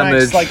 like all the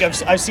damage. ranks. Like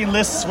I've seen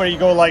lists where you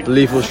go like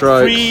Lethal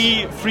strikes.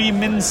 three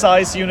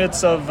min-size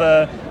units of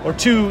or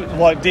 2.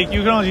 Well, you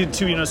can only do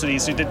 2 units of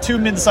these. So you did 2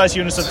 min-size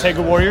units of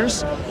Tegu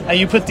warriors, and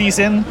you put these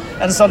in,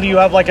 and suddenly you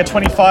have like a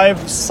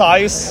 25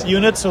 size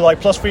unit. So like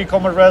 +3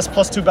 combat rest,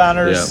 +2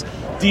 banners. Yeah.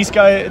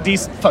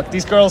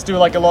 These girls do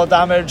like a lot of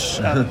damage,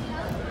 and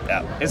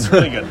yeah, it's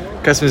really good.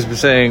 Customer's been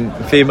saying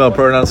female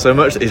pronouns so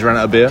much that he's run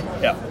out of beer.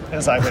 Yeah,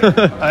 exactly.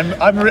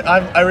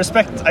 I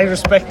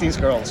respect these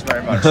girls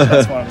very much.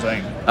 That's what I'm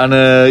saying.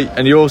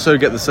 And you also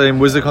get the same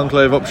Wizard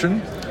Conclave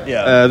option.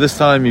 Yeah. This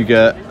time you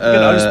get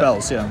Other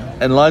spells, yeah,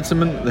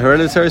 Enlightenment, the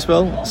hereditary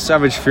spell,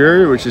 Savage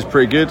Fury, which is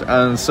pretty good,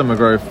 and Summer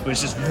Growth.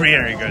 which is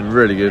really good.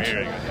 Really good.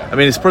 Really good. I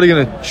mean, it's probably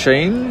going to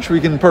change.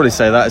 We can probably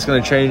say that it's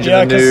going to change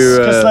Yeah, in the new.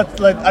 the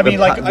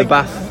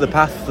the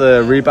path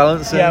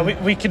rebalancing. Yeah,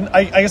 we can.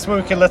 I guess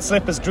what we can let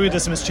slip is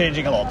Druidism is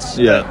changing a lot.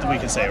 Yeah. that we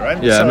can say, right?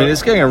 Yeah, So, I mean,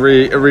 it's getting a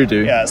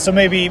redo. yeah. So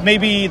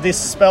maybe these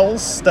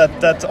spells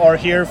that are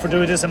here for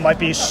Druidism might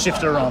be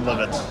shifted around a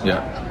little bit.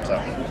 Yeah. So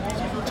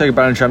Take a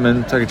Baron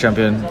enchantment, take a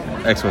champion,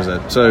 X, Y, Z.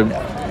 So,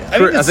 I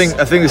mean, I think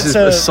this is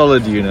a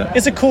solid unit.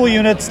 it's a cool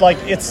unit. Like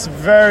it's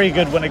very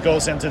good when it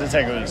goes into the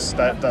Tegus.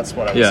 That's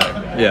what I would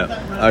say.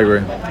 Yeah, I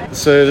agree.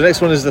 So the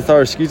next one is the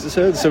Tharascutus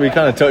Herd. So we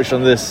kind of touched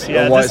on this,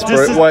 Yeah, on why, this it's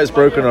is- why it's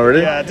broken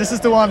already. Yeah, this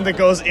is the one that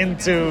goes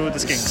into the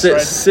skinks,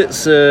 right?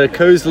 Sits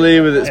cozily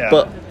with its Yeah.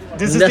 butt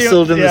This is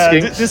nestled in the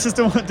skinks.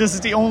 This is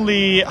the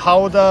only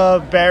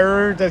Hauda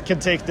bearer that can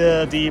take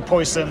the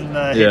poison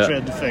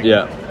hatred thing.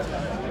 Yeah.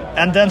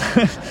 And then,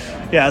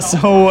 yeah,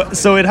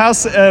 so it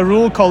has a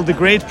rule called the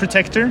Great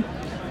Protector,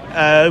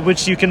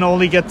 which you can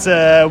only get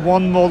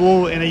 1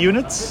 model in a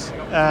unit,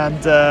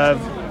 and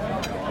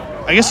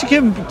I guess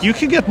you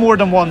can get more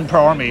than 1 per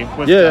army.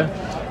 With Yeah.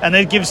 and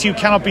it gives you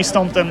cannot be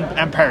stumped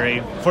and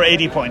parry for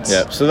 80 points.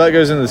 Yeah, so that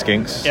goes in the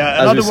skinks.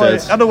 Yeah, as and we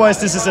said. otherwise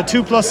this is a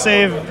 2+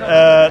 save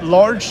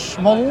large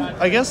model,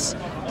 I guess.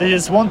 There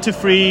is 1 to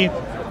 3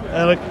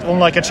 on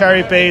like a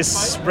chariot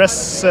base,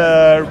 rest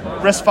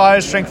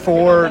 5, strength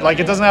 4. Like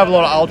it doesn't have a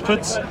lot of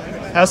outputs.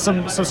 Has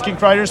some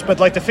skink riders, but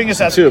like the thing is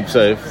that 2 up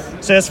save.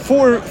 so it has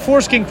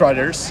 4 skink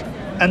riders,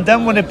 and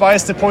then when it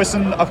buys the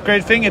poison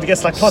upgrade thing, it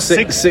gets like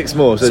 +6. 6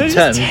 more, so it's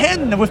 10.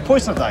 10 with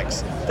poison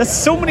attacks. That's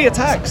so many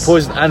attacks.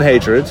 Poison and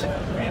hatred.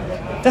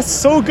 That's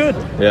so good.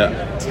 Yeah,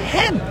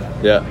 10.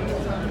 yeah.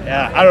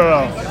 Yeah,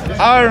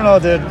 I don't know,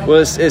 dude.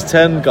 Well, it's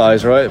 10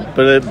 guys, right?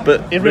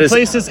 It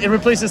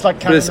replaces like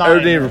kind But of it's 9.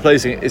 only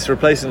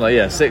replacing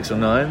like 6 or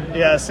 9.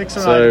 Yeah, 6 or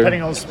 9, So-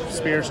 depending on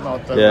spears or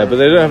not. Yeah, but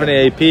they don't have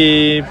any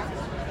AP.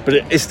 But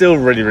it's still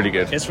really, really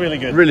good. It's really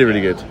good. Really,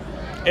 really good.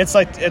 It's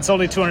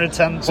only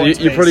 210 So points.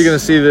 you're probably going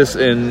to see this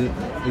in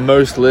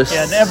most lists.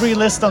 Yeah, in every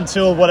list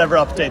until whatever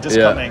update is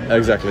coming.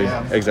 Exactly.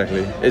 Yeah.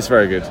 Exactly. It's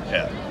very good.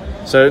 Yeah.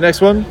 So next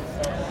one,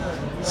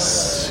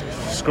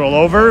 Scroll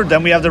over.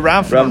 Then we have the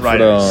Ramphrodon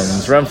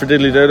riders. Ramphrodons,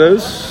 Ramphrodidly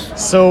Dodos.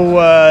 So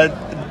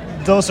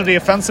those are the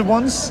offensive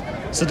ones.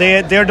 So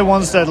they're the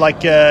ones that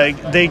like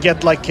they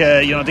get like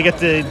they get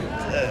the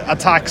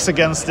attacks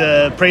against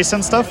the praise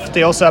and stuff.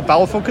 They also have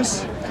battle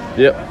focus.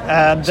 Yep.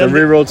 And So then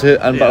reroll to hit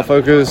and battle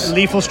focus.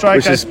 Lethal strike.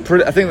 Which is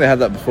pretty. I think they had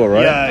that before,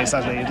 right? Yeah,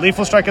 exactly.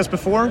 Lethal strike as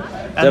before.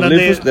 They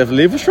have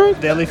lethal strike.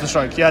 They have lethal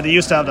strike. Yeah, they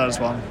used to have that as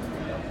well.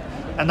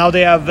 And now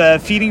they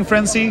have feeding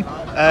frenzy,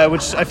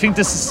 which I think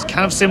this is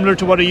kind of similar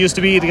to what it used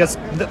to be. It gets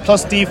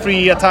plus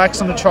D3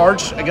 attacks on the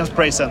charge against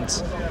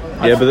Praesent.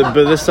 Yeah, but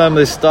this time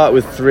they start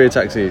with 3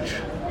 attacks each.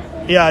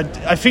 Yeah,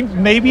 I think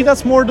maybe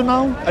that's more than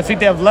now. I think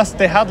they have less.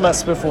 They had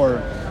less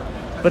before,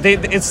 but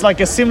it's like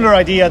a similar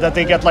idea that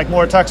they get like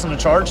more attacks on the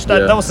charge.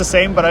 That was the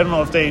same, but I don't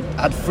know if they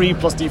had 3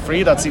 plus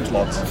D3. That seems a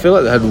lot. I feel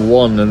like they had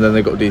 1 and then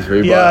they got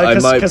D3. Yeah,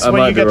 but because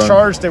when you get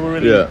charged, they were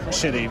really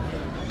shitty.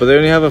 But they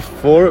only have a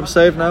 4 up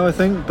save now, I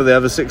think. But they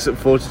have a 6 up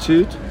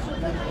fortitude.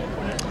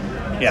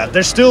 Yeah,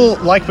 they're still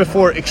like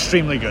before,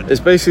 extremely good.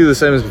 It's basically the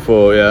same as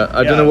before. Yeah,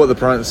 I don't Yeah. know what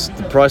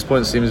the price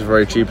point seems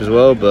very cheap as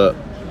well, but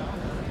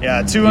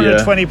Yeah,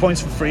 220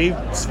 points for free.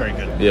 It's very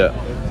good. yeah,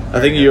 I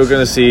think you're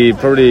going to see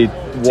probably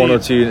 1 or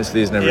 2 units of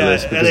these in every Yeah,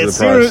 list and because of it's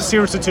the price.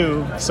 0 to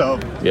 2, so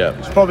Yeah,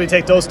 probably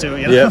take those 2.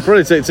 You know? yeah,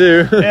 probably take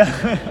 2.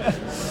 Yeah.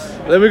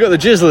 Then we got the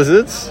Jizz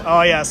Lizards.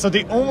 Oh yeah, so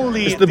the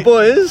only It's the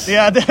boys.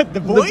 Yeah,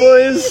 the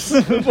boys.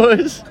 The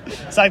boys.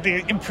 It's like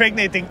they're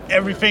impregnating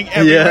everything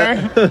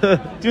everywhere.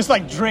 Just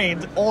like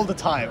drained all the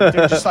time.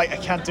 They're just like, I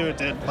can't do it,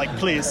 dude. Like,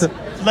 please,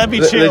 let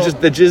me chill.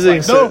 They're jizzing.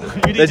 Like,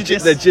 no, you need to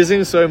jizz. They're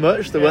jizzing so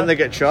much that Yeah. when they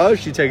get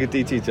charged, you take a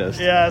DT test.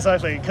 Yeah,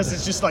 exactly. Because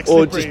it's just like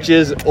Or slippery.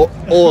 just jizz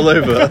all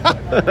over.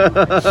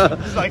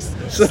 It's like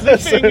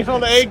slipping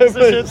on eggs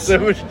and shit. So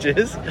much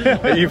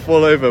jizz that you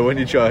fall over when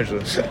you charge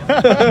them.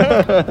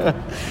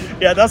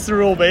 Yeah, that's the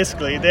rule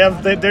basically.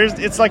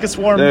 It's like a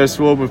swarm. They're a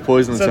swarm with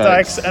poison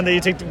attacks, and then you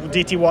take the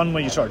DT1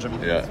 when you charge them.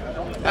 Yeah.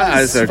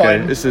 It's okay.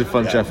 fine. This is a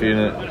fun chaffy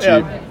unit.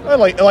 Cheap. Yeah, I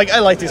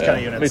like these kind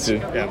of units. Me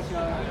too. Yeah.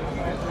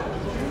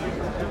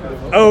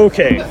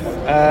 Okay,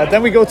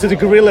 then we go to the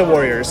guerrilla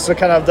warriors. So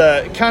kind of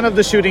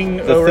the shooting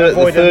The or third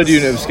avoidance.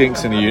 unit of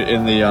skinks in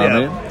the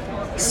army.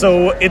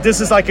 So this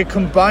is like a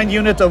combined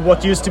unit of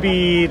what used to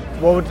be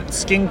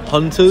skink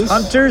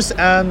hunters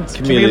and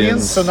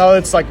chameleons. So now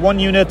it's like one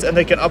unit, and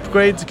they can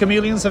upgrade to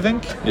chameleons, I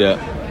think. Yeah.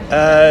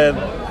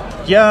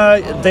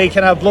 They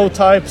can have blow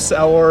types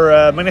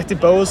or magnetic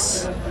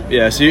bows.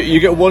 Yeah. So you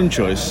get one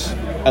choice,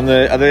 and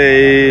are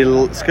they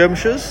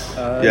skirmishers?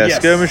 Yes,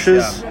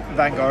 skirmishers.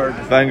 yeah.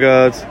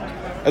 Vanguard.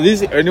 Are these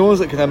the only ones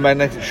that can have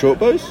magnetic short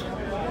bows?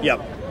 Yep.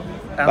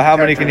 But how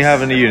many can you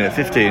have in a unit?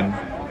 15.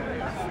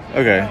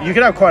 Okay. You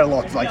can have quite a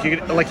lot.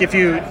 If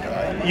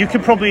you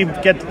could probably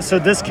get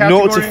this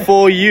category. 0 to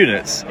 4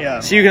 units. Yeah.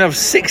 So you can have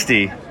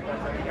 60.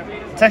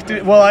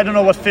 Technically, well, I don't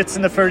know what fits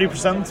in the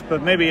 30%,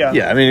 but maybe yeah.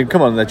 Yeah, I mean,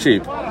 come on, they're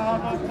cheap.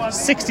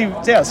 60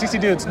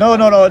 dudes. No.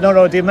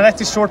 The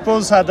magnetic short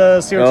bows had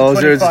a 0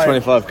 to 25. 0 to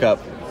 25 cap.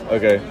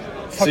 Okay.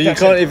 Fuck so you that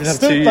can't shit. even have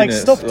Stop, 2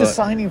 units. Stop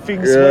designing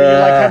things where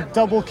you have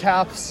double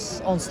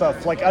caps on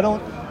stuff.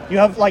 You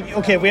have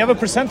we have a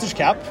percentage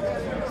cap,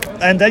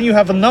 and then you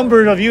have a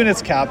number of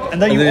units cap,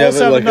 and then you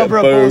also have a number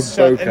of bows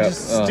cap.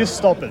 And just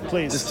stop it,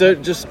 please.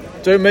 Just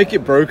don't make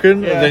it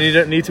broken, Yeah. and then you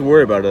don't need to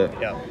worry about it.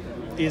 Yeah,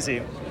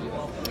 easy.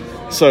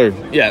 So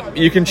yeah,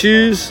 you can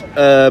choose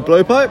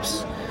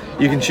blowpipes,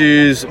 you can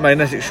choose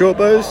magnetic short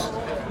bows,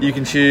 you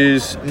can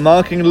choose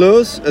marking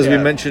lures, as we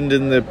mentioned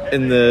in the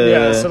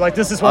So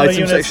this is one of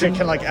the item units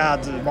section. that can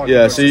add marking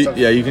Yeah, lures so and stuff.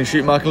 you can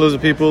shoot marking lures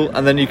at people,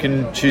 and then you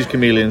can choose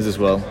chameleons as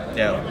well.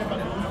 Yeah.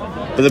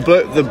 But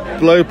the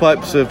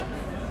blowpipes are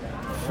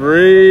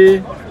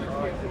free.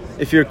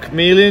 If you're a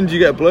chameleon, do you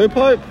get a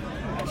blowpipe?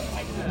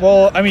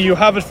 Well, I mean, you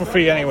have it for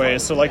free anyway.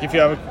 So if you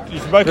buy No,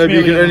 but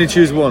chameleon, you can only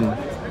choose one.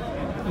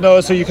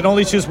 No, so you can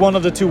only choose one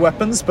of the 2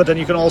 weapons, but then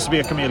you can also be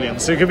a chameleon.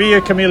 So you can be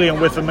a chameleon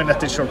with a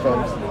magnetic short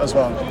bow as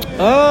well.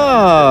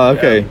 Ah,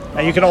 okay.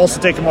 And you can also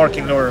take a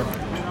marking lure.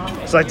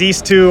 So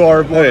these 2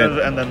 are one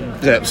and then...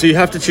 Yeah, so you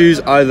have to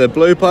choose either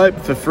blowpipe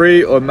for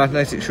free or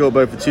magnetic short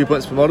bow for 2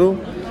 points per model,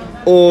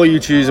 or you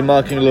choose a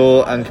marking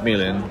lure and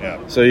chameleon. Yeah.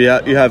 So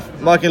you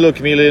have marking lure,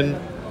 chameleon,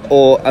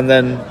 and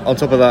then on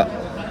top of that,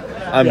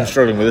 I'm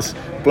struggling with this,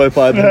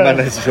 blowpipe and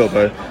magnetic short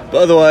bow.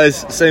 But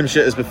otherwise, same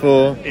shit as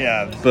before.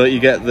 Yeah. But you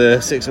get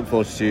the 6 up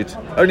fortitude.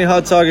 Only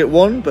hard target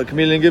 1, but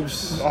chameleon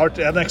gives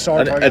An extra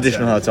hard target.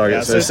 additional hard target.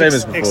 Yeah, so the same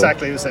as before.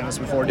 Exactly the same as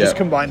before. Just Yeah.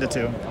 combine the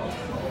 2.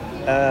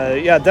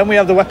 Then we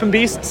have the weapon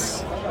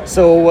beasts.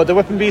 So the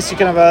weapon beasts, you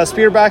can have a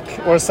spearback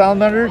or a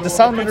salamander. The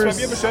salamander is...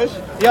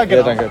 Yeah, get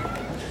on. Thank you.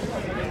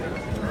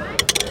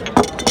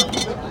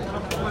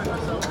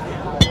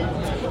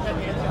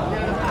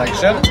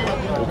 Dankeschön.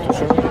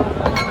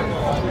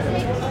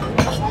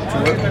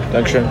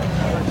 Dankeschön.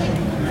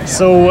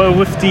 So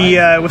with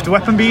the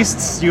weapon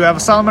beasts, you have a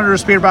salamander, a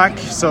spearback.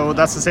 So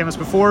that's the same as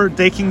before.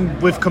 They can,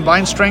 with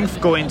combined strength,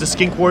 go into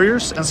skink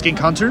warriors and skink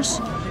hunters.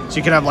 So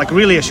you can have like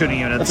really a shooting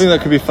unit. I think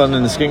that could be fun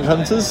in the skink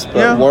hunters, but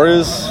Yeah.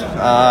 warriors.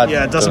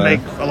 Yeah, it doesn't make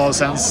a lot of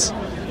sense.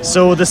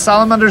 So the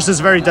salamanders is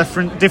very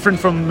different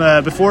from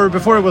before.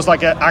 Before it was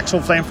like an actual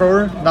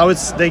flamethrower. Now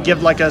they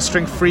give like a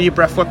strength-free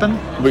breath weapon.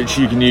 which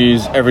you can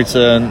use every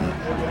turn.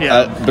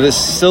 Yeah. But it's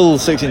still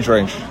 6-inch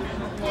range.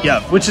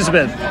 Yeah, which is a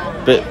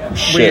Bit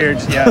shit. weird.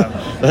 Yeah,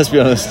 Let's be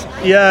honest.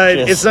 yeah,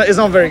 Yes. it's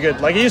not very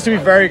good. Like it used to be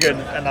very good,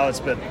 and now it's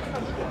a bit.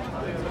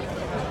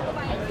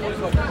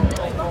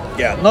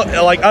 Yeah, not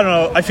like I don't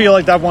know. I feel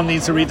like that one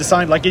needs a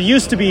redesign. Like it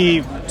used to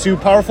be too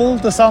powerful,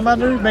 the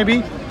salamander,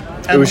 maybe.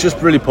 It was just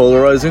really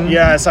polarizing.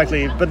 Yeah,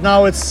 exactly. But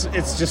now it's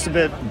just a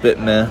bit. Bit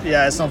meh.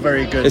 Yeah, it's not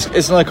very good.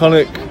 It's an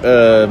iconic,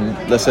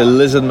 let's say,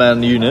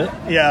 lizardman unit.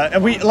 Yeah,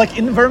 and we like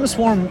in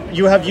Vermiswarm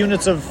you have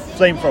units of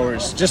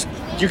flamethrowers. Just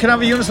you can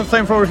have a unit of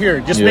flamethrower here.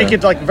 Just Yeah. make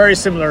it like very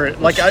similar.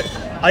 Like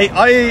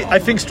I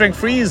think strength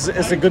 3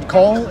 is a good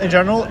call in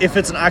general if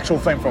it's an actual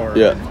flamethrower.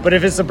 Yeah. But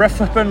if it's a breath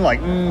weapon, like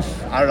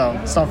I don't know,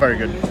 it's not very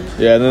good.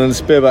 Yeah, and then the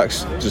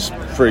spearback's just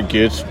pretty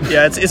good.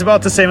 Yeah, it's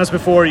about the same as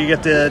before. You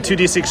get the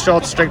 2d6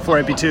 shots, strength 4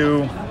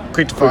 AP2,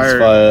 quick to Quick fire.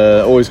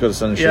 fire, always got a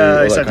sun shoot, Yeah,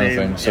 all exactly. that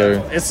kind of thing. So,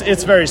 Yeah.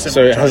 it's very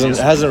similar. so it changes.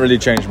 hasn't really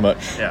changed much.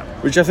 Yeah.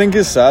 Which I think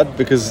is sad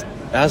because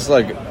it has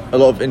like a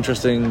lot of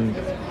interesting.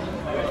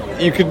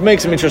 You could make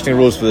some interesting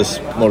rules for this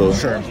model.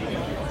 Sure.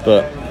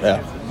 But yeah.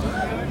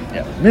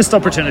 Yeah. Missed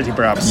opportunity,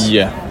 perhaps.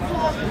 Yeah.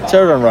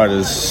 Pterodon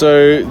Riders.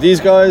 So these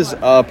guys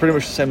are pretty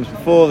much the same as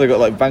before. They got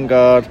like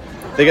Vanguard.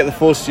 They get the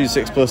Fortitude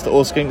 6+ that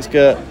all skinks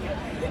get.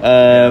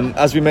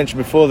 As we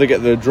mentioned before, they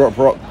get the drop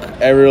rock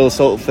aerial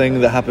assault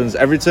thing that happens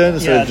every turn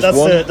instead Yeah, of just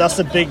one. that's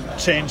the big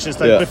change. Is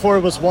that Yeah. before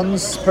it was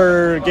once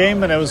per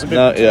game, and it was a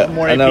bit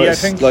more and AP, now I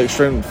it's think. like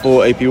strength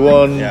 4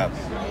 AP1. Yeah.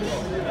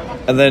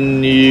 And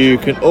then you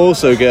can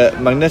also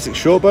get magnetic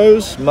short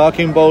bows,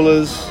 marking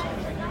bowlers,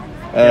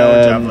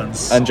 or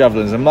javelins. and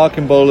javelins. And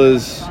marking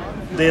bowlers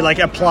They like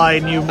apply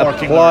new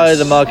marking. apply lures.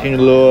 the marking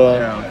lure,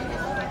 Yeah.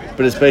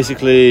 but it's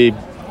basically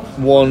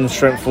one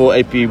strength 4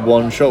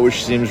 AP1 shot,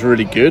 which seems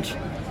really good.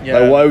 Yeah.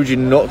 Like, why would you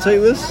not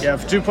take this? Yeah,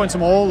 for 2 points a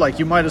mole, like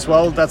you might as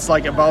well. That's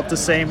like about the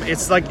same.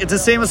 It's the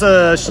same as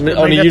a I mean,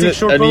 on a magnetic unit,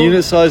 short and bow. a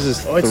unit size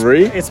is Oh,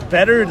 3. It's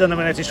better than a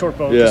magnetic short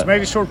bow. Yeah. Because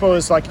magnetic short bow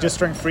is like just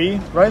strength 3,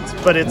 right?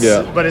 But it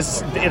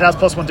has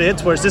 +1 to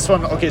hit. Whereas this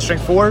one, okay,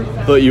 strength 4.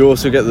 But you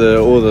also get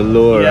all the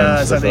lure Yeah,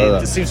 and stuff exactly. like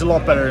It that. seems a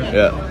lot better.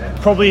 Yeah,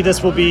 Probably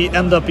this will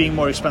end up being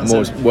more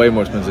expensive. way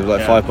more expensive,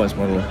 like Yeah. 5 points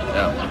model.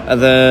 Yeah. And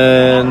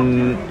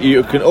then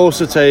you can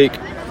also take,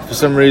 for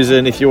some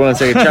reason, if you want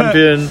to take a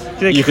champion,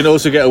 you can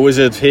also get a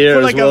wizard here For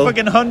as like well. a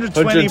fucking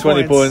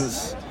 120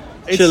 points.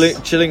 It's-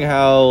 Chilling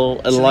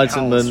Howl,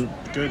 Enlightenment,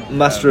 Howl's good.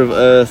 Master of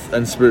Earth,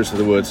 and Spirits of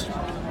the Woods.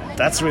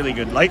 That's really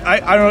good. Like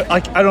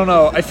I don't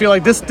know. I feel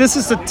like this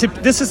is a tip.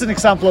 This is an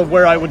example of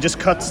where I would just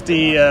cut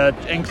the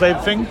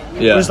enclave thing.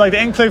 Yeah. Whereas like the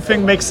enclave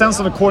thing makes sense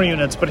on the core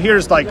units, but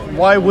here's like,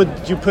 why would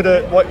you put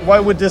why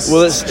would this?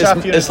 Well,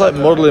 it's like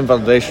model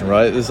invalidation,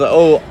 right? It's like,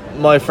 oh,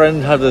 my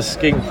friend had a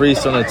skink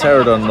priest on a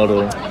pterodon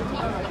model,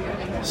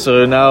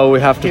 so now we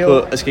have to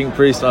put a skink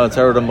priest on a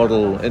pterodon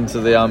model into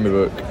the army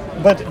book.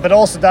 But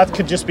also that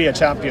could just be a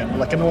champion,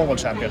 like a normal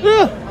champion.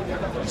 Yeah,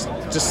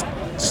 Just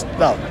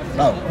no.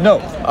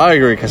 I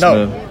agree,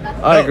 Casimir.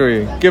 I No.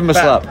 agree. Give him a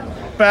slap.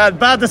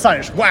 Bad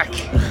designers. Whack.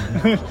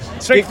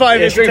 Strength 5.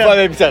 Yeah, strength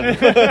 5,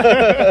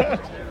 8%.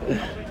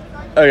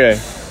 Okay,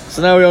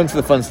 so now we're on to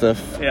the fun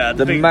stuff. Yeah,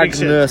 the big shit.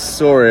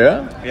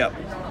 Magnusauria. Yeah.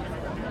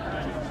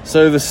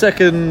 So the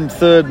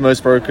third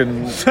most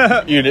broken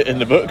unit in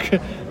the book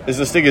is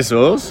the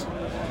Stegosaurs.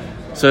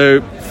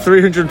 So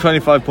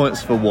 325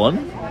 points for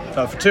 1.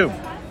 No, for 2.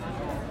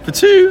 For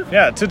 2?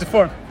 Yeah, 2 to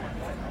 4.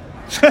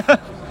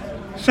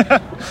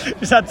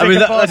 Just had to I mean,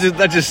 take a pause.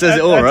 that just says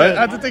it all, right?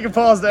 I had to take a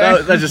pause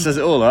there. That just says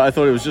it all. Right? I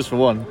thought it was just for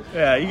 1.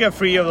 Yeah, you get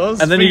 3 of those.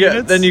 And then 3 you get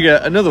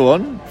units. another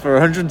one for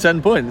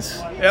 110 points.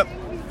 Yep,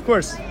 of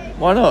course.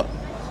 Why not?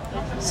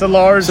 It's a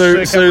large. So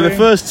the cavalry.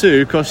 first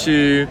 2 cost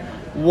you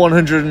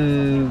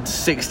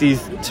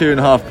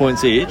 162.5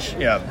 points each.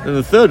 Yeah. And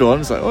the third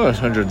one's like, oh, it's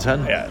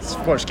 110. Yeah, it's,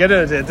 of course. Get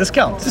a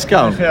discount.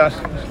 Discount. Yeah.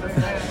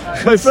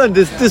 My friend,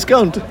 it's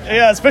discount.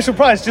 Yeah, special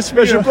price, just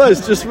for Special you.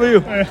 price just for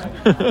you.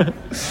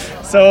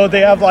 So they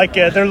have like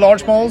they're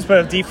large models, but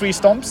have D3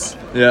 stomps.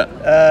 Yeah.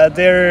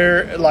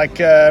 They're like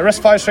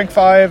rest 5, strength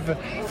 5,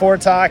 4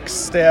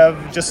 attacks. They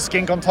have just a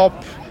skink on top.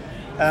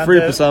 And,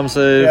 3 Psalm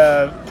save.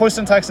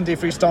 poison attacks and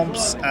D3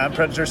 stomps and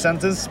predator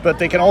senses, but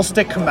they can also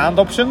take command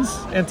options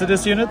into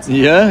this unit.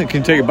 Yeah, can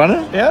you take a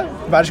banner? Yeah,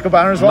 magical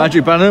banner as well.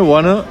 Magic banner,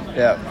 why not?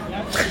 Yeah.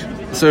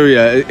 So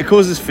yeah, it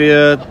causes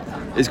fear.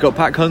 It's got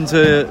Pack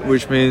Hunter,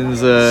 which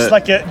means Just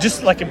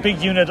like a big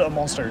unit of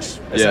monsters,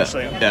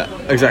 essentially. Yeah,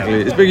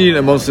 exactly. It's big unit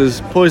of monsters,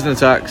 poison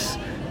attacks,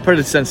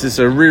 Predator senses,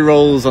 so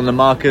rerolls on the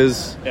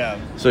markers. Yeah.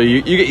 So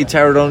you get your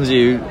pterodons,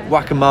 you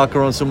whack a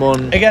marker on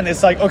someone. Again,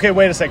 it's like, okay,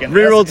 wait a second.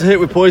 Reroll to hit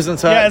with poison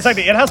attacks. Yeah,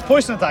 exactly. It has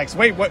poison attacks.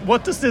 Wait,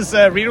 what does this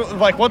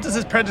what does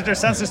this Predator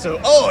senses do?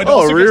 Oh, it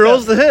also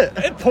rerolls the hit.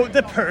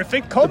 The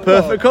perfect combo.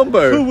 The perfect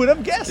combo. Who would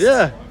have guessed?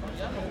 Yeah.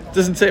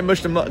 Doesn't take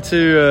much to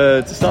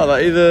start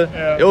that either.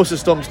 Yeah. It also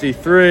stomps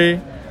D3.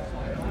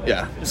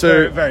 Yeah.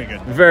 So very, very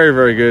good. Very,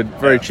 very good.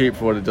 Very cheap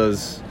for what it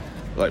does.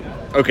 Like,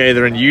 okay,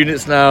 they're in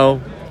units now.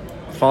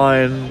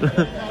 Fine.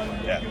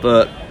 Yeah.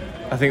 But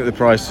I think the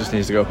price just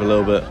needs to go up a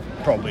little bit.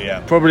 Probably, yeah.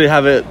 Probably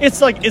have it.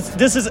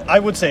 I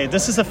would say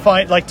this is a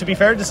fine, like, to be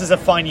fair, this is a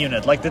fine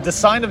unit. Like, the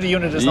design of the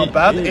unit is not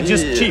bad, it's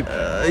just cheap.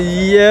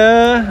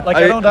 Yeah. Like,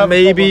 I don't have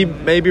maybe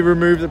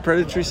remove the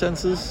predatory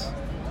sensors.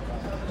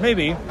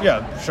 Maybe,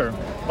 yeah, sure.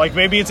 Like,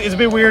 maybe it's a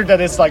bit weird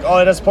that it's like, oh,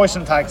 it has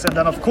poison attacks, and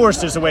then of course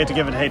there's a way to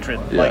give it hatred.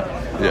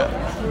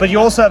 Yeah. But you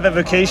also have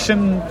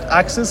evocation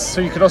access,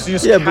 so you could also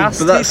use cast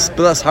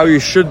but that's how you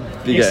should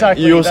be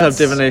exactly, getting. You also have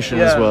divination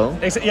as well.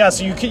 Yeah,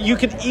 so you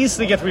can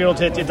easily get rerolled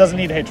hit. It doesn't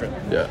need hatred.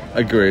 Yeah,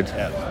 agreed.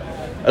 Yeah.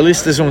 At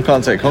least this one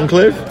can't take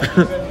Conclave.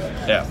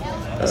 Yeah.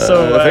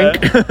 So I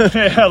think.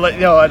 yeah,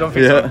 no, I don't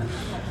think Yeah. so.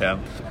 Yeah.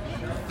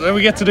 Then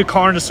we get to the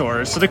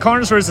Carnosaur. So the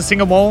Carnosaur is a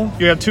single mole.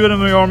 You have 2 of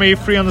them in your army,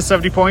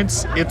 370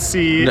 points. It's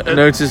the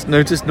notice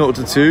 0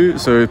 to 2,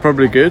 so it's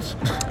probably good.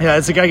 yeah,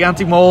 it's a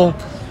gigantic mole.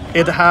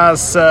 It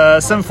has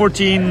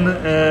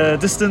 714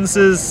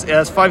 distances. It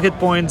has 5 hit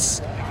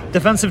points.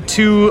 Defensive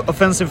 2,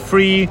 offensive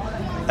 3. It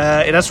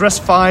has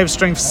rest 5,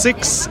 strength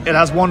 6. It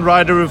has 1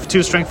 rider of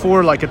 2 strength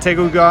 4, like a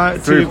Tego guy,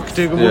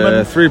 Tego woman.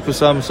 Yeah, 3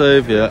 plus arm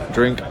save. Yeah,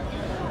 drink.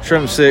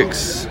 Strength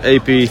 6,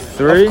 AP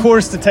 3. Of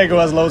course, the Tego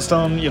has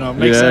lodestone.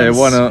 Makes sense. Yeah,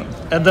 why not?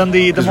 And then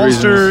the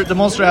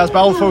monster has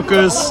battle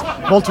focus,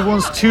 multi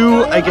wounds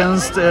 2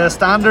 against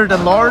standard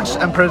and large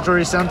and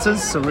predatory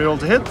senses, so reroll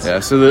to hit.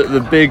 Yeah, so the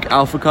big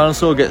alpha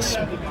Carnosaur gets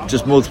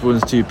just multiple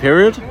wounds 2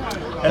 period.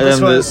 And then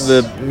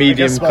the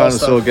medium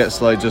Carnosaur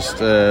gets like just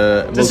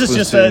this is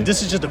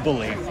just a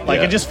bully.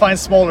 Like, it just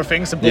finds smaller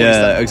things and bullies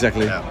them. Yeah,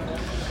 exactly. Yeah.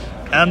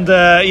 And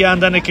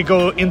and then it could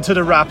go into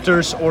the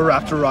Raptors or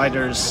Raptor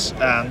Riders,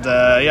 and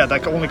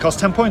that only costs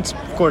 10 points,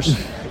 of course.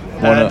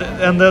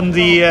 And then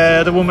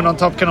the woman on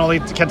top can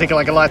take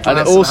like a light and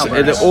lance.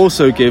 it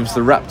also gives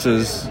the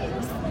Raptors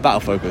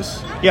battle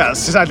focus.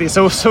 Yes, exactly.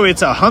 So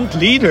it's a hunt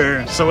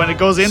leader. So when it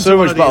goes into so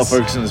much battle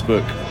focus in this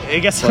book, it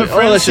gets like, a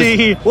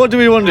frenzy. What do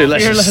we want to do?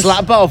 Let's just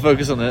slap battle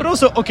focus on it. But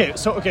also, okay.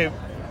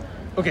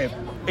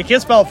 It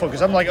gets battle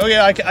focus. I'm like, oh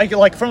yeah, I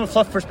like, from a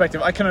fluff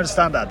perspective, I can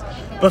understand that.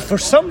 But for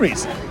some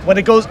reason, when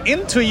it goes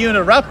into a unit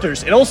of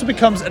Raptors, it also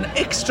becomes an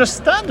extra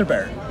standard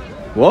bearer.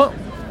 What?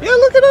 Yeah,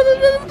 look at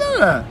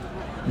it.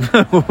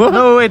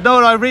 No, wait,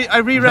 no, I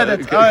reread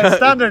it.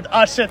 Standard.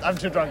 Ah, shit, I'm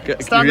too drunk.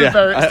 Standard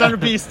bearer, standard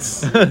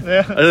beasts.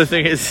 Yeah. I don't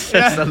think it's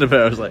standard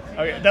bearer. I was like,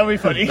 okay, that would be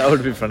funny. That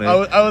would be funny.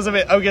 I was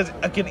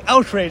getting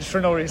outraged for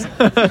no reason.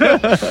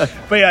 But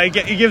yeah,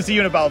 it gives the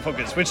unit battle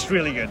focus, which is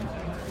really good.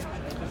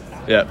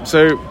 Yeah,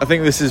 so I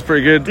think this is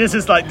pretty good. This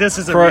is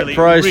a really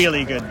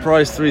good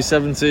price.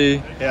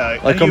 370. Yeah,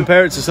 like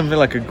compare it to something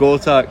like a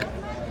Gortak,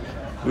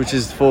 which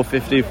is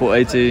 450,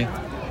 480.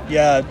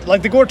 Yeah,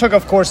 like the Gortok,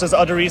 of course, has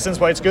other reasons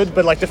why it's good,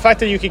 but like the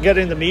fact that you can get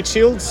it in the meat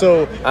shield,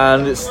 so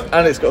and it's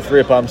got 3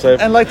 up arm save.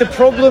 And like the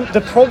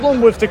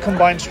problem with the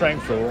combined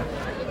strength rule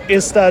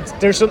is that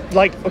there's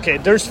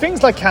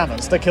things like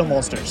cannons that kill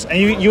monsters,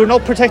 and you're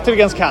not protected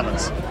against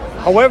cannons.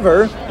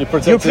 However, you're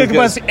protected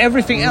against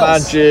everything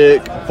else.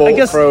 Magic,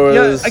 bolt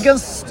throwers,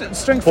 against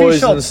strength 3 poison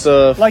shots.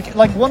 Stuff.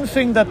 Like one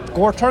thing that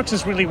Gortarks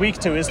is really weak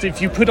to is if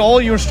you put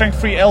all your strength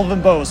 3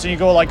 elven bows, and you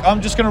go like,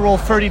 I'm just gonna roll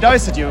 30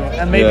 dice at you,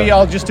 and maybe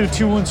I'll just do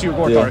 2 wounds to your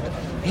Gortark.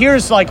 Yeah.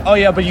 Here's like, oh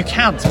yeah, but you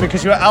can't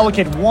because you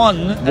allocate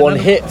one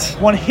hit,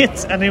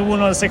 and then 1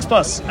 on a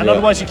 6+, and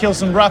otherwise you kill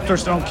some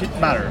raptors that don't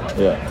matter.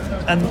 Yeah.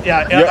 And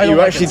you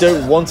actually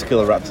don't want to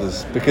kill the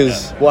raptors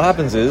because what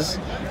happens is,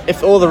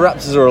 if all the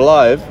raptors are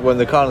alive when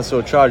the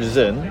Carnosaur charges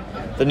in,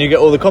 then you get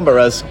all the combat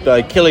res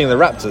by killing the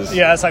raptors.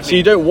 Yeah, exactly. So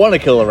you don't want to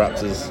kill the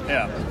raptors.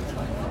 Yeah.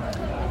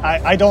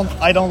 I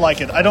don't like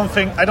it. I don't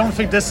think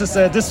this is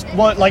I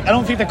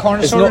don't think the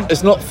Carnosaur.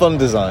 It's not fun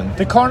design.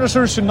 The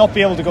Carnosaur should not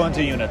be able to go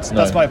into units. No,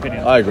 that's my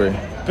opinion. I agree.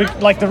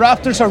 But, like the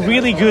Raptors are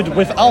really good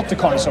without the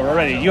Carnosaur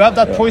already. You have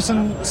that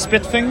poison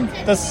spit thing.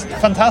 That's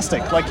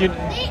fantastic. Like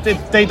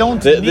they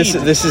don't.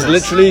 This is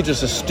literally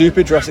just a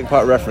stupid Jurassic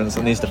Park reference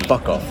that needs to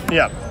fuck off.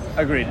 Yeah,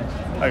 agreed.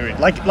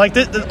 Like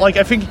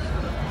I think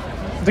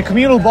the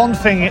communal bond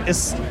thing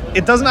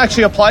it doesn't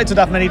actually apply to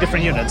that many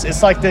different units.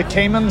 It's like the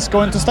Caimans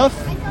go into stuff.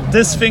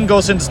 This thing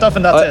goes into stuff,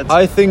 and that's it.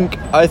 I think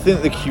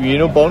the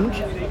communal bond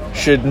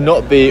should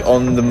not be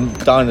on the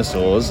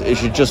dinosaurs. It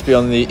should just be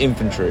on the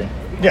infantry.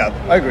 Yeah,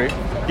 I agree.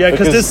 Yeah,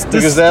 because this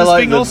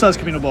thing also has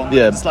communal bond.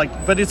 Yeah, it's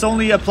like, but it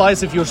only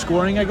applies if you're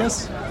scoring, I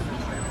guess.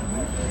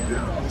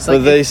 But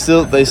they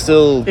still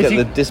get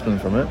the discipline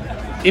from it.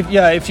 If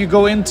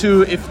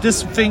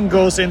this thing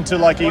goes into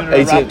like a unit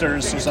of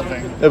raptors or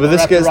something. Yeah, but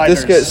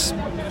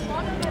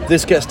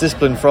this gets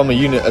discipline from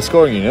a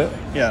scoring unit.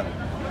 Yeah.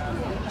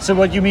 So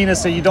what you mean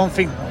is that you don't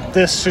think that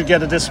this should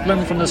get a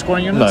discipline from the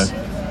scoring units? No.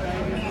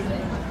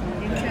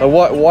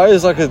 Why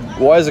is a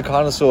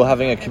Carnosaur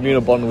having a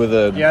communal bond with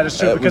a that's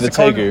true, because with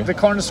a Tegu? the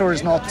Carnosaur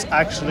is not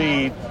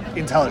actually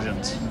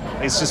intelligent.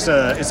 It's just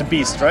it's a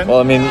beast, right? Well,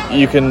 I mean,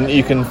 you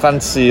can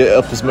fantasy it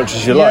up as much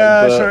as you like.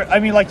 Yeah, but, sure. I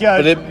mean, like, yeah.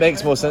 But it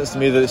makes more sense to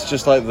me that it's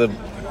just like the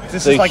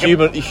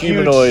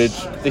humanoid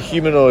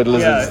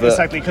lizards that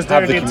exactly, because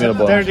have the communal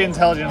bond. they're the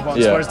intelligent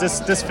ones. Yeah. Whereas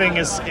this thing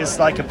is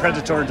like a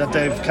predator that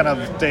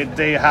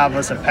they have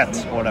as a pet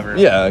or whatever.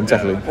 Yeah,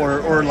 exactly.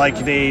 Yeah. Or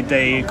like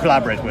they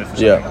collaborate with.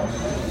 Yeah.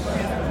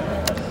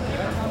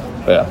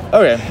 Yeah.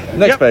 Okay.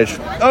 Next page.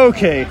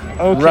 Okay.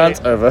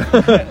 Rant over.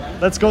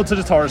 Let's go to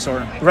the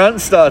Taurosaur.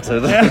 Rant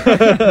started.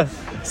 Yeah.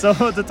 So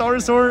the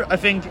Taurosaur, I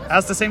think,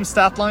 has the same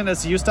stat line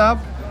as it used to have.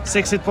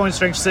 6 hit points,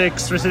 strength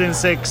 6, resilience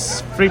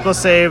 6, 3+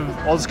 save,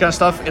 all this kind of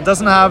stuff. It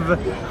doesn't have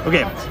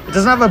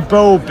a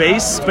bow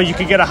base, but you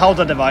can get a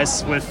Howdah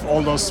device with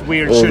all those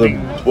weird All shooting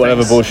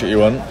whatever things. bullshit you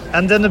want.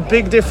 And then the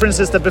big difference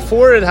is that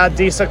before it had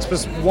D6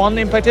 +1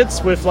 impact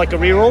hits with like a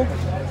reroll,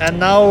 and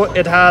now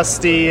it has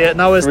it's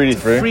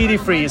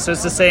 3d3, so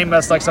it's the same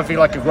as like something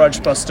like a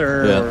Grudge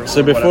Buster. Yeah. Or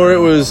So before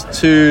whatever. it was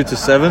 2 to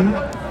 7,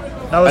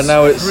 and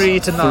now it's 3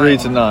 to 9, 3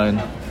 to 9,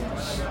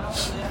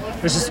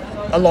 which is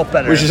a lot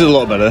better. which is a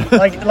lot better.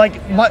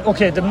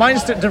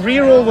 the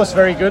reroll was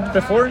very good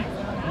before,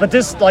 but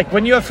this, like,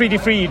 when you have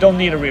 3d3, you don't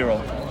need a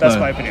reroll. That's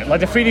my opinion. Like,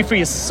 the 3d3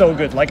 is so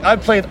good. Like,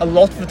 I've played a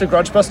lot with the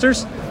Grudge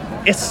Busters.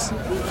 It's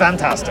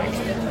fantastic.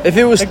 If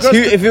it was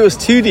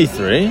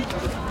 2d3,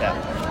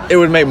 Yeah. it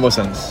would make more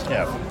sense.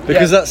 Yeah.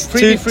 Because Yeah, that's 2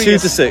 3d3 to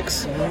is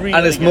 6, really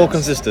and it's more good.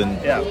 consistent.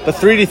 Yeah. But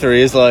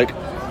 3d3 is like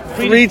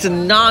 3 to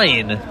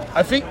 9.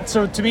 I think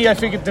so. To me, I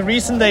think the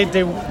reason they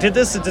did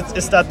this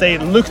is that they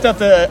looked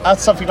at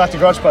something like the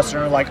Grudge Buster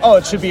and were like, oh,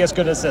 it should be as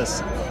good as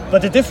this.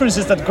 But the difference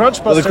is that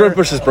Grudge Buster. Well, the Grudge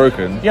Buster is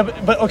broken. Yeah,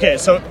 but okay,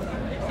 so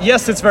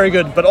yes, it's very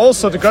good, but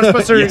also the Grudge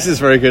Buster. Yes, it's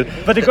very good.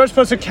 But the Grudge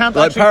Buster can't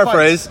Like actually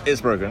paraphrase, fight. it's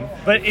broken.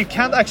 But it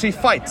can't actually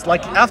fight.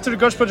 Like, after the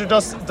Grudge Buster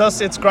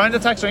does its grind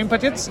attacks or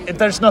impact hits,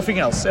 there's nothing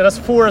else. It has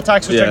 4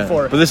 attacks with strength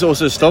 4. But this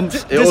also stomps.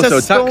 It This also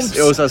has attacks. stomps,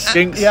 It also has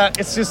skinks.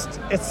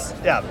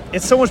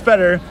 It's so much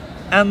better,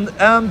 and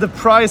the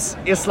price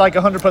is like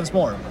 100 points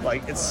more.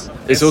 Like, it's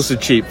also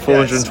cheap,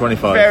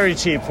 425. it's very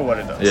cheap for what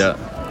it does. Yeah.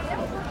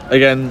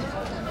 Again,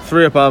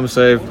 3 up armor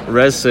save,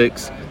 res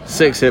 6,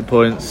 6 hit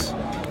points,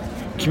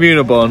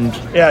 communal bond,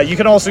 Yeah, you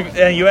can also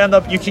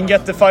you can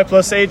get the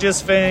 5+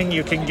 Aegis thing.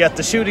 You can get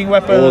the shooting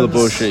weapons, all the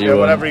bullshit you want.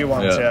 whatever you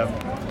want. Yeah.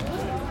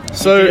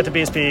 So You get the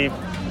BSP.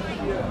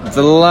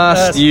 the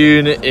last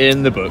unit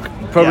in the book,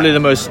 probably the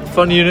most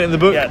fun unit in the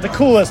book. Yeah, the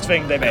coolest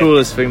thing they made.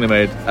 Coolest thing they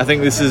made. I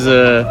think this is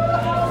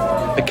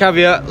a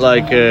caveat,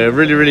 like a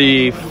really,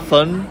 really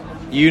fun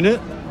unit.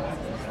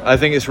 I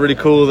think it's really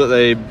cool that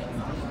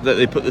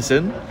they put this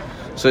in.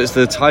 So it's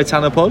the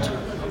Titanopod.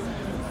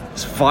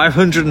 It's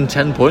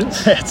 510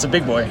 points. It's a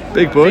big boy.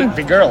 Big boy.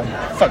 Big girl.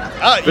 Fuck.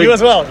 Big- You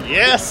as well.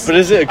 Yes. But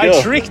is it a girl?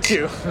 I tricked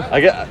you.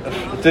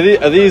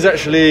 Are these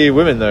actually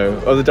women though?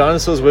 Are the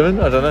dinosaurs women?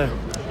 I don't know.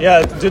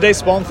 Yeah. Do they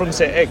spawn from,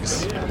 say,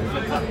 eggs?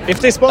 If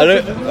they spawn,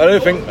 I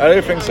don't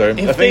think so.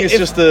 I think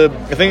it's the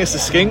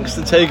skinks,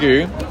 the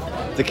tegu,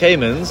 the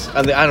caimans,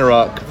 and the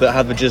anorak that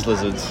have the jizz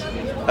lizards.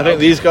 I think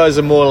these guys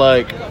are more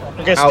like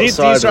okay,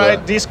 so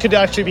outside. these could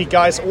actually be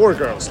guys or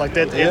girls. Like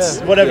that, it's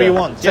whatever you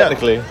want.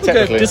 Technically.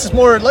 This is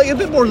more like a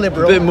bit more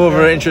liberal. A bit more of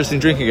an interesting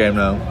drinking game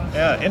now.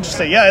 Yeah,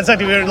 interesting. Yeah,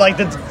 exactly. We're like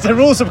the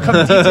rules have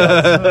become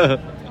detailed.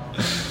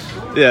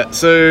 Yeah,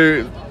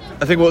 so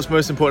I think what's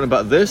most important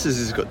about this is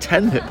it's got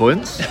 10 hit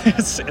points.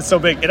 It's so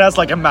big. It has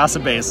like a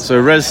massive base. So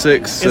res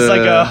 6. It's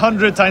like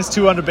 100 times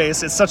 200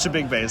 base. It's such a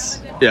big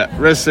base. Yeah,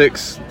 res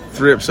 6,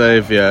 3 up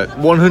save. Yeah,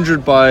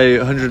 100 by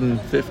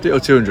 150 or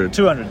 200.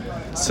 200.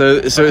 So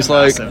it's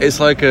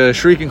like a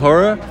shrieking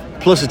horror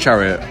plus a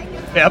chariot,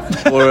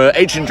 Yep. or an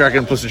ancient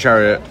dragon plus a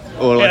chariot,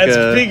 or like it's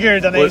bigger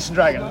than Ancient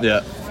Dragon.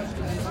 Yeah,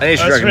 an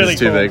ancient dragon really is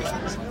too cool. big.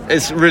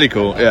 It's really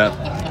cool.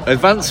 Yeah,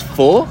 advance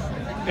 4,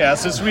 Yeah,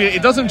 so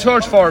it doesn't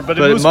charge far, but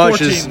it but moves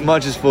marches 14.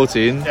 marches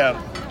 14.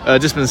 Yeah,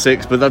 Discipline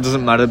 6, but that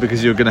doesn't matter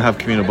because you're going to have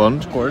communal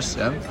bond. of course.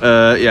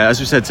 Yeah. Yeah, as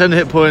we said, 10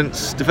 hit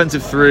points,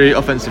 defensive 3,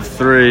 offensive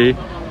 3.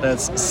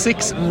 That's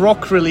 6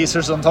 rock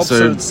releasers on top, So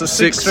so it's a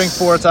 6 strength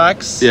 4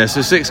 attacks. Yeah,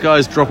 so 6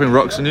 guys dropping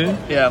rocks on you.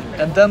 Yeah,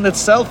 and then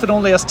itself, it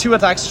only has 2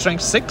 attacks,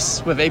 strength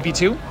 6 with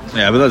AP2.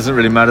 Yeah, but that doesn't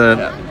really matter.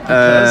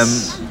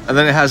 because- And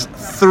then it has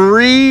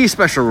 3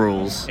 special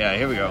rules. Yeah,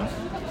 here we go.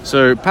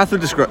 So Path of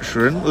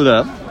Destruction,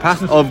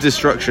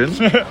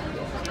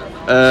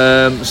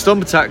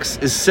 Stomp attacks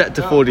is set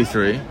to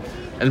 43,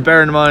 and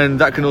bear in mind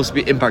that can also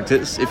be impact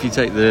hits if you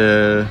take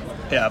the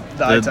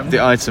item.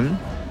 The item.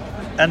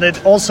 And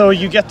it also,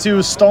 you get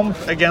to stomp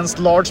against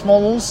large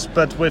models,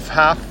 but with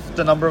half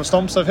the number of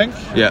stomps, I think.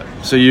 Yeah.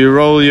 So you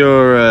roll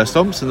your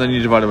stomps and then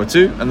you divide it by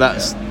 2, and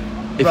that's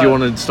if Right. you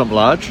want to stomp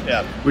large.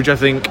 Yeah. Which I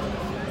think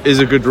is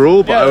a good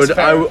rule, but Yeah, that's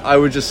fair. I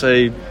would just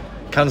say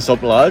can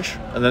stomp large,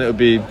 and then it would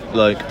be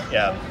like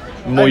Yeah.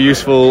 more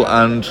useful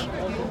and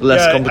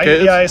less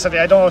complicated. Exactly.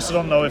 I also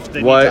don't know if they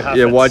need to Why? have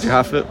Yeah. it. Why'd you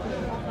have it?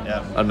 Yeah.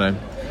 I don't know.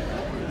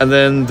 And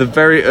then the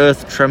very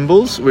earth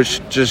trembles,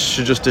 which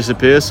should just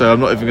disappear. So I'm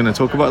not even going to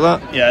talk about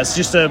that. Yeah, it's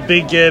just a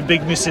big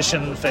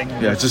mission thing.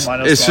 Yeah, it's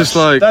just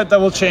like that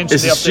will change.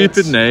 It's the a updates.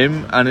 stupid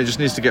name, and it just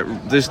needs to get.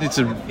 This needs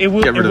to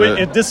get rid of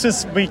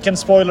it. We can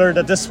spoiler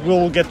that this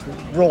will get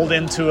rolled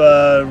into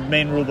a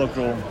main rulebook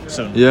rule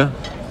soon. Yeah.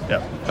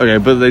 Yeah. Okay,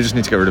 but they just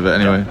need to get rid of it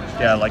anyway.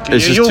 Yeah, like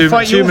it's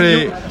just too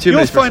many.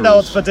 You'll find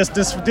out, but this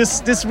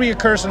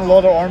reoccurs in a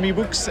lot of army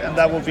books, and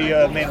that will be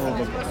a main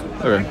rulebook.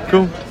 Okay,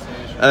 cool.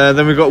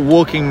 Then we've got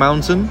Walking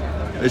Mountain,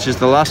 which is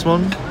the last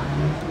one.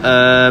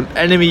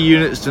 Enemy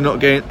units do not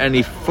gain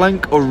any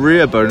flank or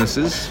rear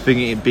bonuses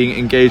being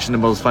engaged in the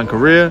model's flank or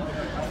rear.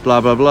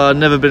 Blah blah blah.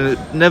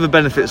 Never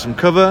benefits from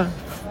cover.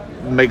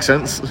 Makes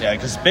sense. Yeah,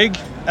 because it's big,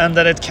 and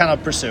that it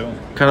cannot pursue.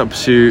 Cannot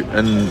pursue,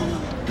 and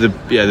the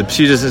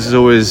pursuit distance is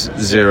always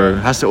 0.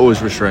 Has to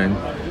always restrain,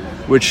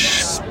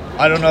 which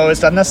I don't know. Is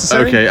that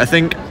necessary? Okay, I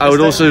think I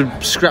would also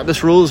scrap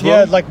this rule as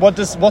well. Yeah, like what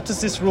does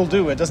this rule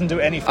do? It doesn't do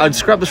anything. I'd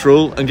scrap this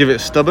rule and give it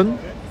stubborn.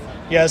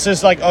 Yeah, so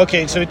it's like,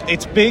 okay, so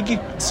it's big,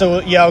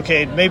 so yeah,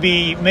 okay,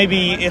 maybe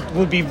it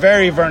would be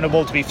very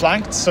vulnerable to be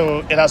flanked, so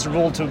it has a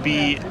rule to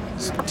be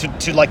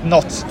to like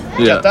not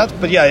get that.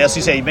 But yeah, as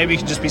you say, maybe it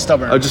can just be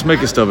stubborn. I'll just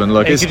make it stubborn.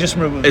 Like it's just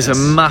remove it's a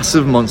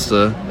massive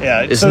monster.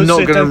 Yeah, it's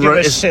not gonna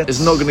it's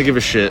not gonna give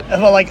a shit.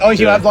 Well, like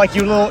you have like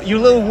you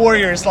little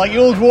warriors, like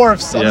you little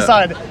dwarves on the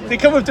side. They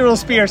come with their little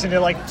spears and they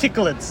like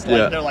tickle it.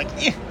 Like, they're like,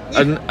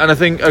 And I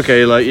think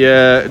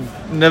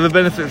never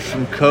benefit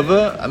from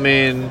cover. I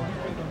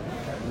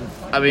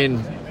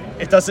mean,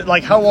 it doesn't,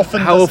 like, how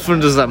often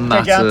does that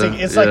matter? Gigantic,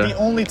 it's like the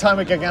only time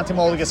a Gigantic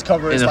model gets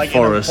covered is like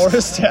forest. in a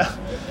forest. Yeah,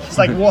 it's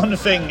like one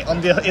thing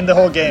in the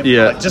whole game.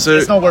 Yeah, like,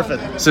 it's not worth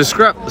it. So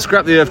scrap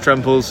the Earth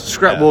Tramples,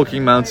 scrap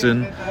Walking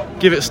Mountain,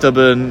 give it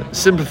stubborn,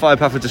 simplify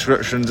Path of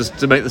Destruction just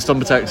to make the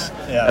stomp attacks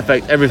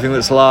affect everything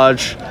that's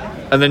large.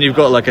 And then you've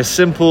got like a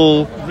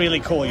simple,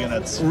 really cool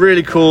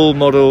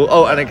model.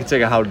 Oh, and it can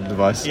take a Howdah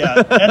device.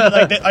 Yeah, and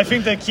like I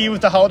think the key with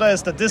the Howdah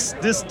is that this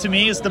to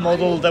me is the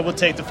model that would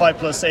take the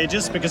 5+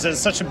 ages, because it's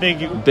such a big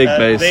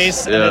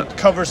base and it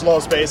covers a lot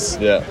of space.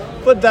 Yeah,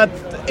 but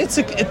this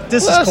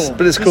is cool.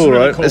 But it's cool,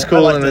 really right? Cool. It's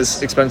cool and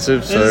it's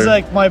expensive. This is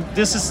like my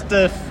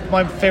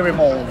favorite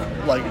model,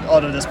 like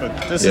out of this book.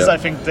 This is, I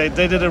think they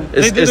did a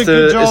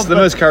good job. It's the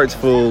most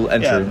characterful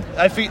entry. Yeah,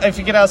 I think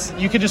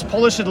you could just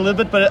polish it a little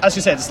bit, but as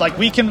you said, it's like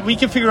we can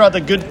figure out a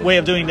good way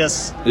of doing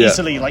this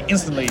easily, like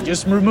instantly.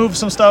 Just remove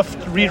some stuff,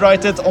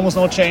 rewrite it, almost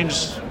no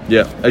change.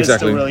 Yeah, exactly. It's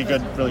still really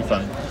good, really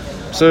fun.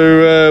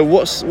 So,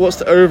 what's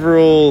the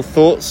overall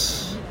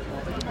thoughts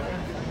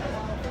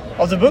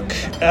of the book?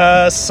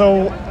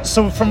 So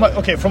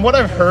from what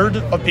I've heard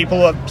of people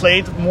who have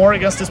played more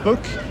against this book,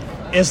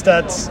 is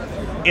that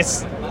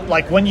it's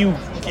like when you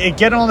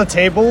get it on the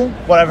table,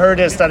 what I've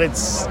heard is that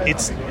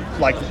it's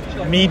like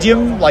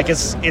medium, like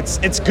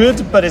it's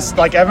good, but it's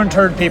like I haven't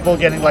heard people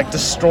getting like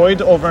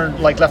destroyed over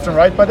like left and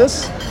right by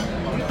this.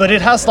 But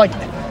it has like,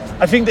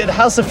 I think that it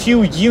has a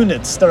few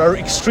units that are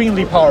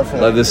extremely powerful.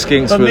 Like the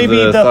skinks with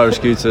the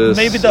Thyroscutus,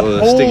 maybe the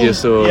whole,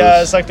 Stygiosaurs.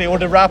 Yeah, exactly, or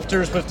the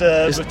raptors with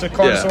the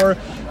Carnosaur.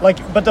 Yeah.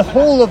 Like, but the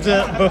whole of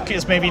the book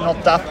is maybe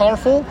not that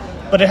powerful,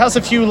 but it has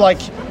a few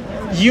like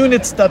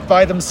units that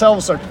by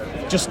themselves are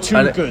just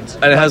too good.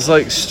 And it has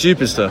like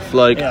stupid stuff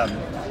like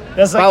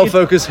battle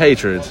focus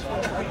hatred,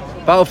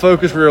 battle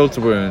focus reroll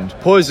to wound,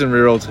 poison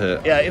reroll to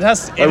hit. Yeah, it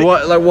has.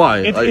 Why?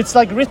 It's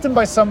like written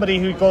by somebody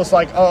who goes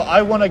like, "Oh,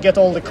 I want to get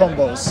all the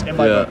combos in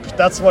my book."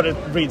 That's what it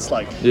reads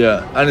like.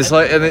 Yeah, and it's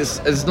like, and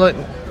it's like,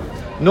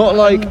 not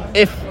like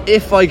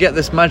if I get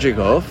this magic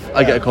off,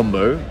 I get a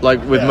combo.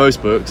 Like with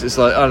most books, it's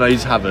like, oh no, you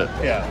just have it.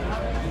 Yeah.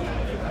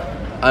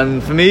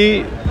 And for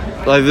me,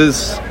 like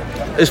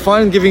it's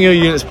fine giving your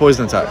units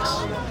poison attacks.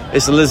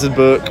 It's a lizard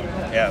book.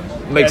 Yeah,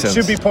 makes sense.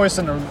 It should be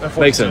poison or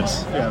makes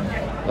sense. Yeah.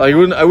 Like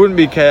I wouldn't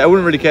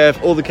really care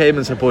if all the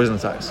Caimans had poison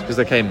attacks, because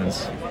they're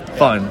Caimans.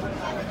 Fine.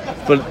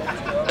 But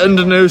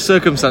under no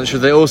circumstance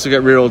should they also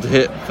get rerolled to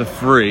hit for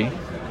free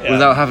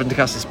without having to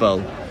cast a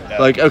spell. Yeah.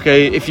 Like,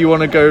 okay, if you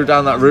want to go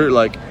down that route,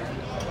 like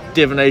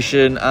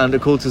divination and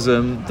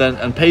occultism, then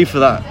and pay for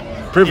that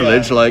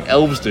privilege like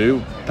elves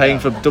do, paying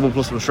for double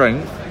plus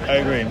strength. I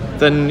agree.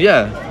 Then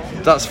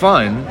that's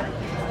fine.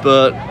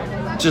 But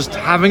just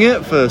having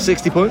it for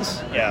 60 points,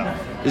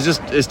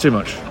 it's too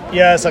much.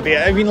 Yeah, exactly.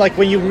 I mean, like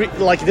when you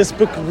like this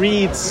book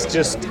reads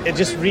it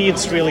just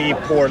reads really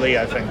poorly,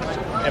 I think,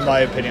 in my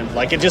opinion.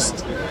 Like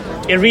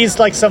it reads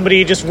like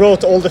somebody just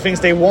wrote all the things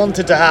they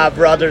wanted to have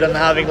rather than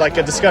having like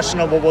a discussion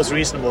of what was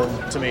reasonable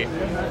to me.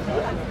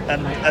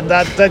 And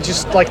that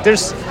just like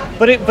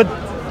but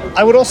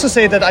I would also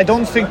say that I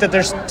don't think that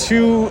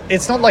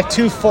it's not like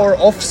too far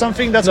off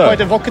something that's quite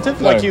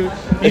evocative. No. Like you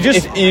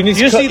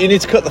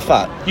need to cut the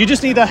fat. You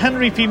just need a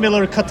Henry P.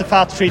 Miller cut the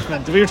fat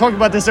treatment. We were talking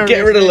about this earlier.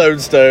 Get rid of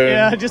Lodestone.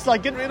 Yeah, just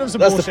like get rid of some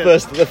bullshit.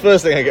 That's the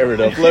first thing I get rid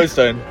of.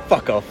 Lodestone,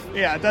 fuck off.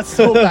 Yeah, that's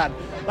so bad.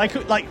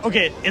 like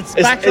okay, it's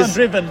background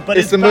driven, but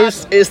it's the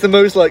most. It's the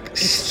most like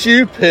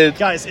stupid,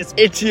 guys. It's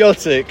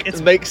idiotic.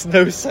 It makes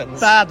no sense.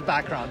 Bad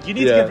background. You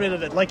need to get rid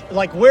of it.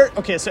 Like where?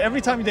 Okay, so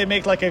every time they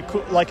make like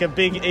a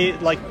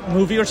big like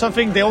movie or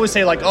something, they always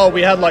say like, oh,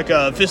 we had like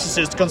a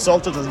physicist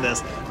consulted on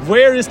this.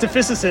 Where is the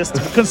physicist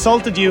who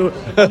consulted you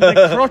on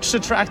the crotch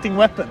attracting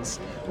weapons?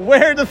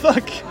 Where the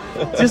fuck?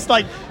 Just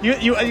like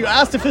you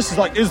ask the physicist,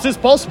 like, is this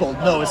possible?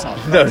 No, it's not.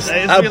 No, it's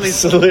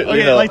absolutely really,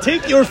 okay, not. like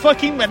take your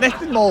fucking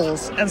magnetic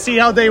moles and see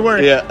how they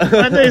work. Yeah.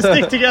 When they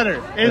stick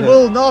together, it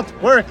will not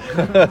work.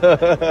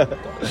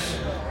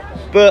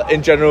 But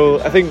in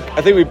general, I think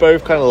we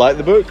both kind of like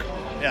the book.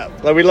 Yeah.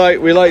 Like we like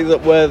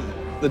where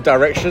the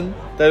direction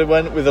they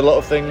went with a lot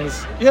of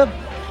things. Yeah.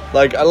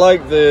 Like I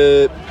like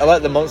the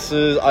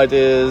monsters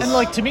ideas, and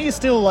like to me, it's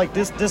still like the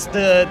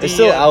it's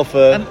still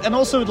alpha, and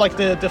also like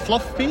the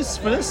fluff piece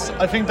for this.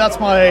 I think that's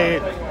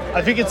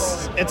I think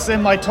it's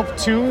in my top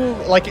 2.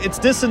 Like it's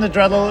this and the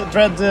Dread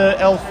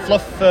Elf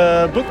fluff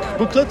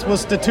booklet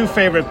was the 2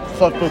 favorite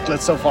fluff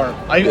booklets so far.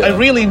 I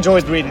really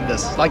enjoyed reading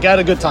this. Like I had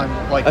a good time.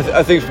 Like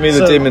I think for me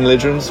the Demon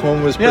Legends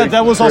one was pretty,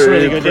 that was also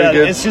really good. Yeah,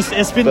 good.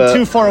 It's been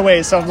too far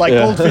away, so I'm like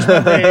goldfish my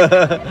brain.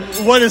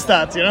 What is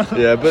that? You know?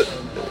 Yeah, but.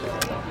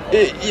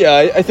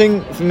 I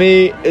think for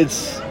me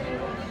it's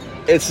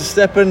a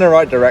step in the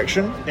right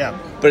direction. Yeah.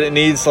 But it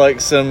needs like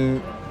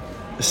some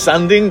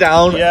sanding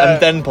down and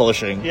then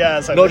polishing. Yeah,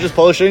 exactly. Not just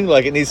polishing,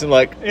 like it needs some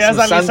like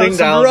some sanding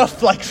down, some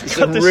rough like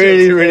some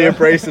really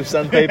abrasive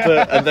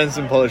sandpaper and then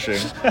some polishing.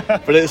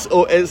 But it's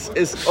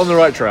on the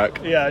right track.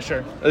 Yeah,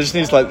 sure. It just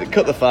needs like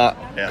cut the fat,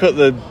 cut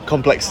the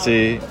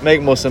complexity,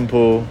 make it more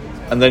simple,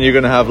 and then you're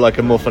gonna have like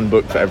a more fun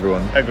book for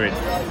everyone. Agreed.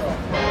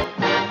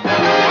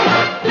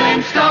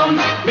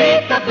 Flintstones,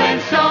 meet the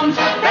Flintstones.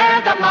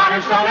 They're the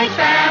modern Stone Age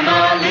family.